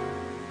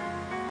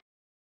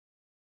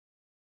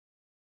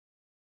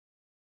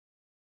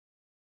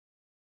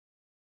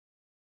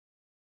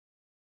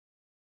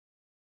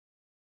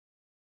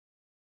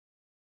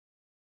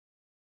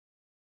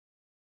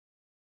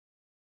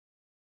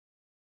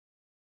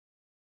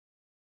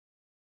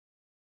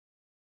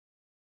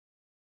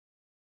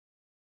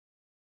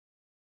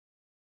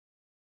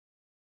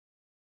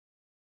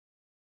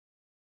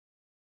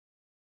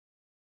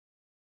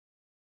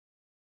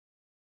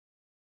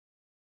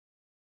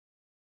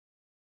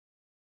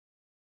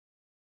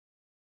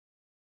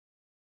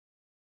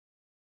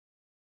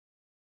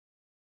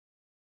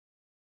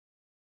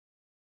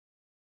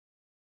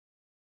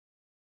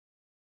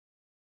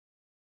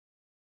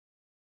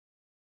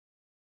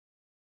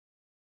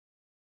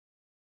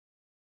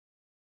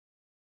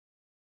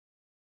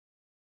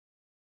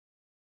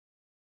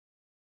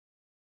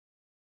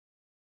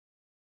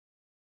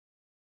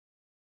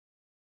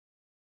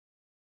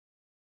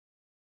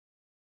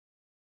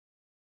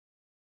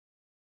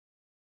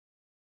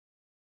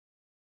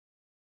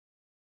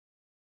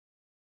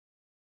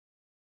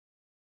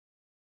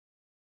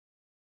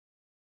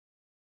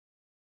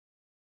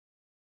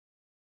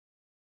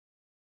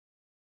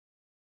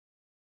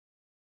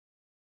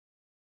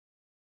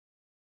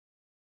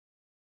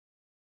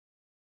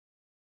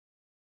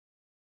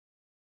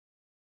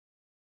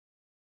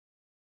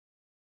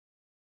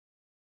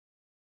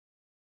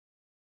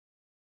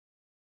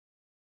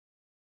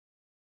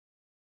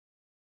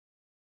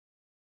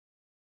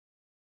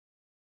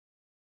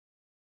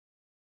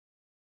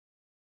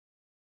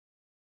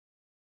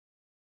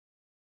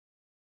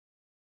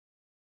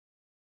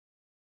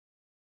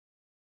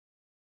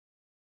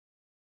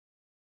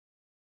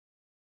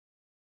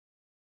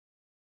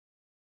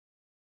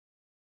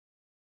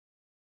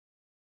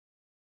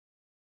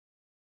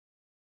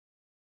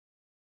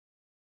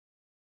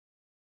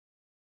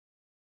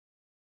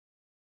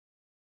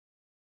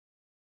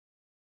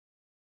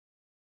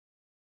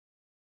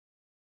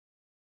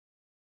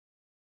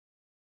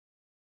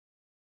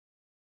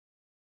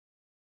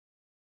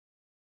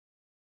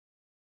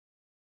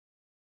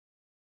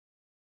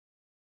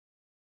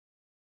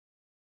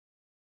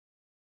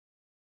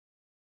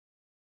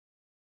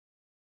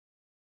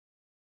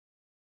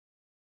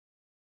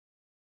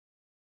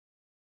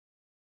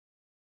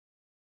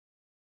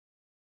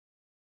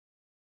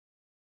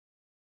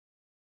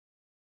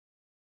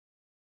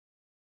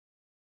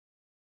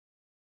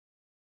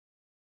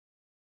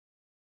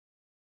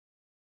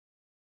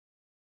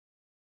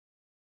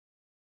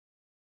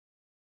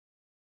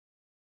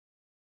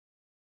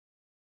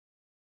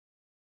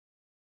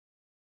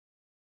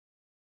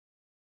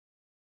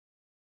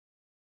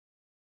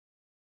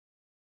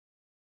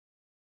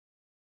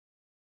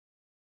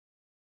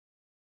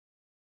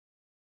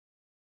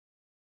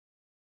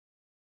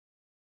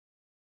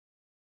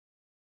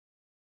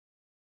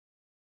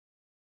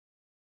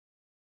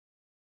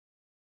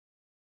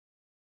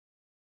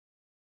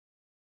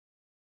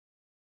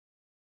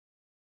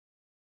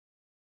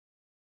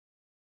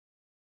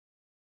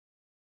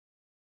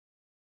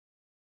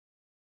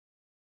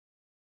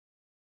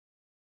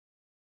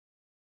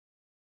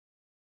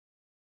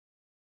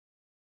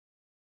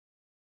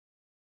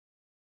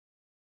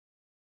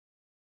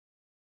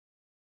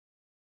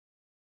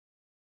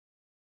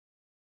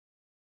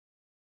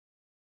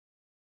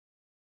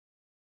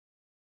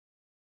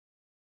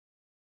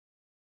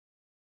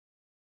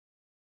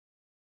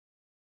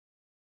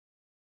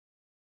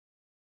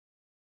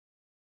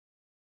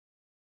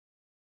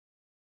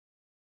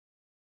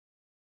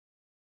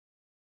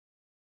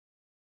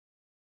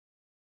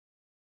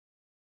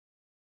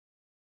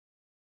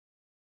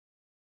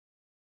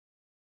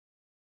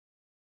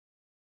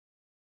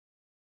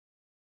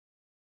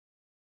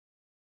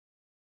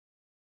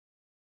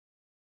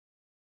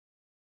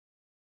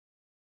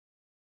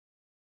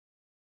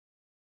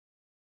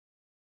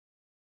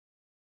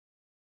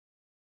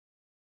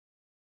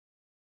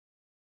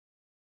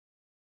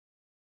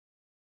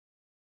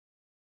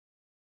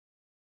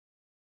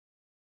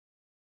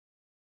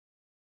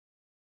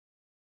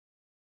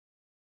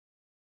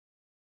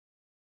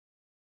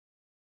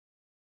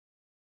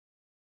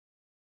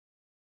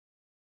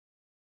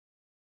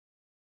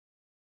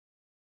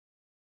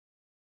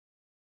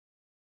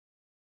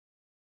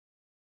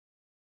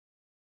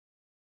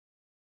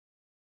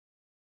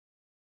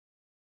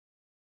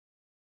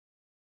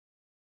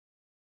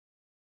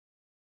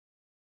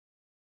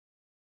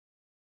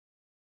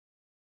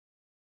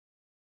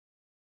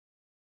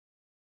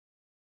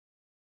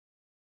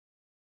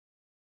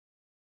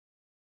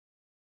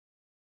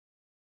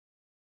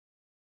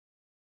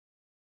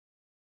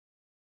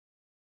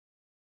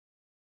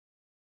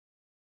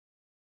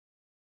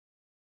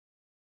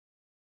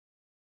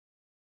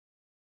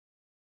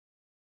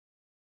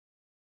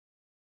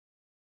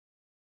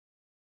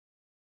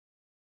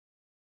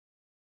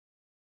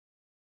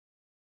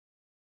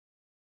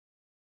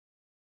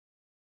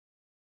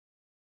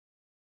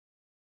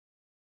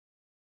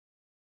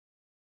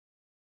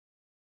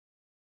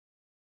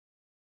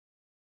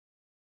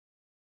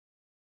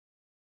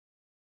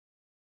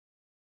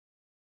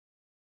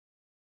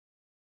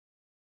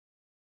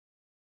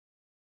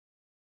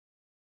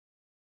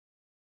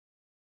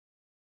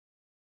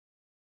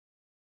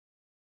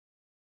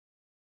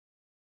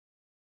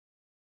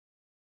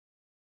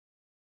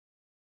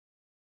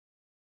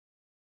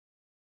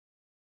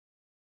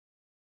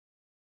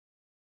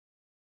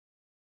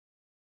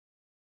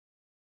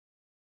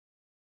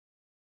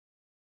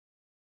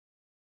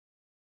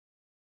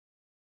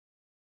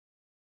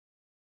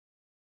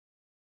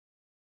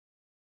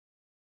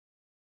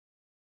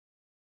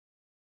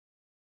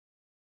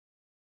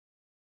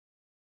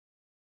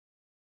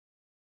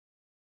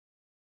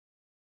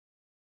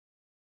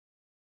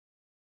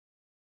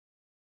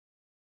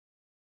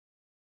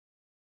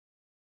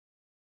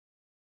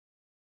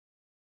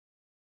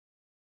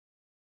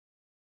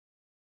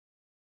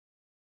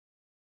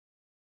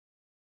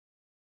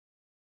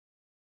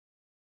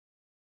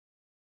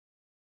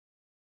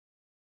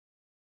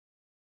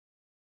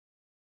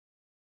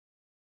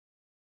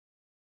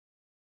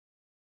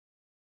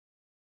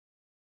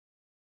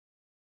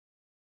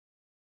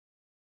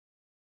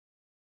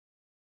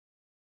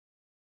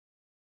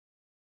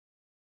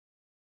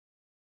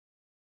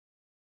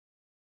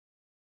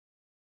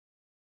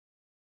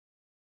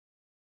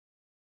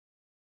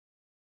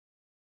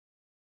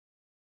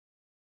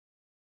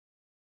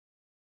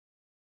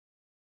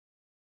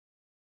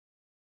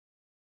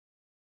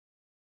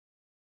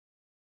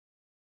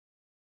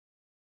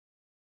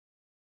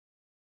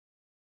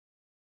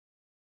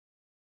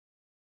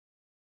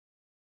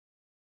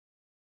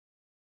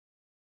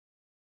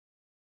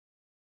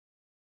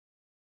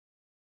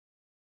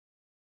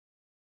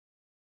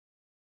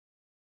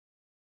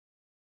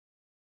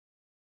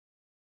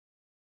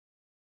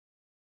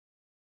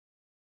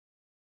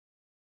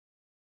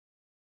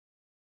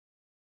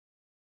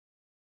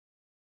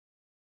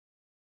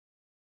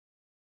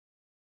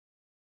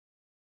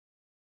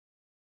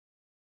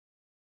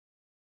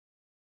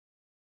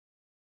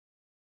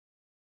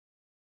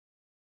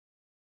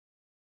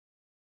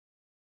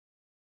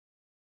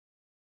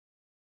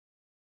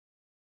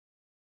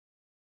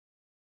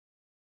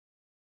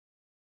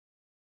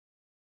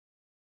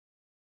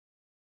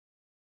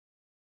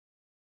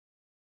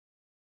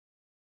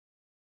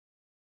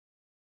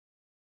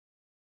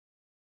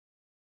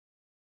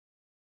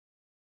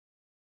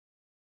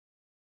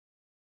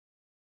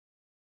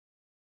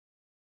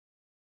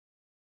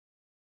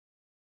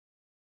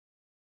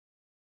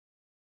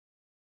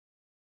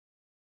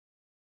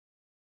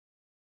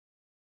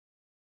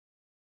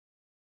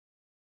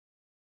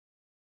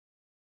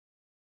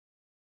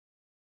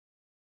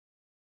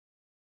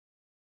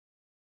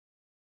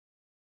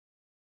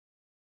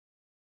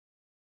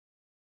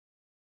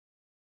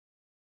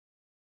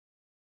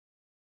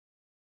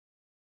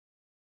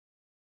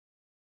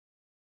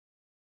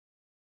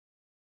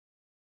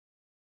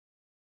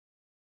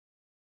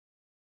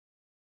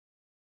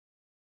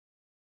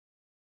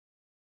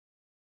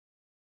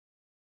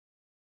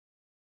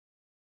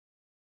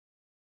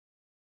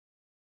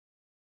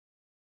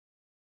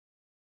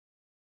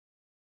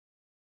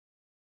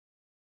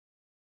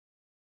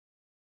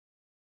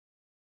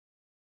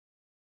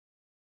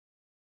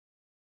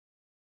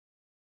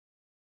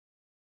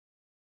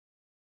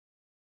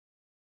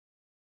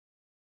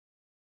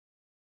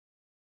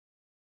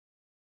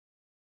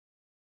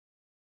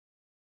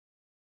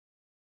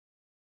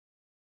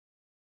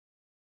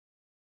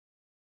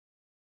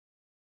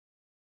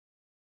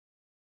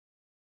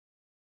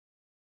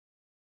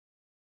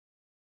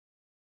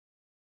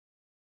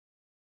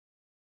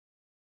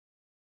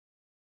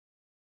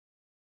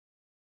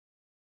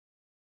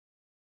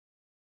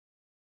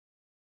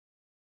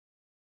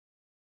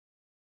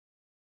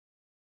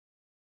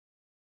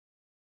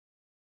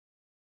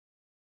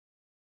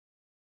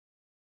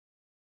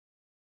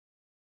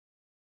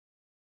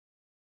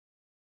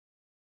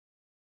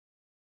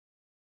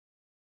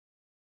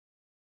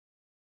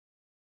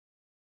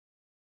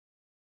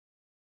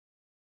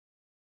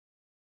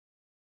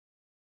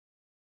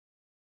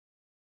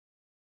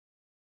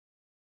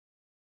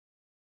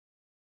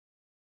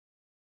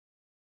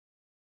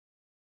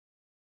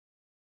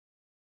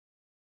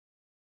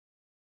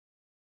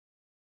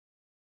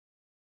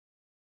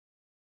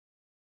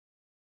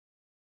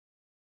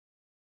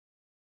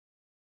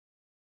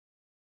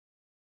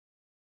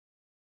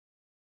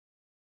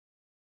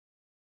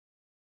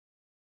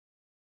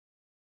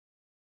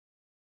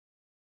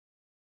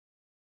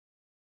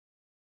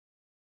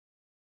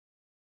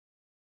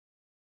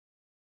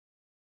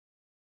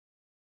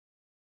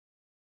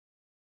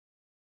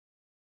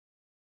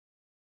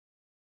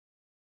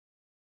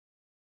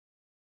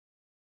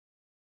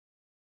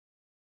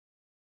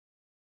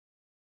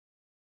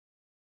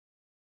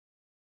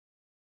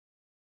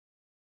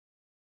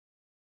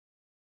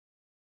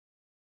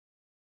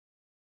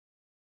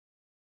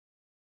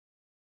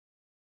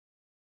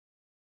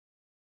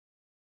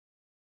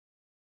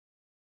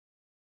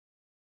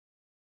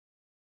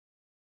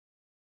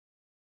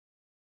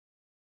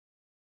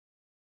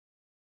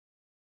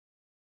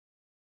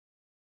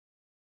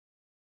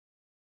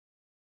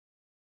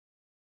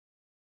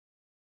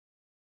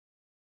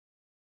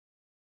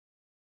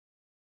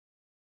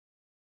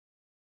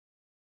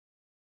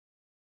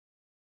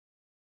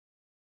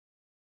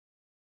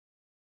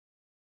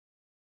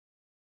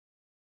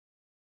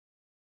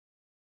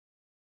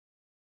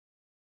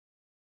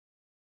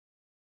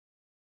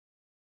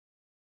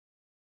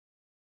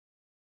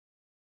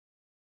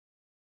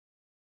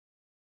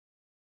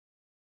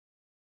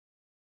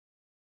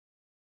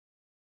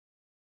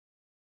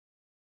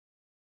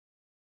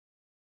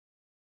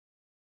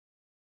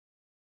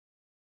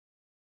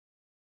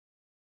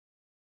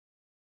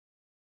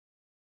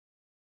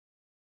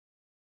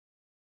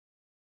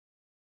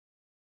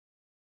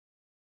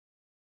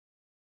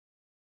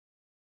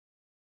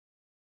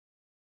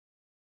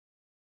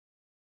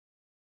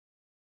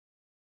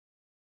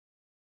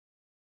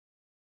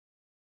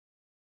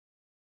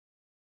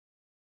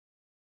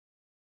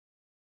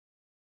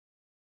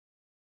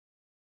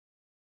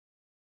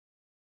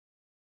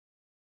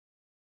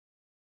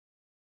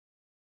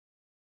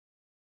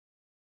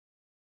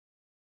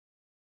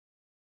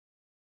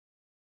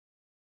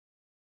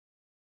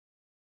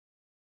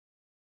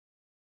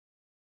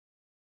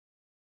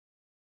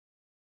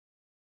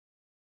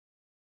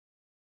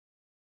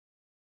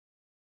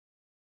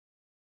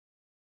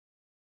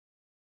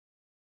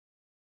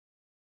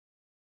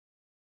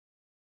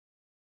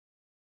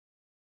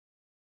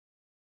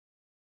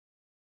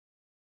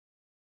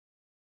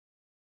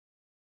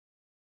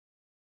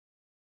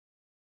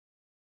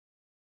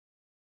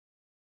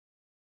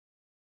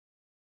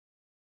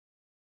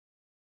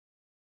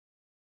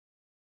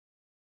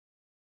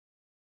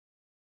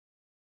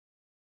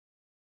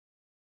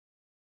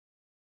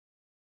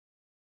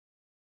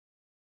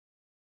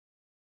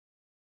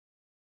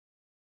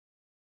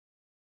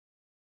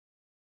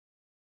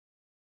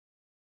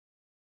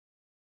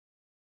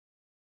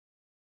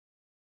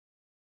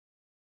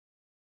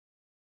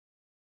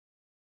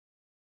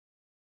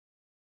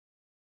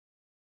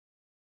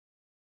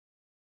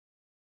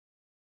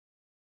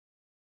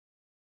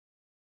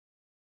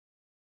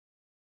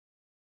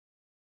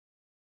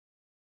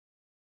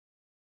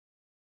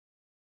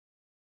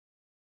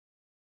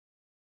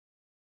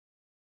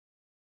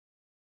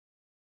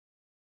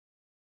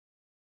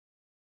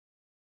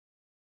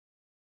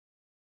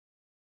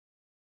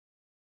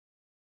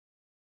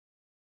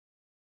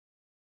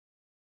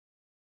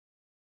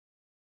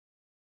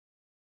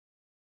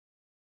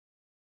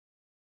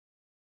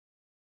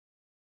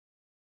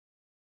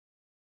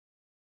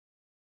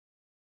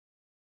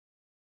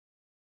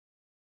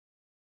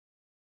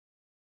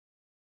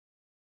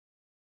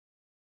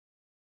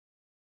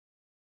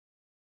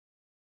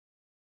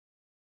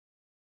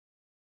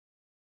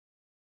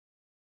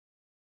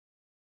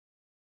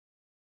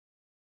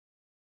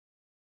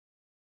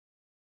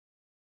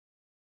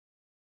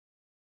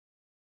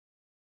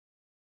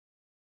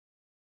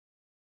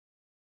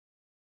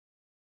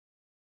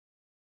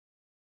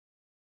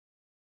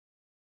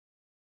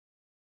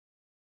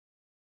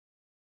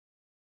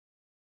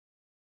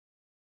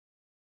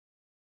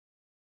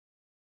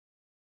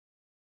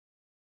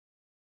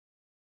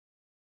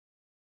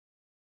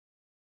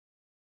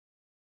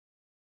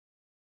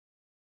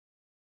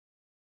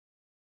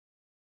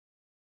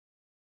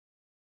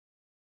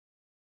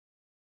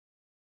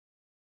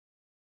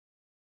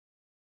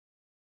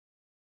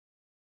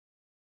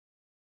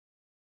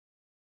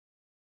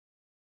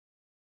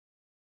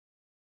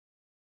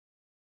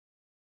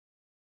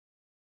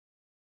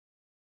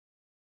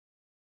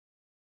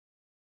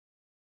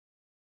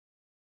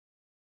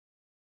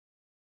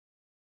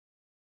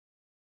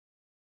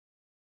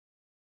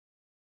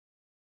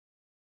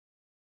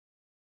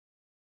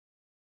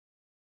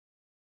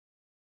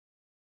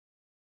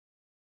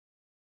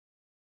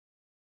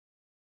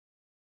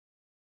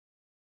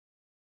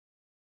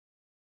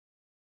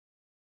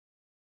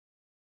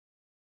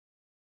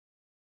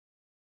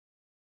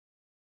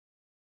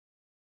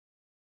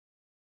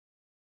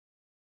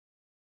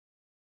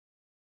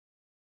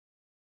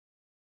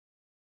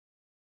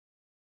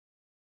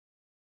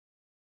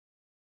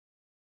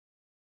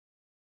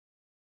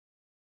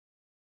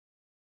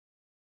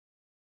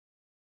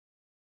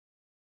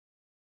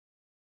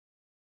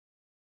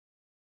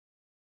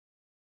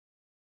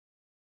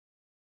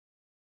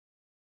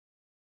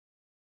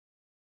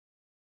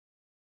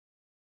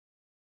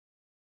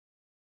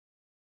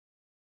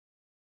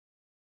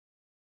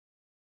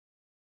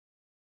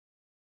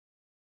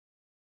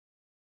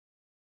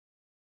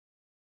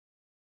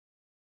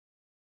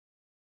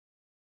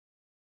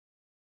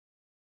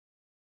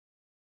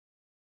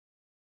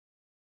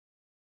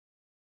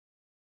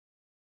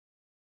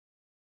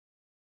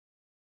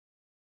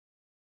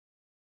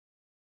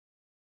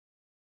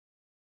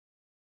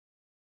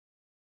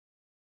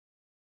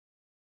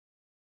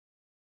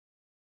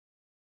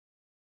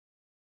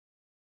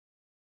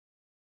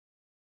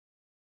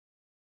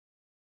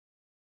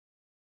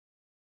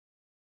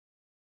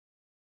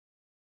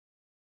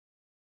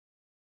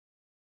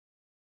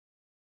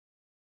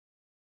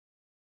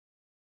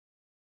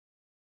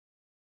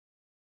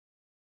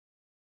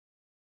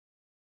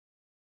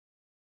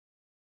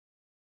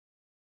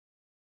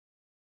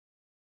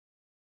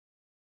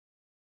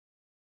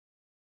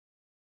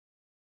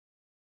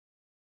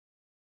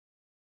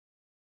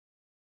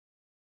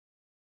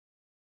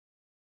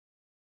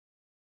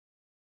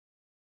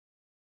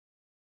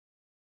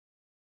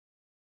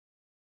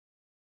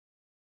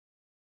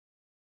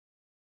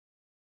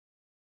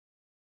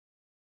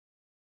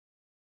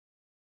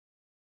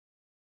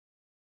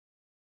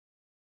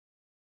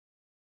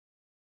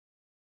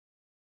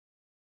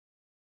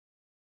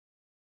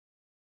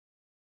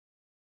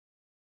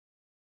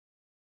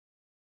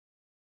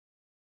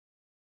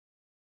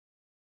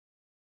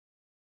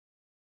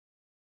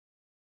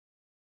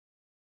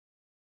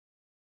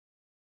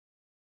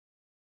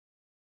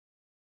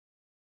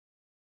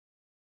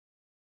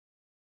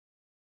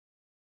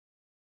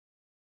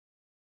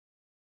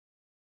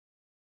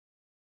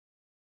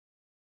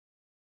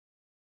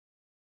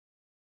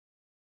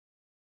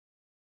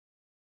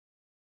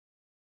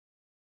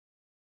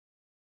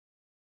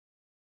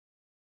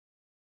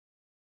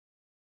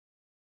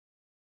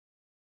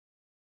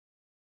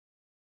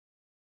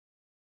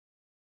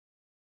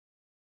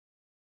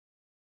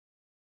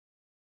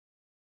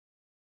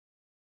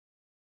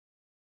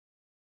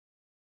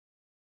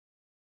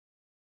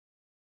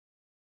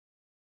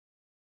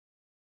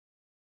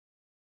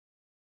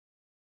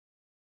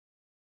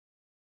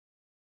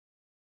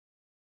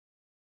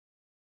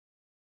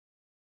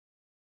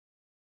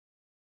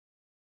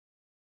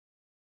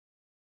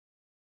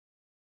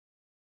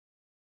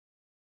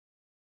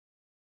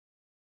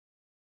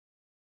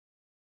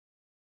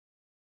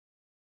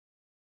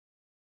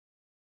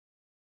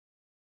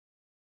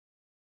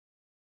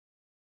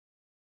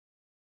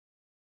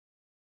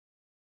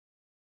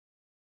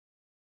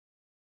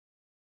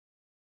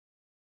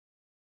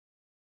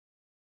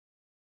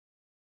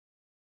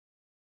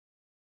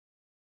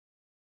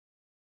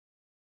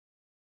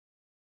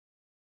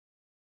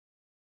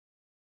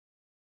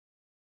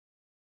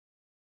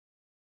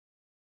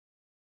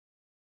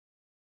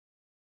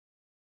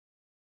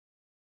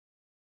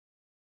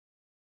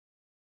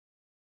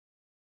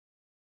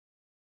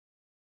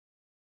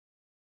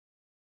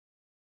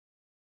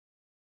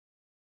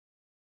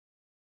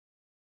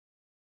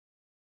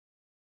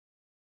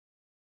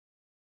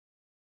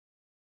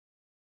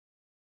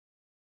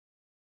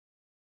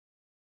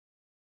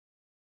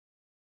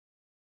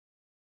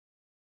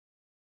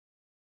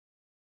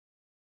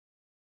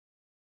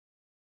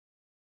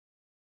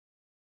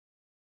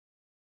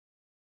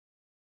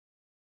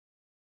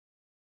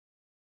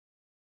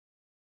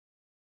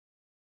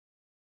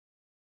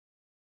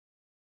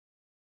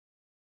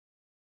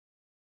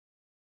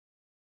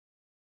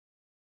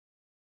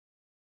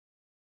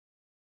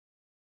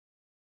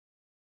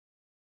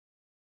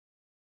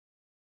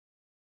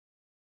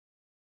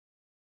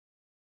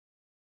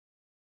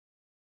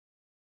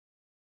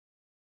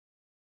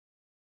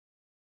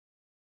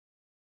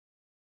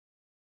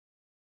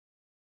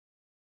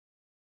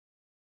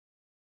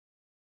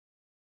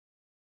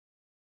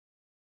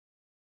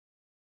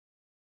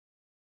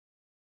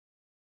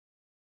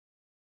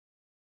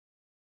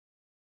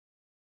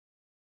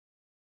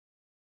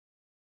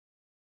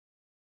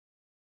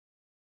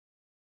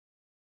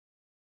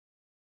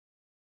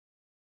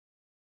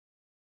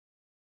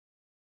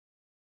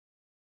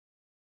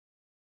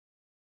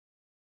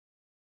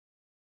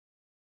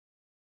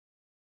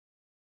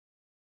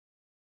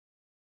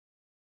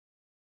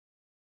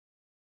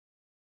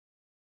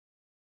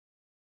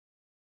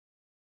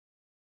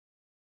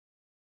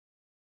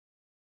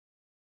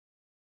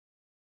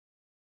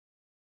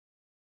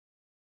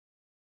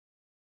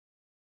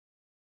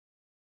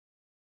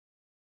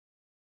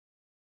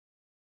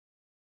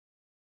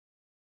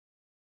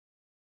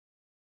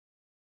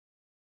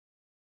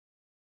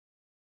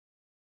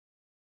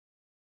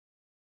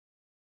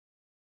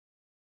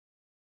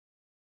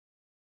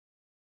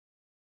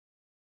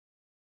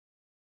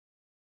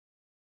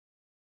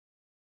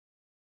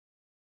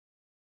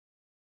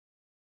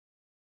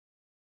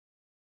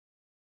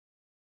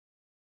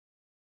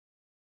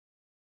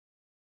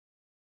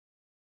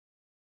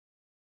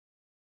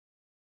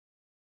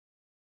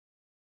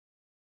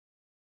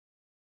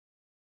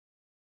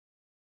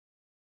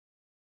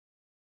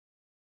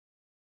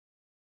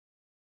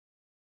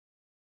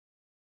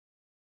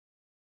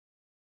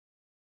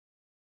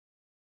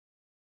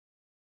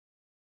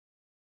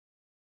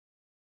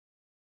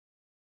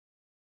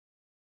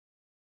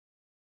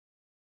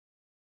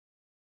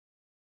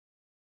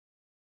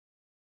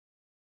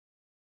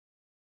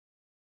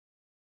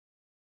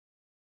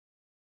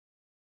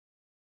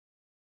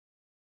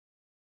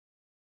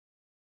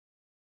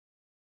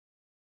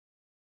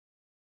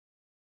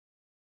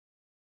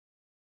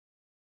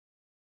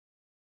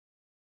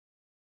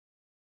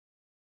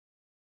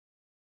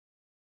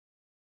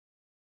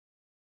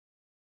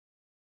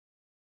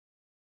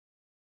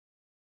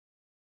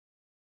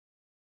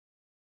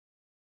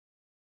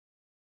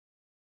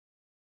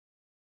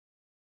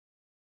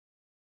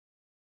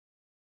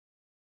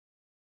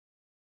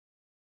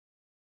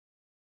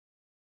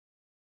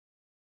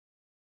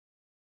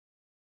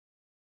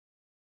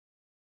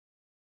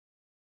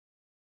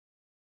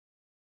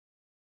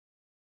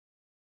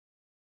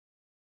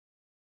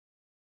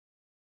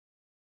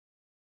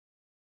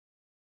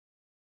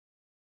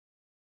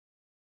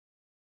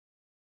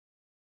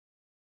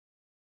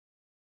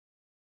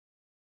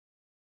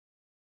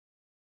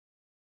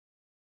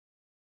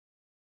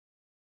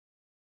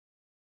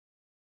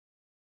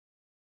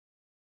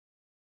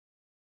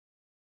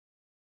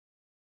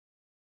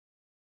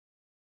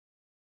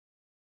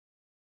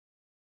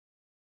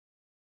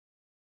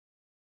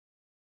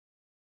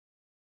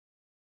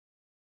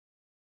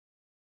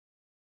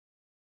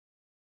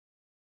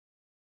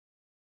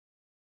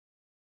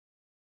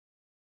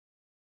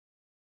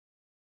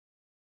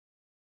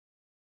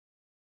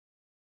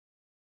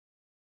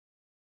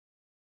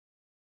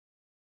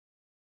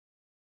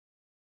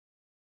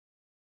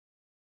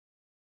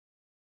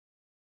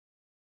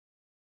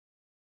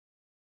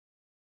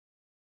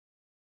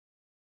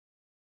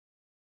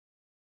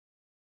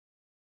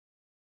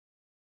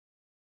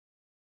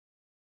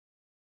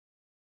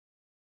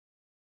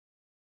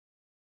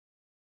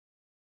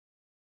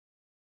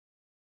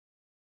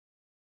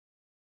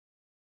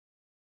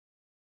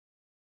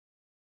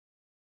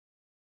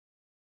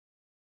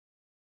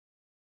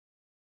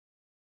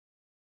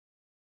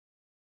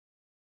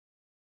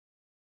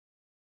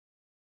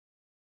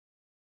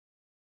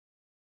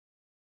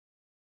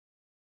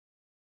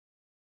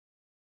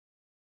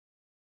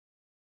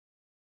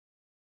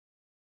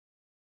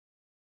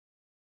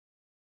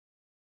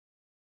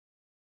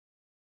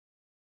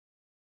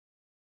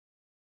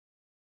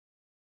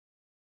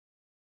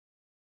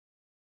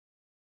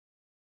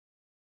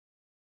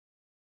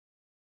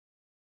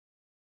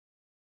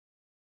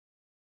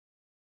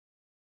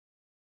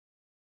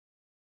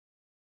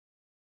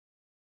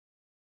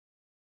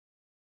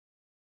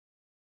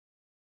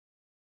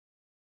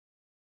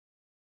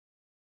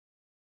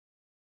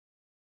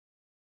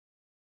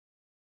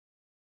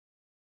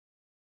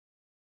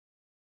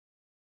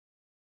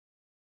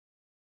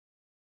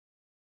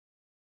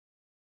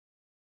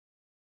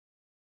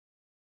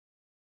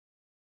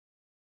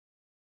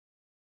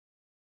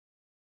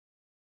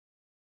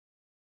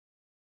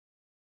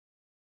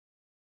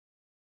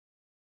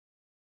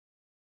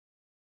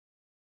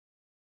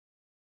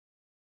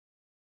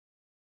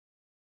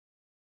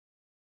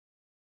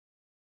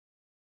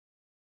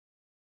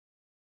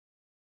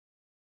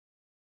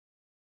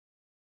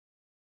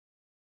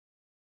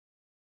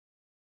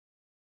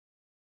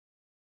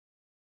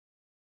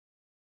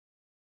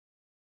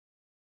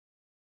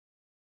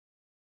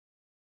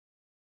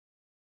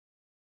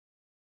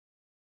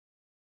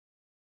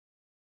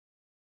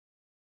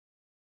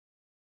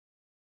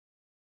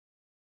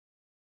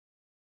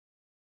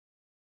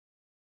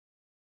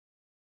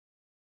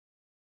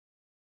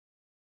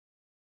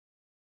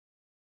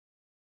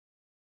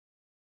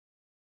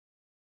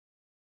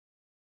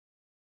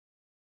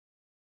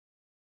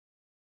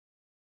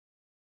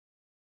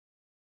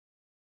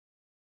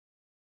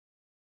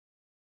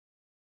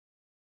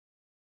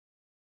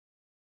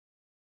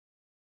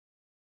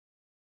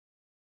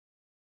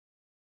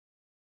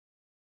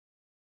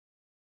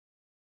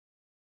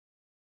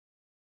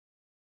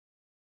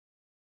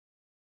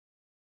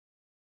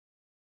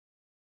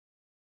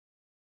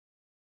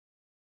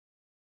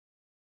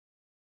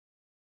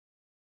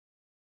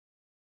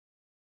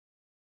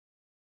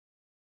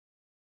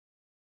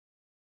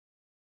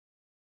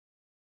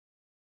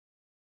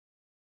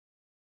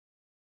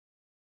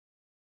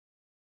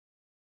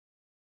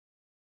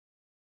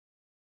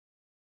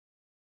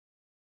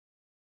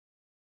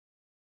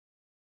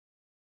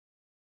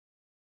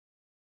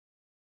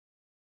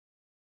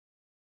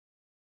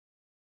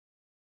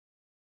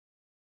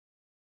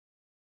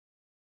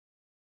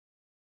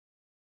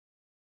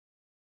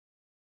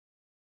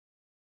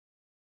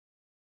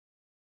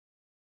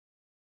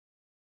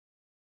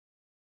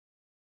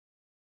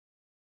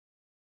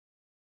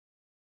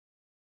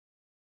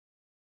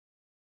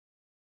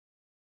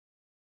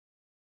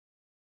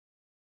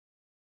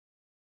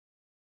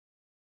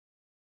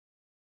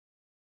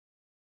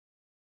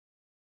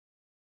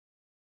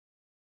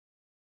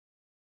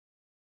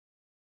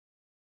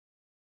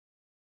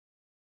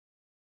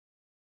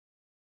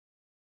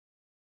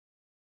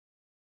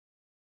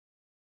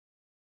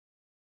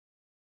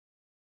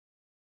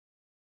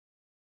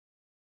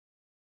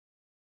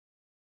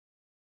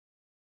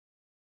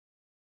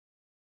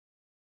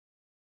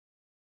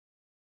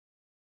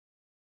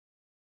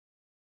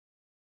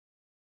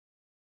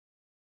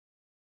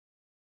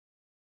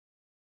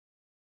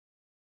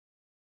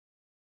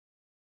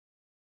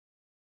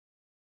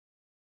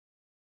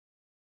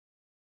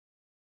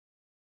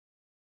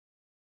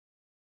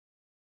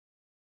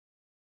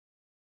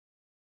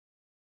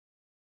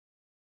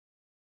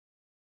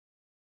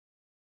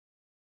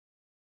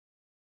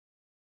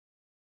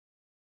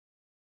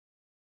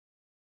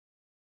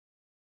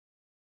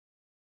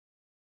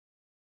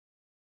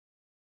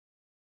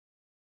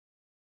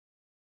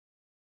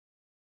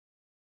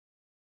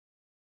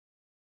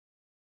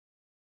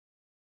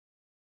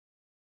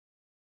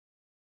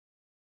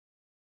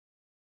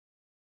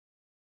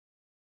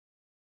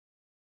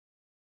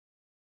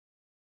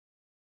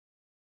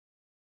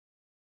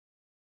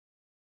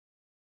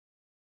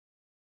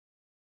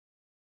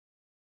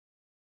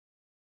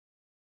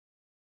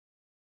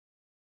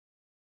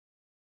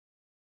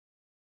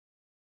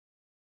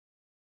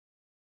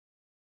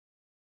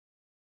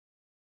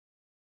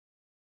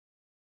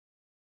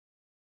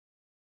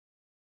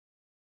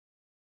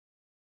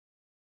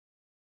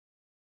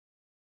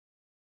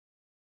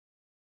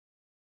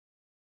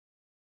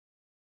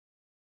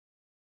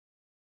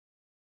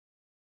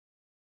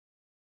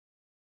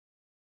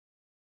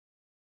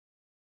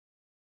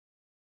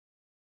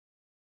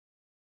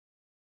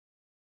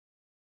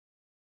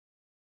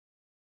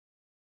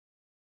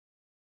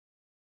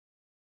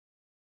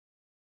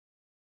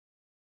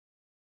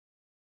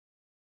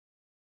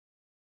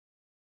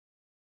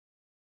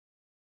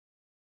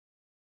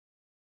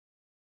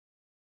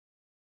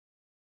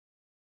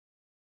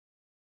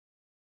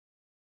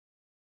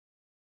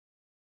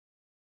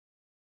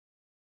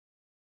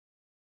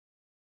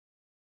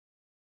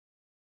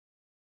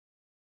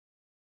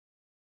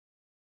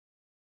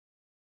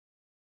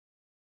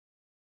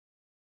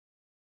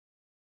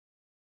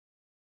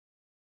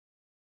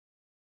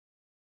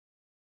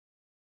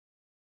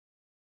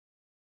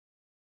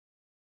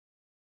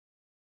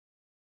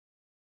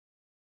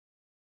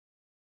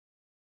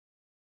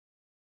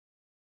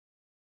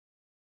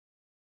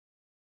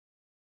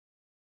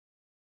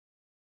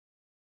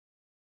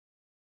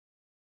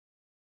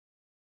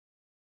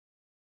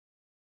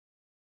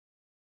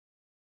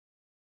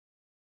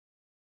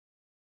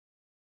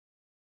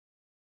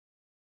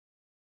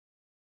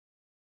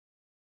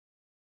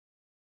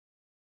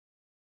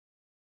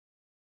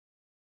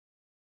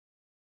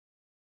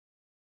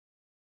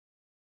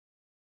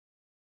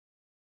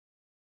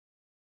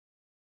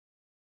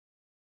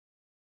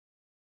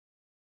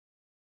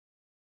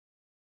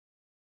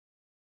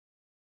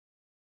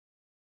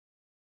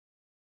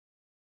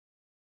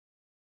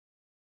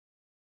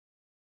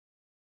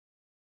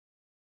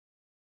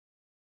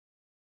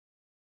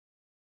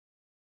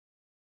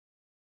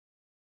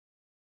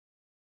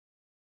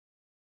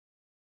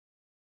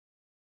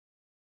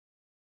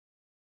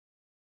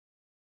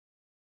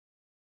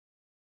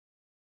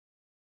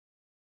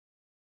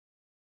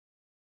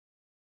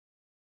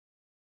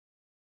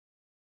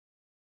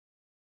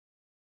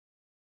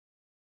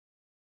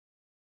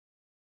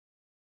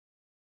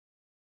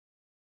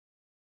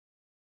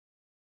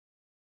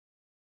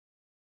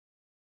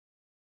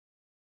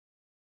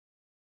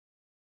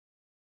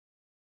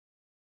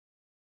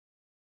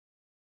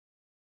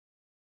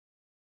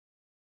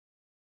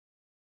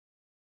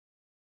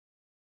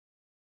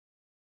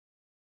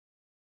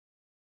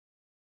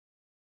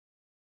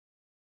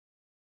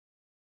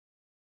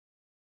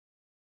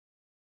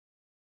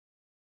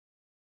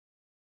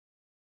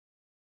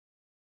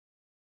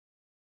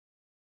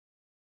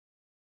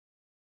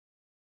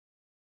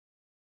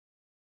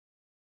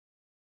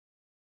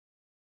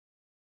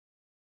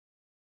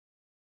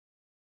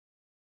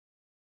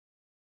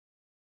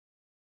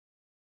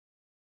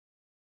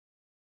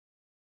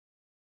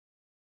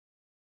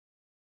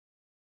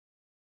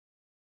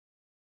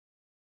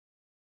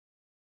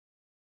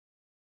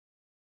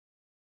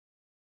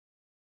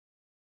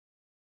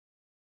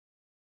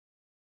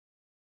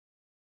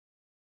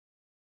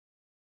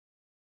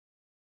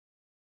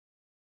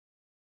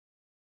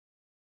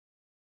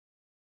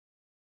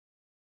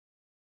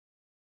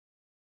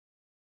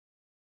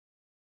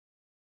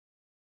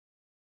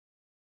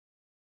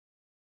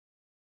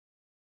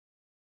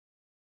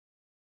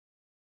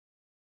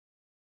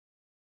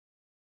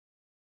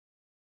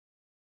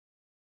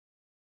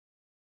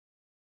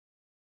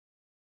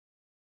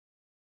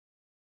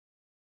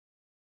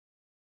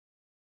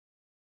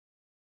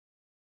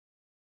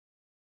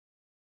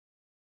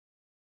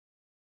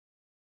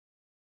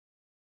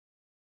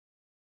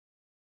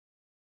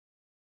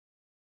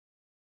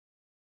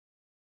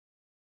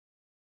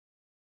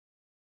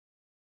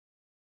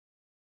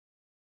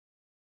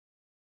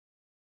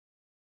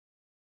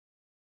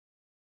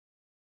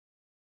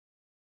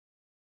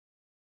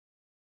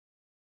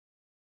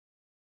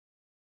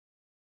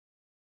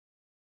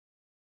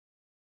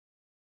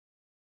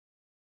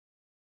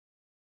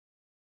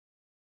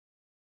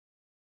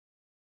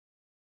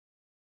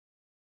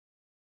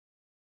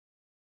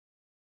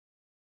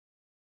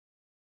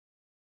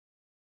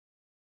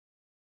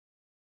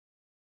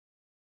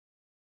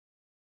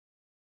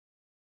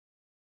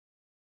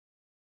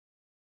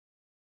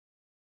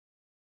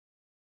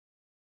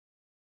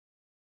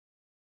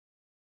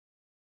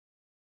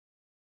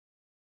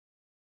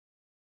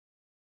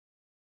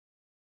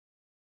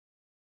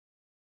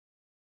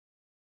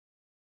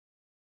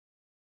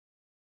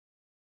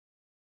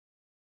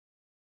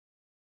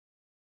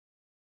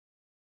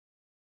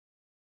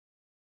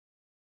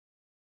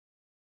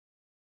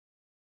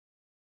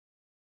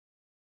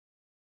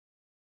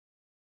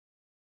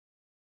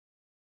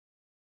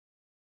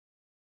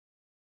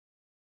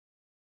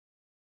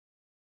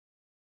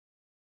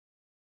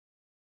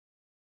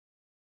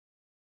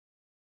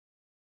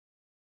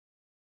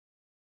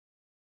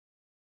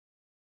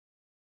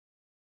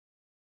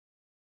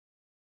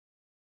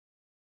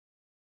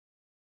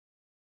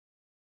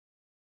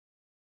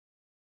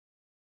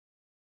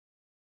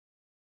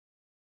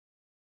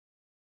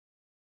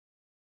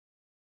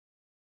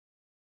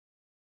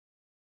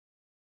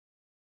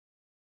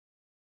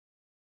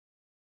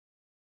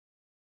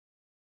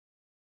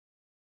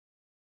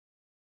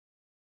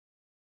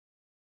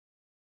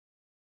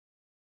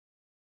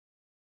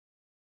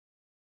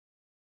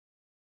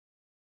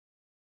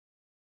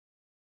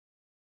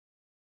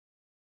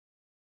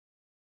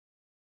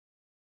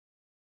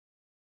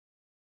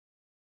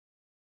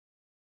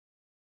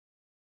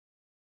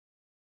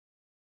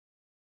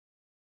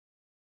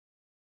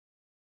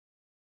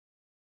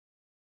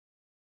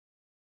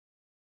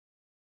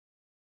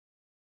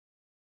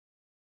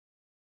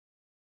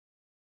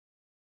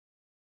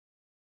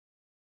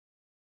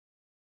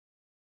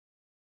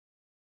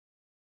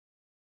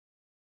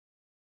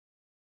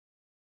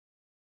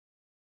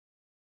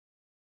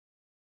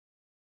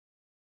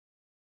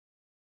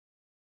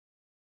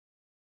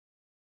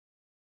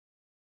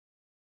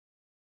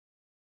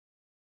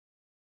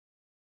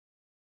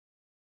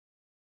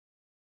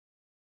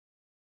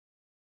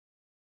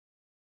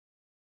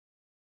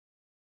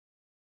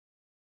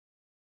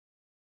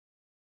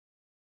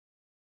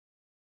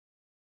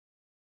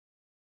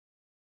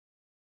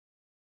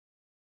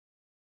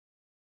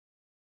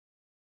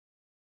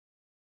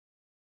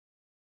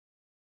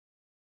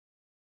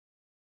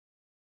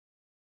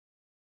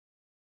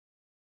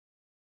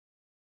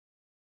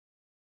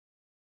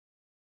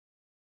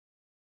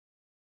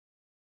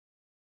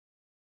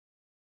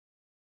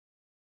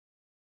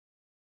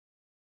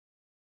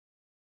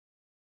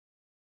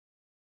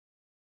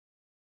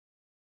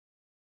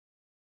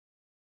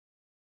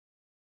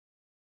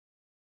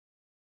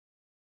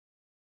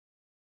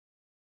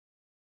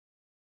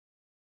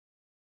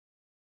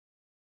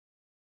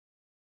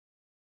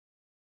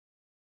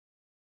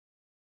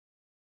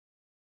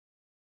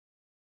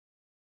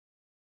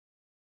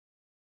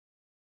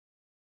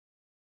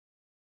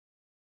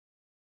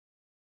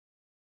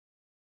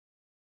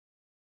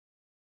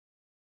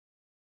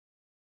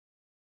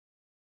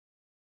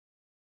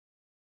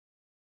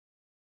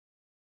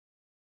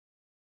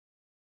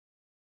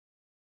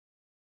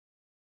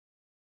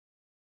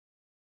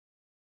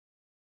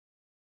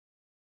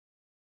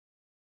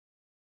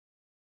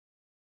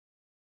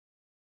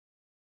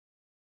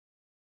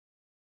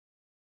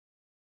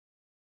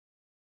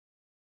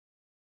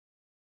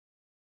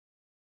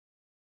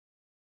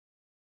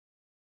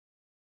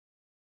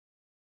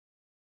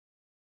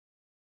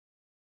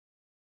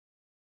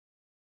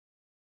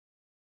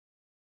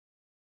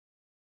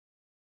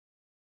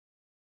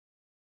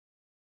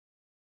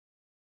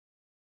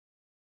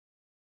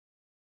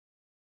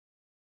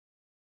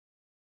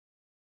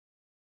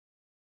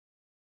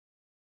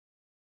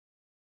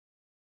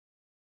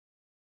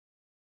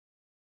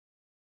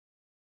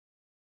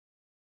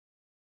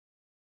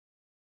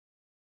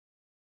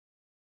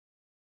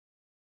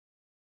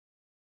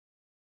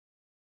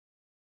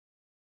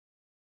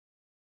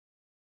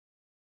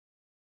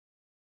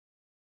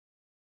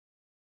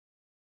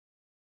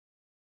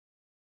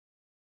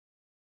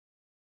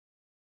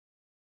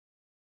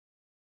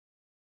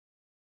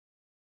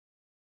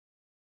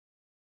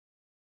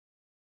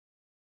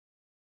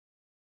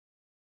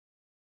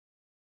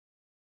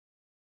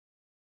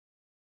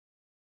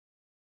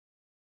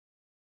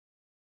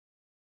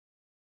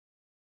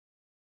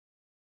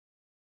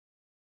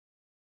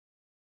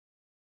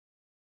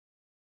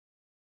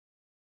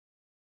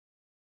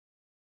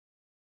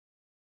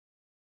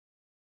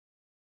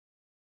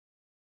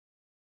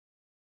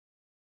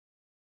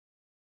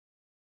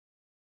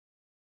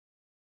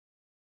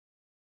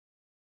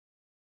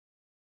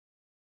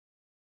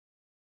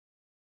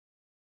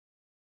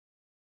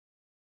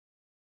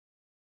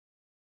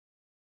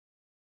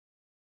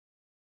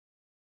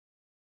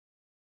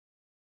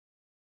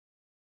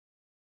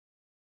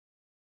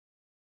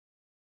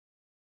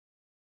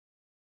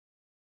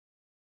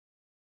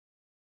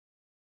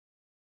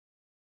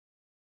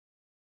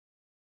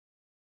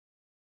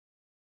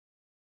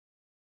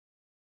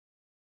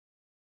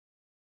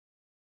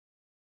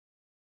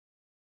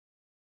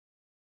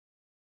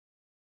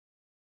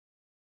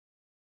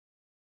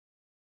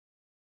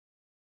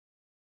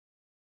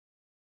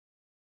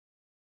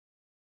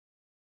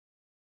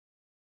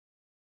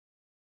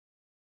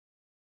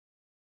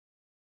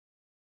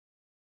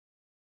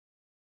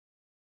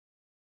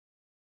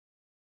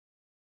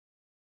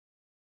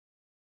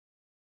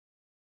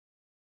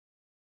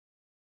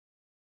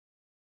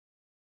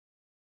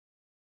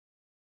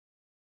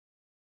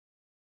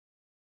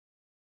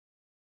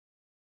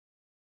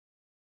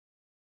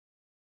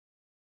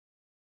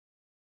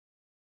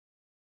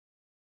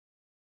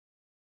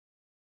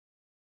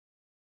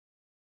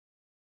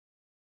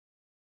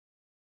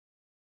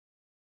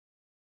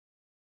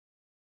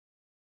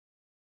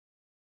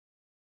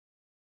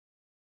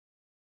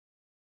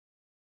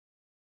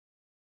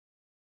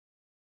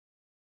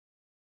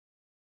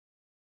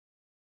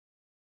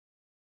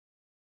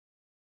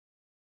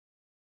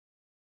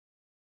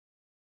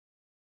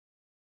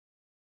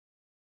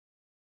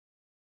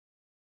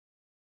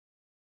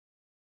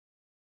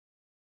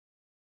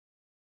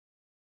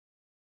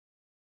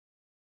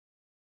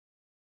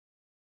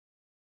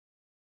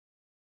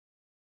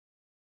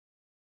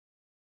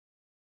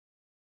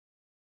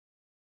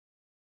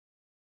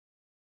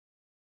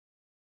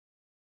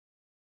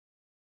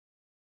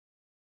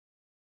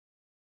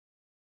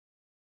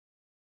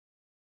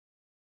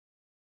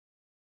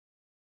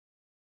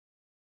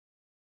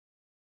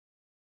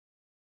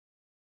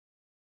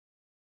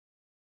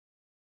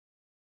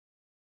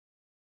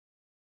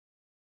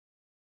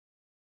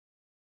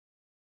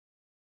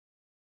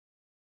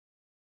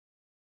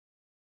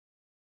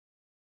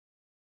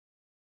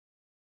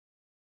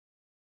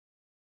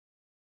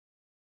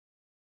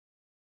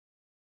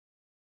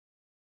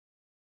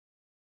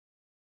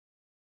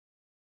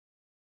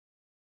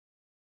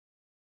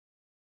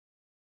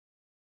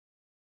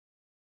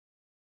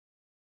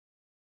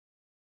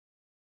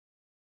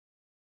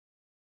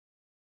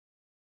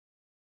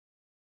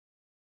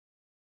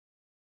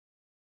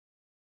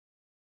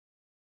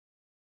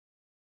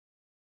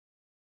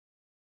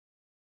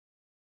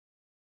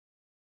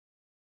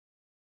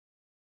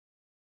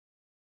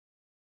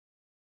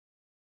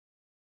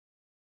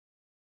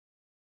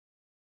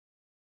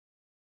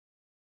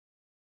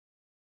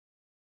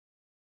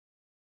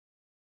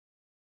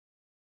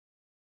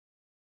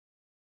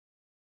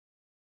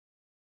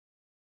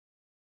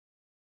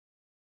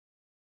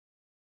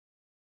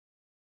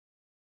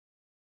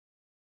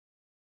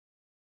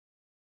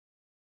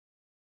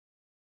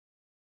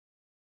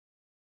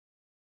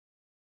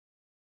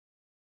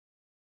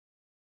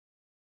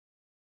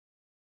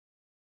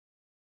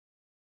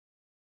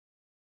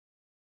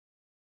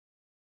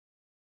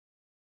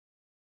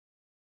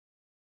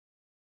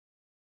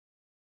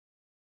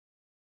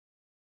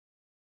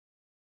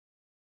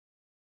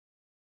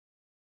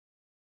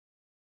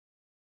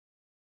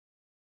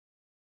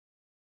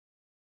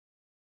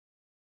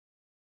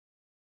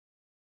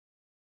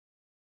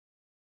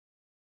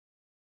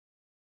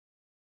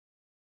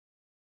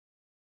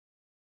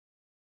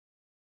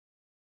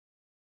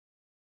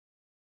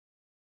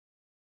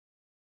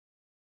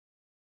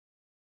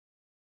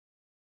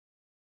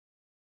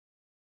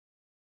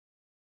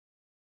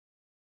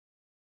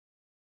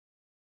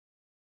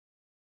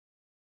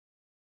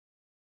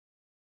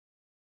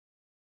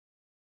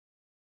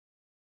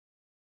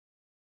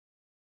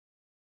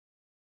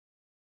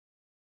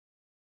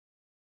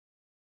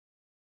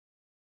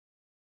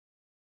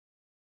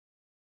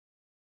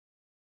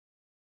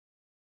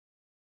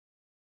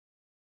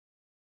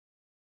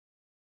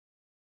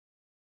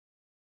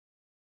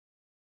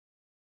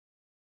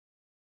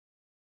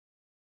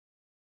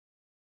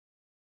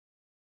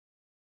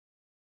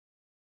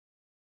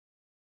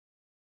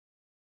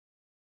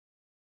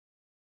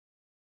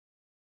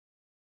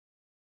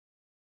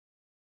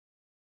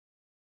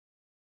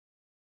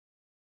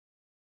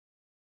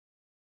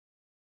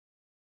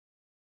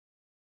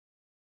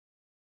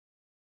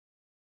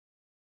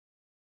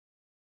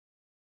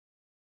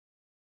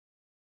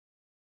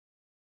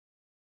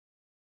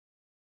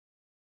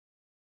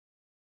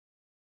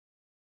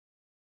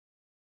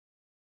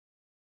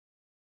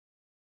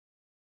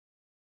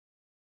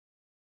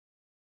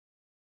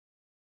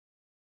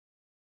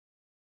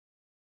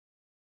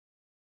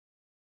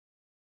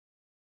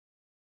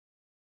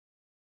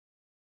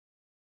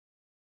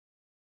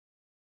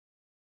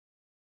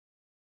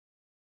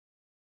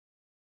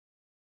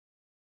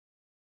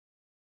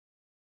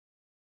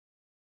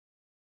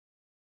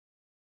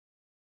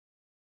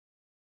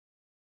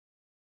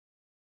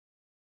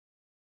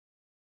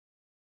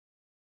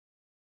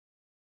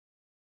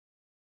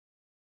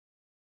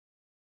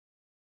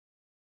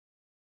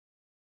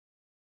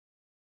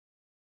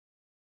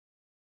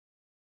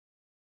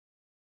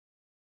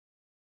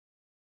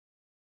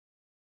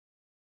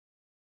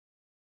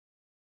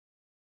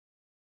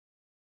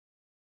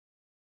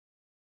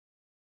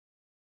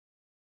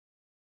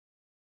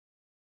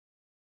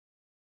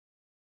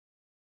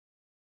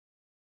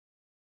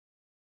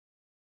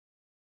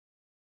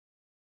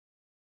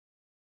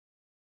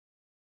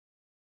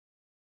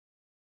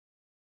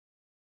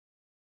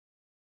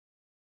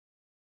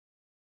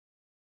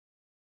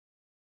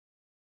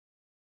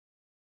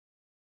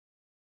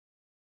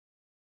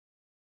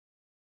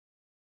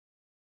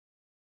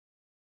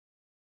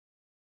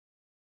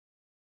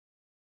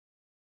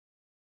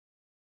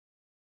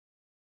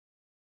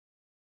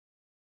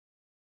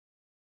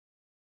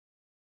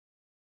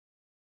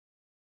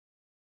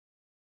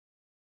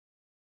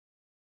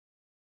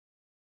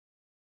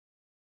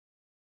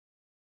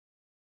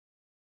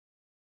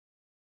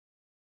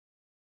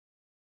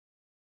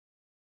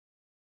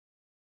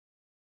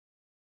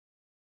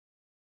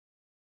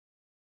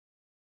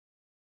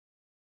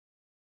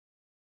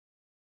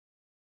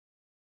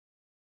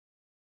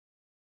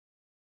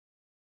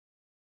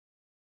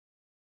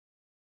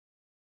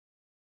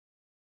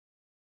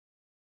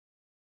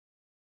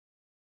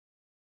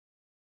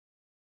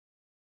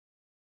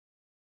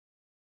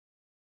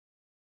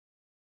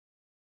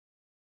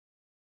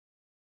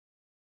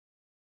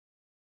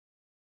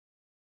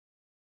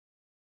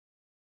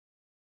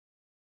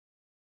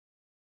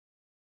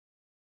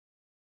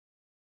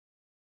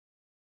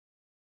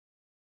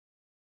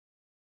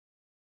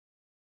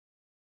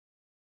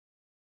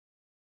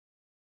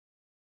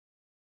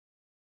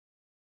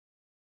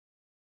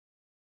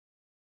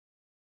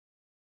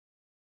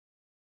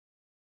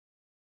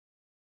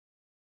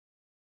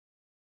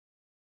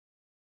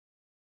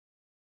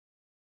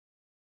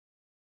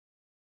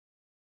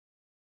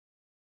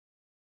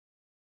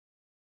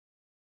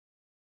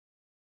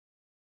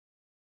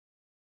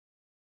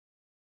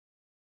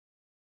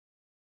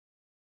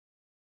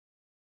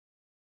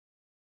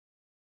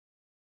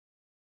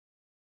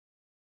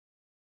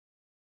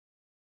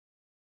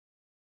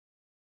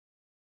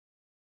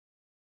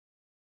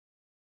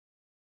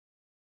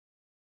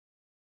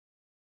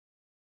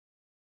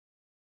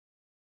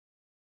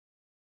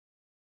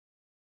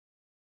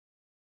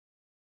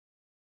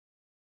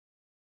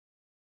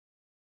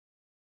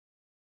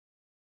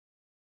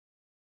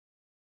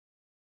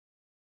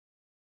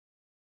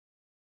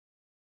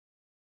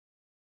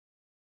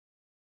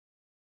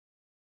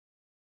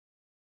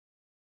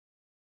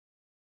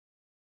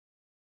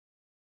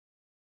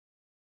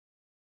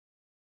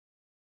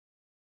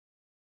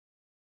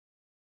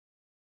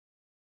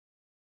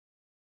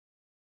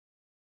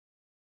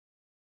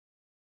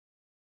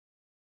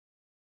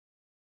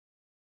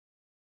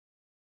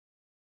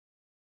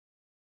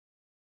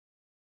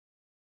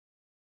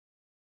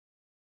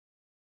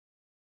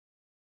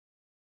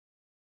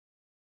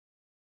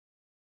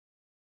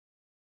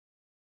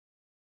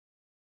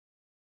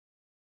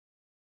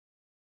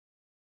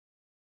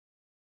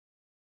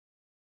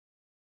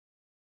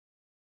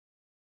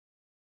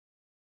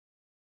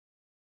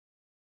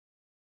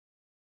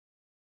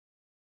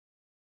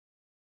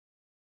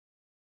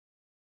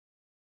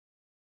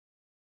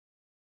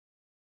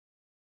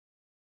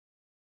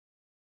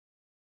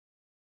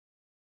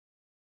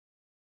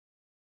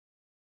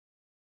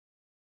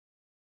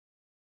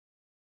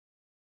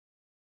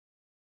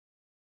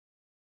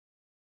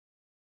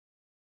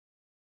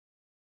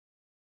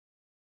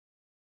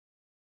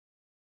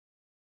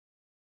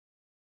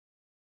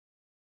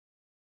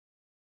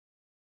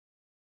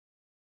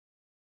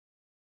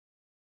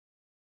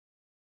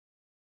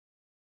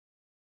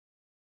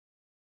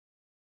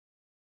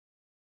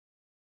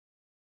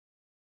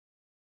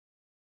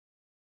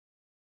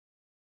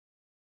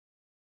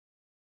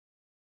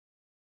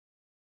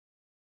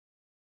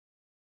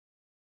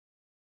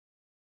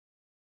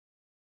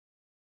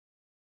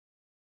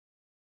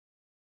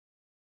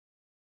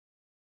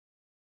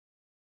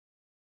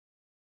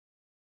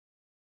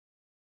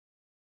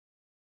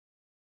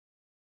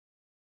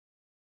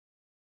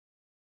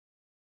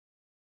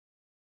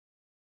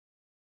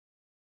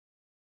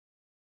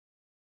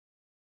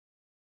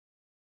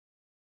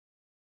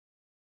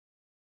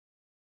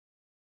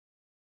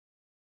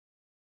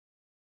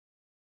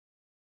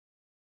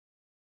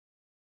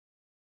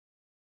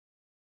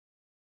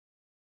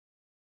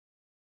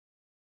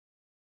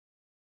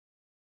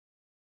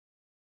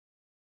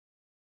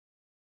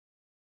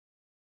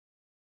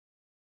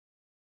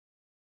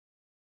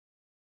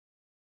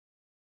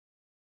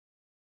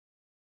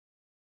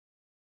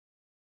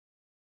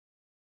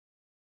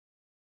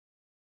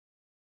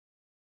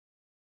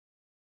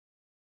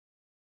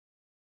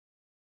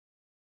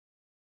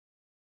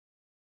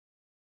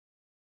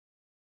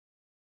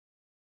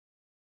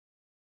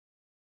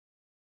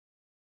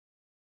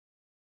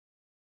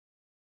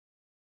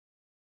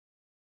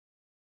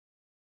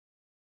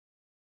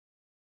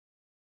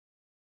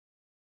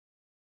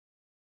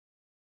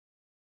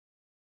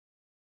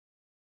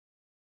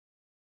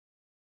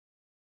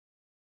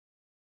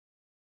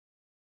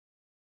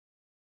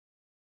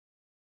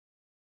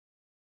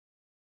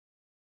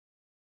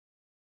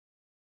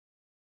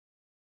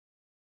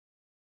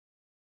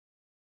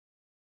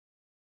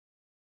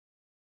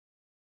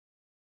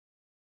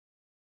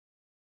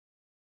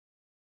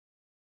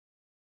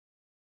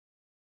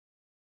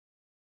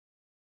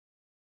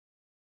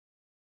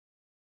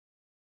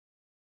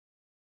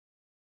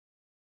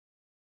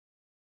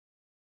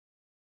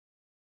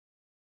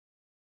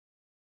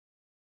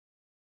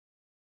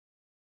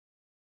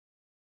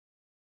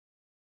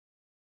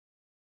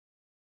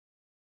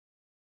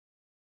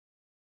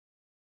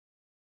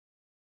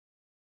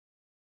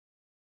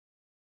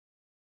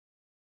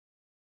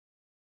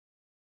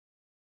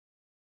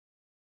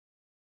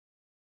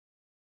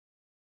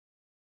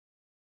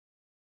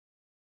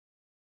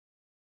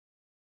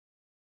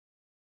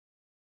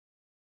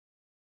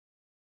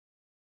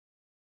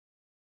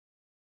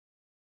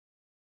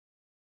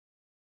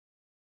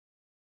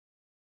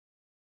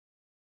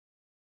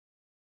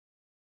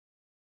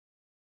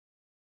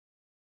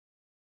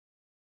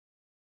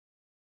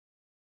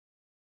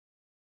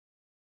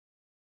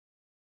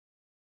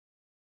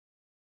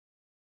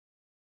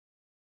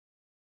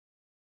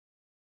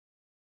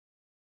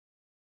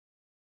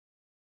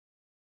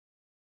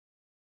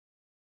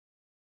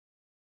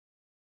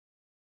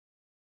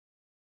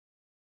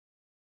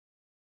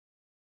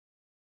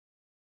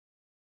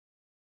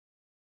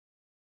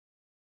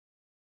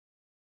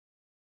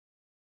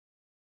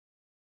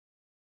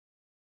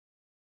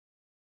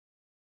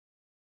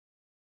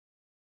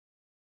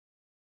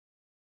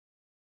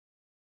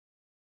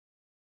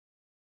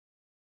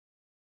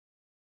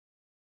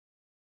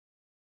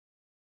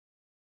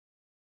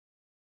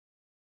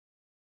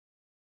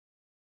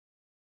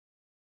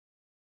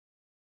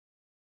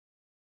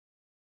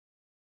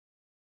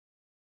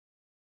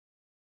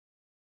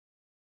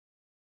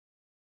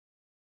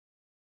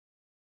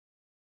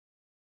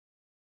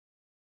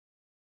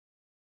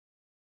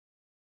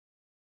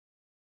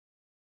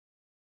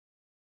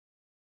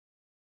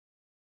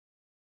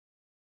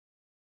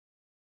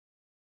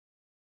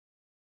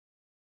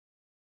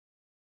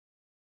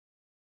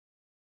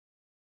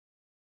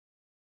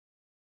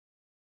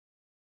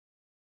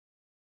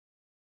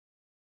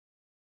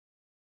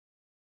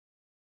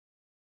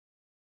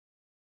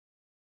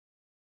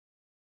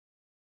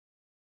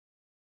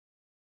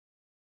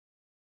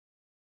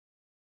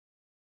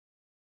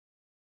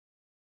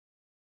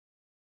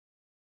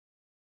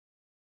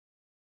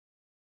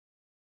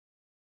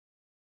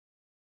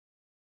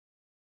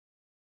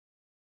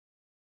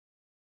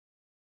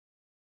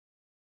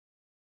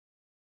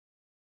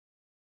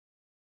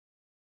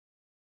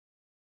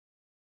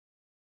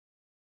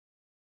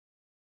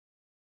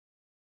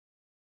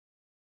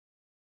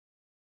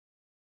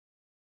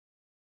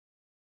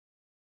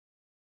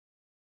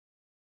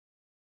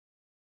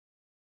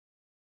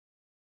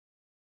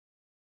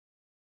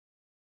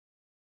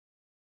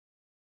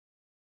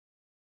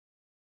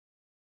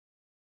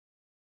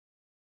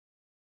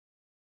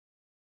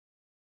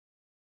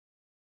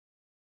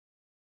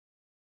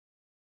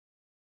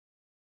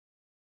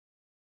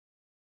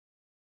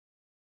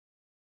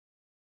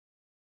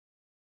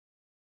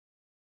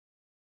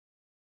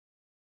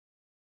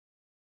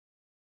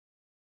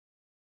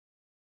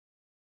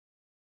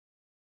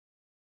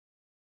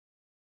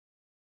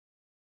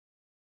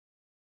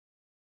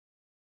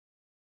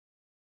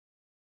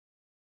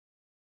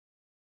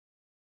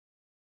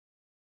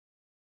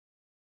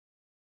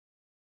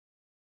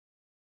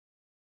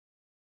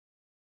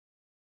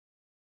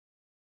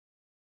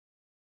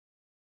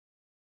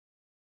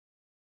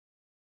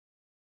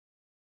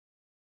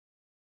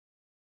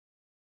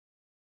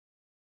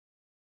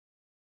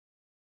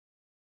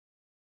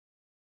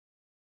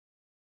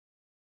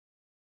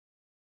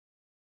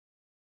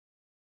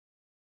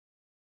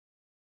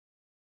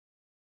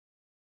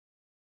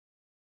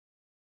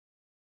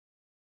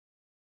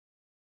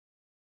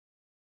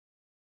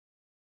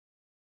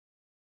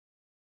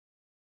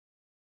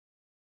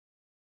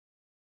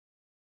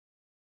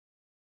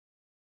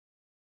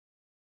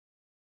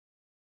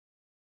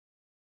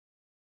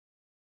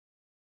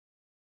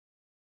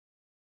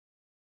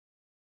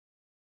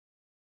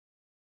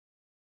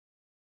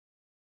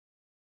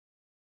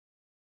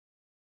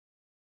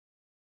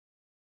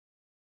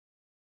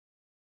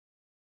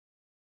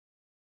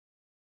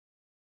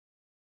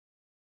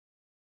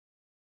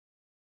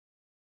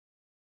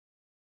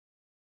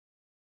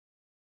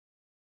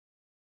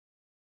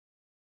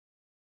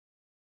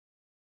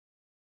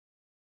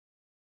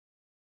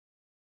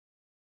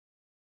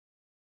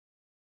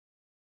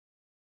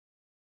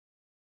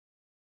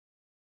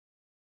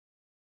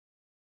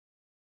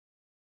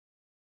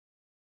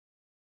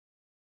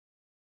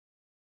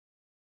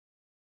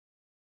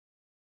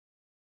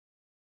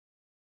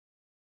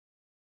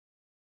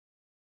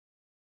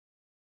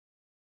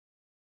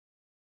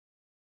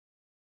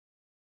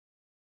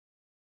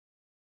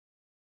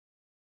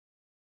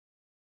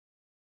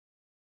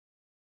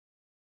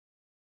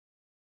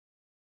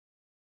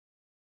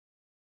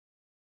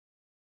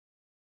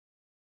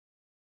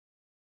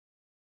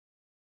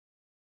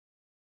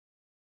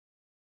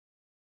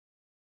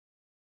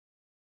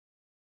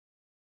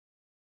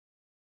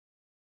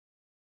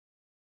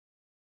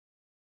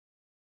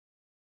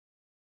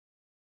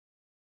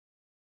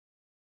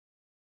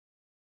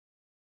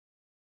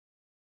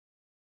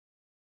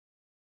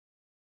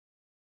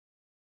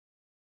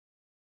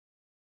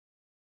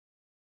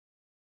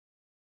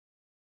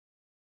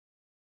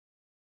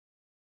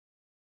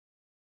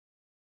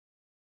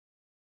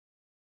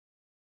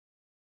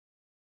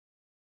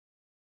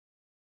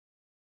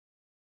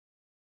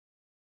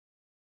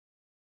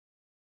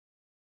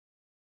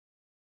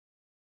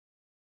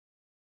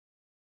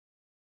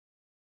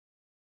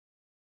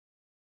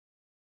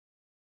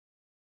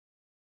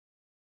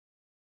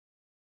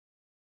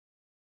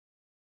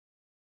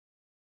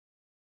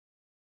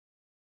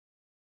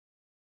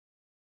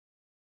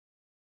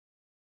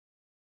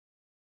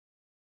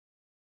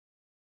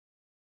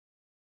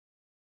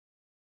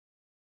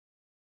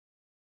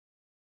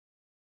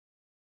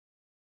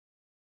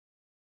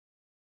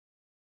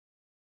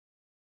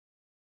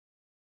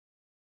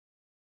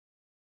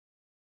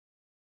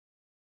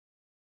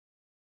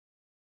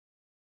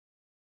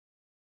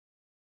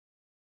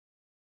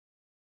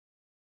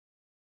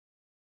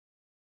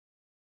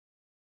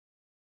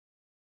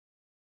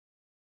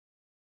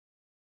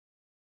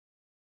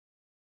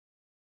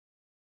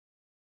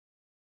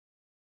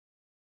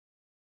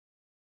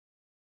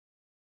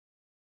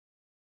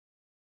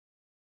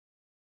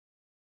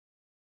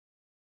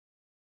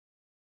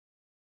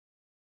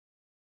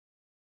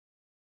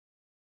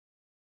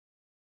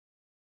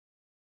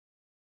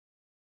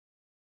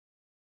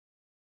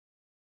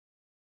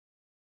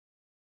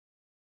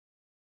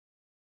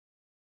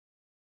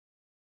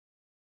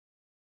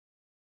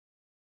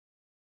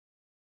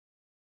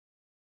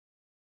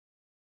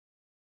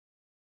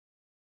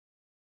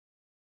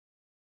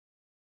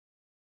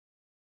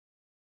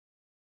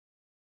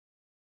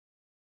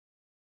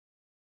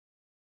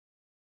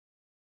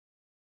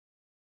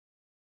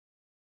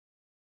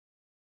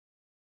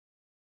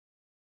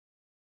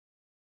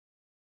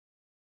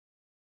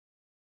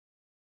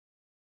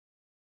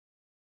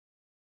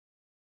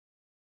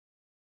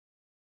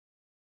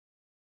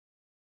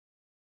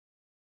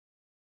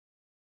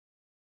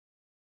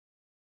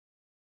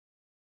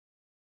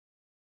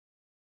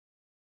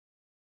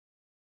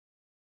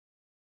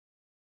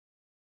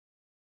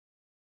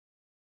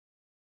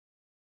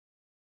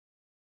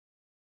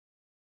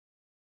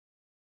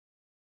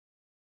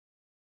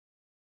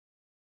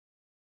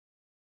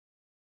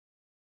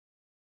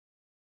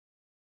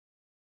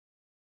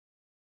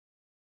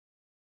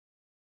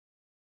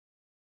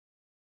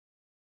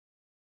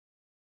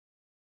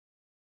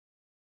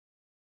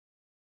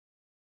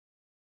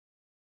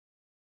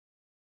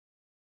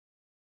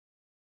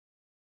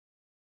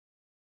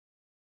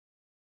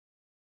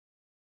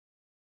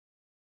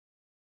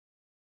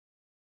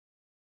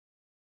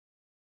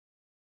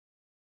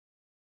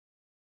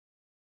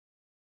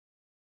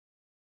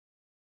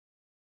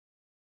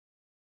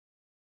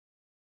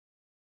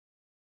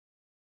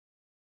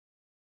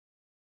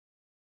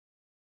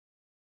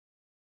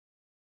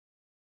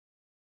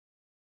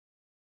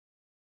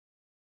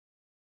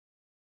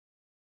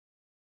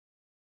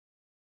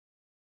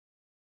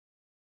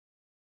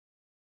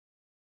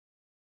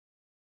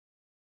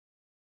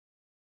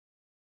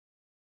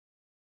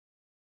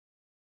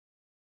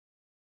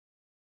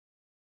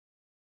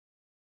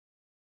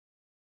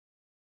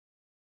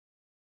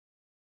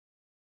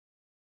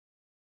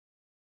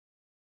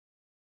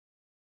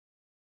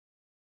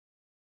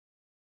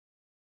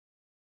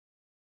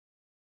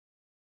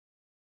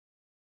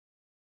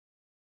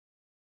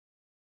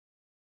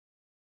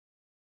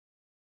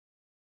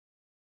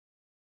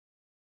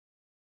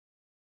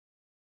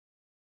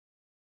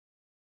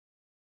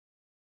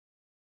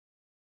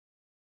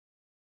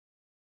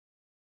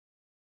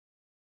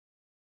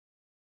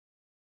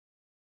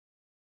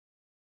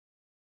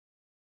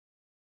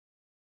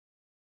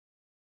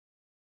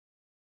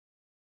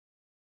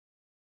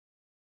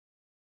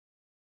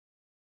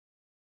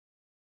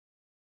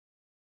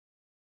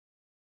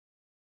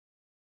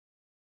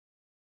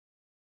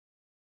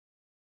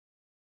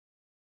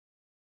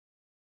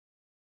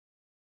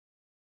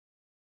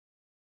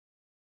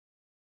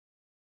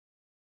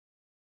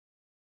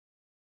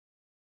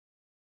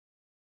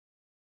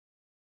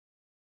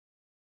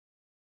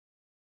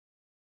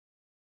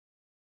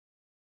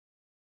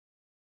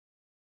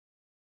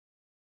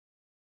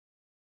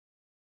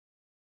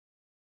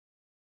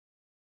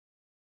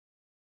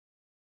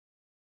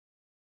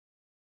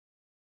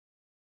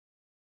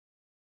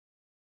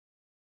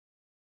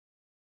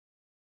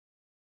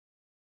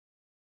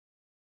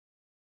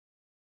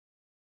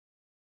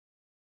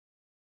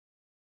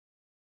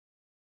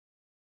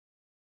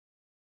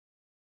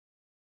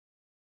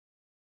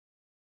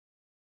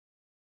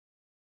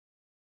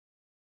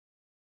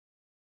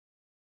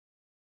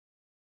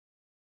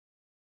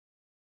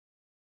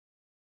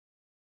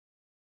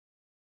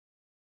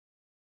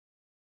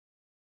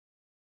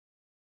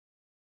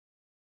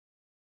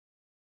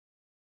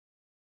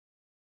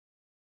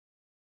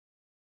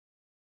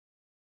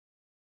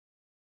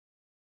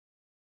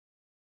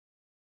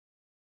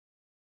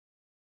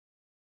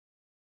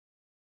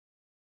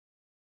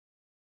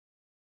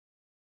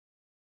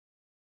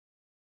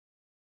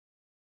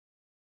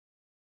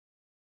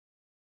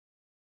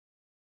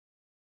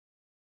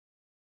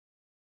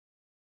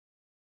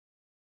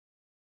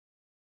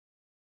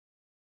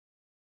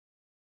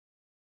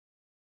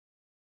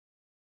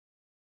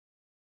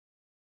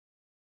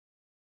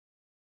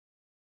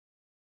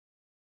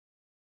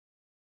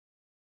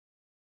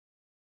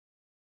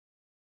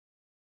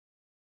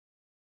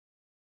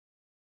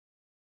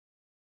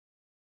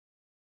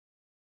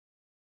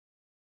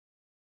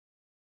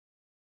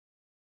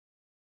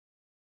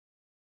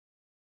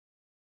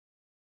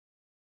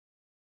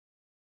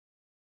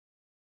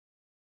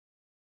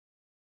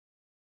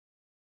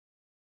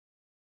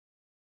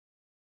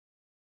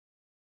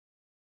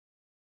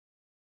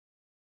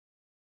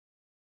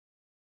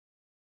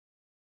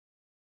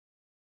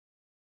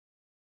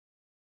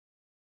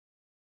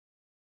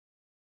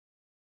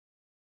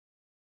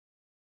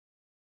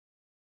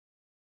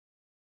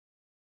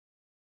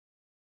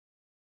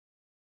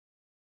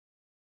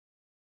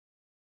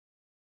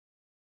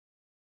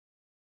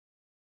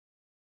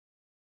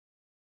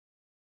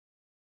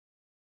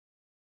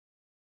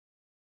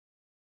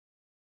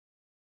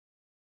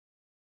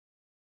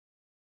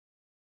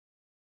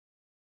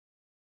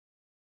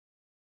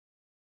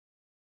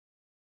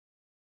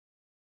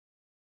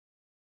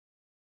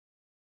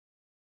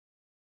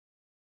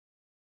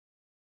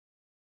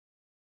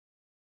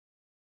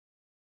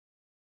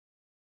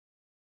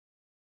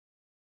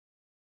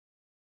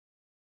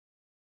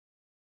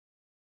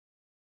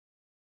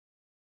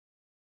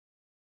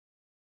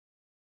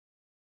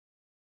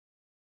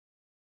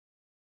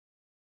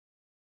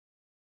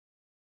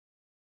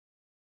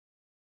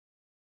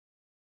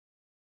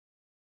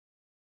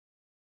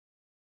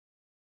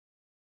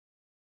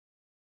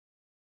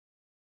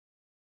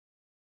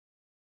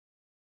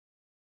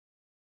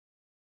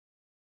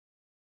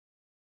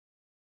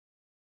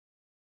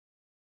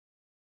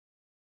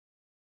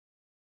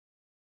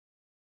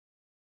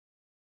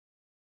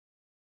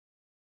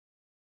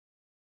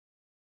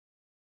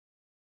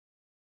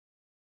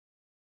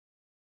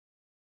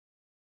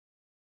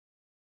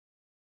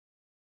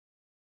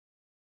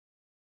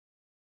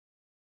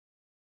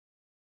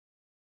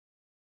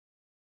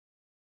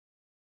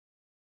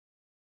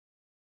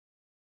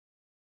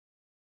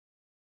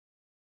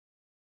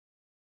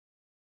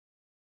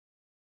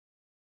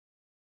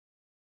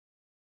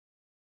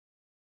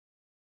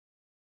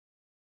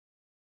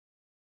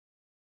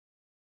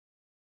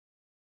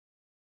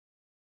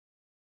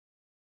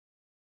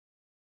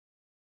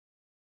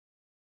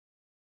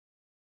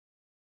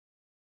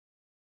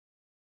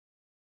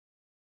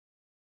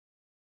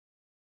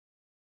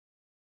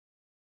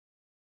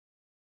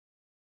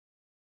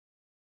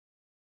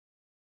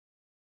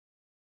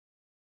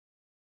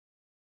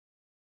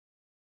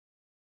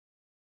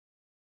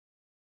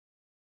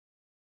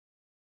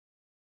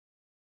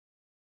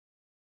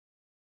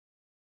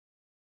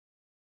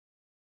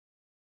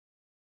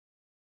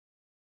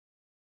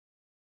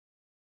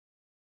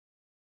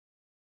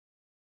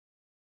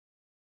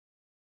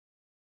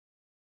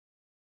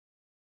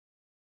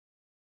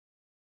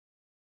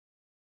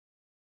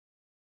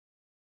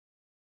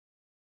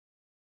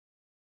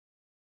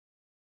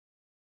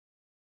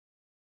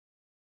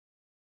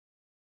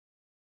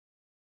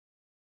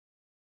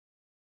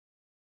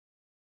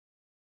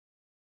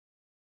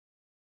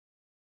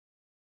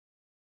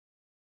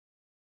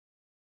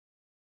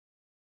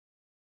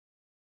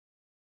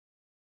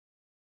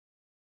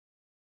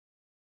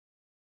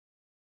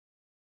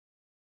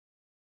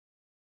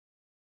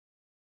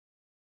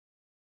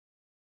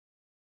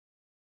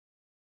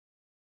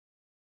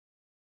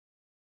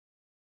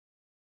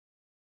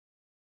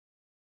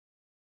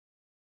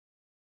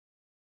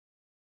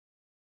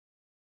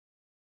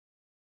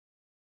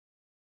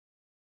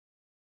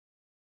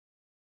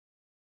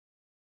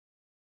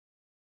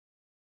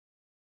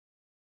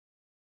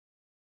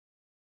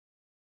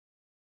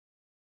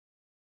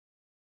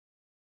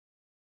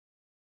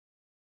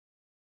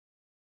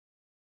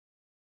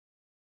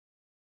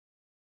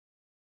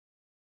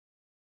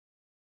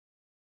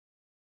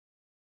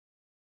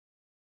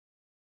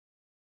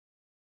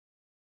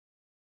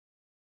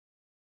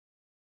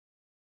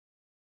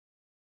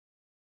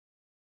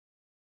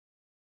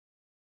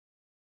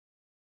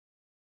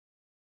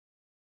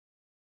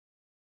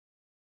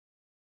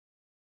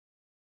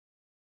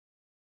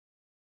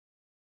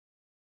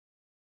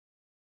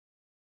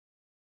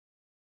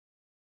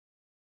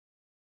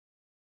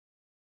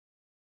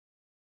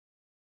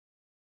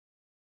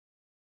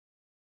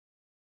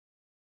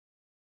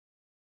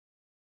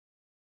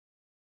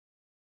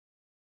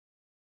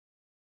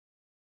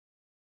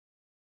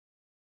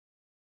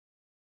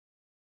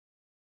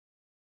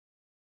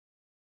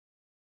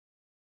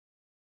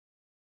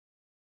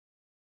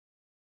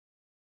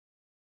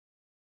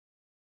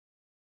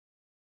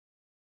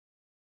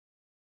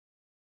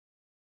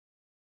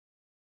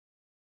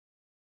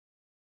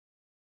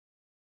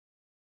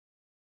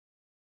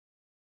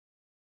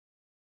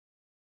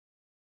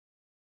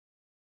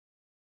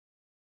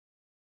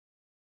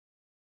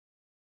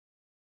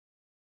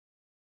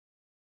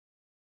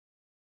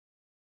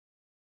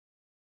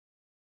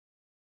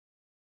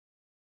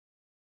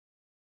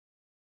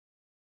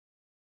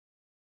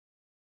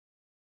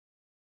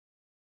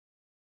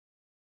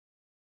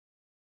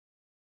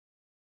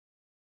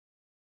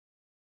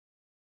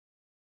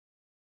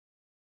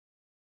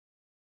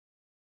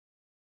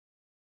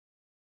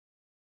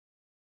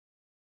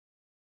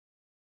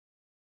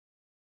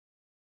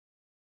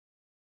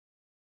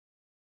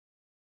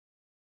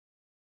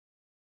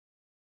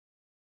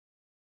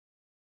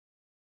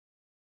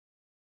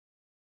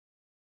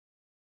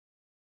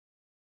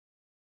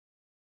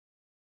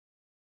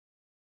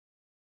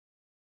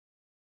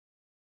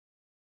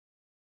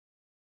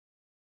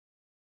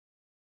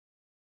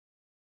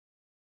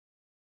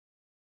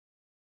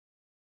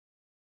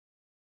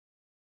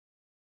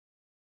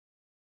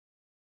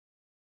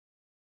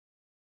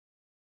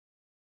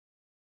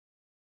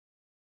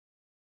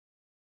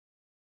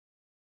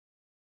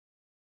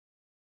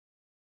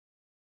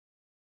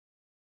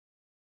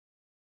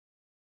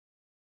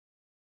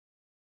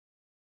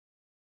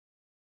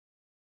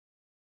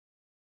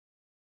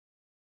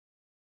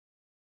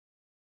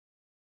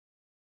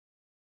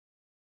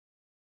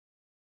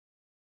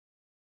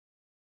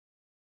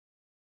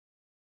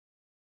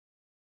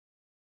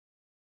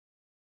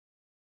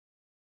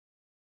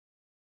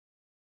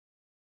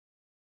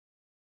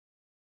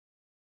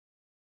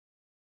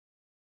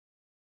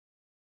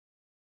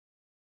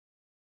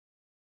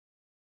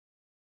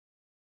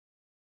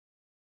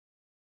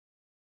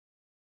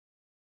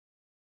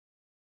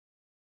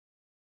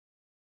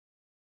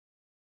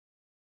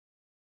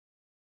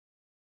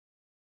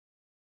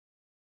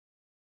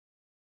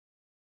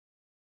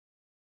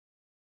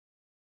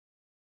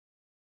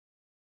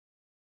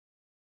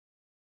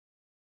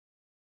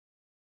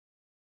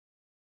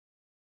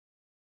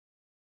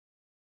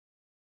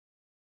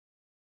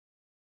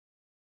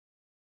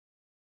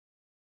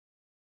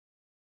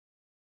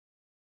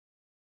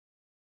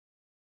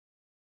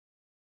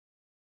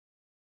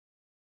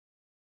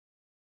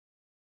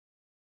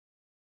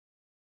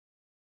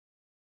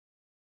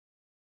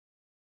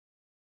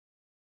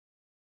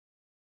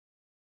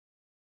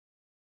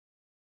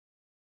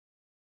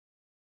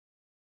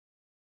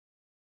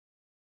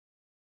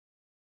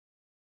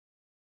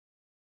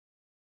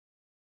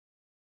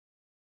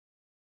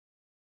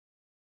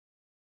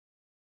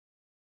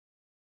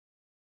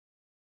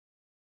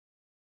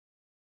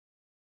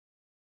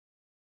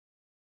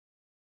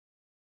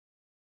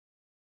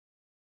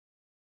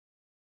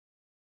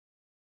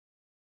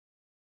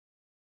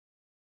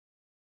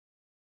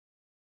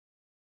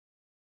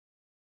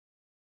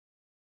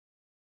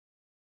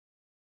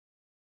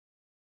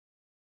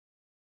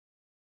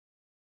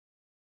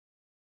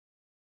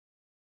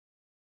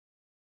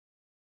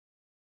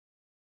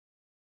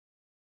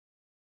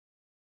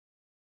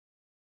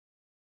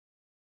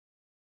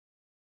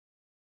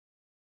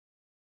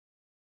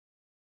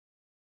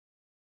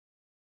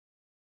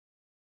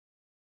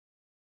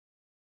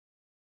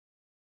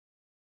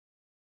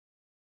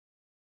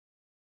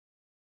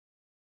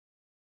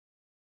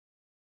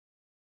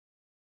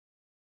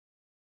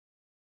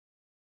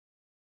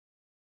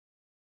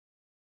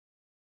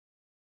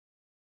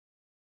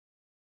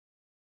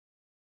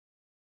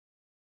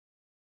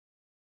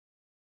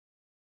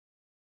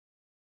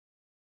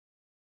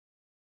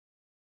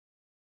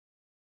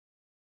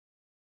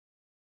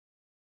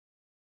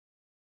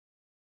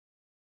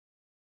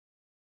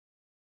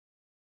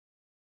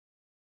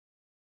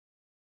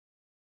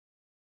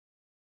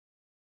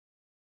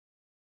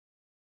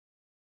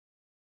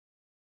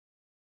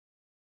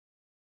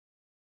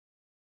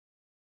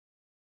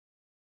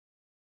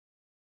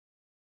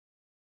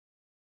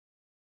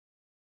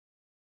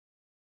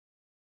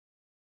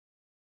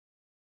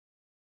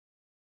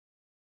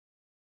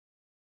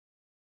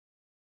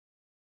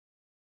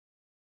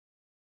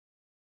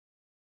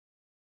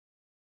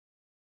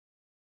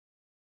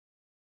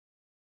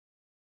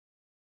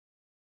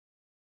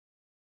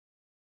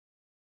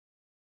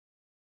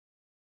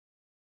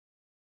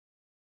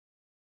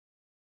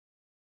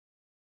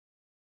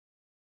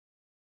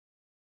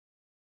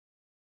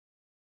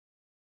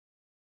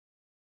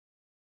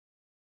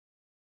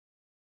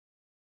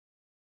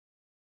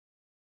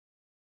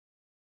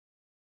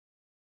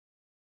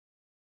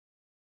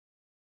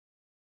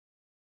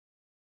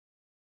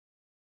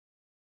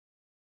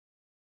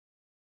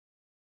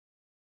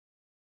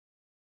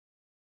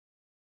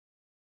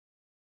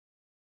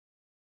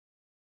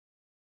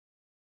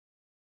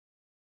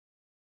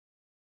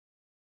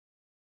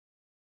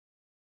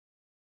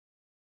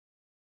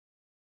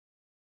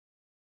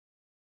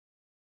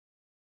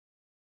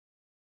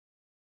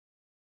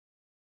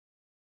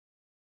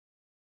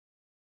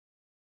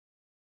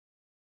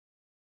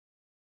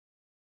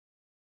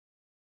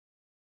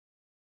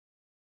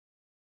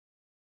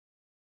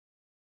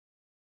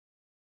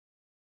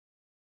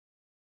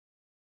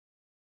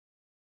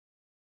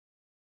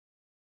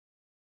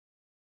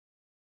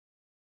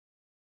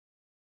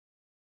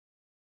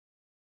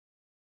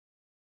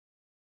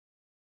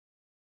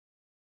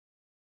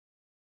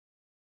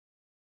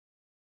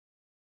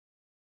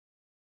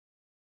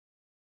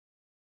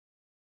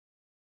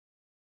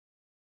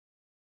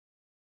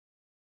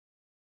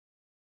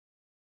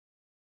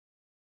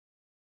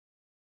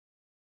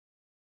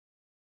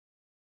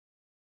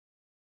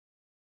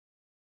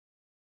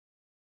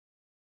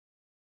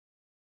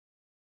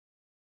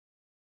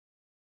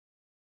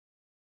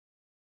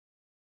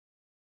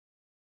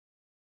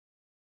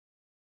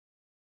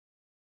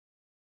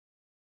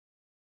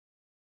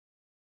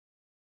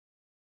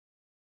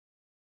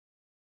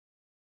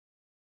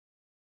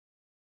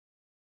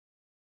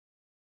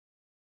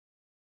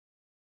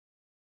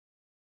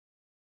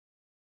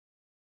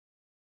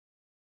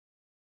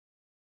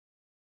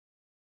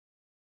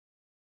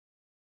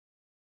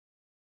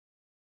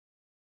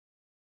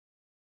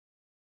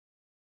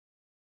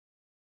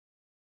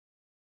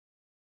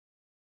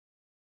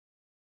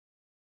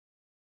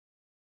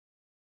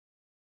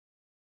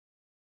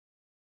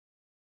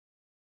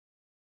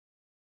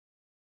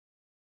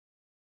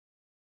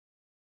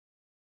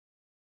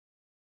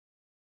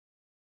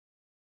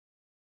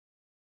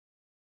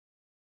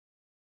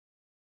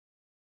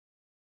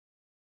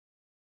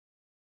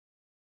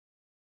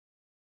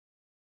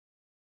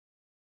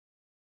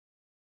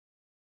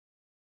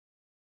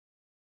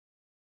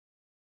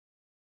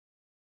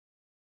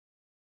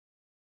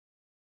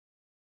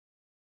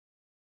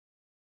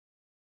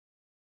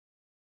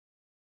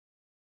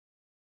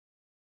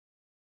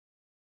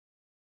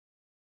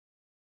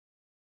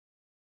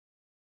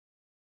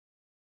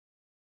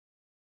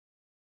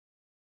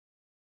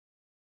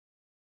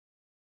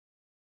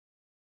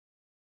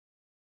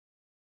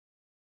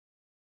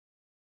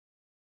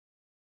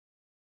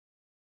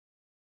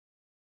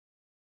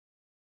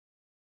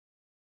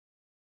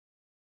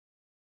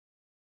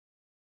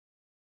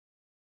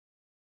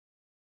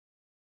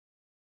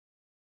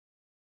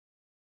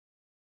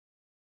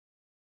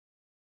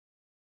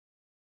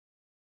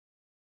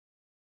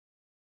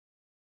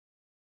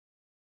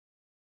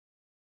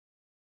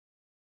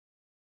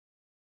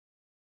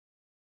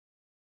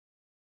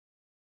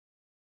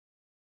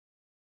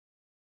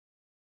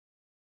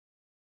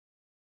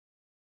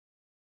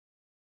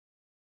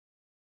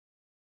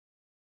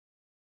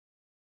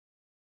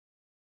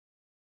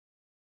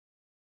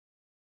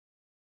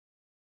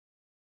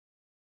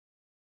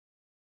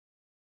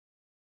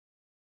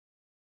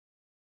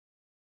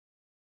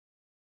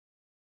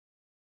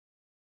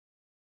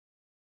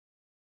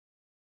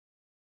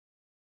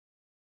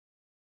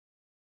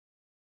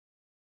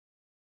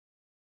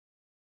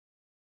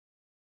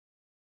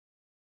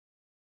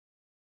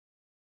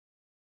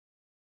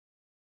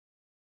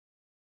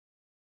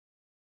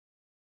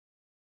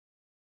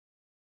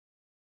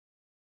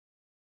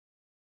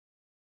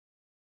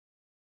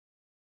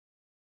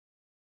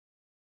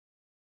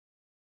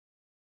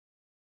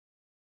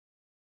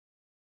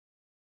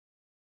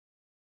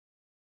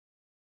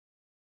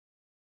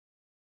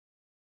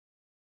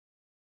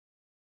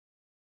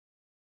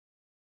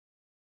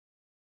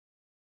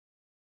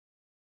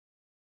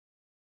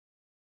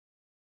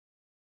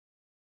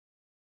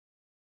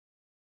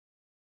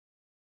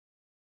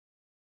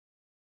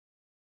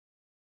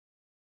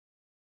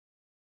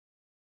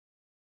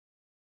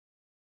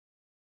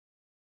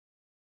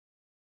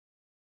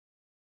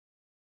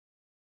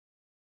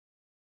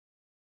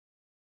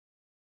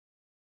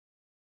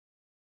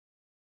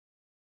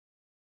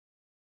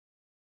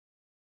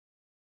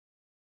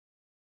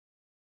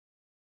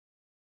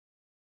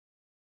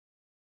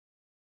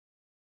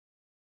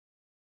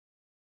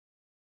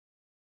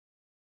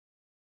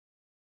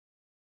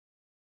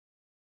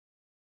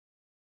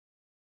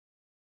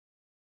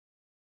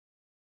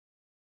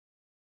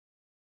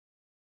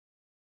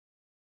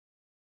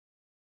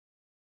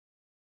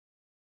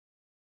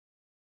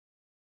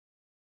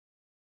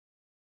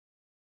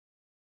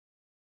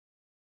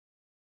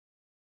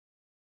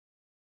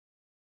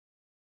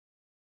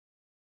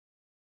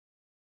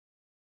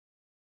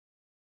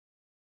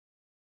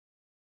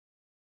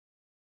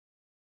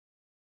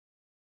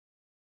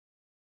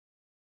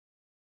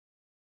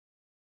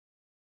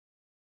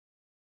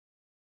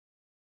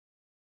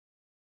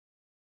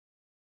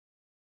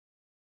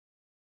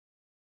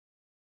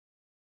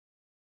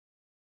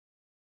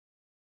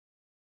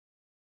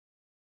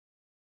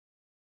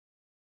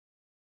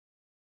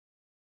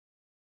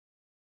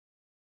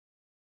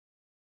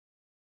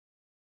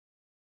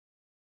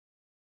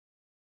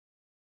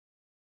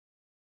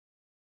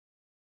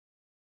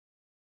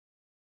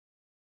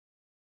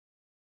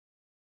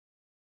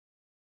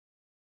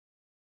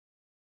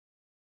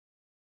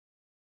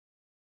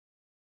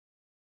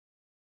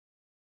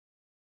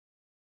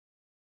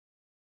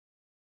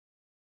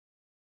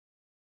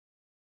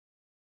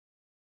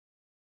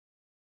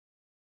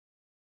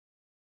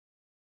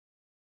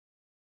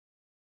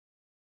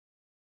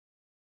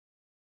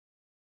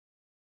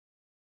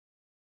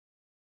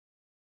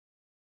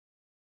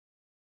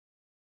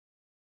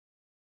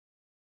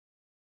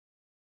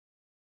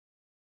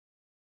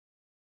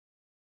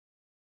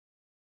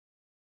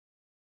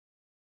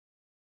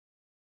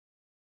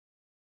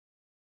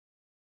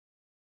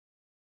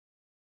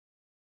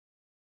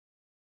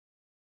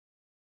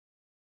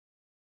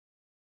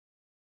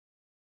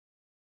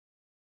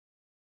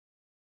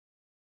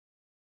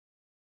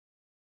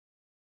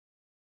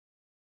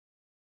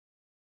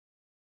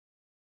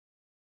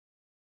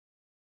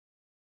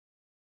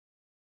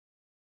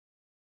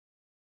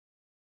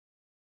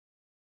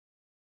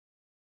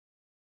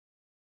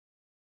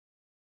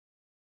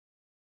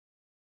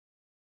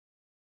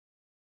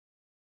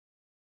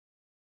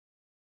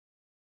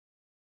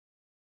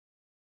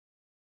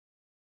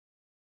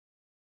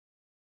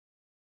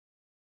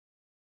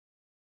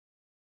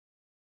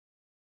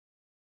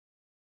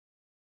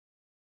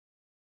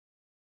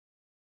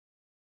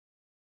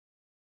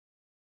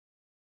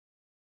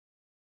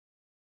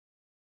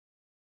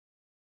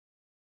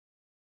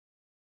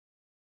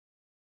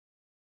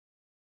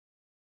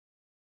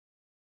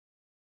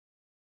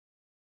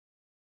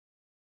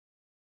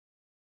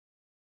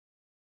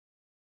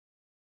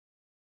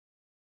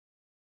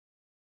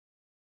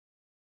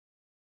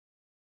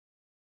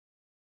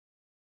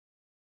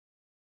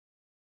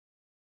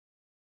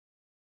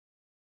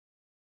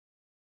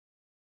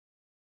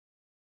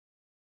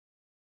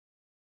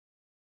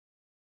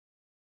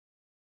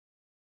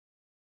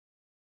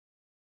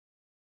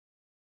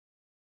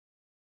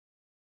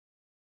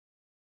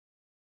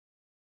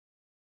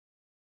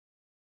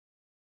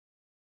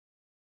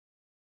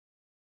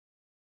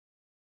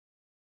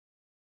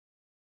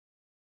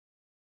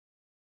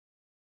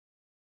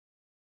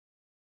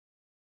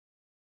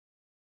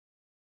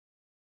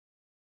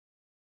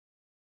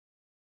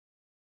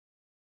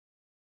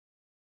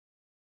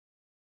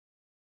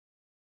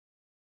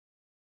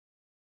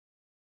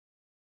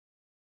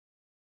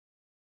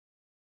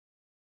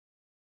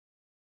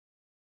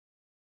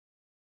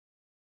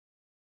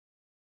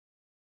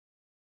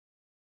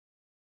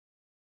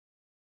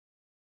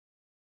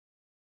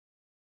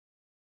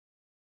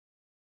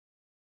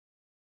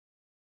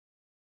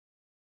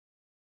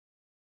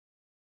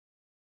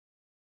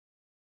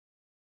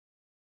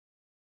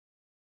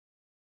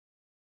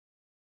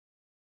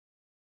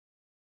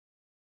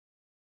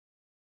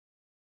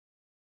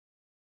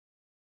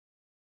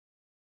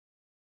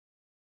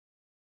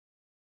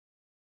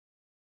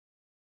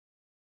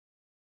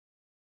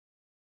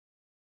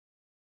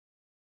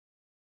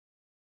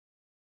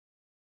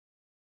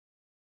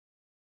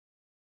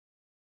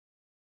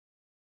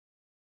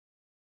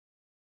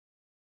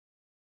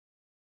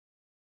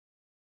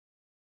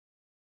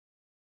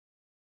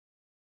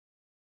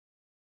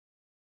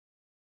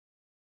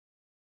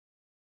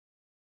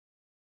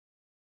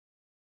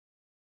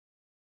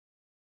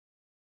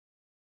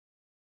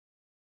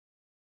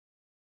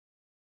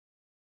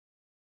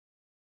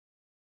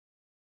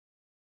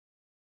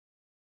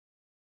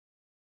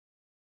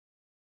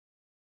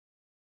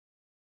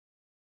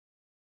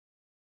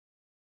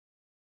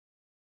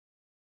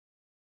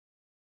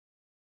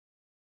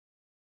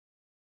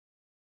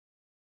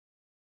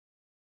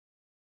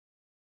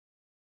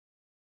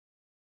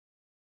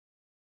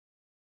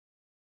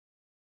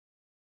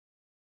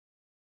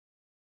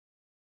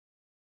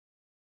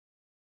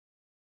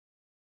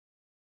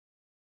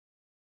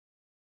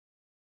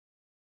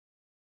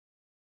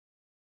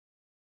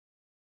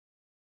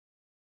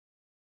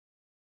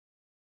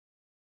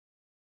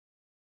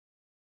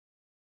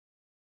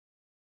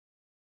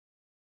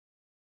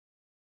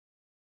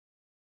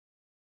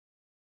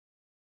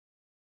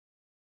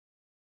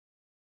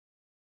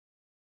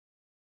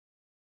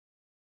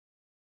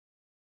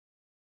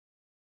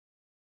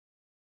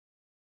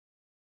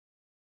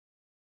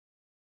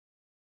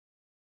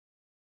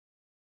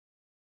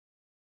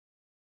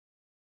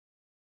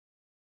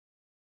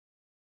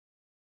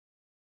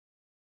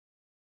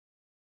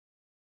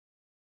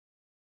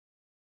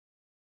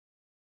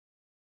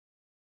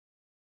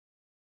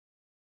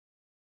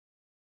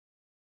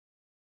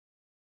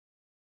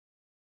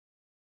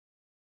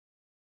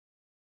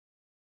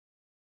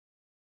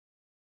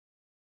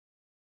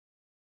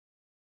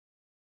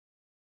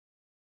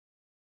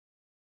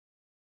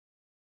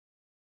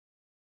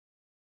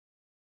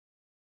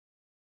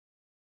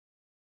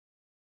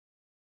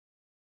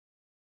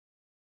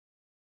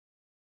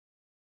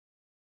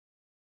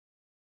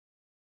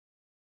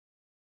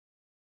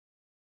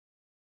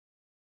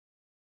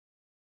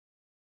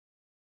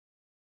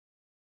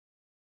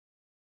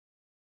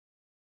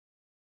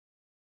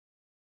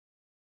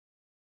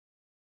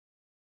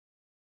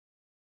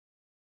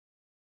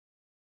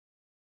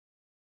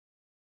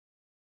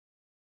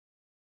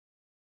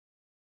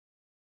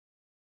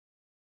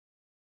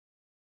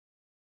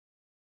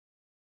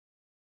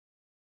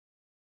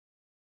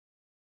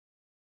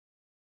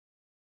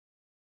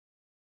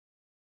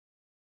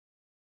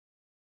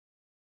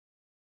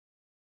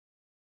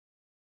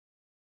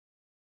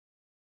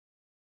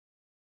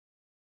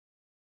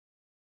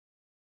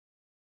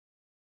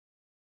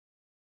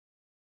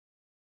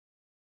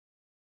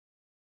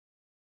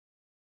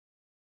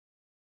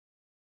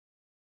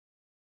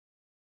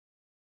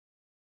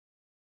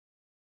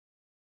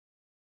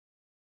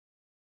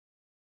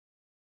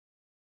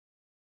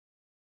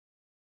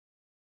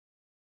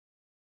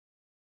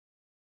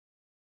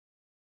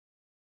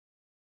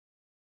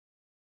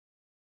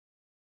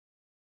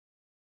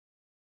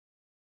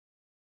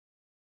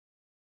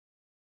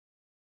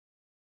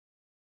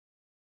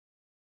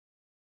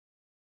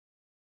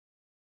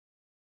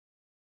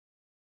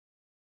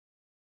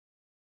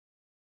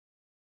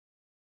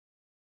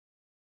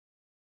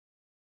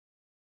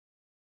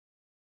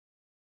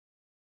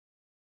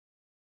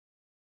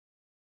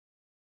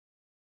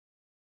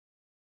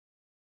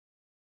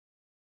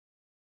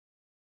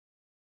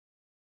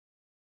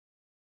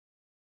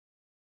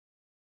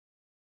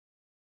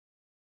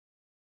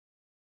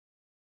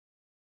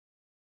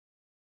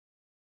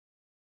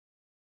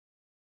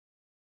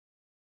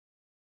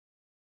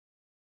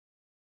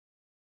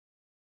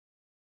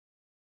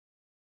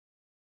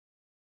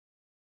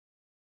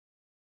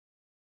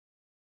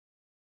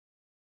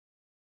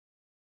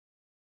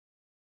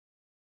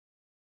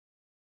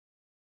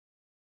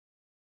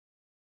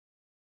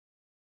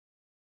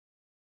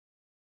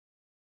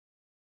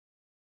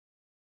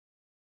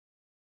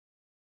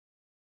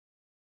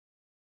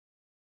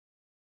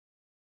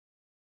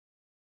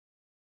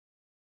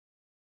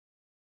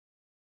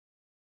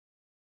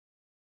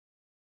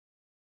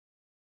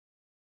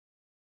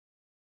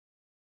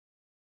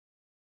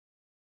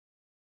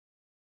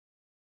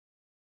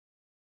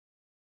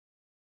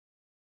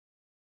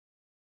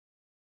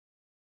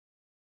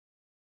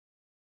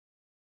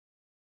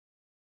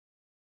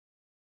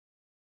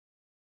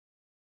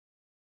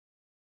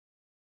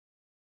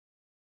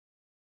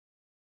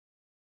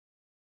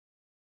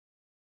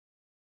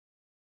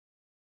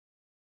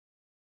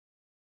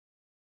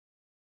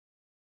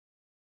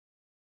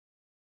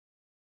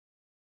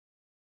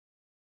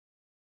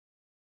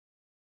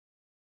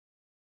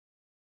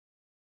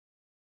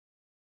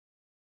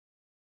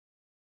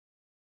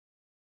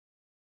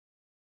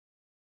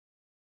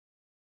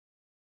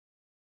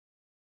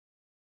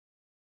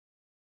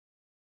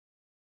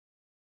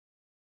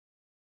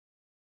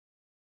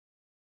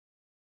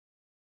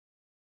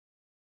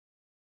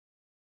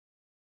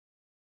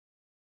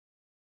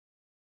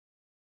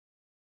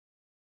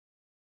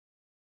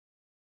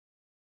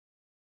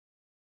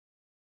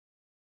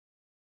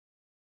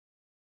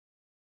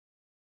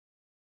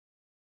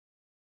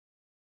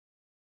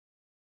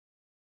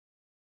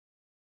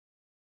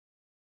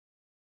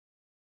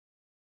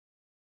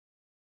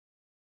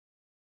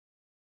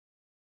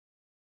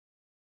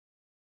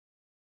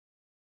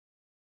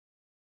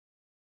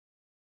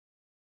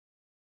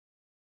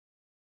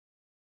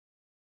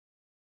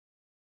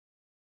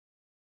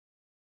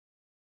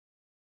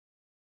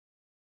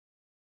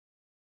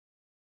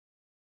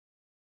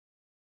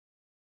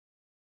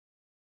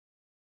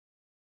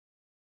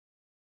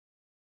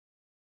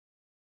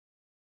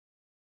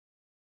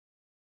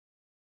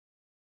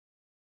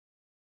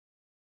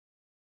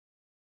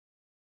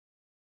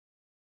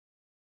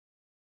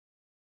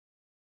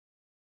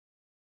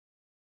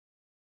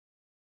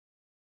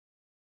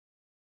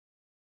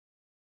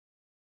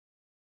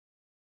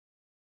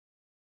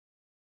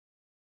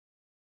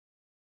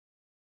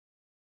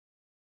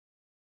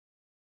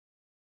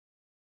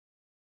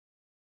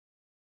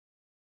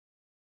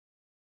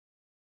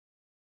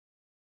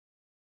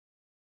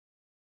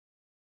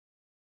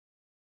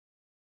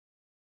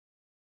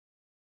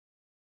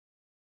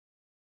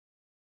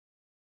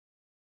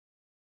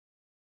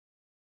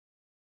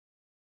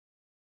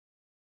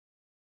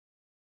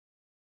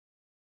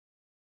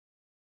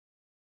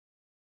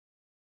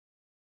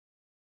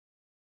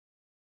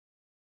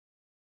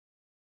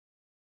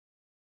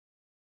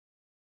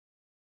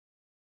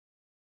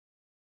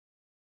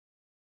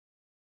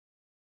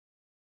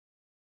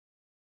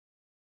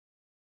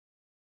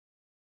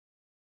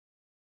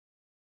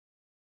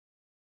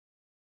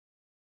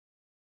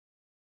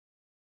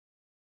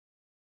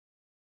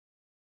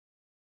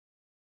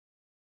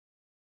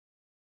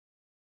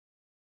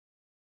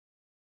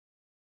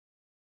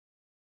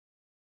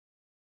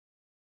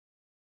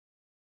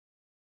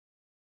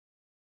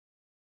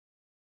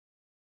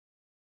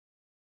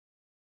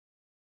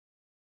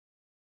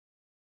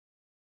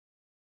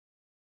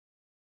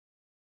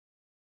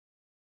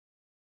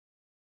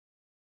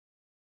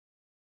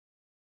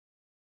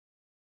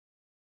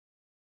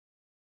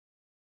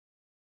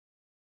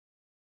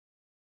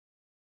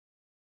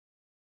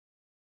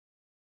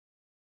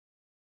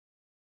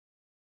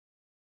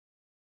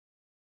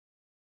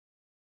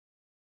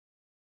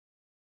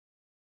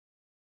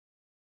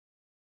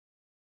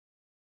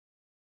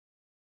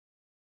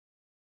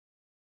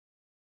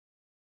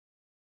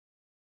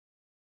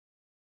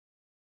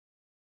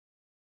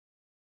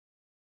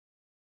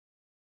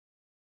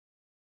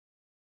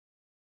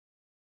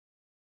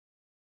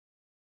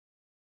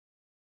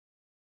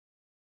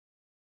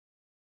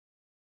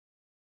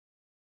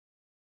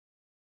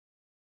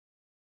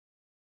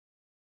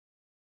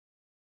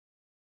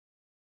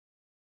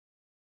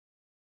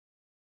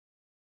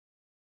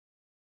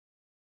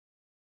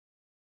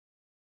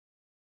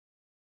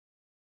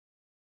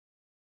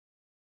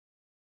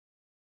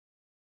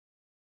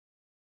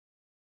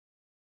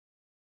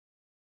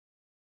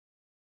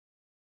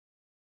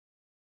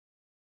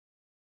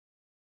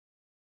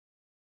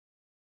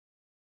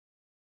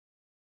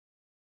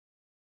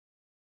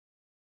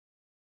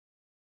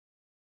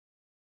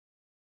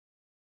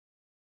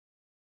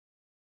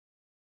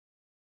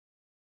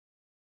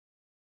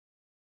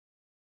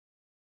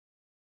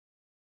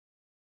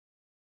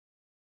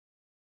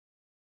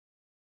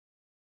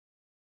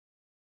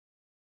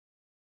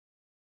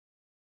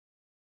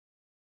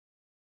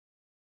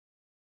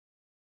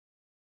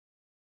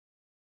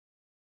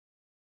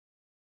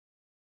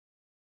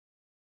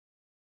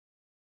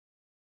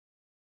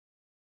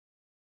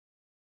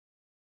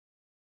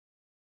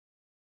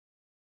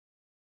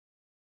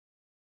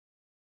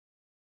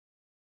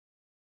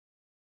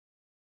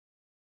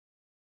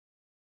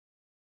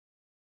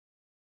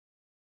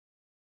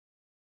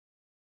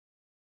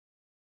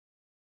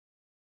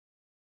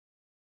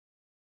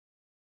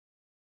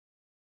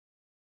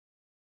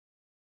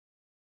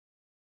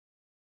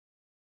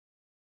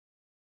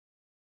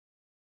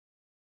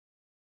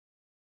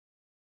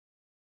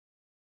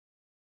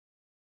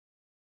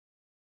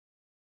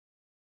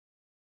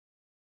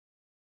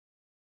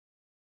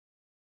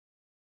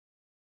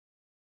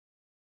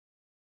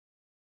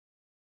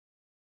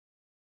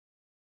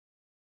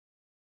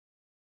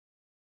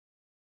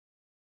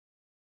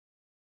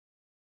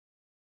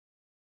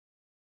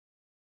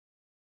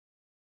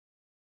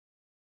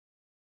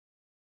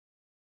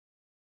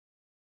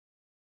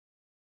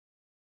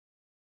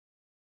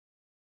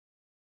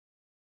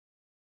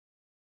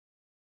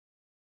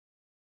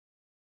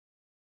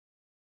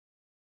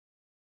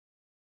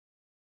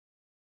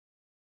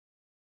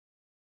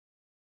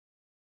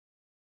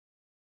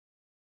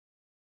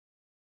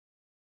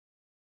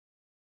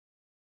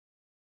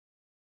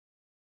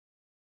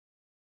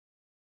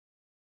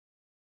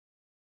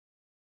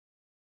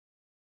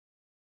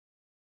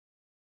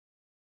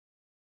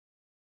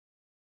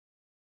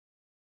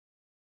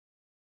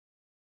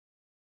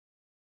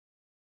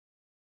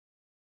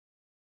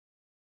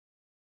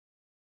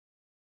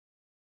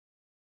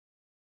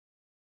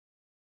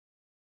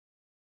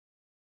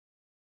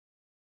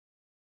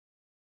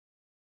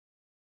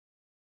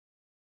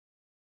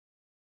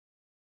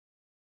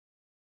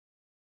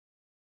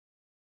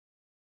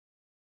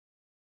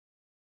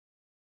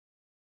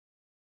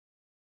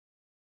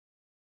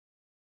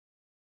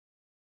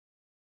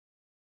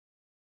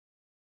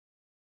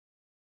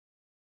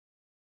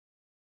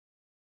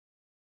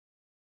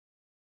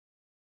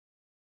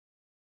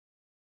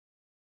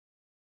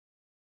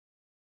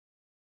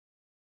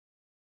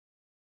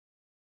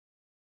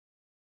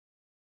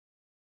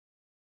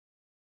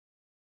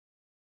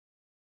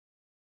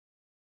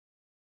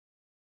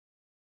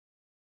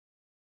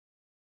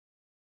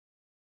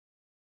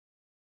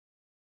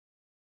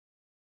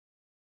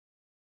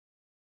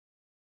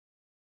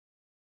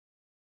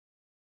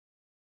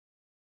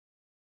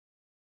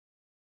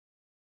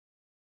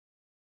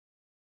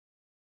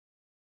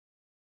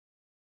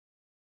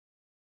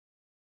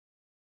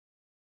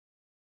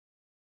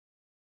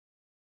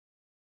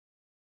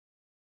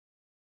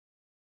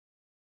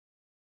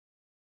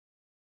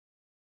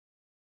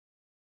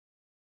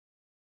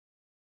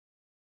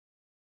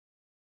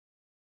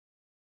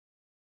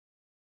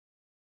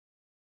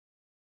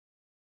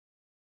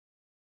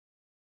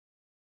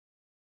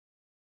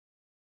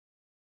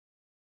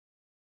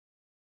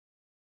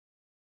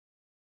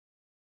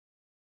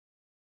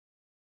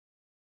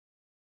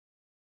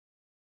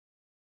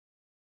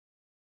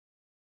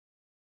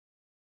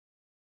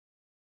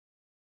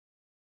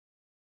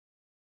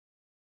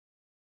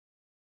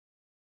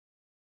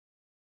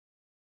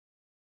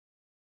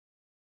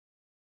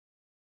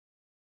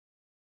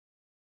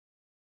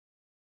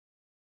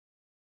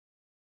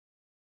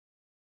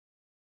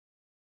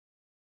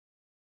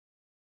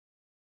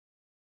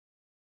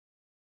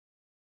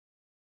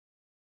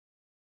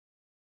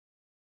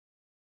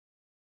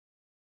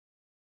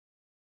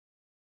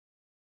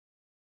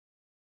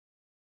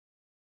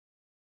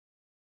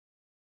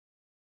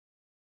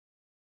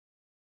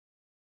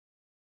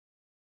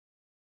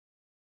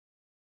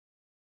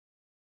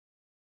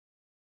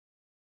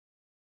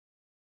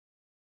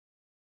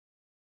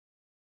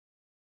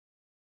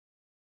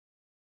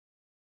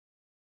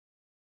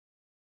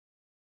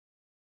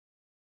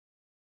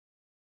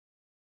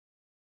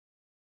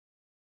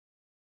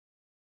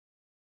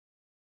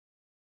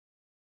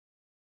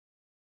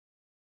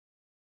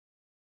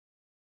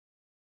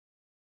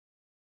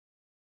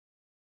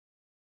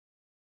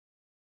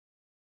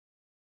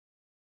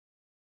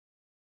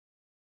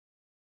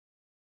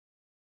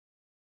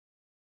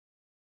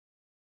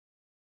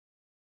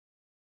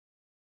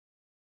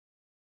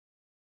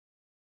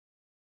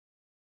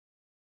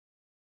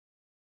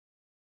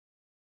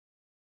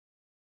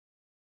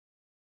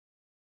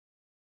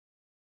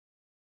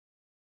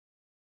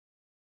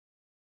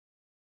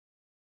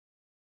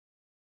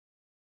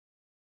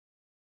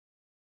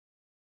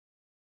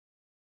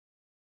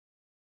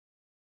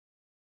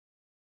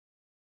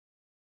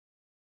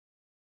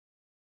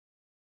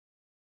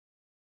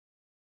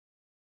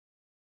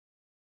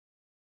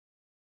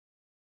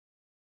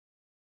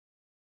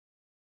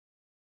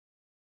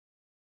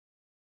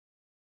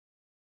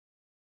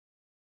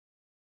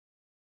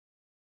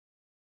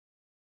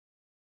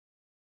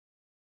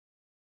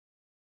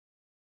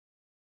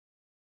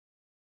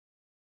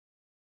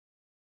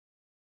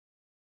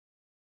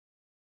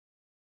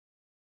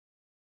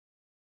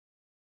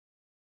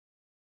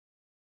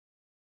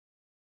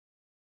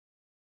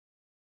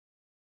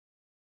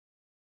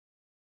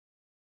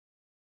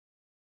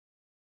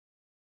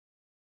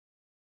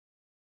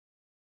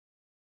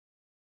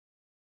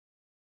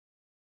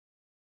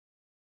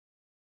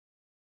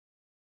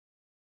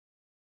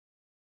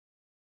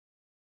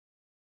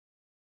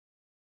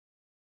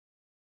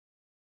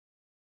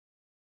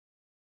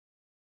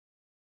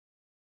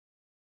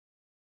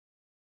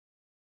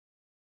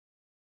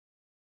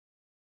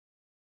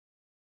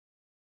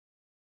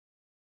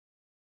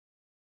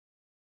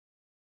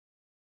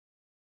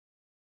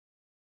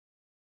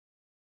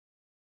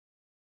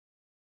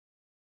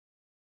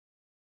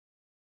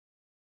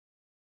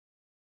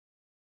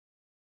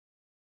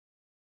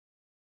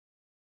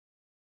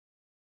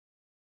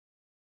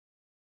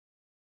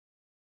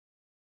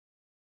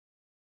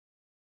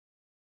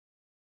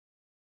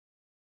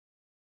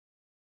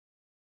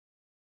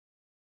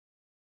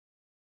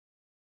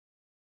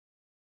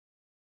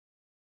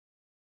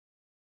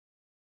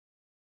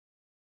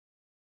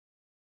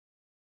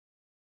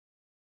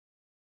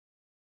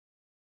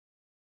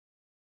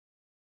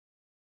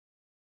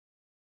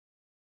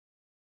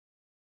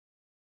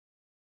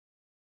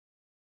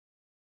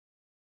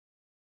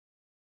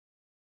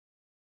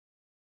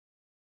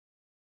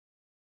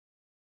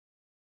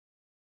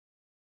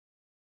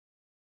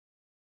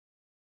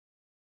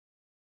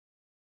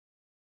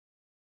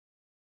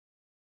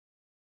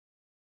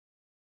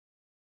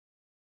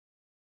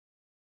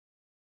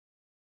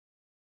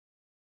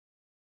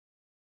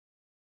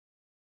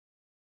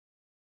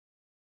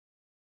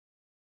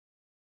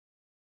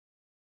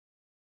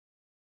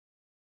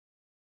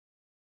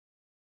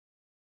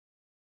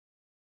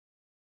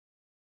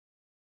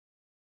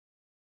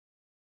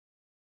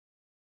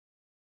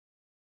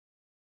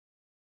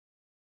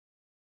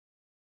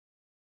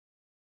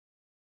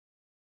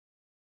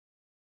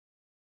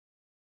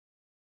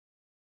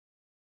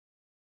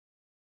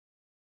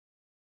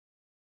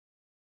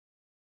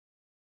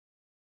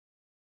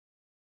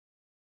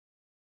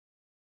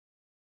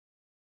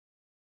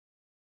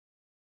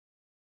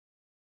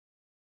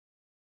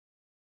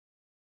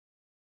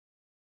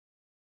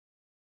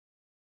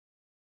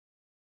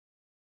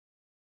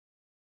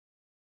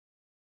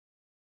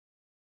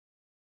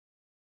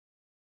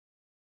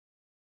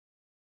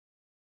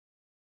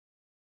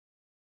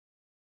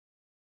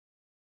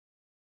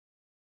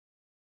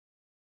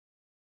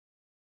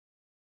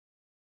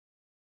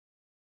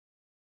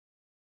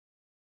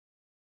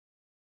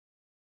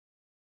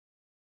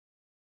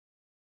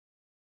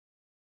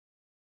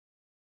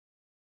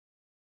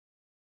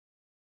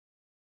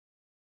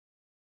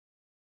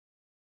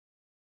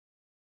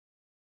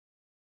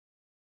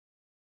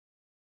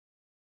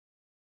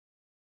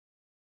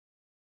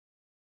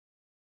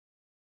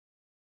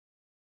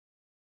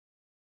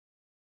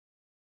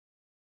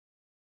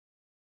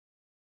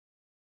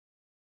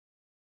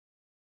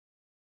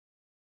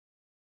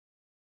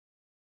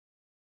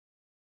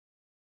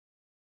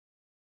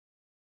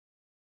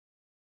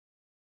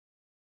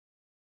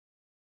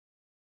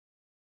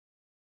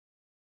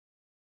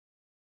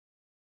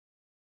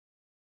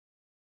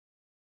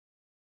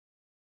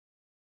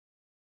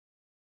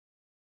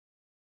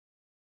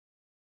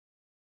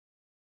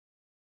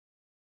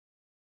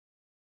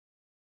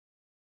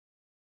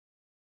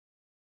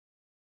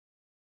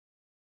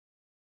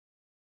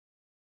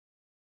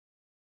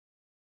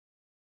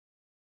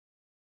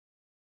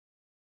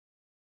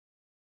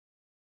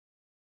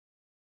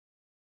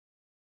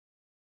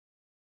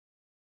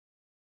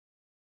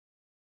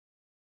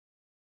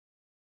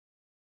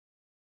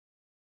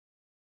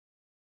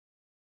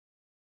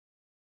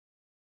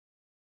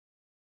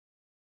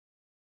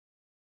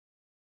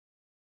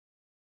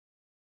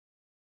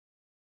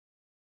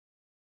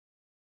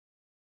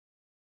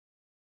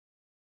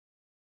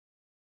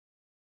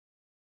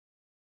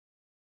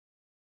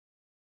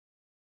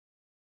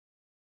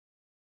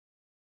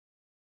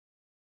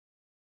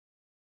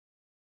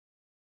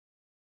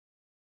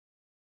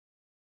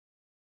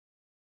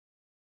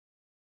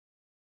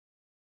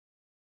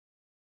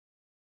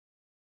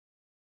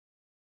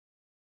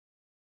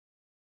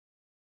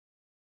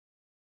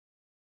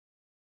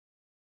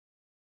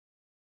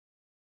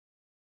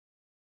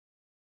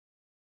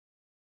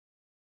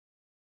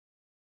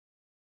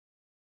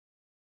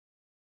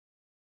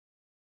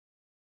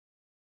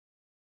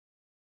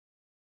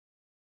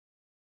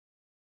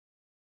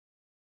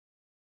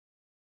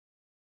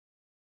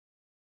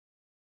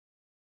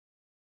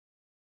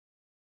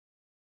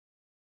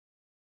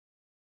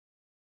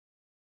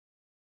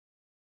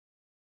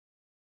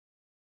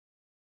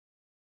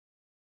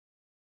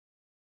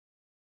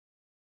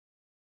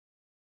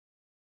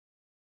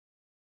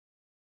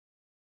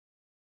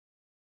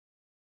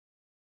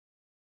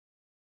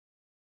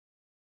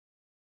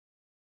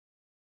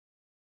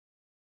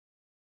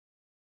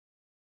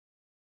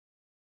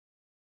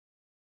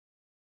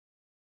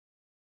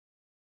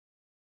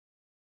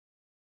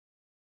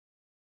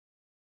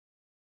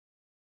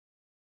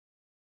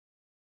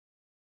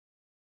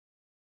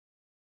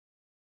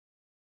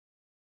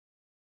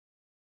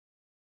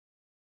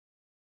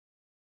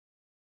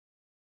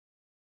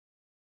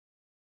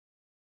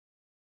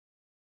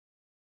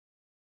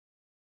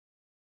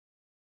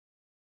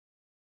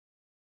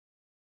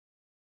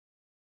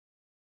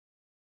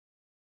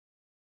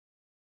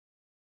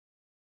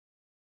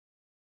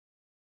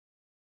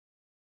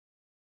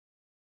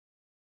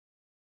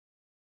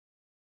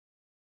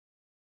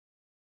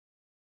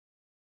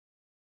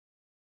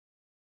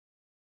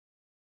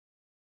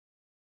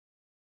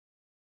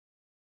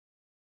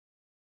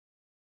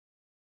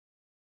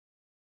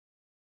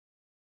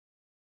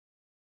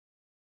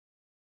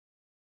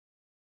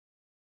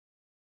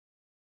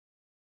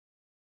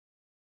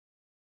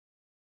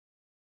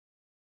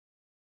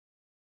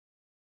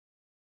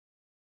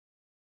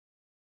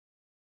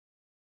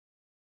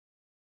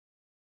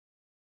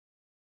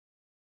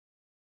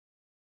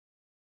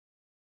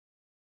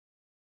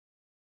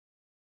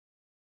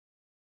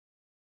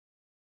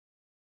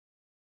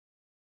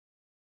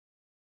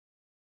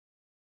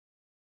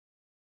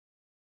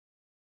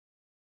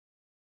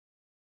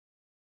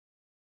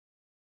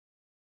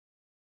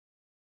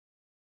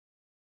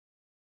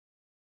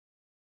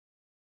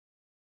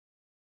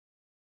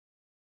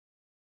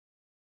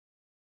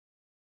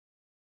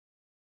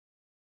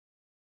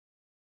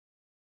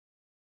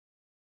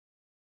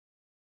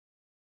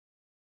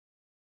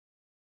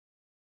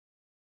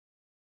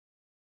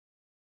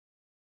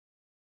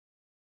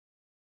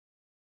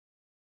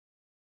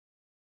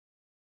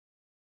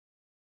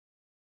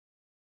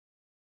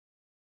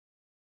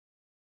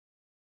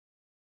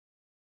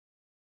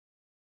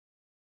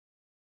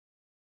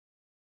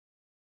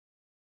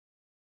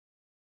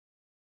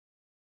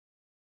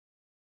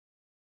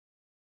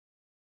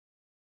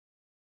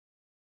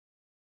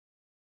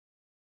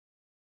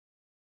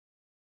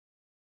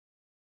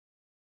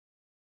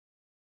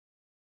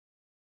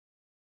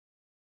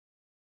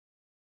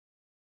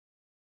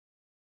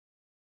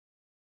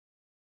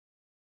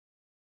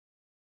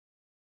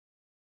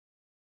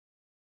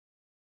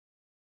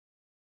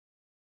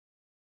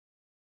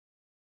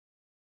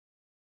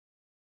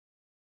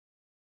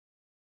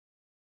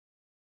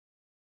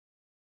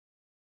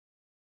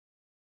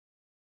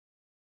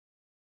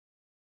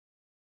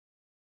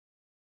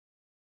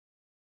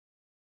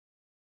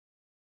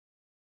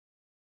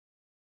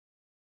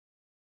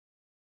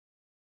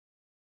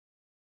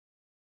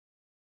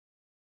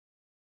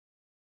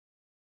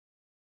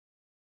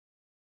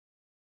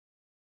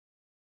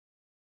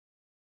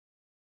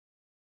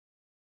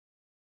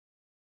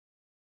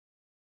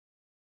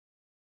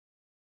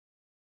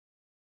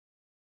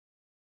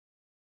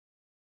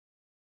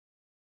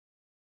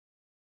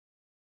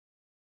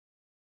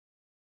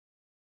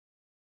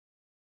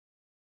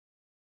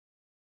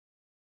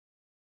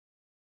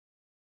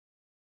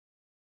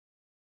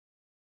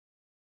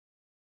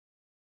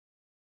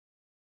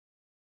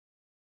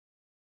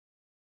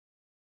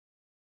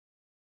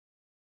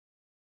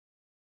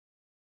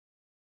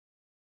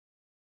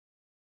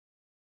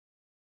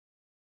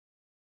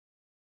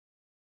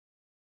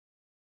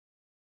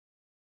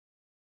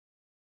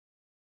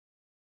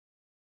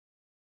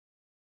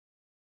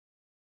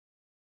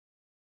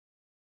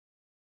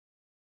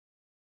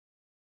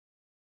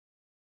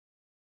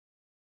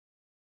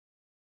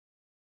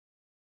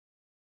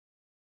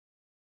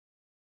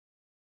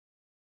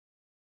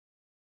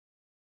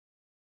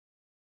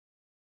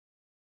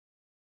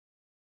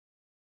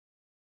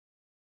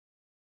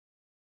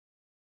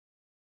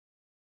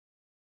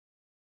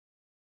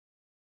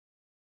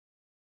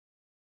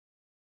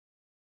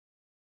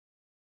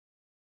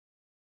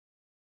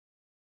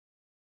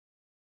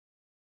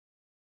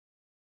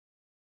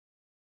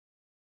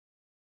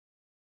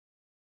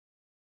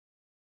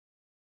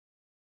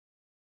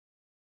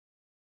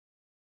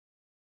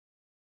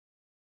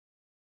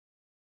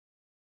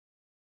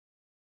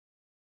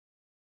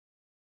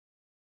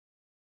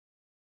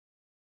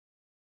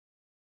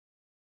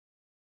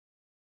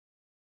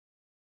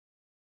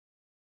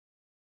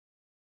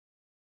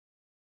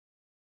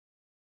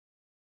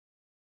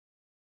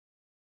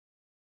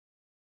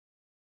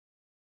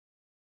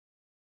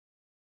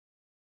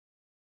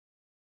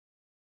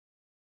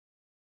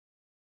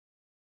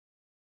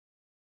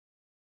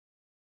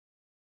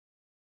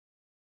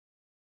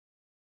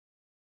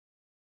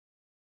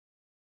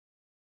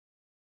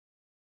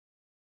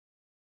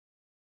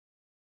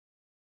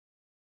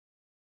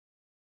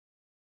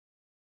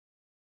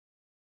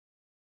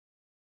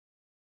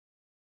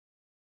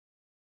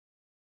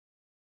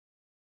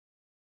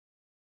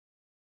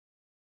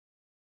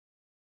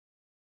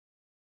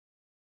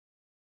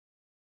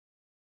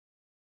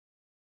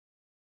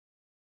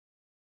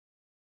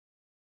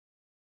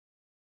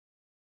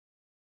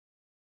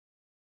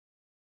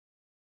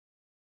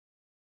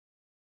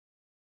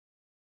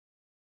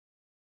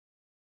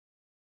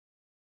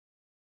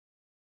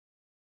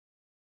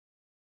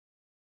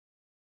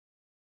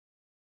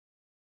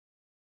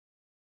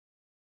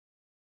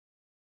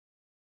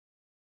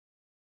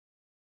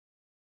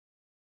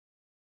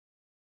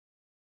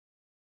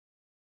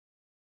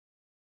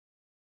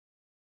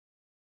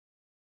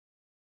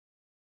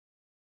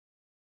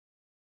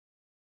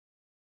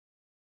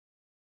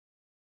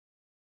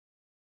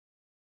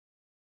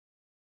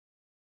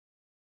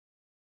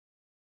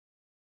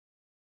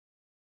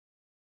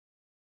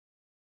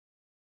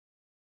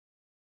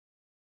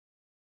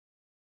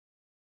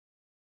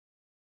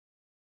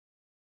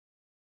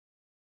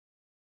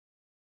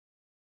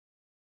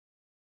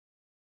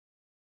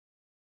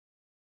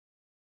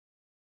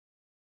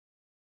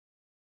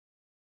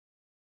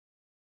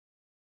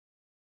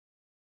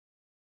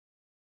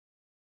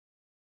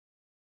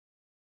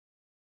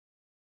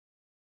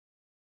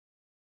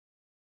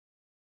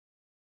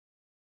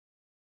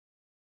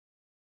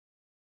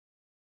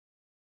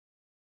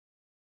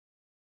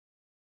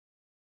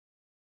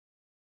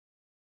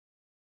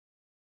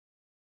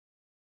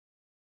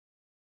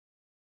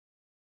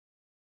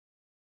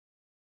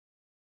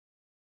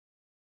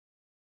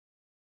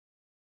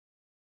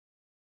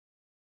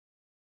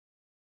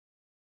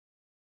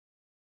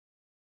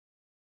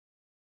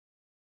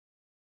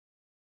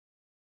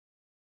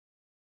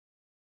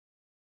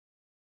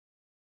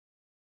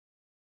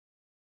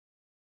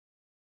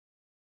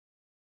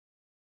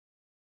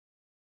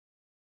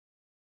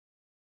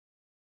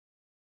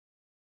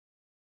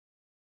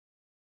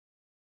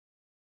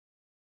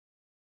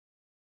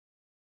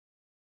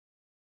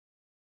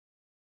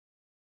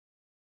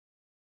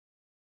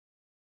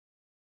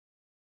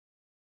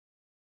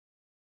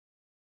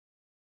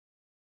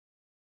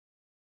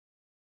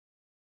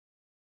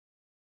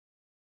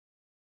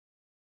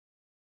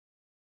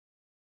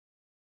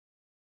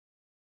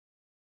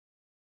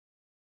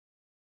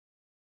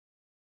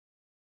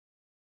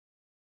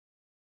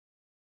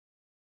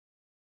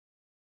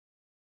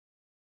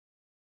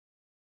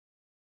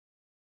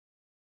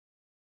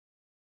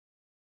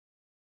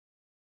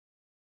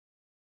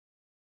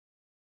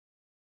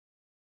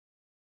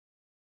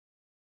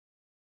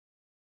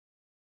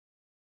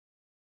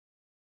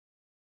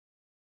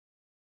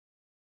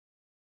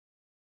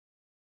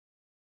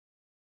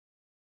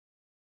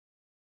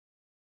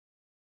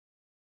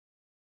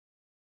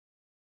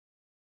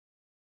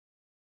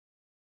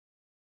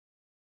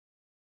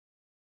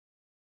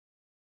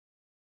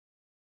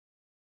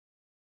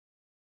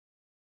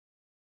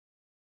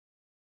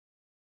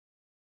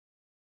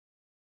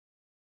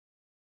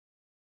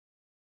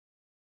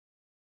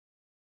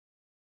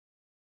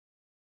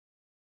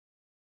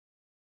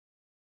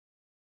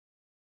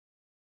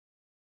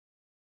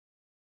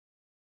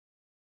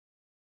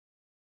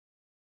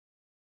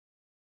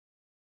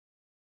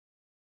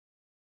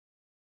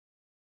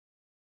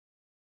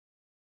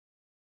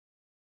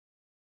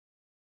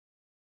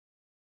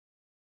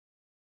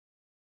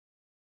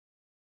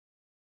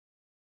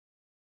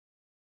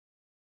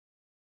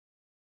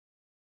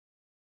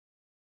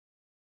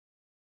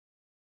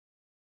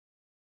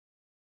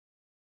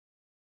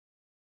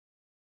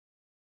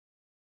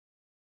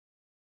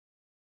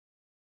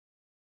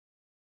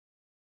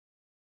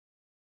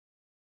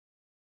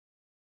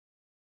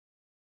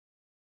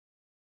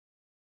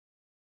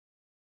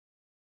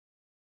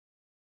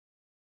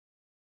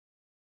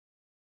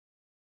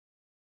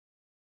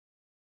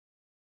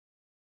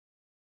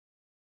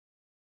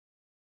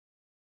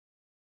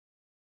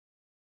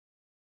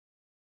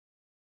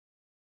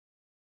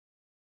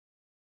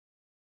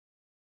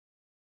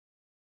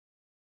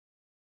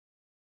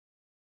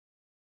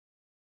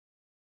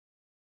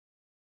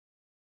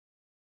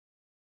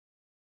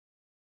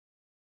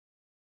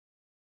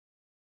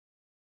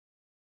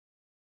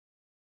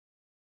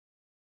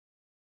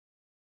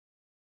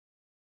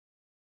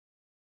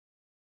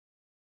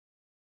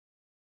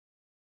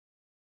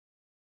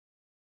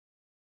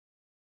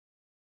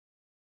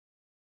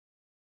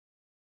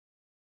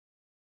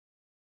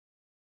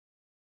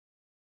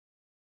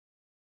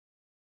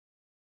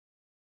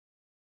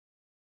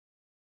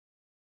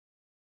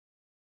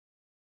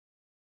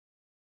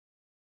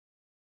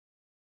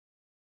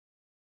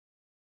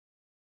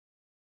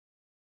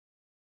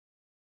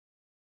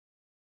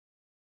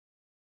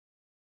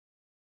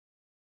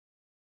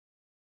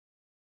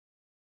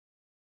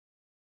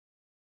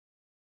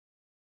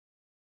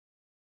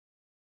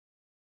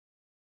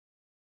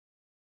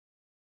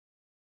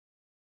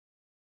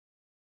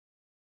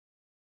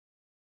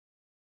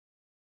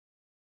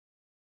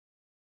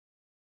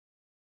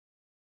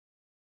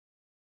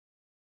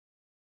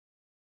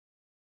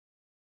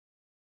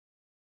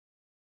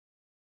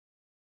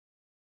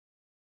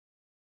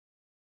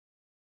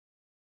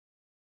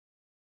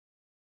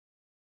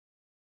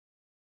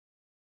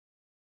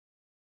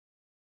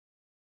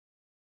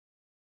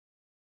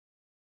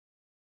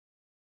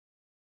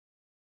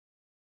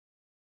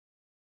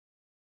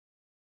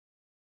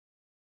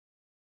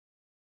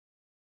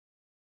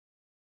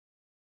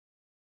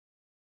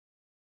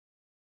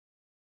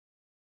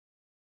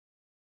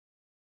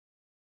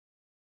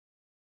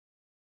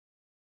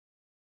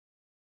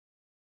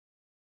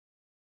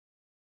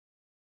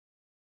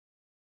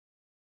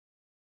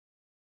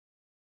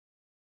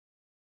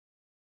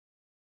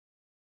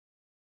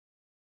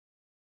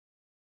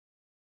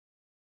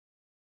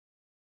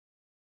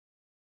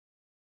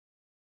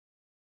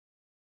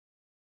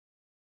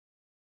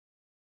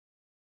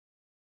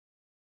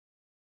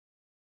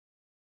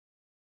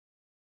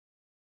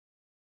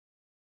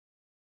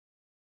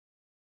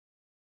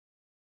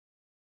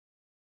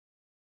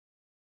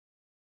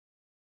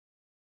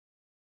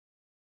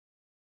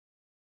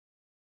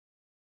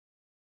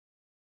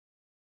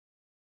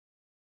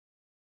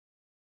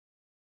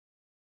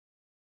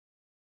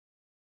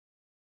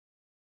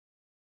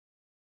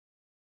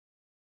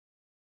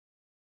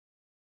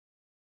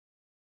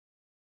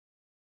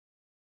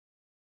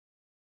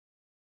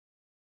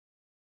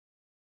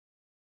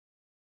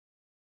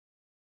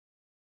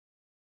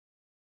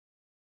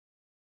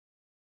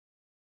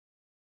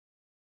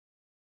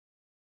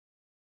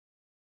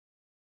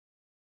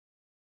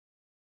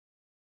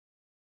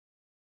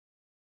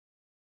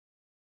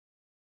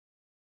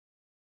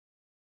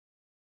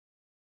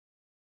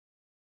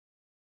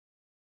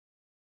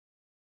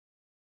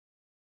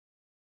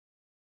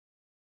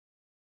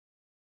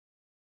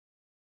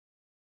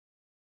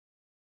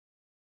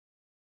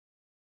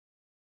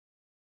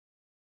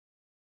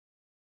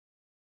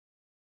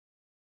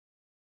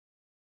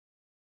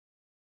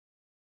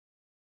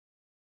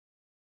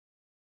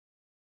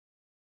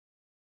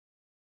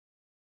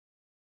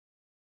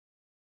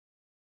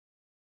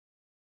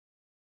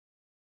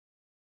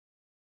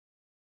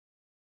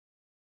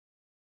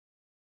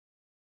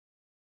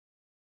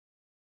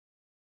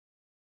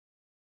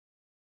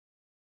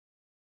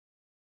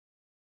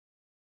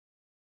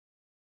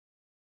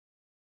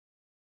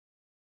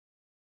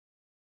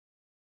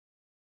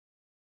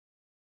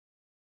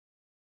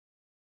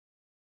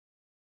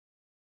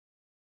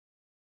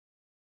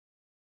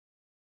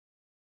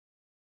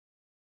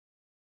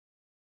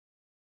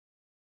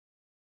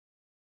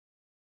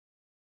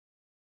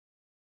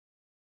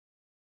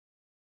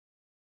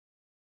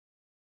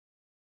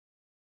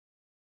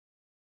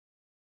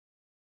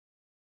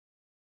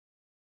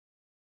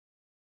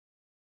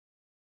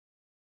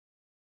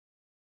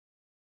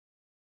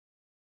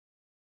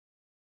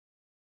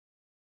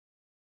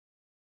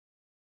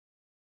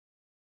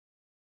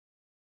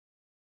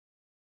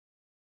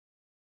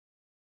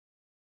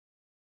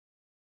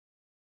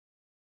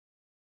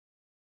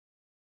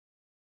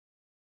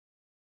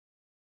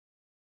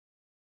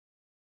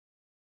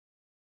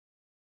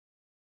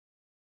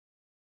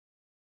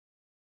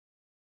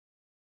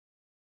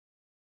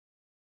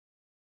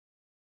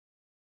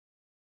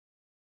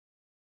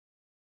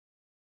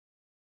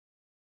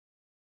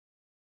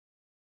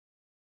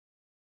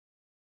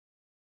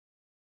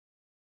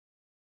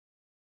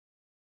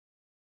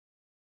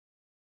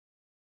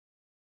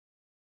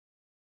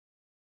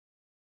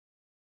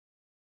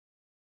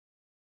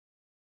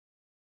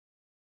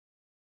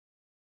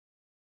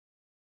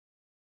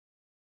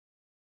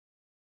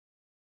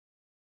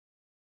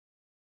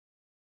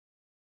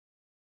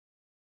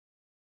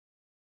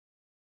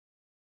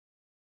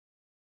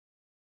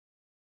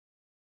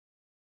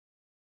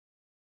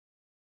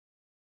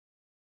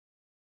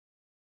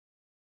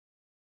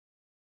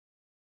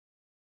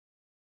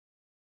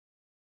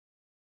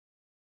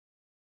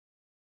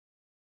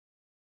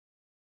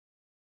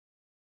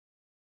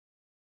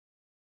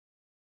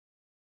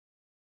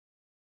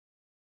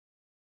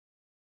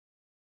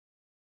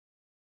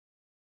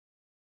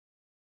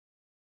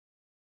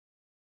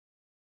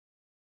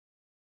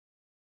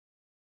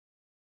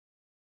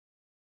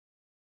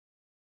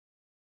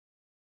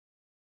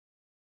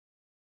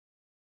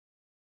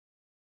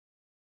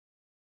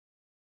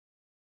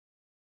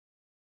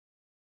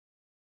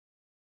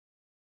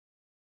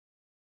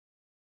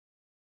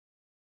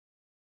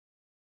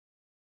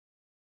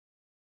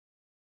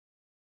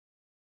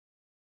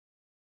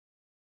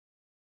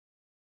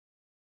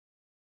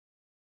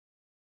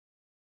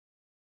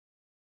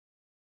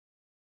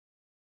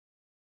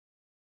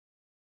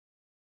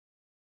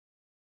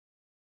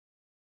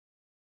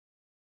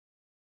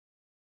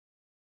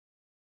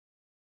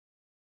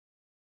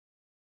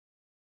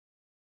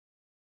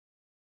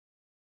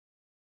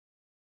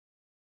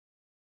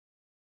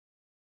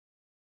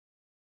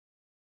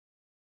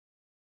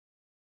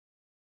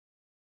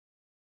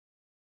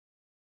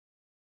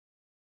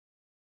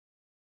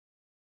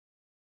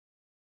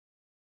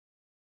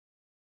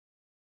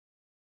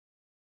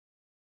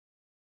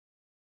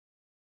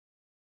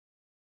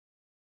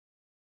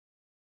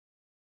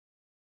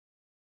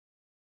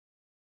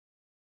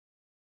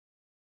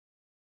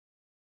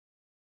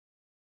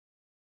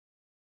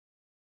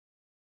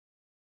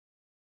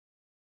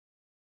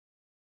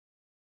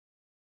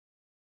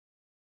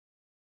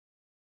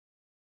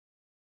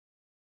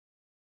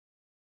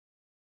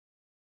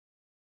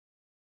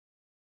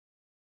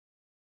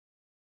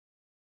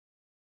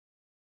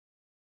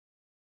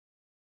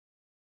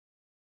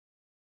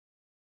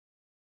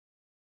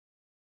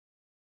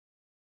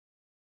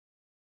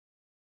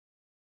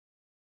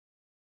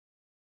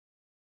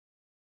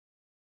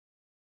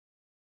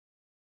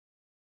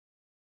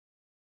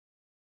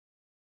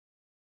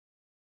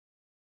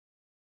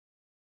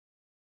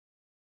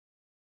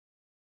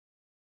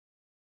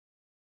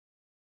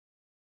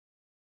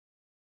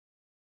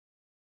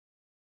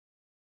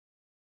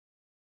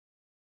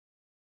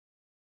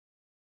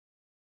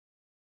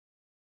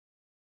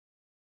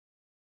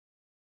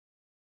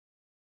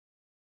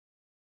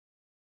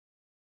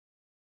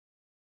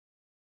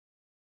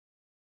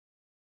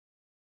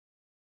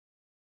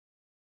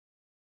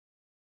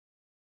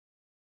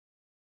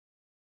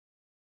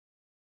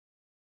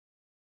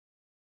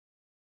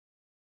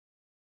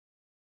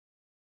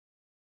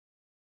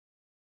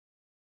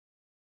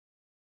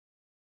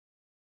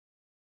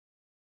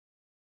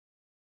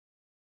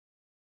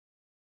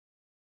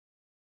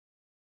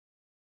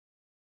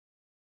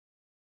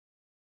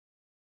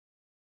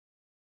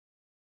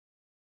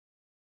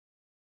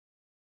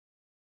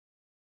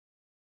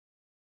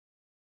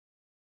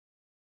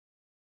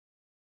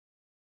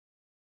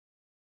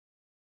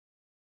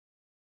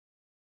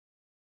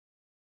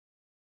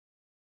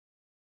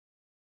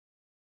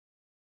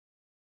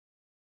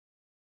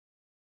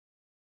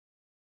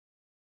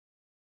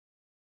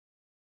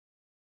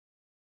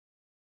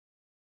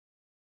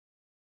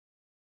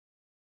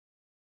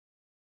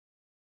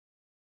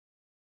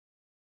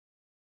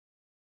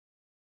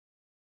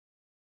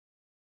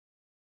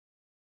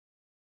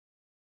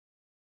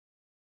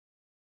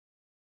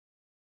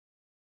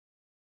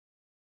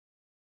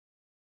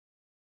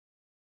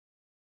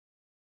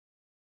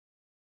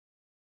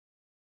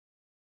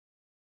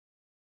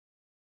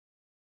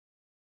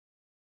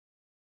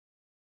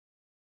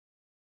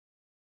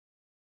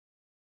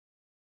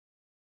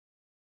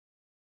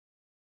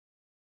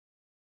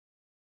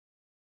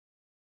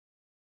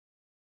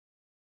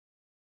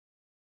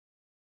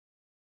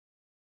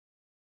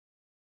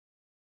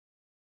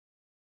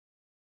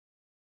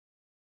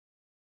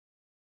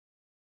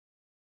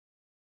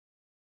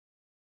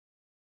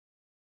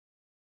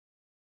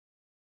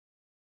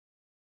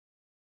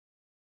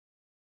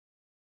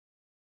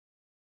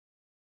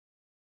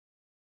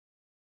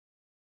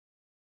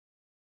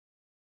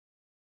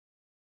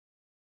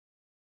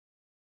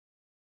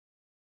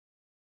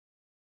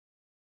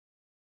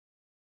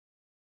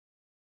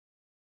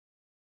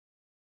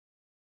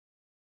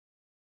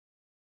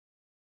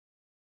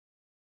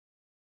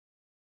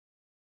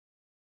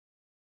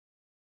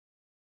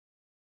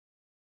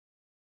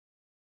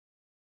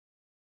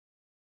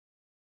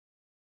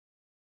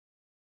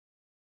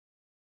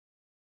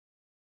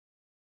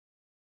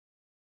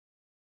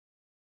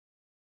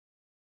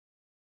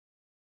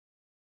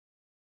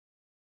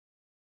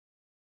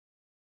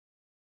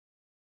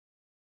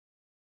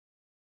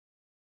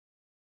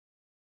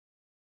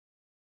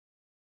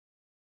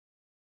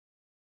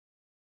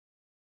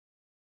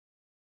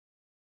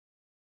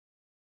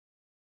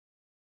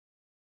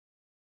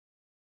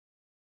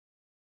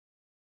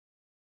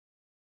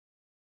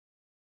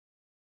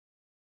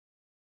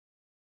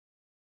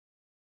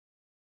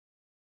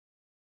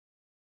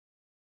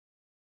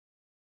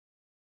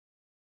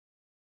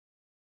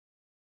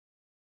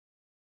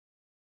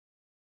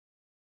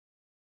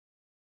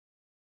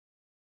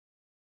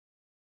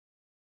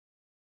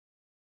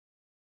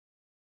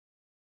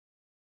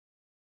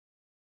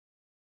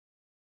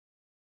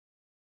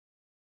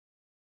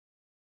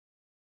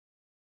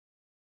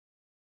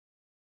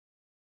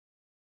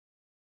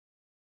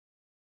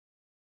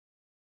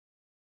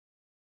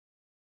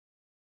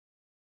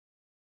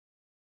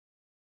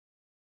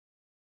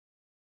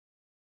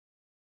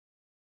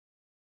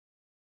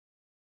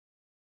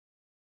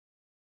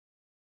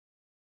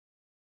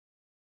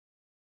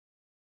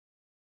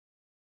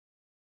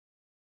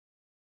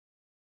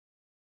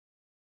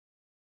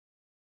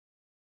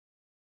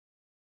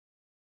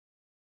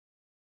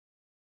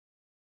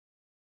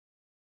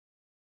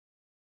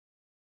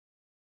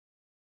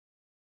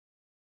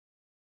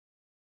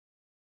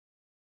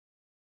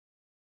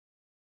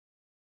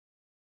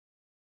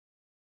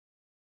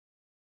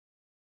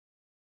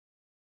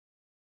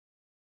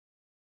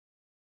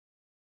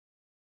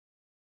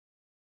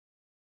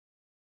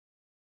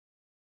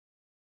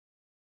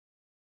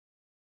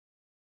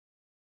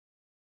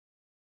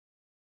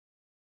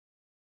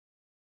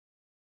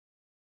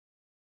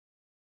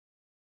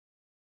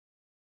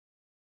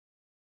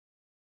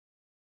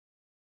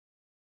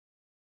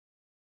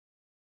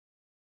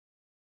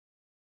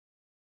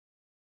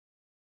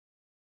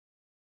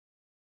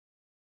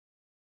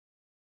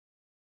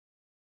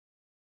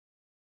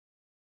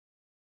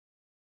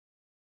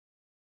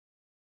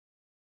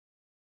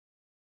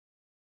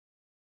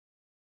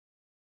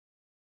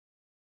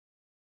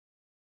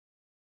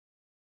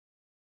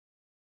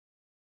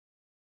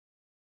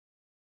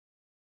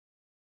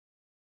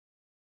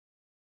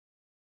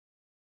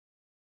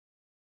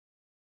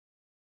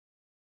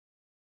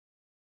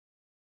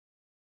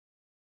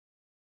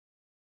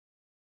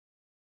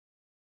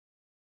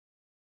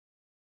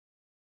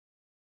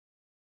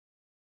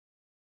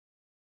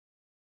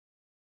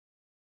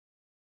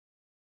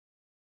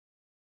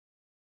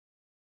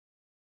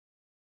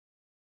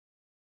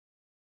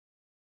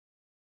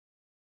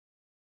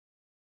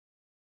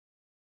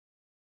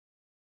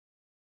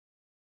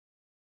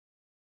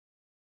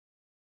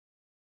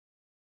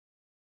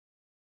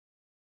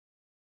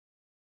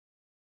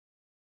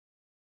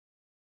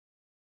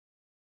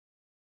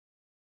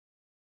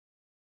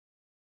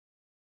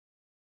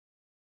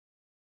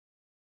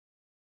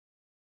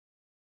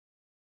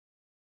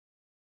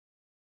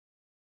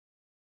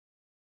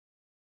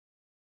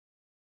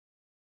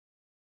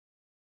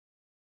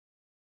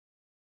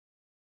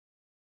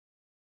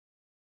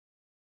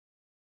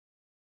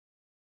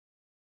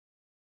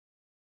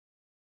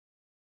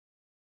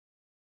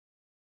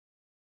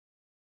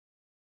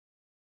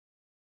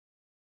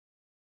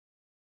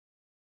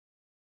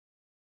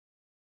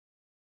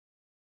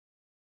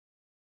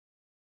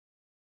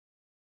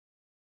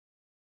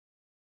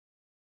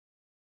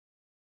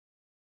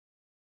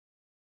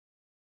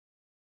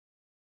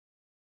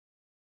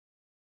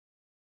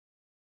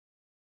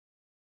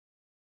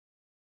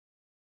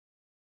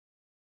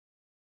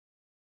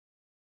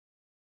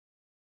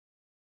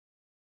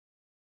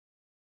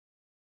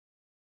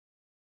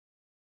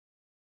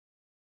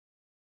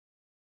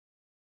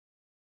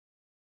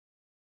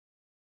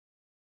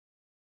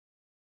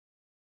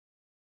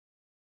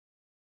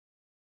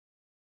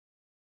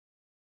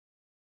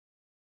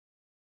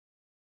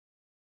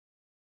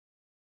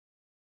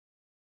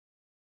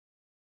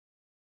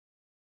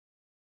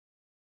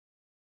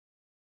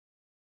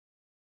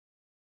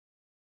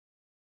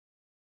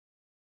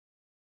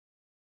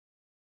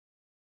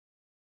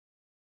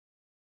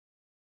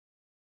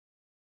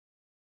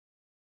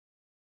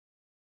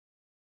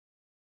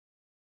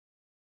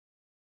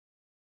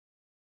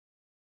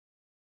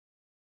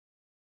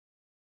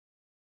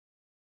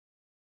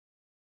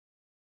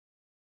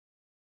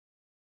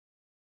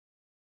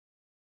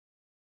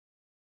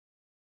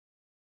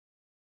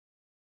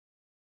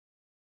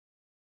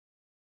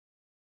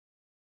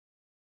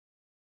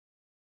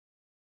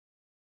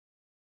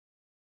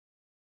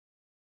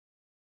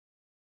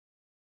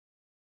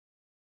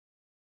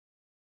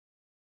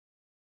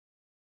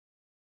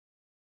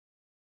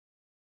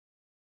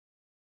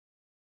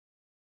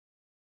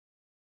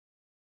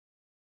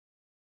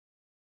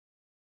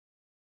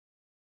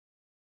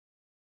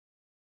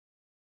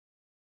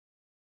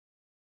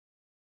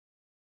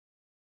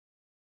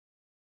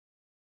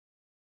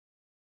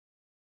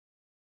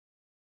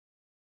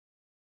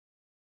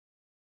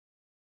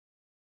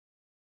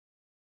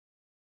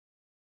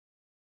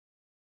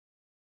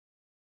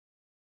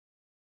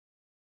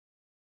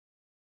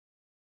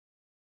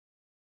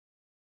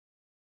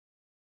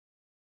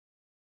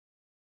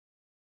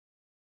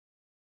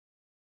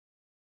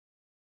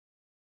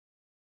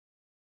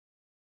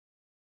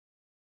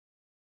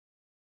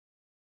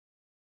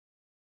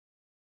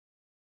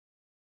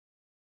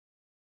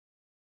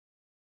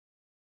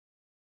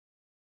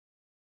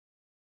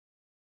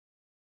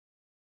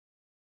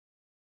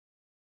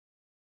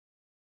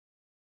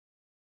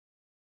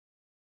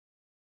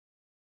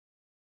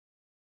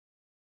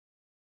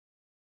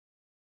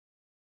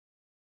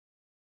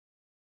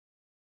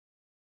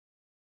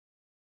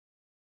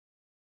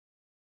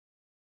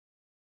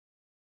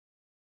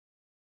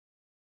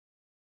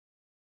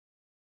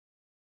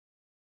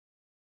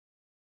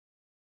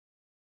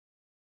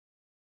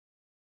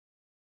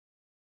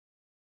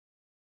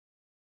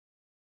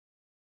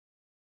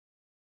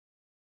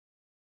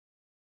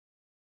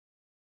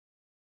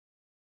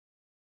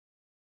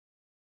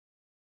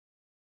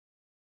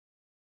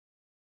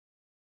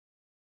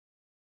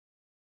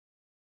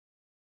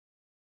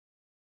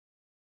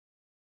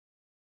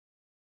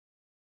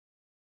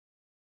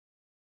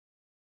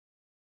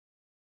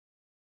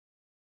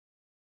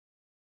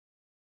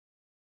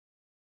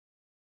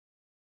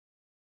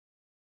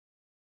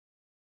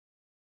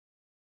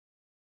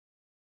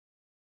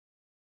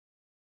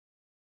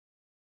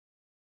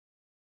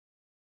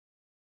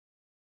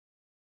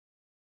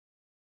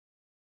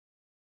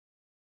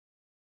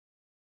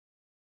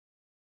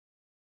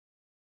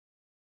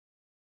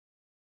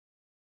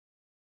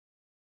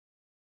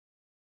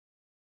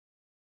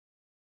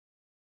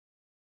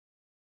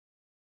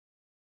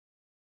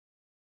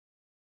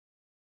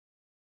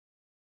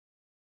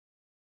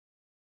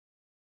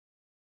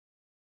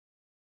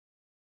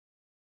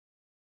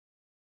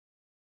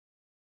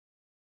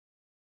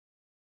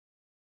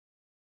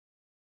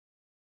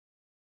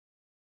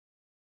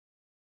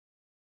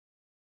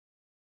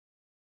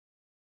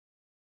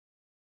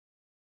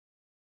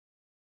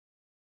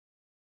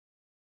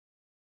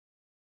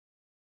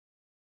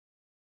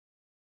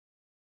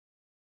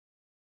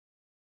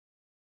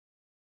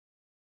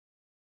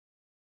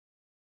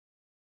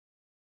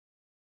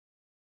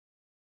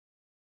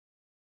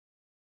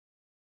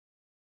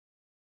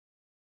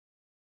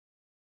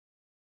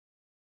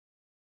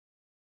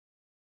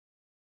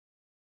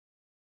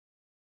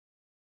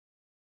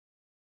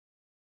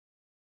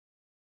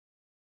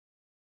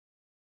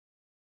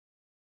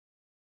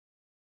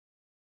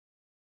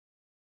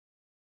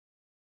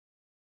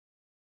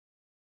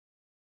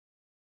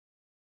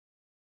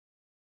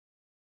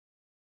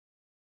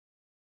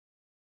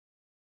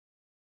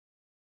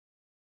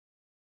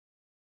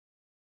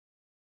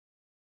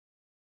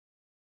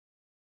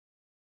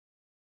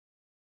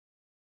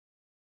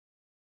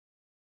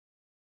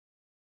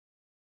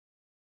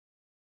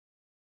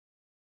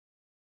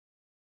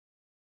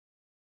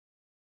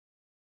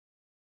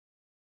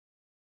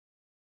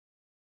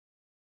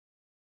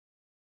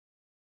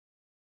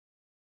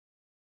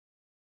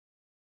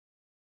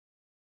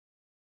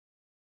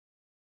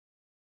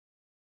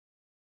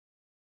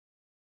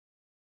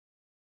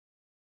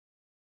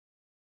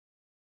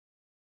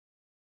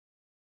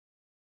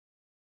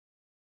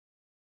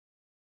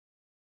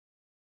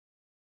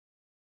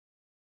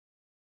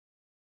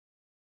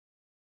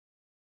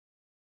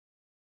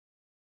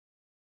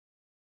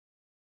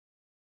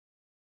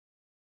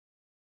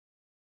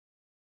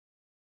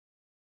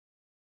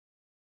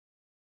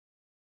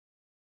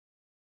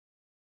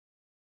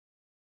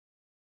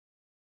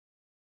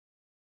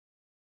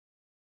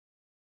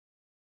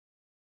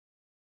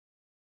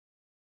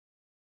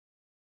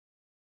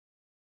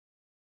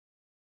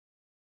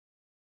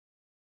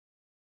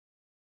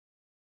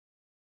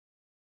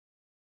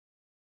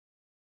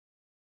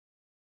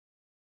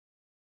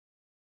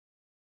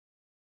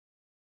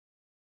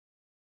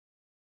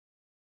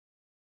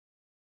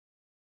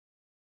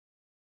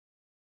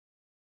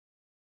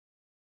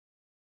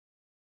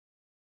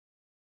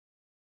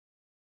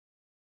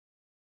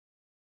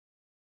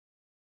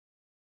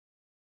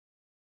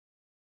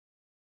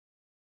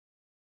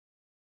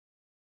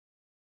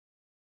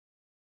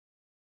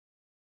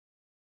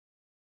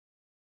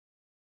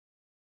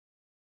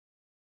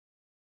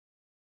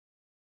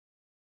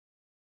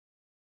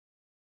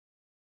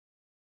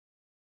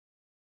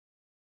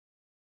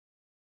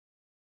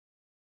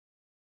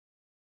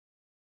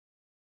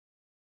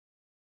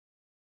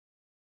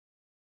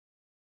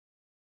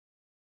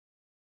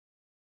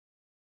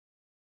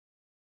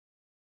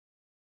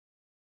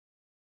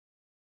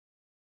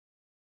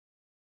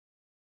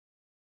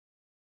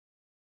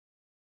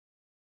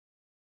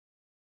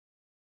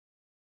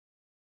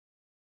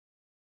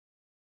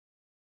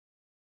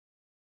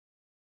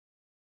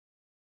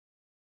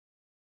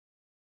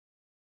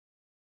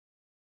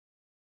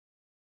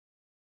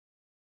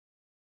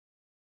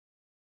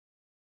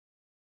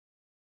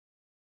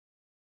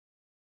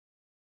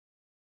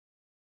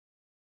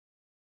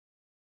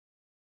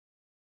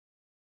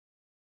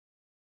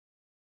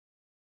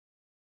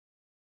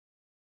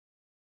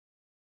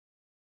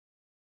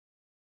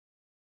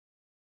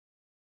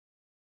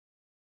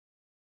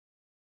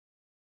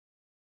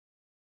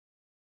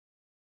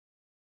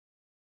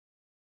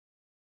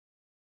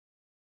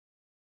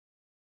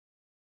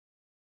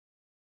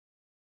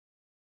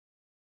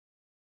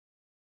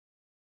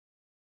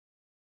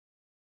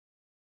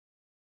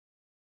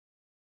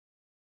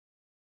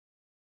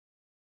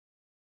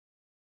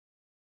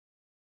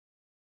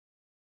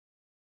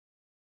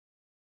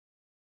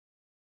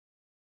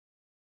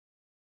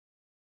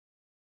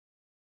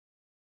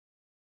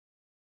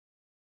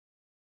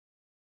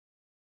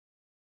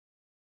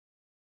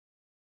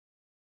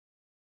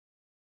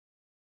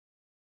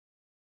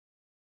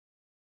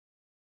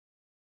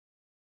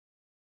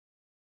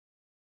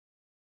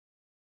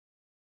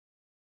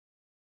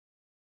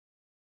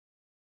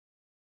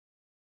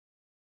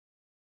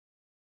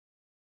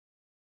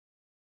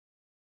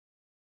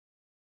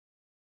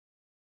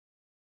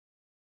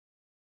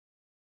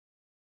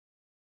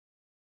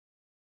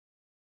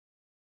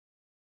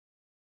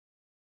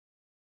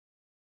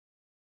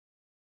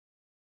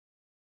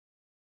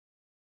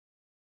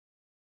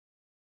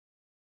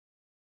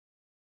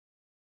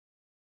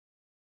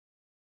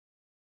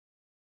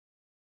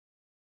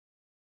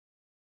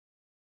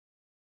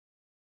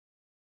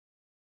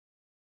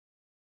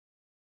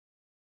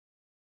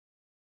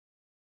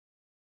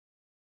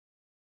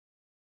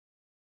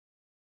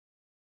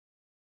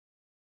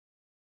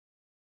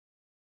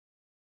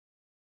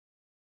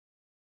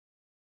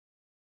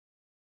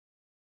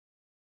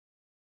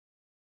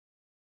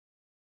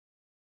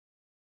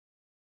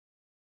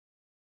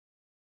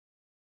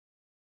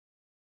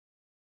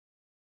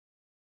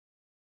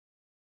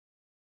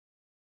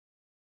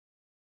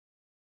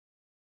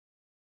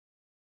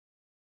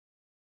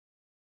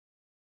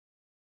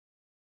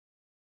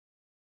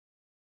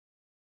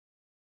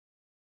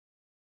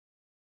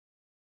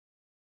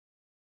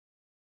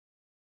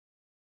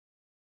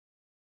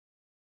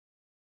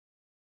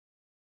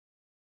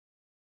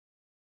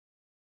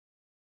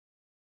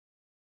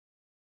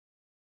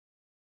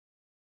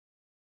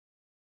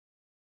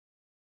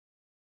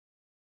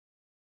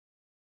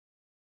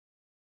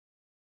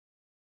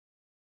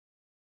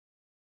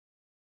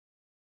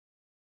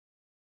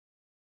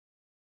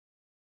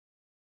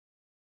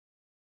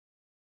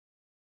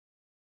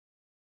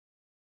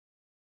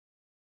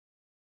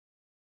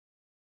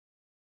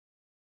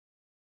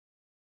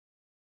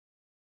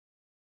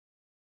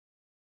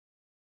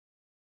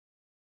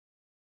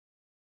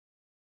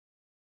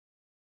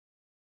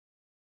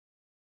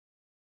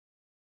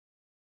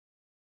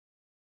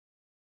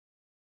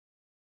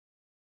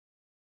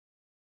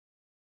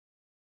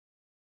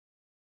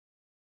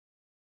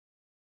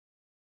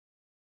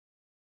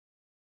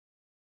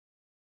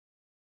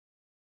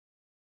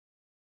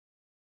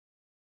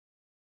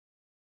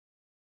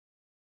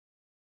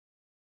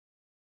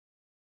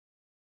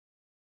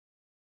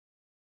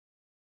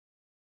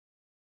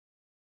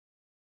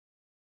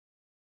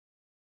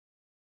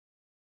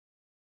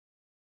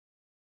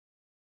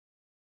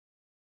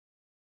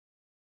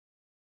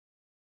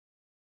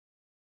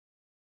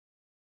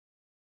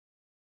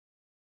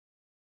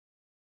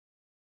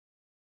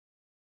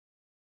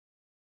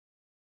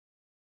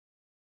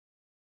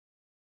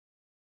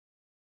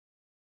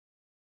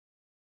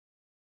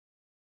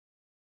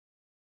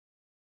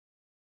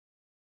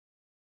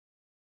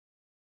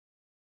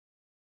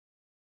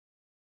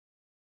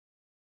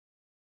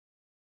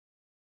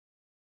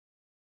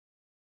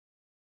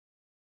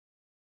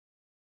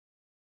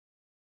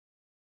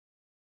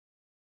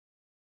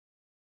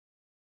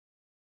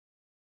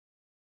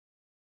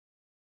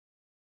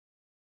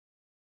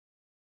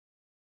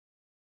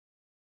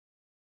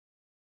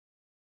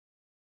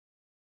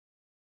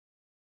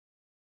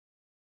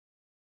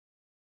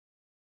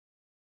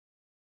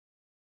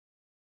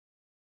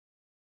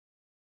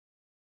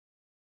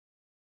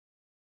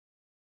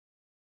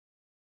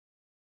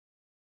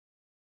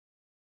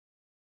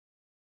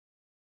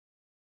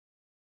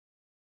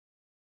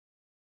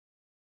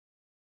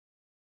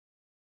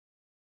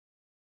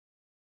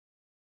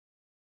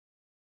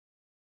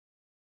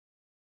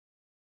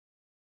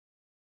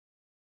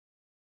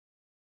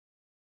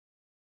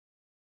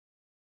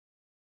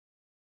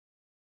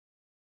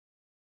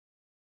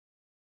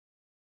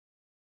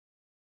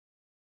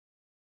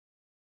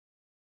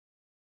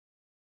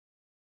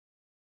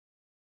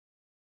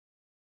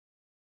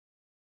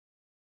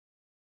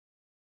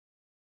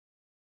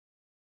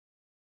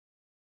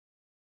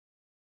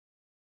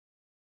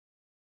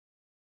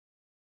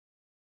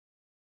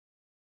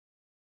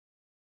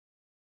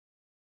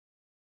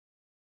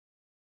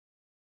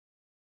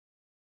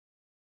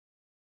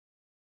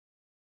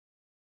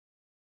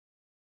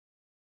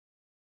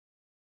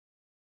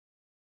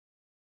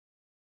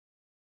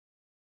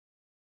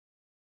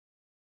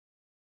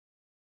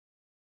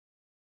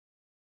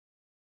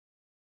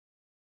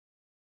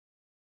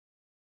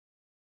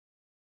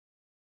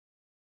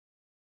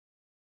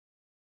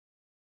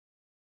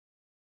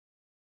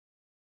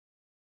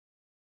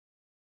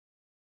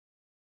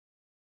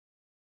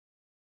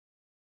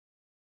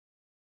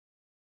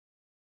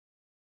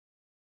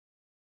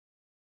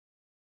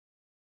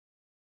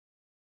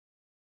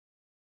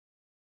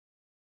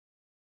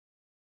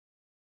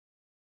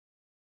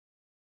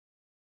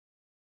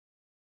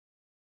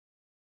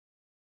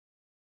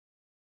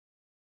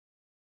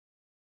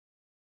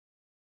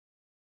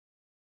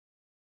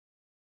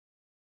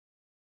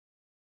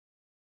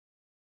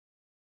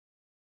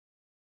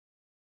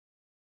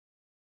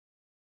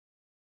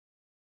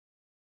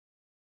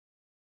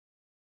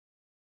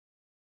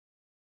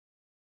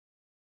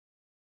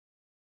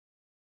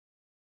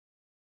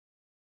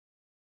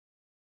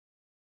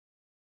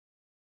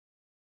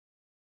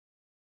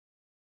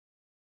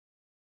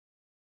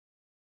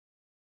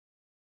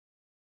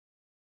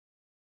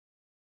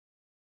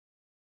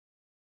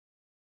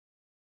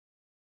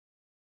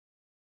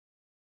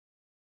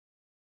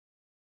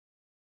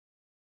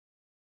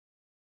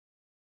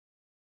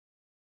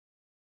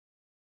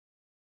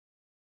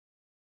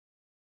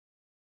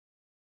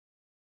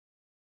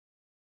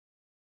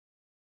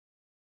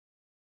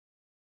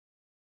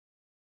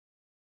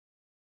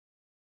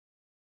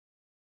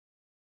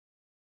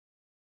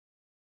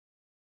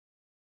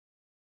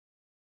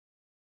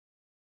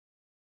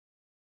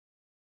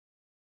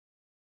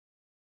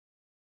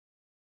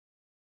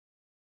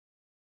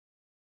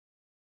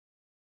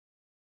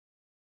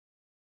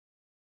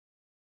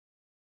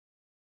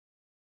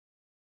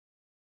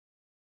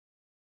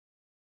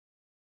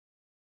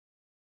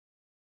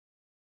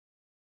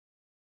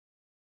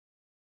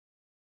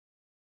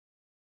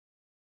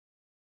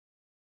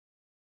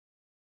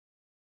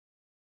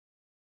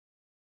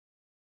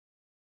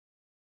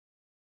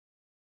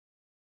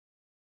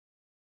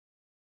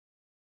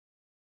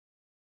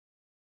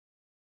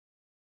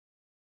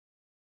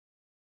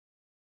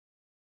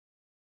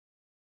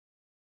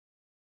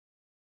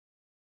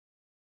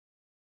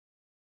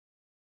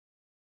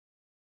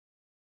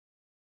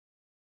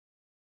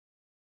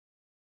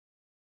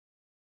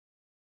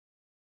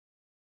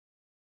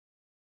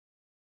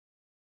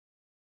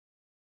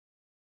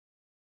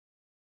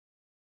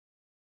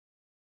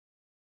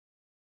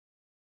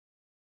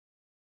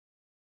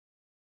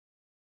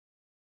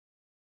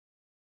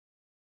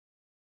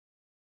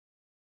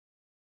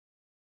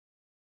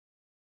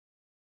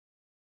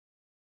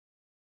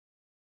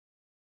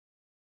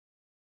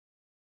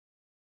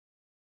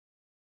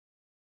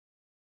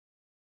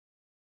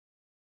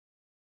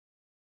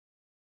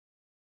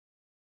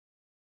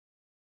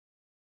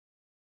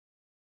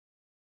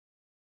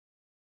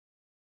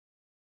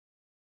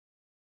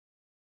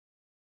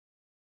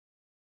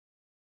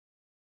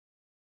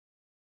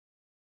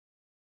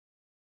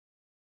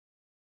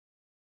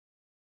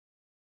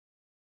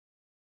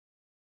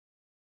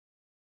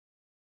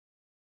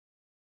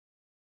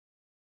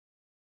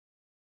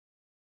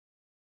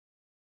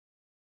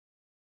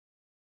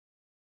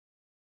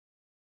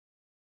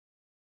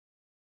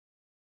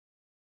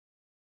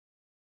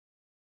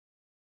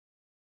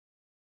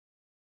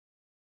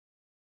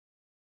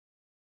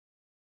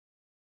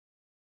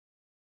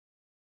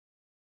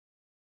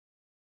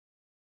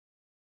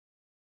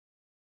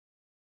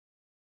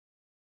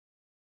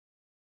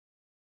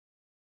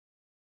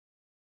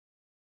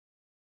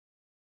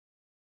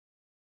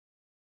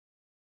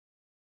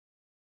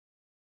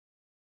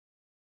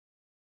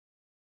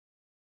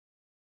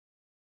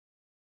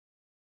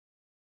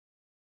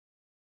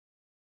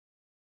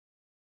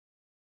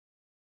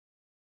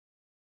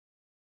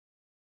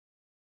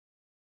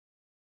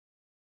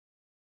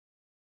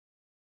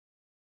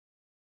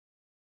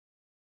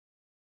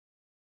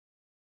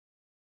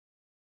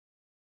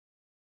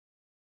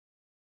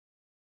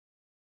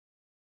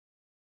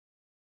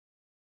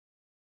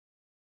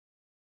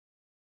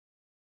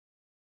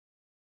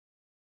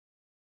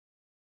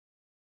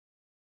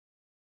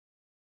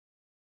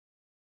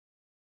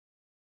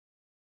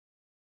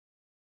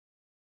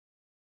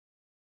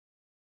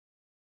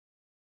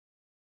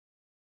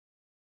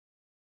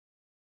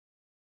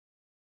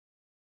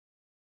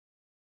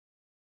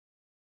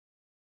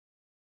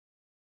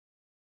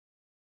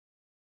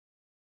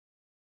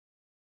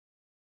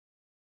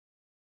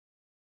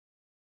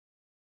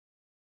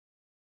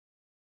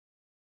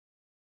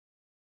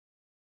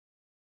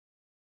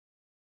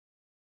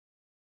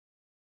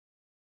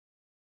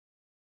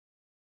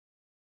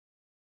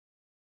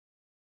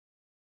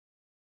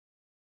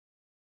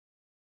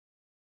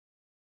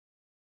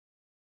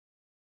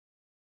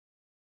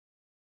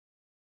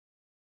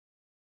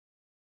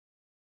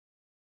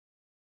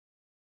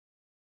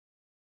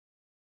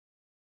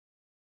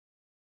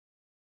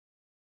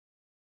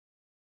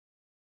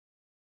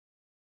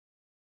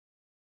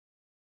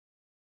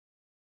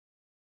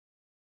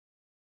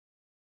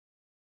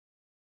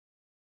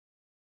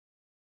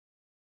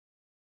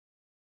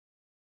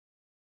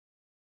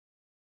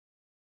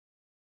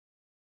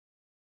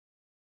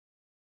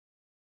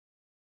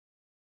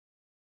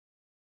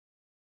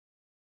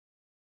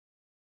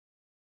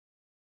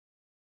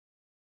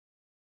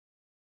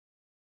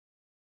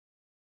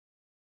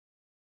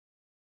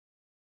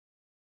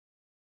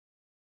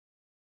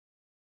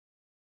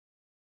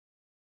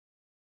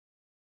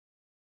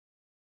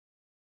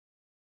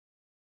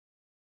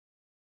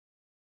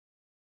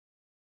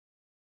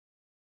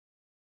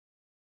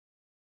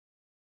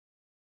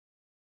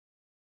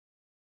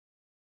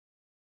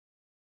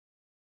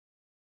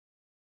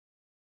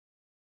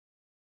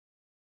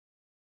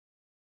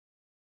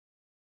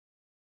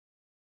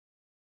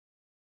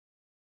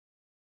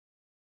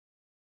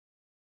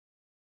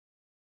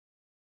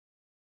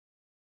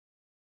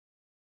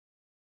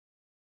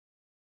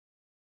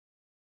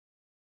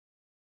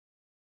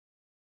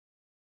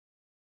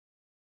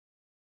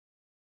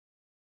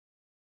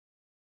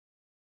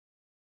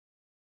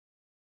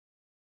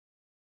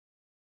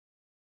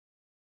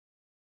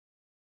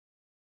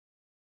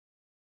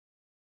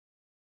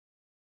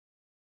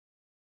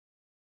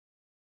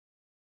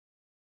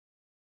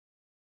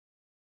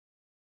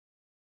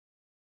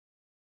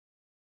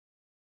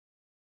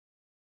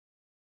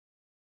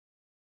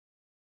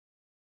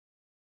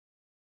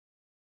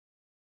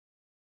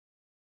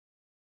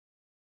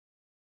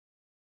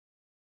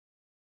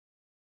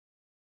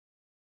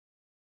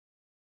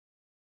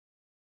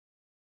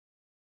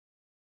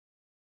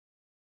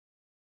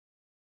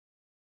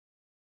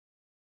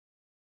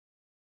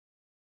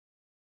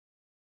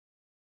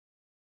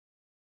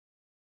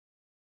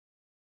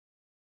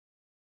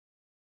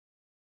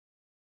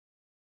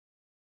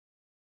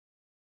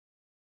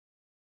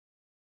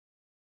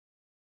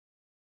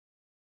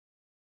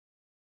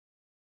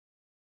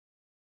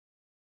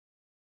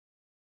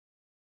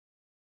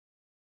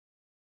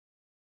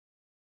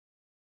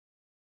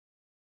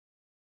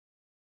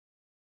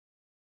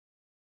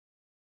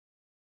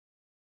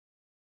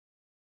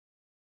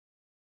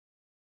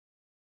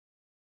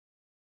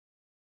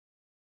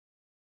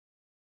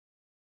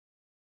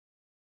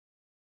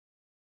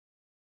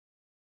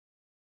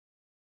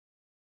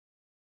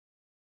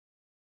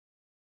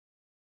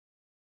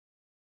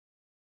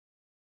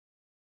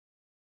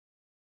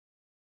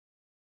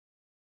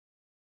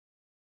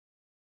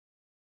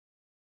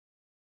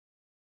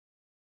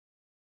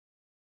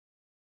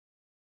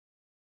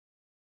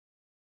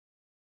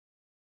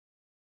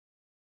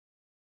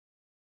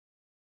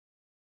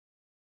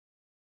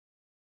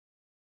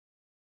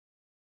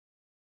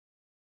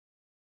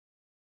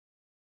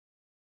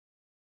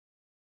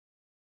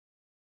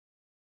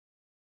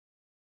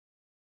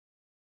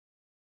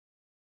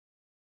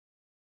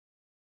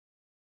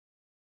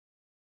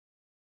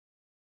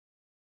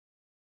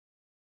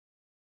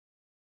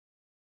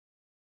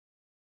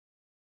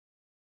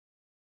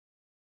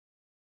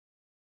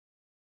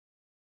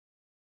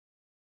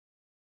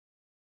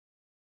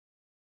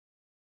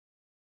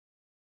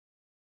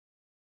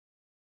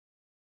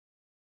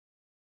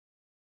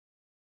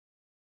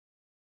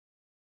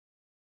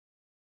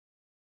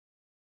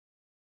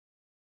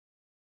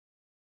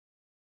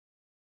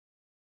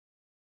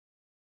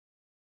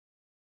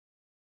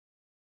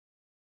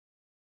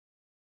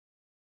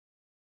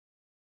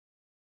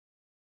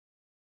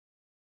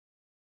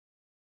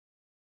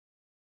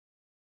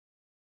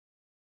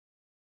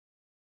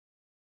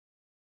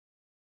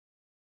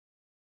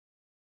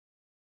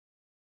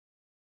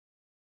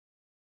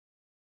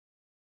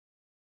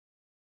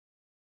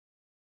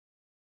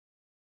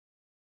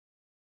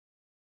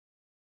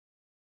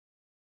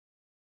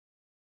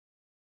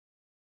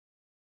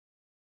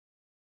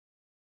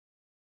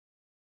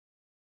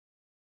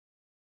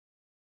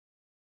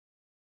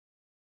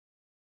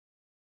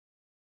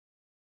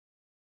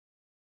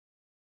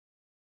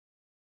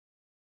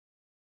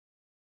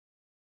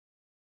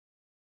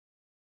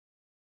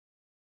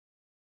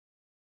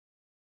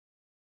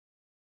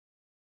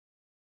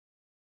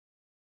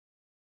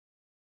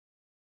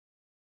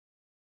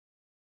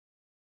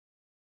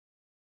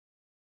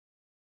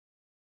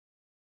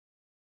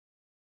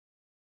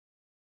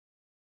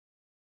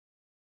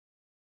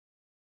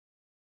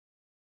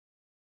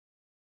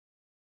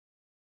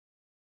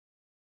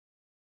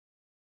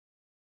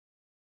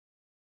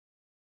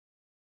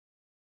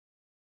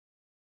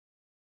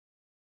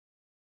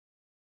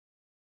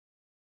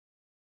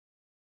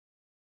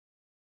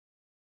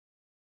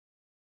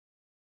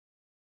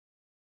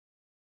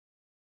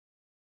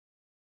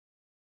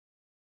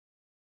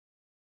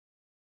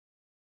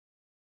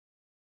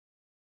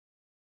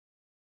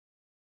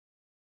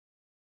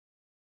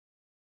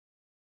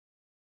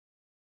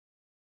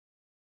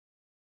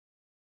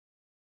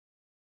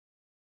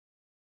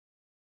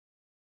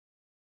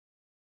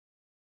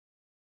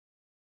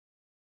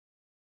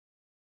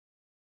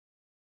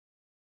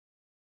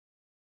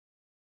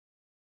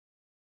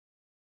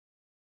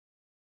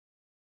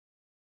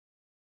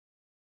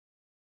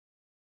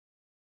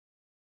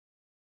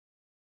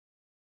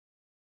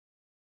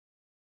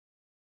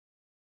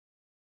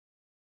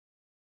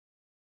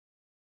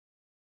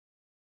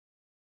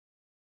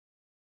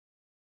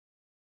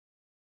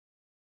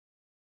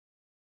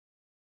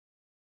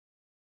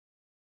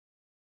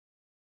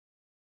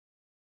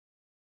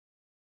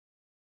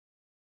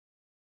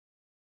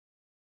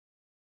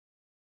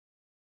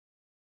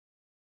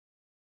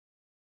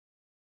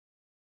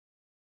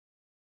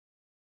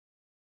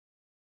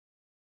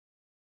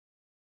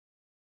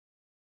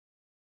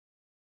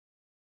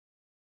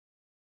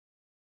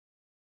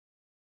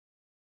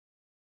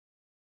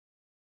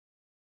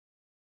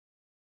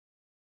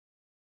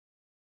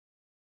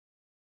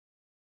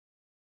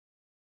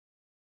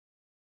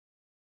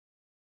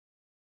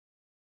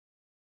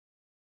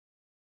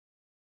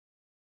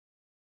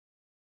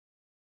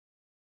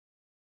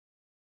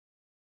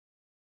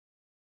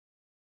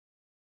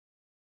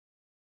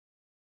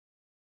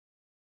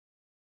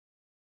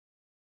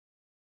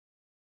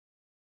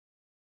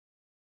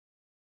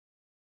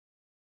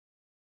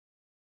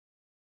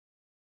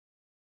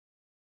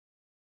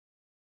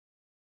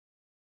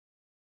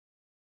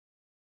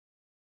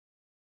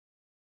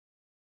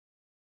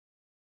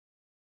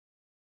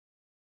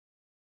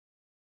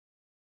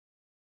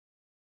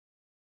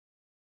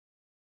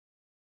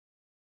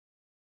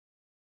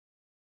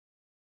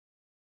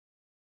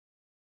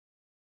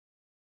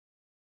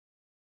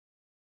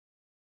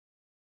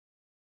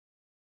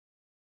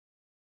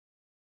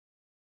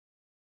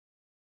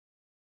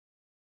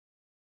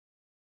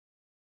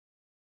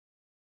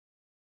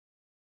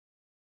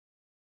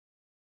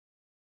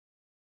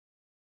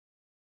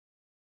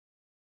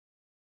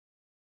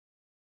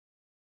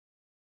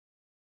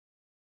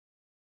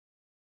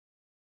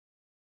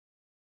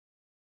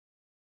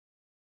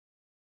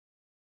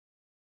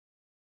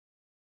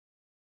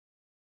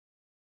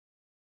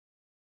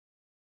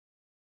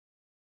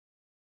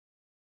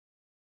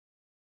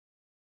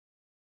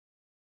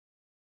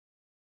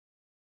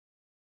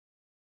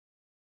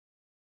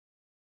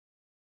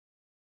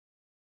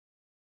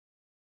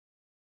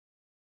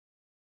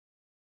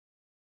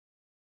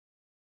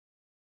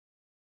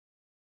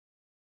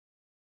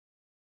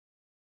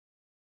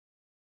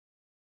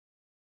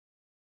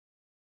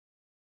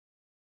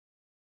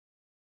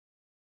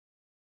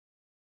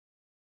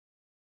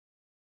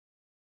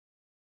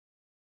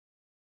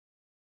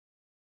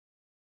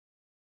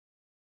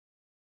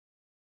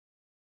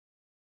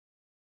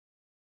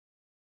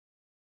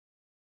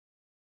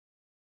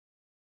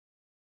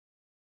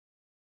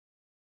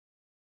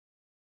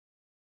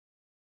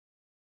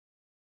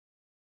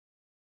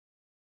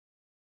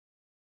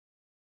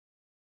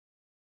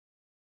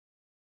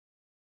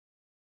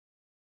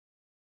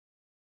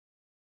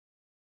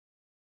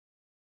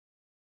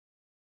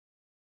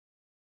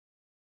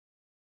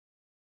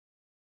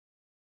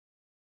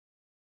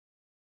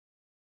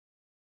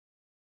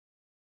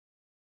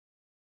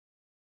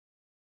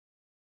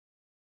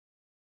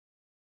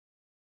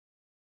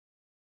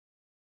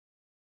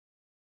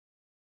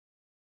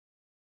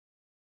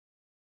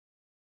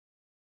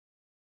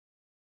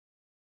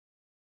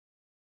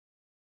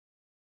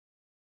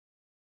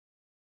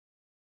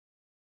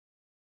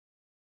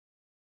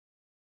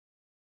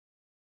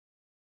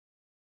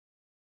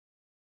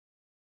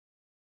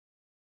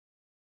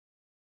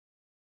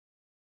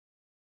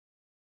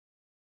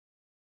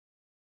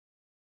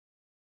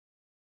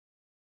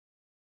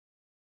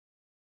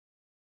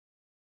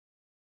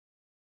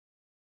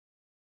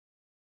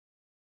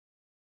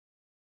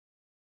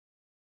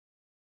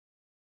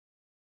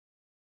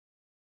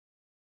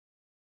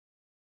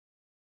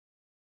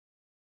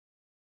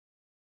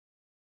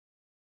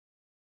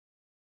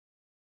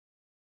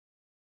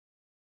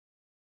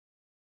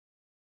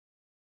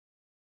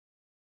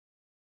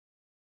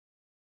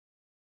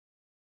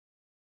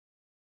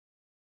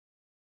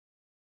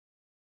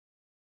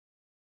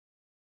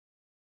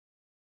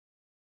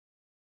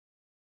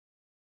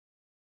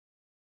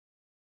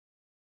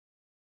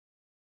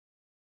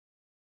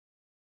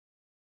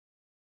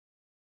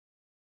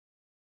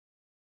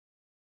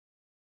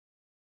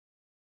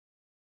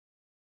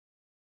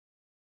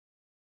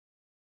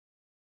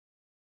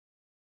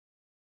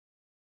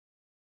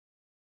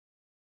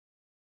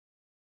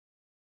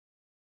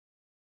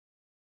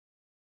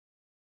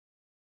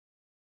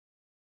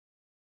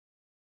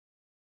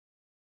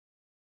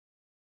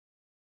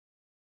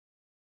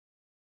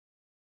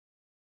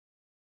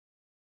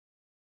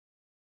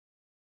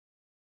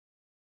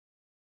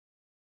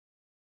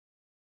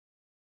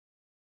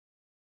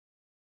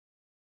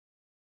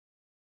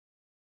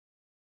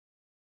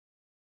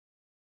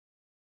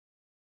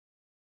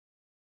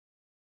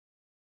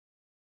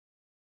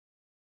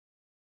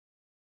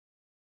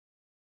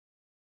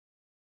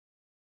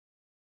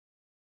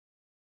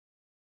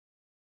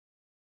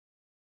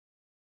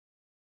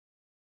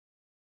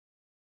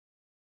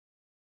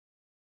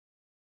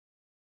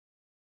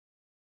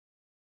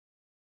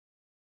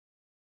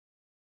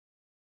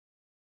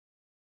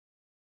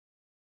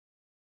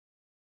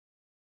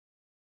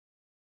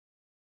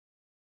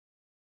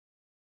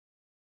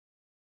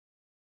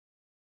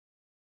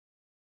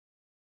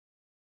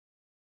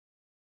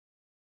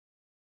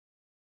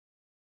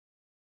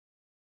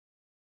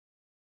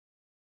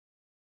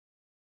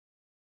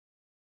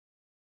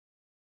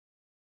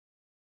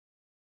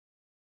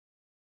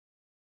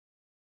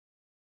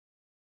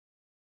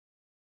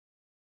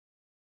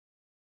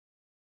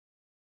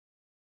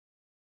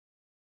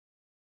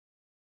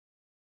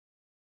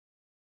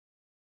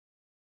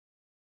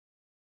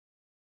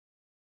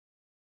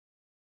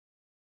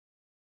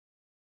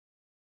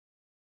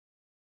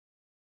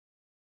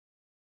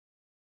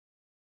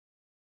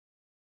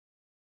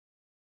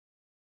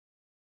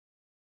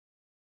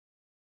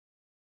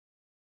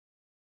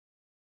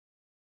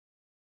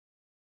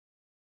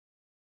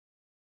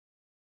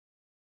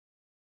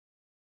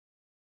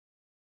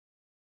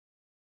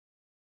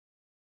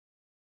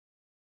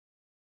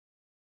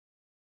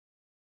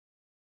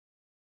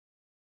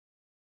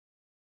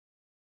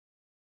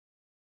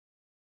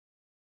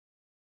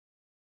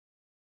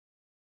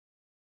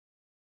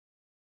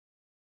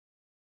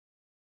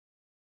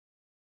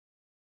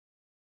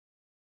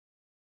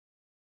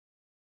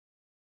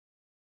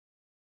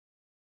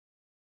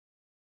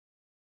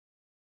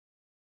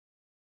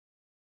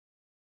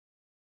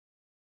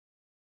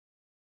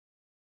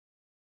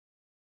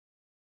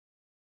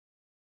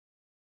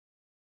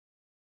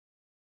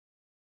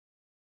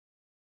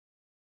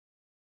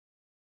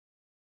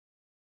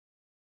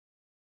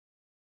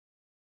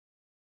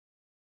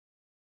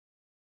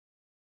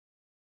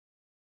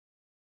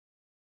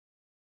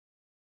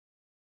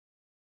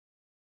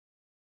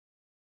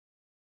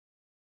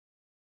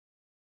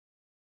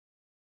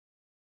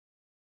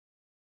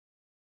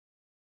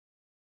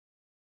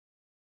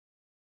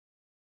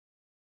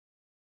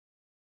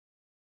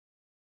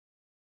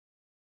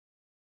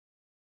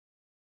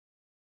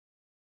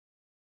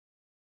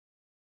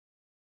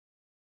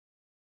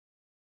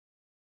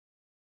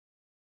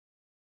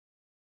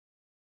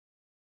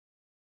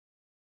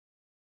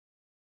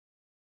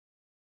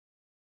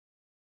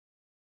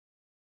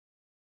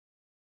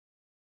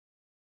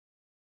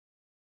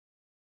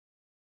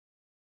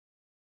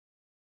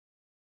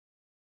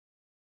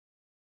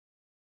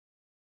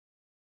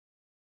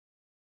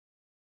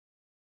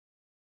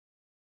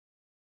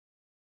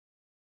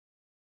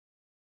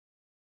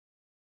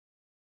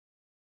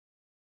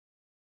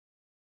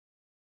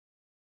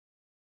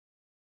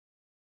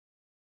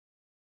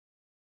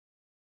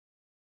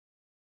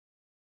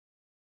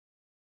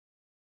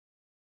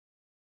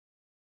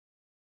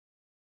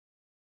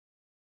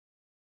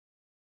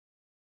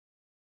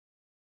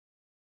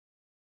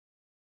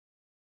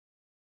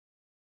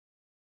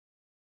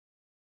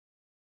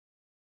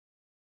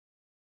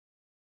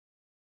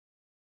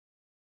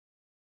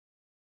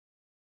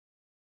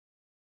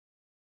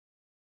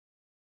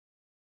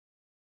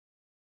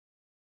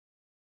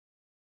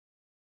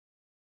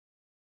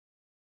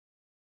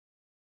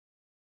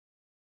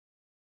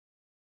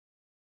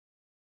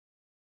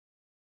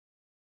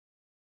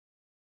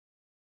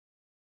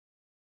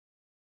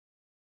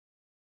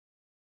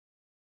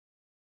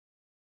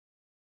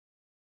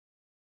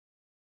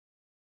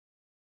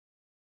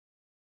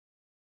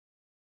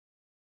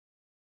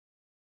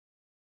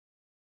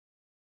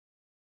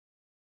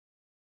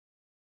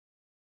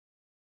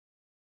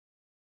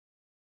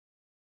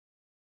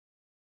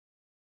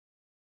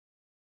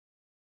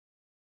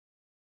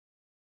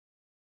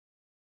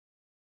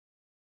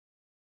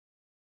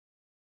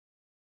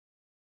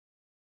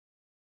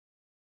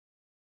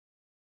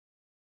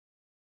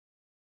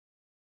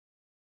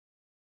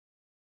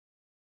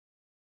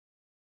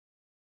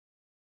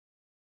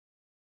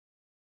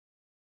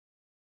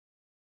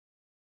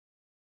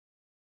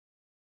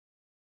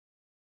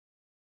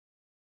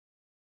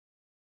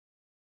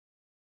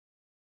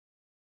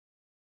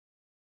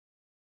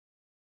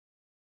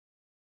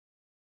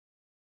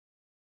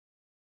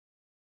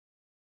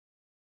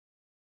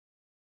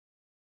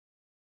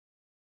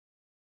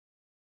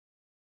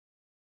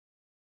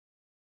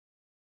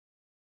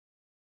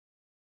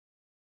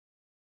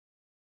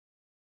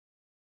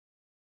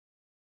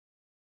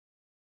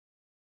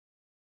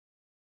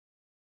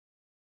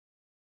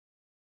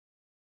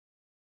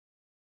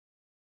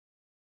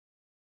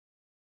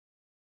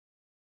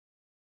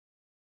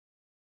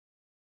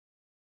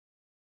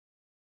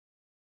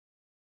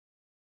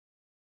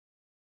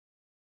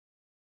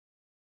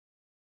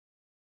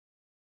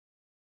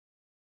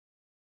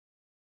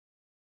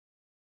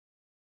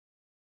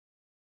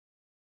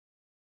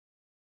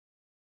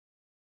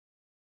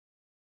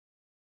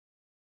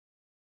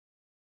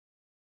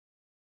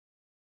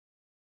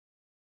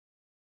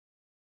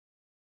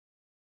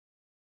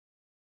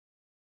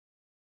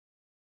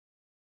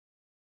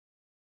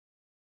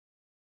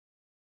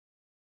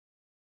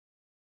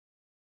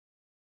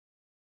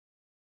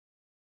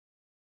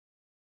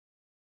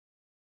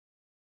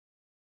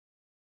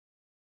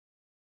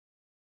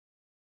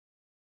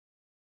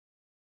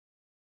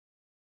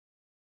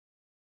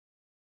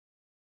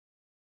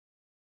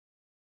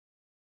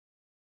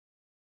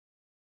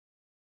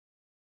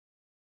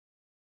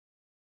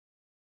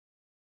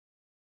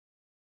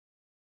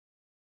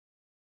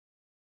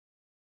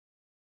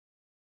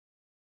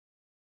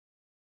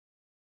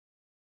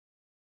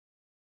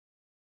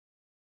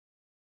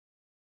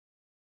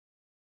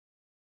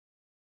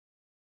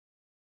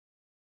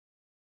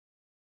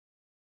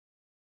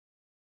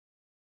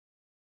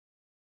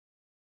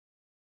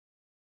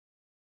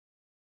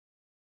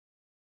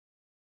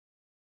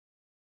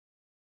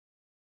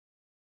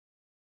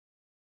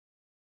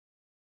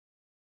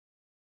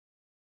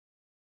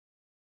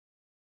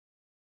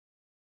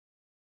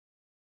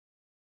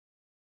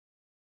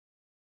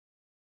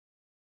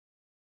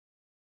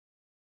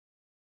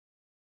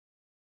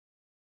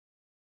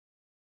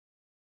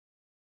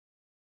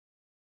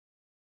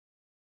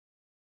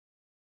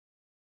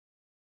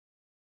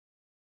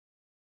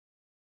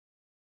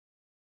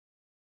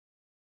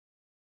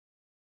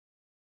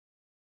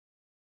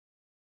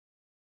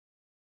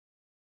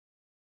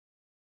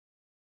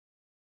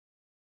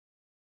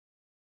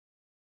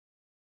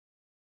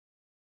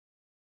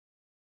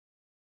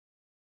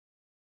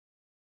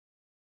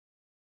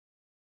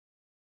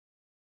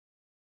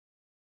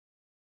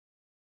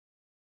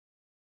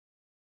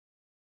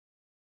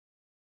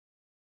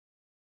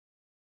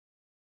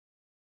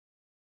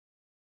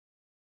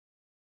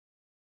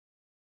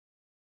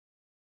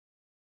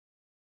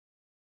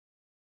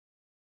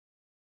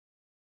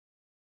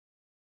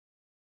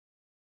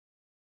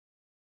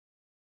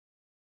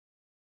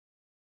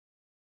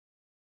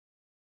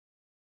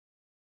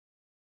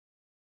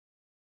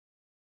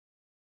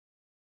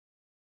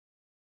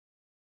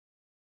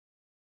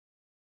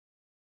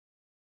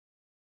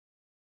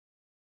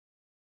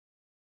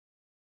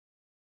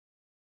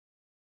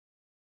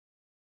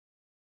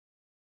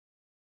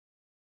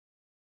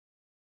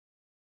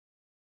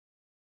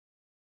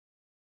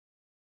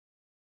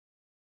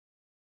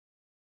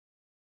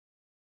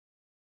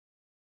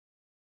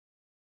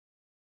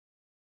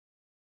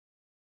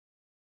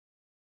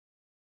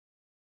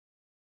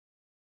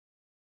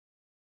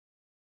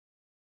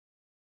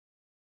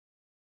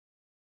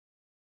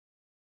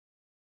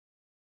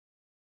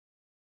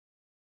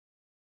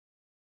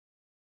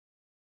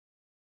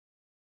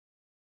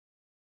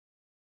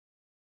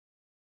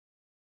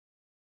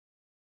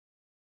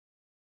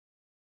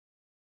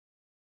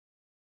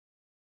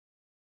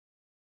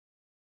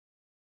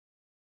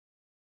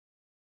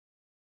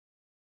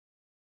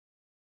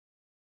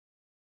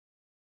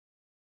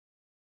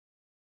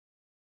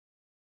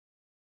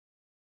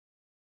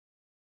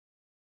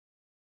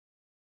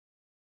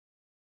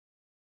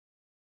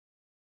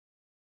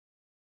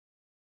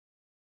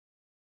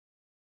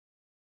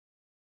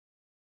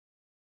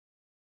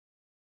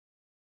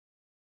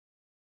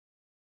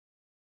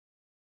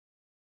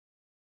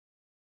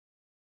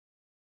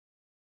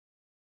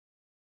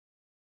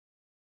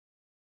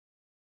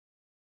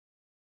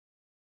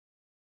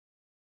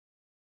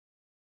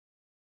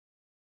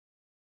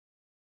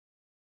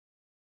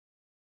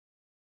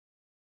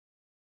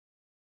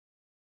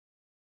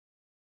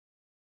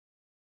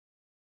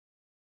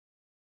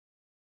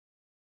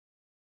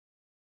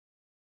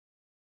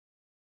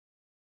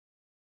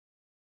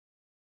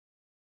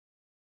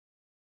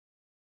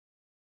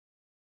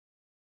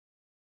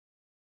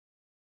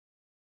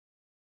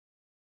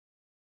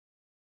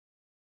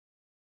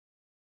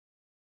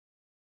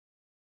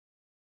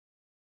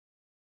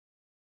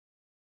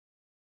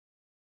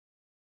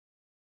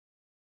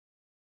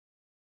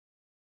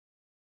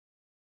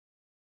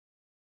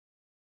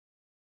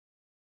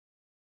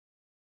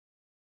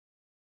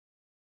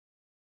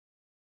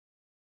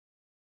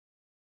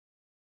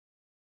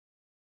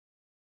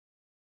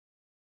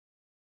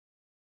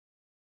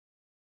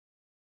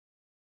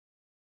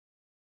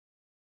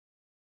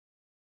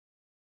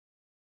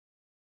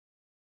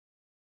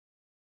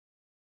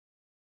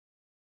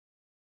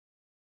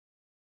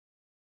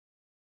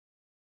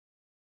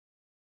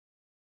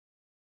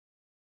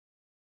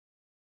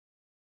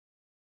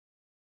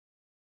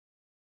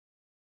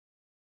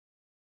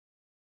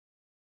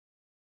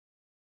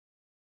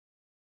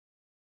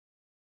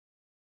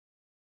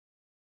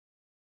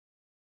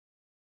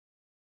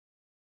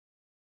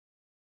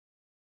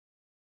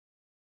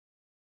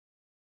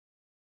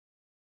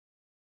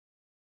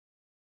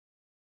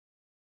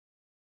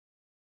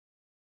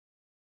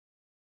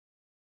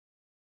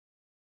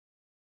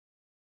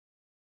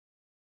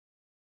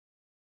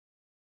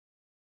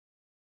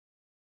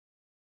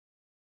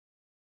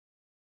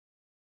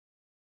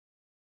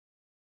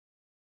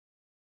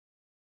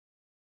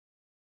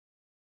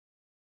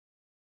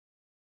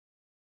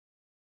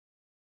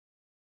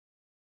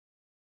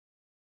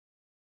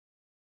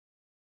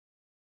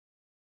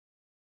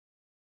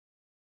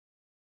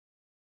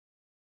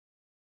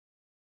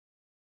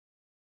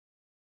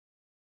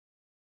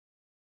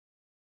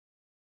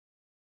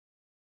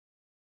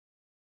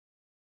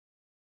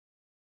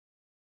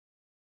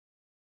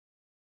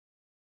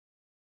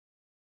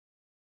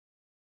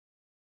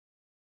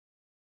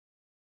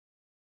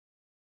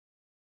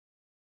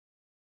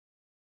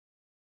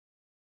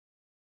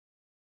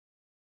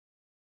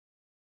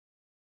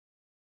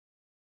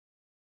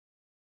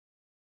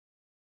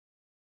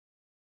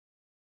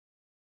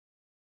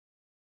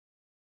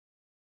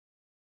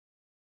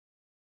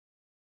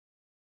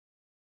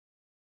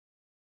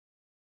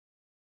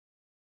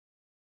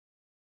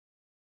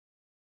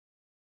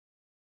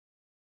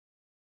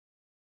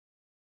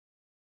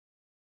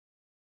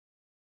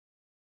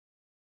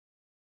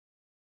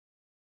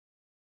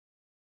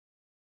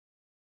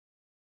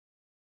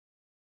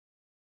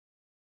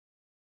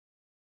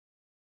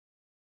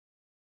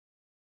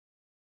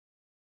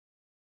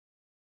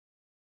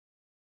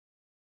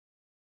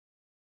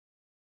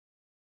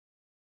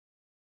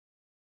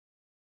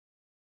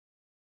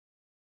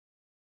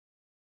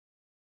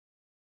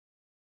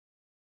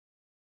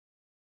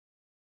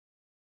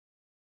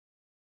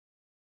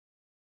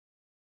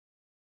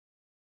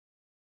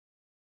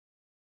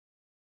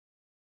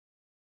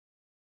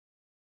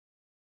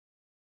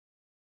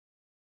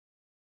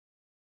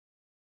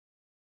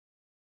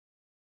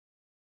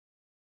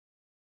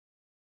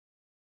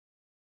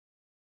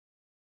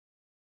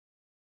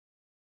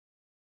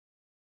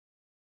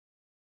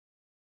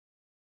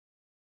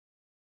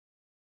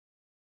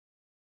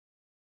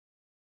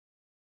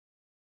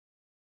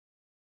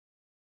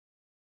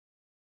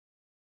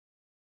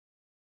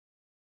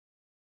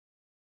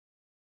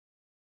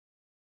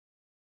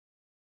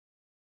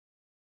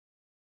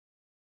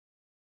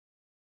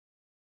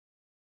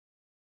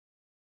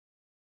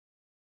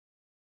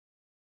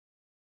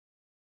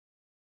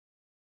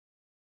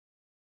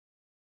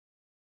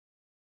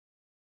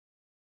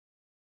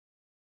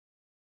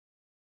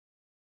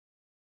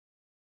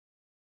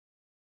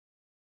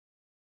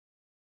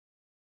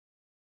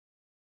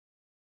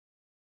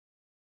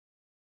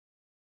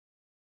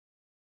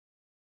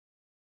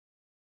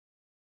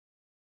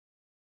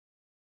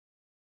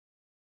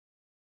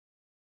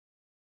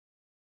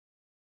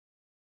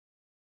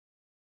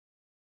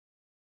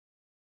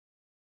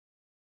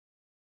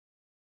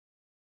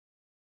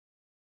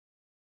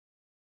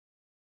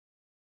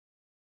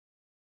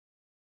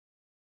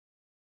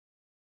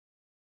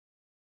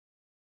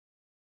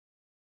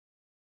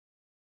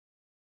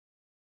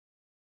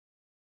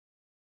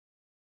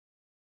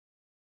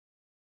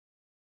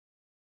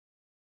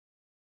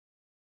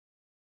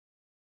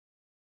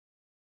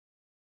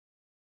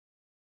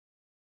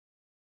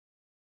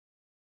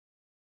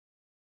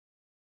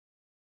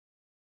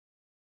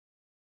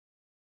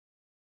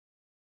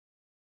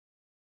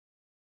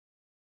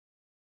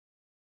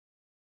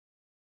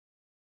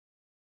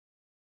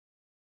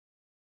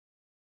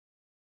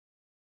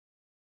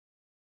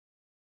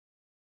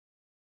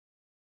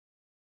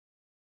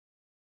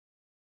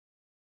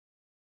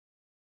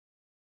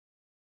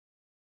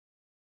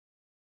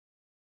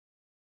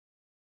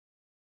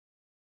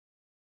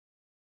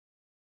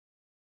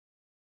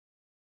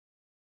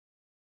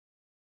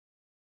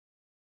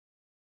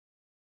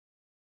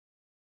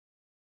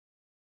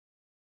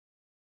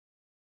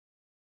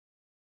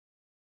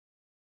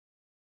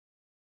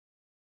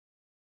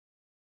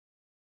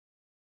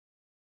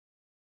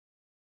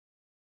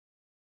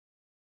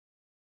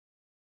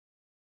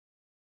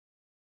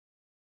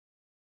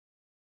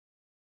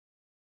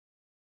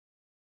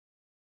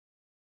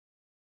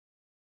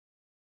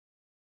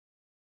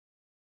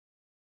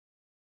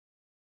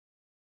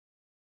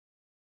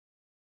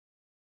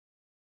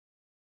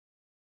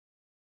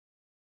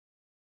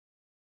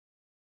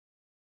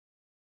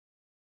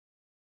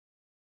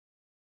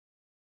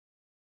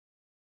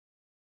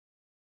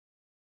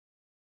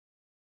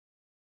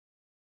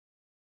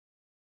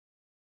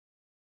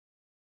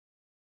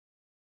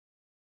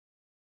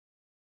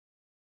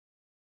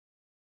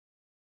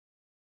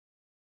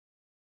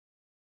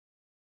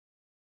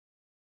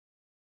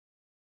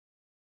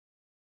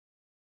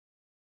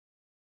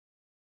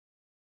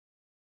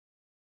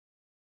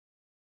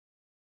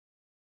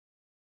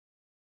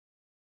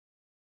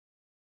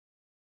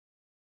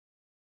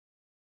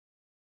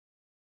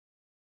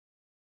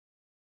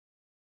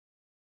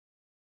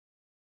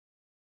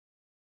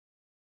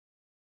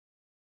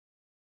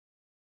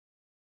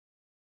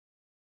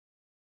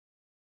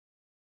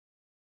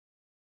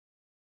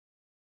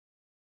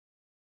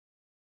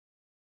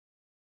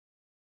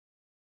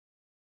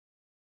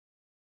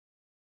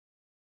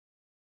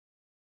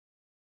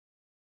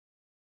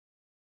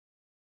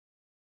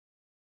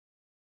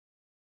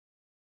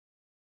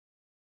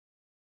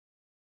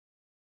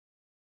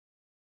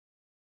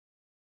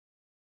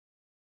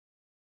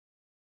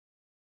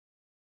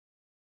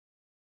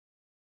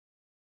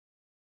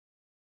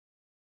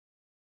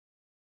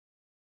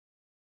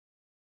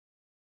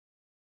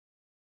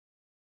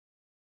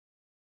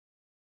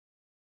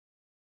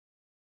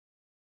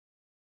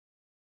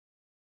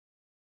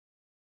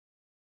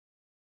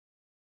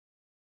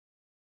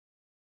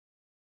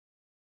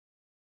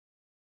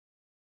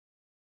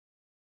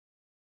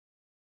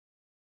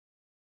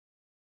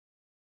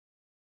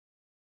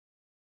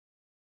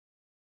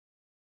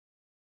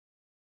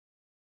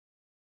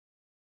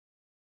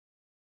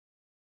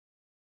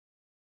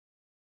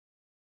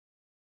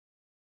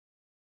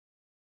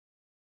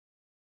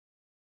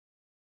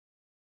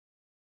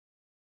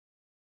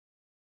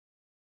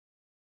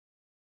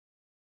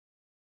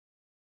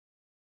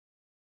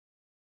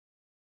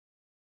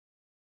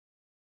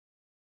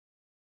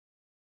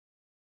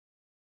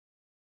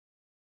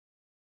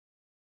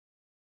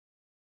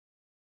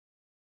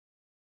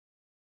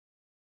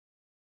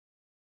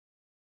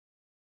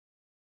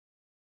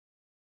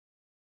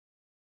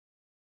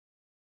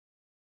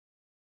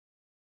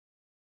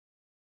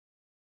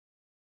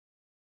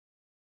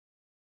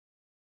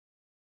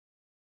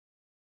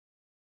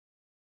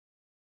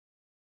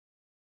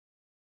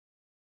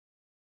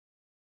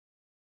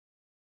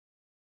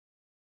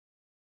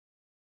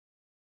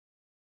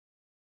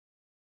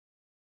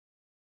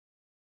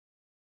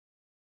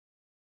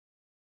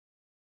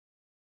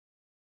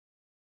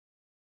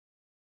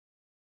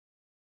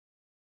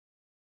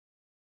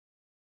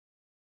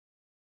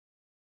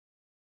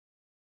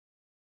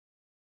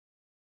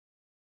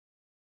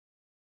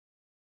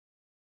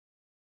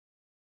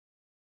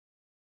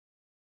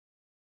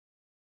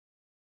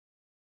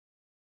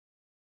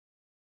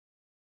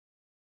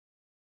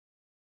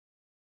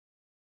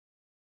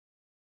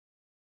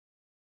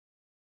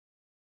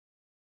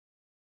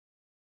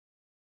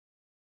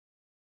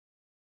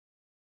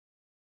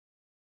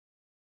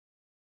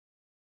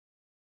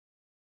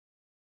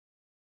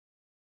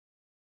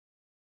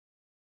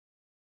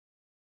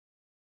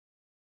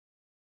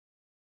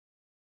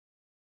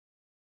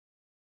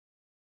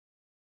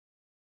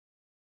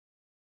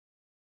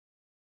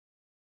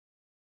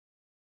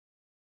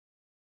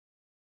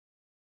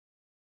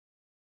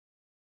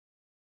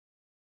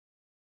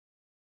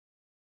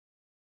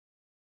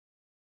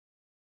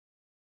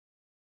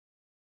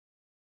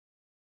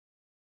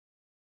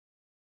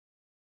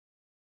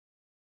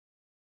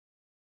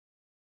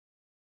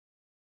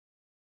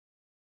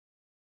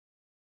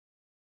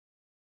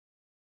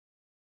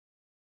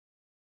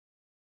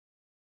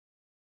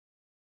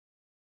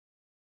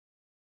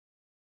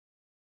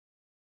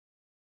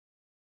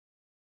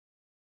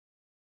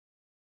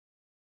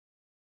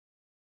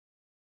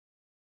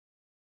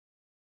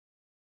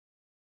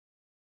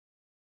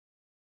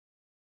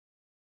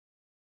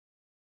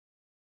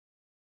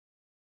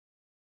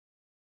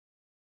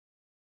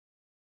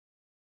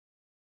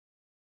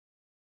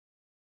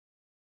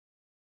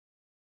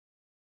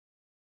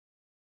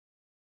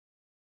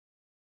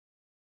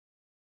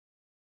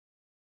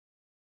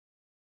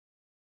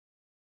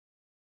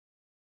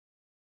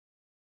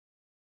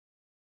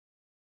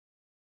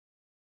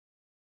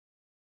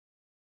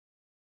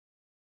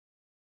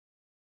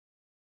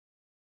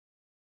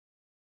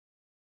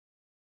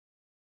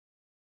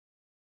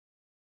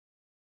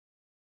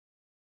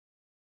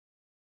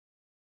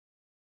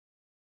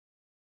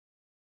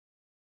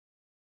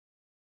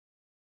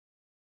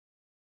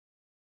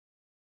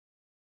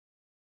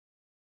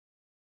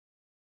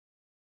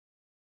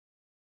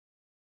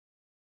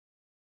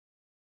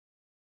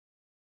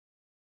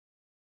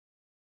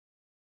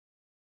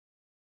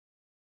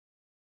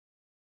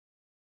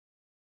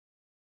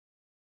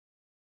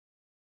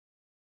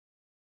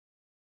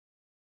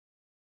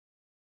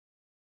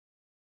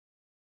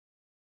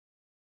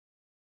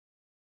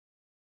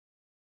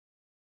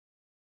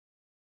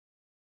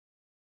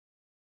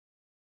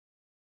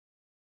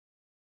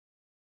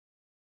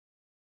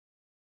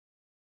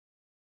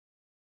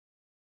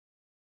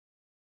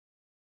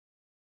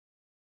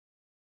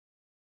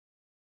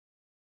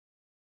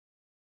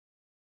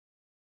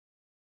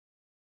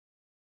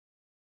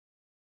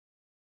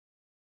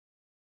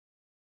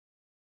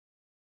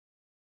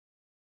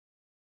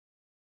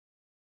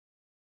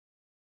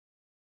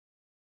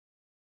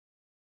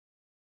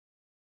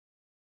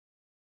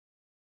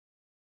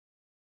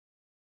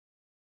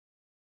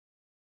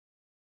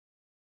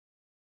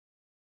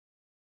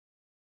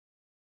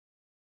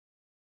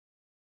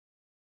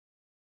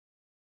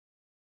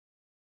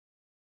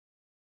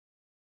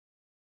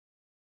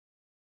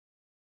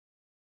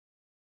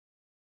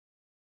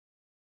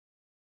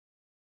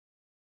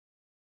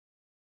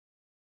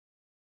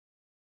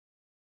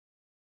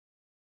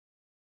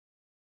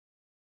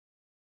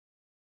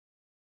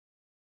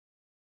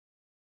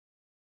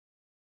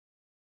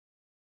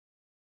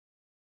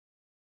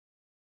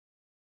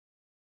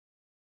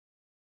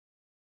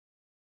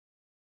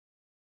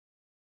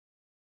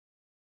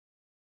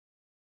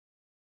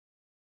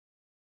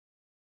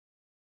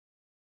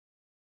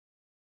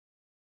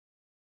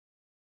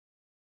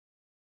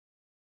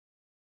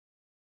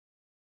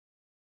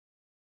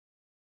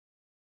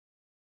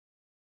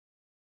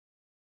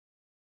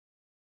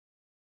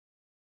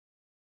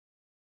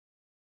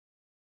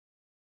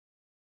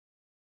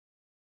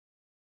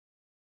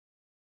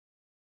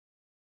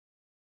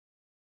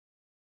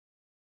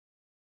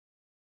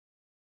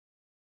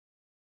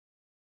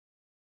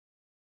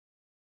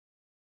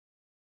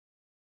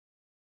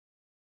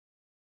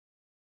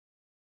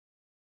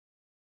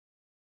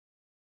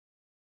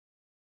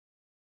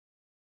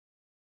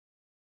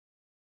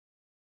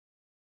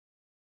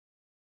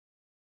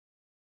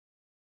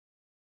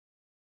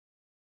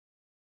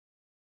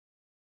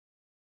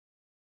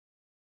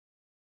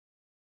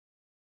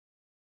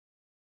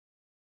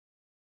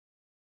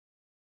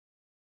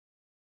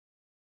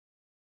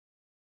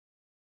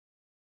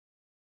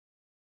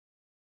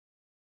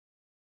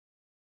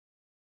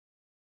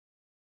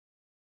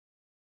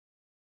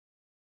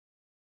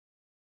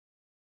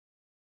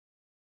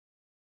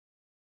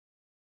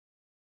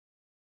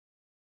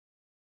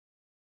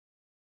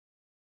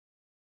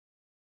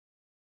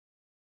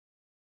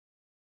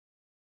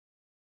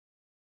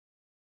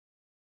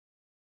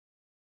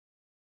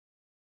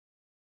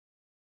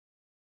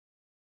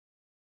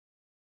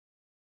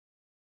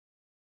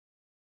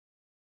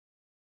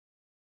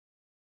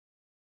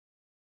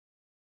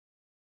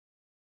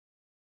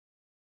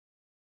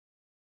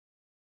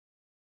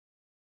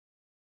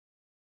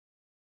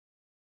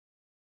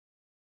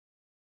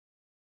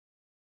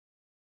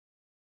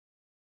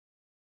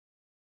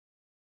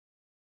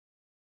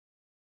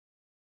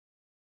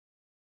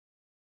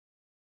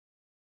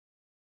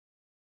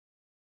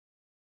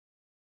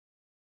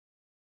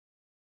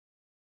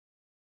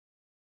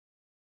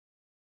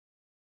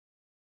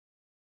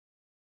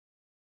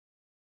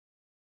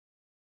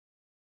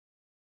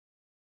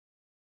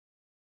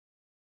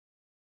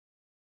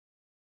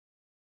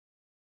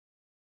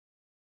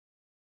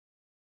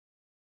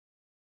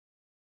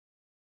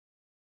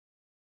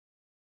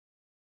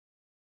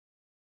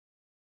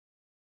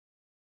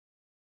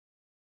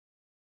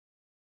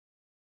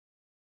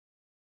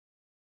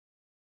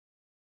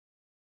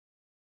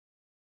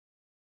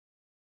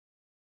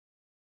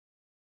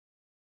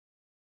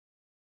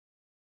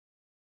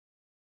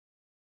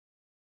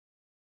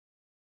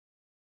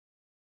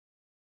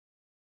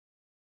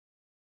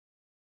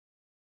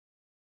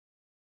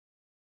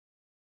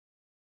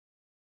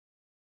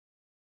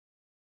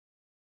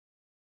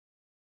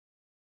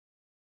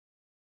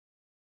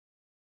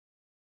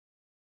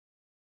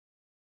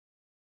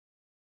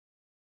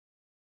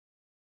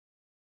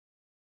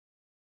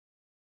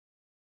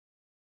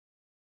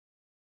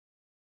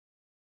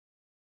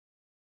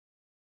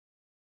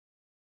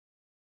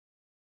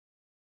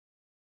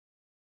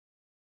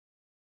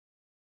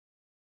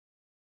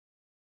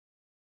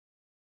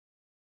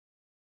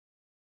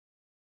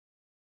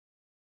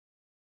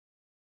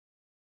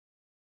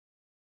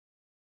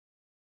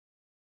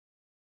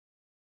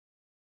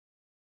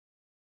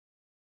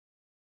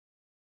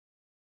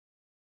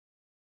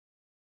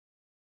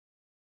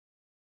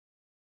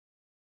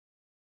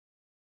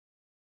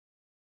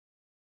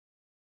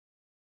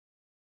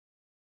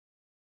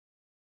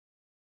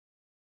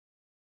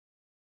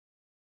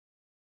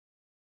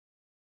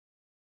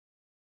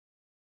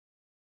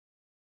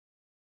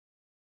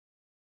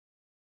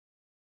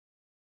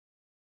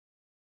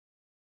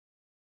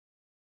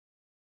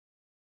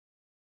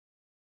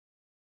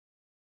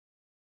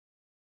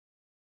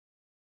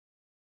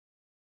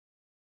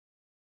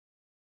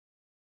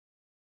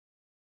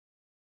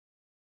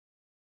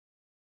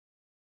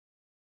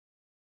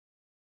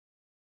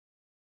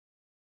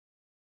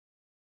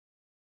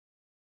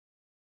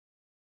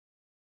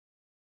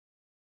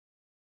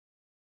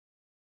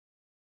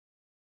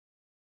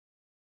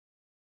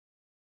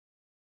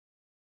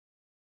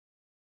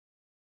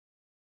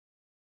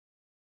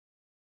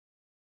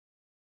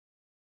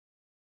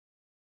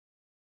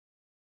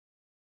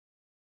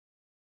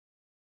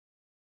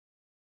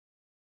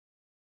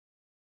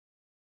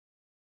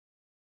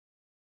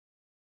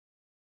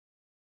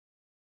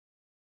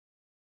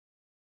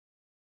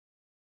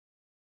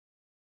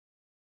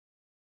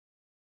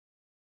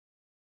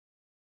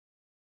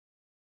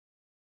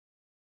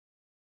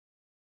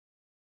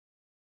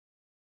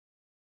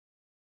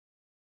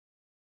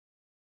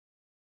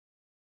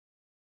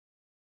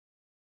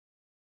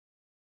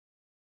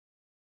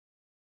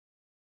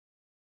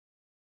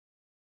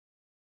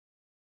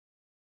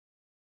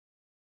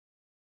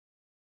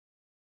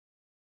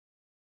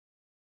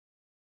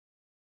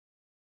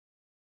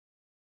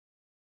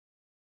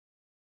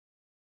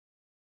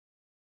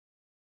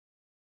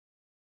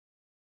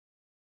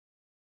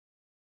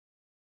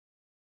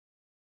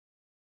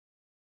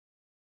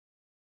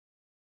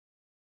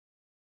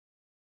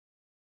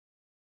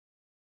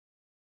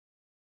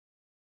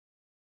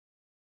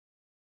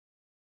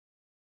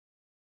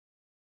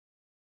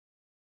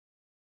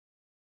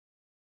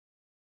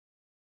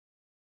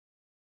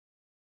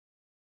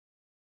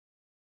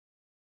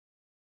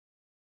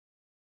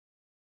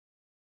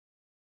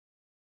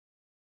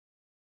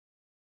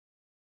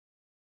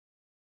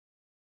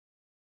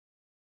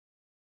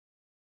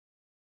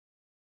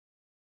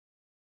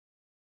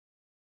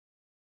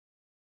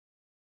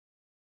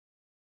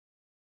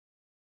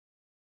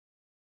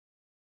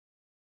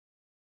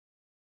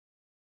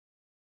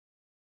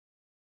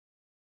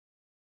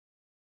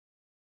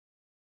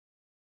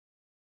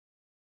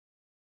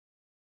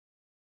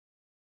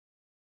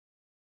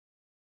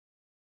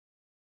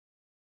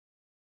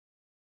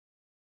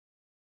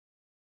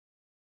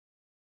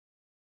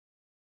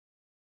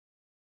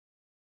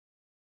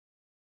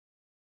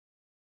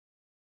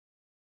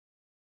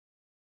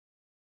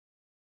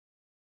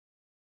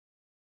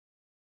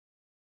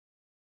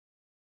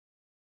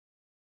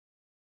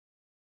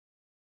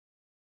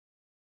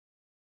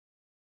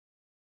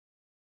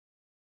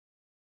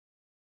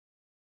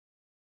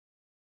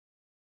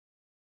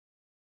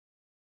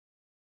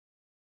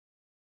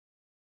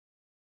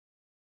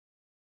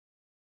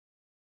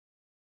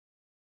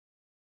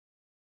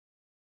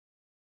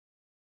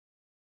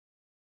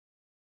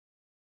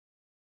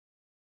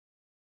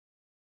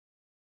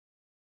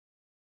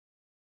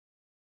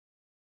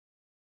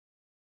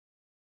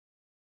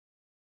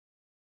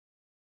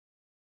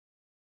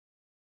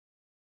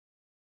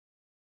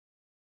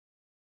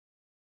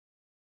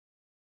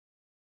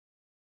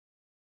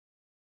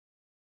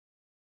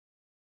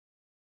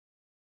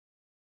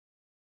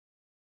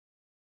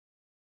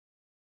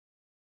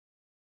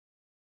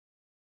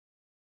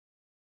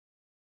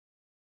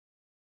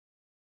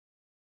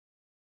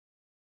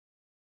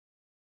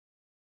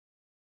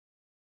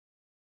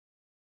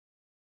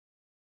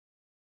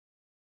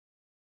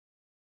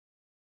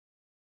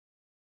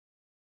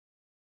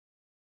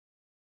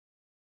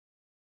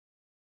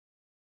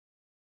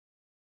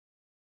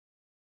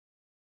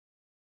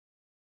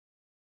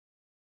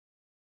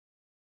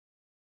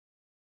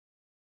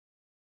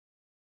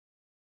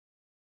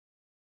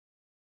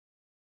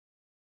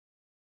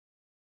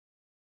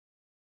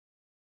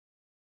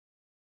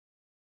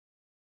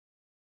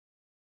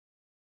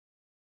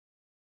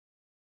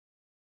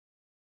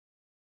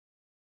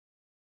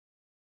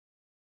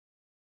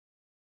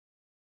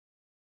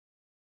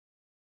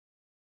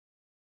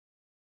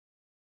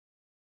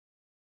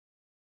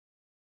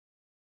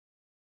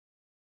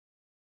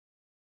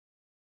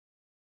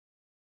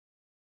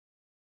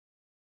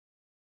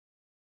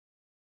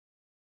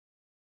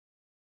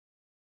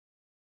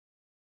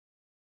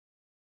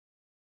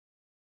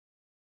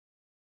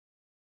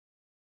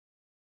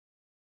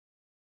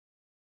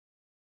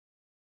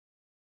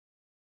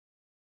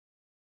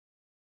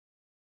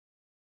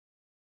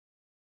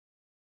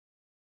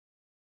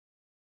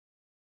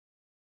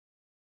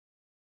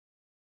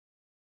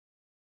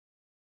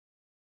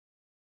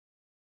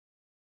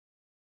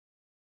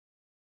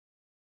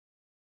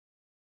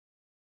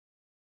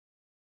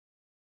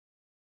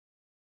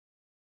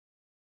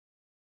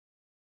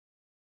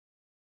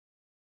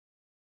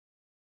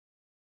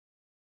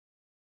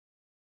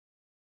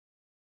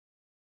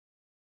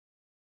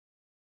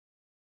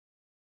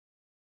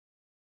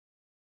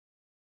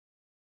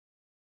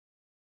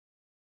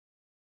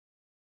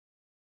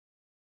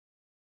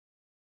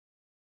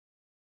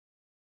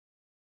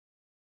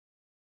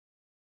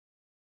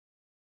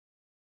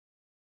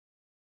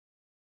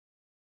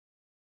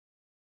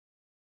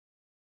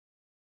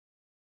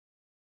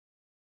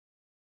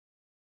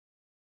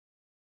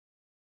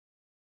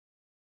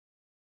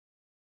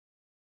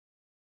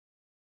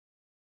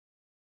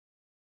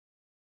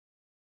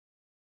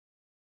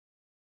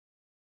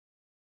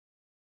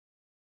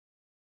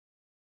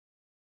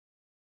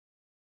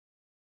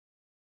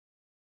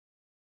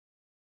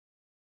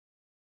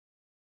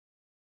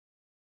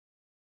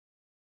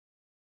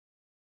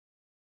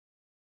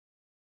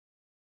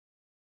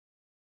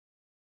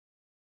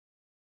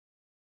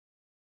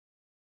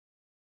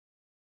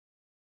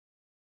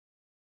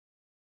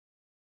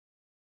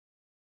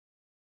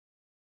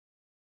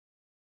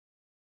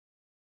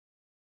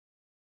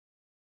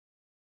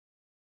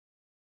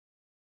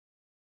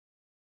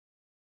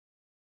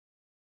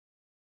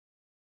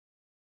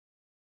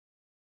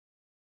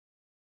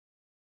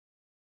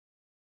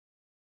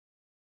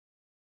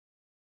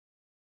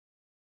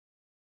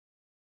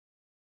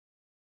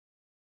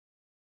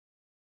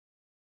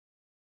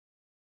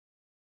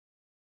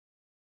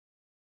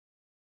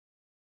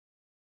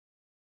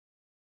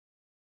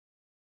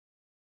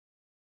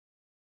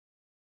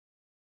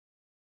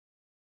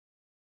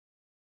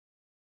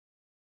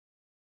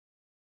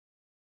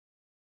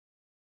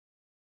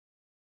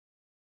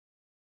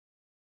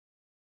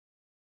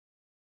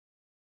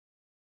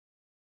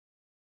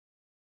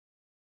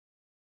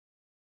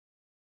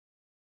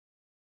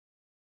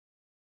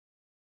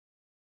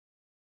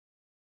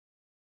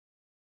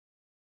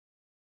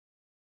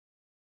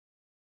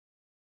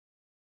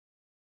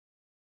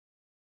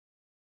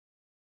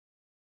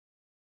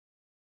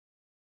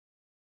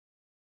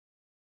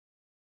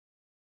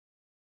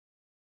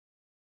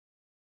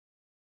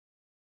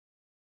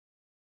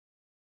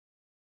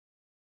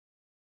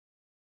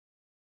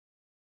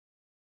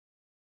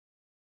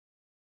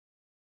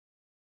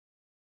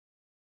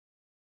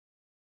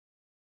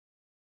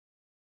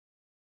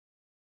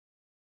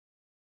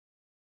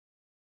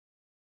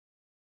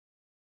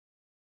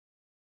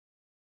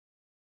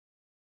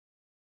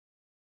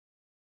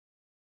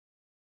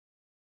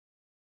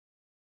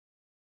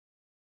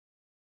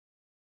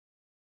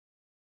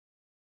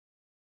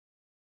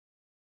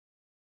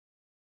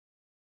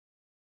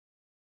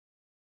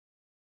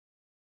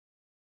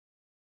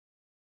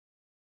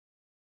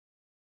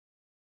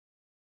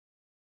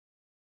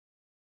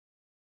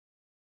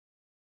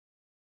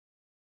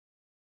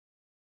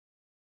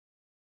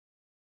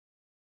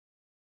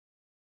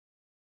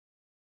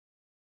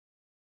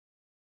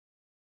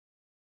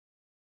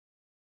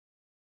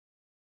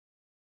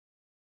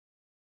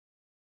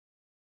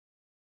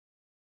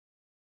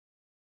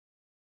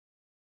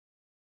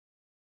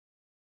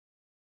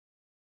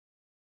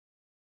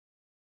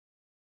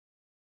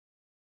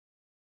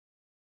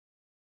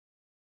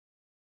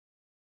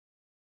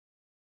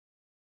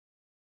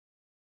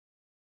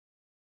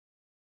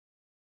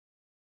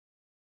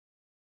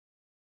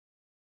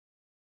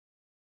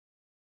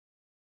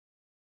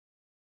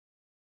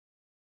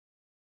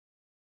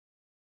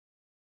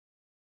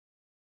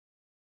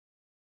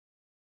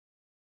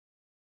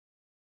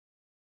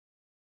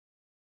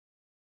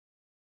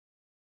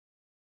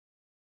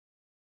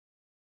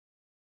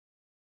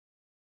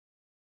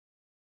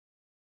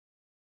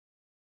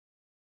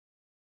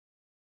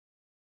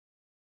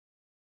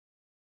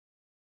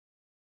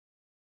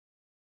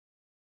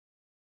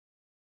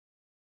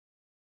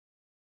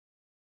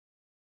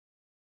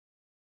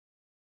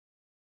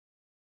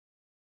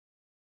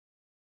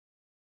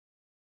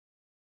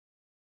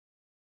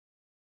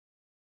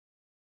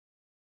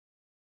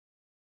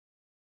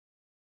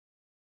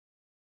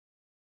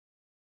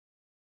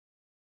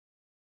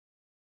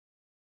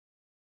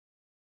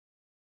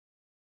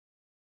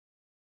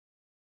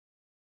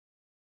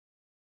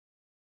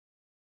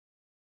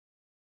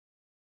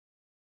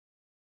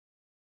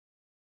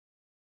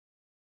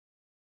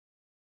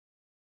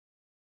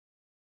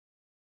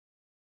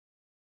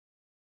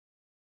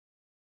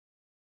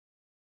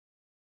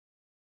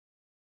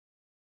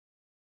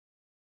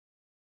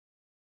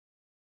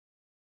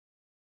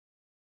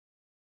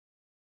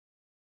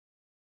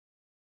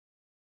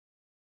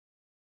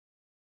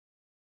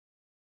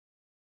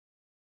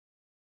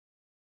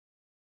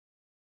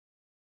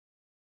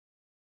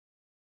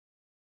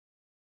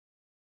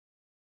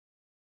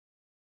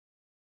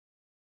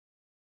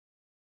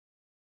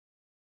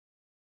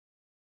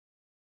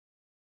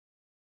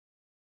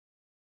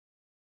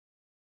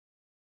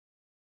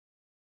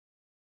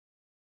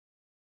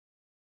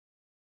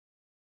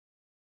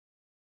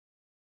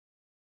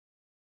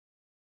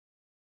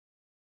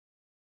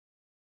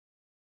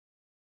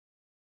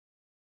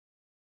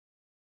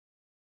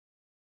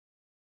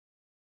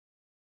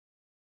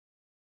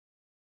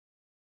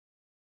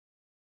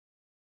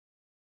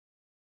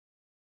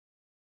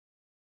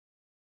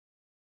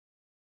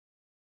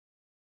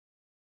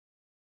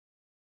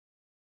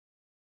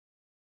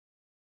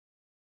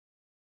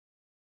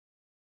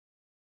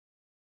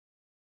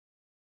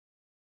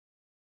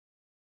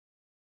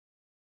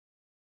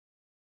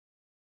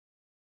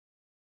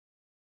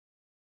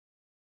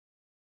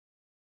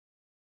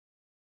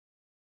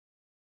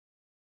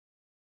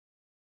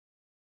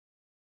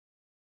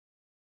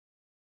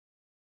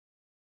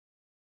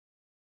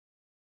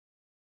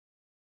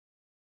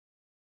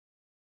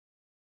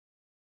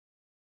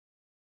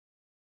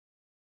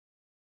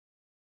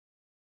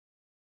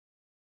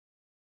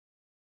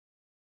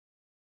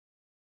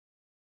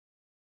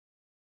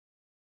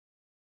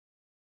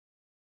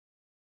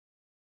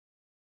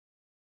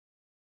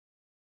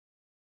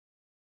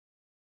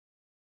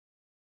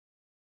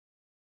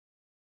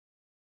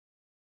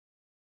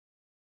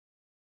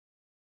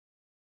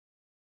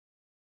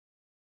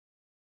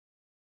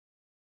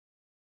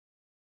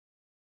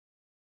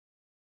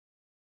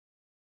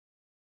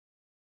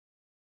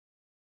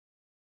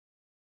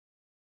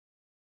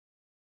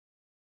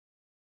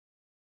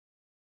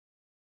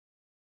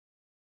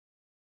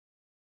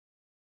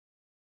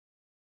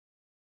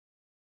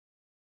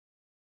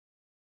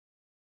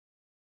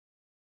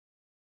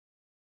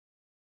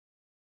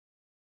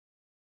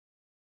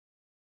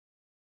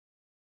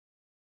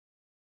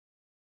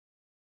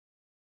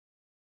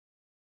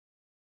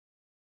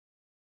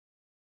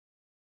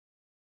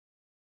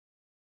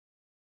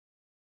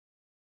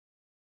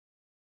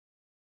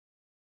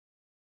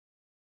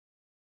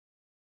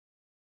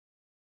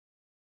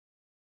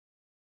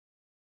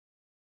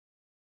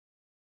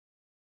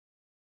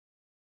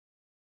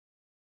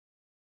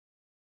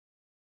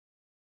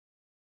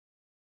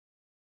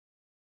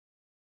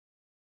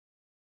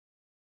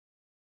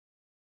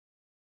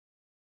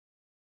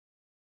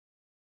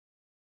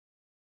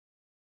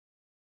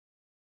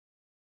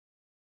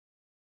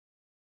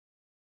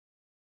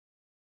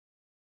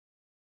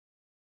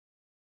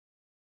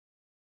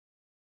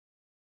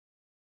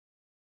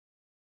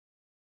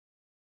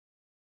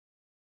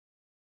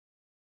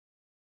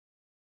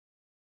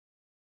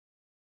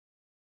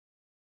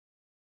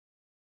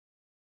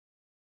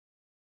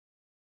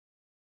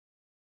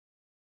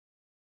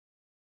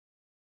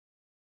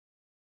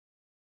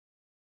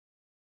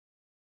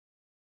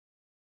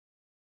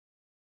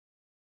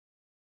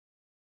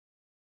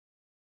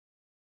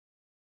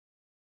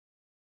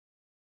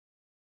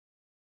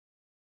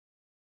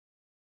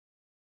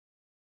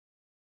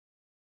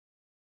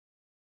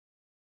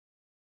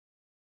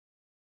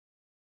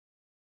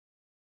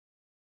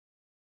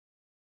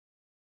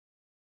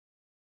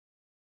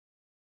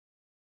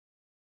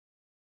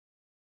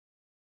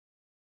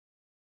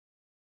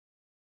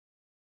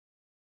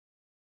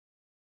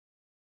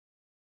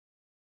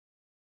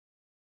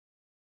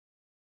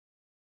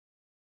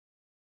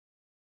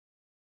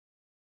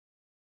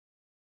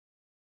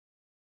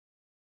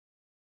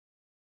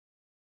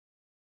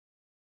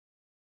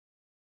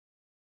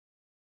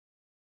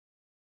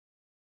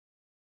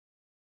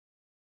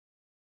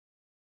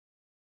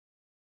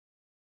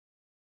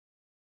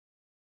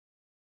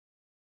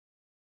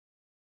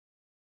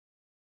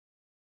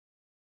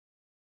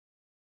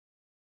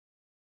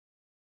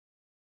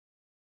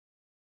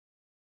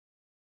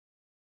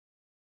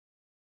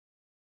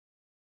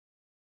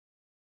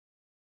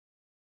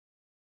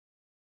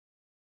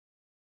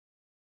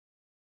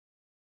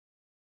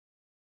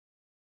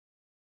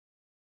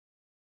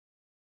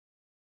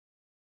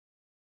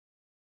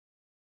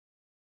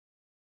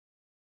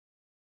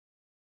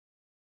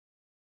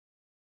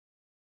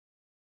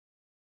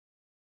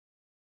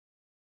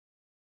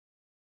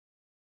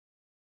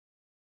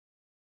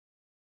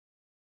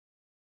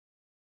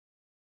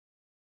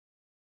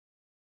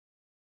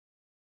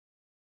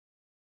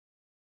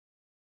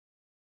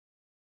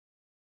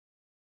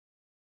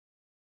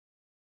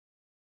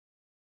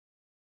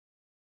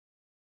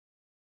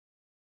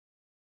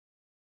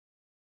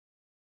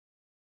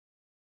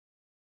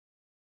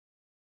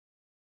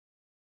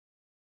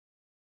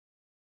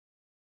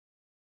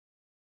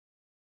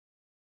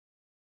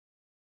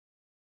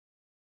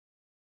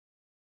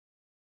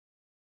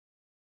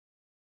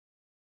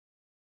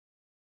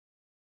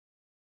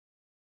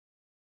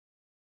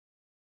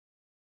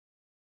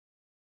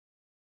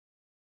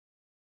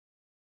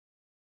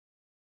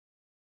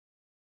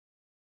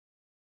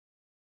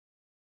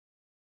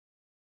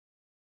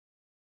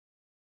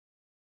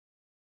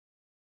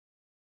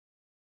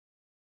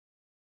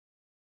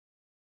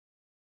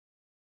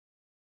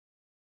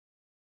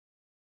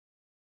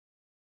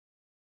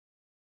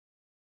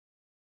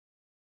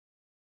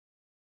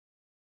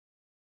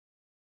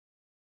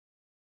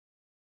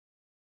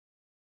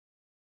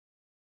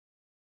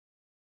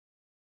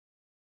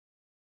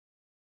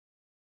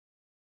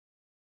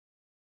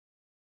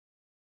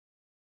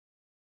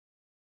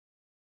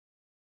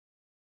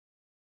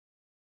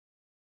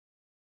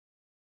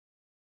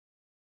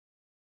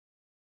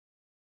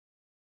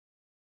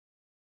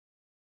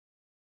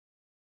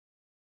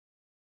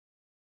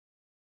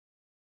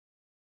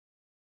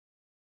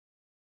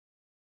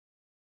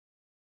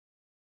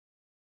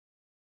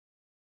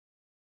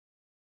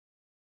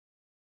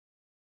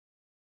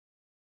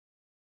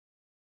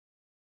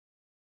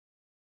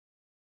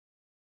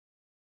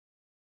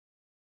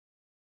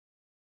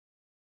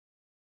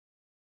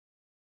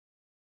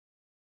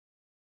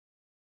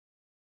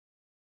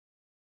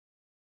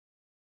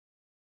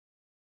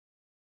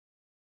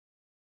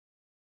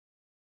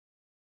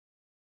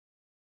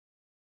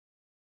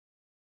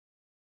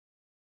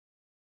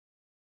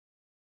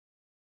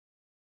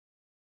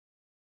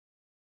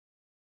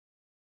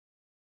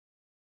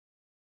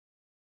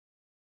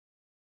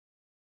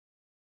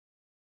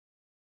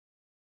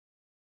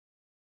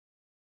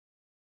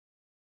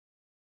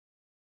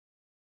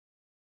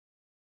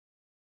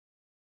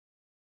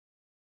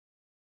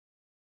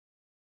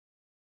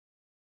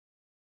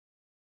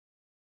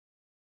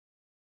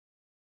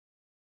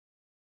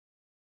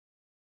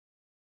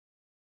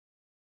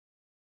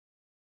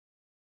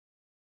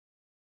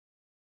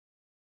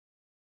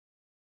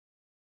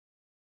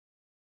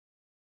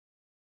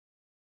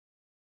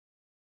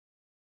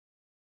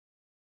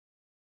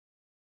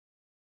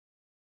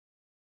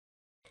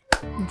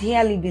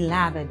 Dearly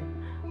beloved,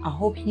 I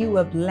hope you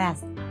were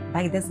blessed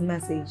by this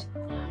message.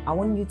 I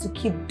want you to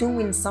keep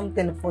doing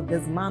something for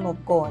this man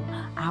of God,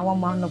 our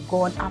man of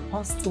God,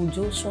 Apostle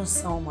Joshua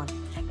Selman.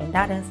 And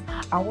that is,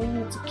 I want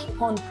you to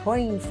keep on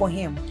praying for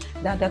him,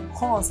 that the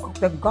cause of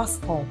the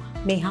gospel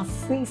may have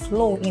free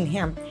flow in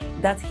him,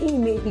 that he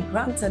may be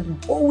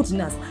granted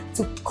boldness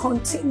to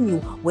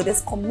continue with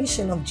this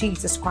commission of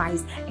Jesus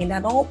Christ, and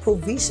that all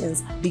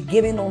provisions be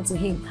given unto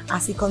him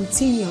as he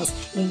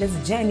continues in this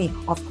journey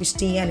of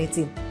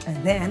Christianity.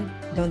 And then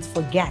don't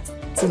forget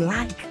to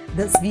like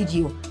this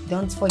video.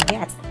 Don't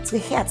forget to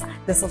hit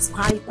the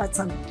subscribe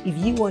button if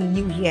you are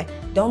new here.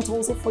 Don't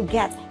also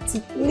forget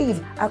to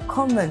leave a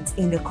comment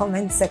in the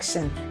comment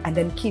section, and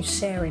then keep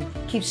sharing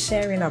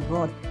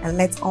abroad, and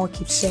let's all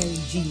keep sharing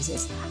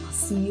Jesus. I'll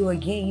see you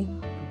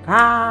again.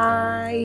 Bye.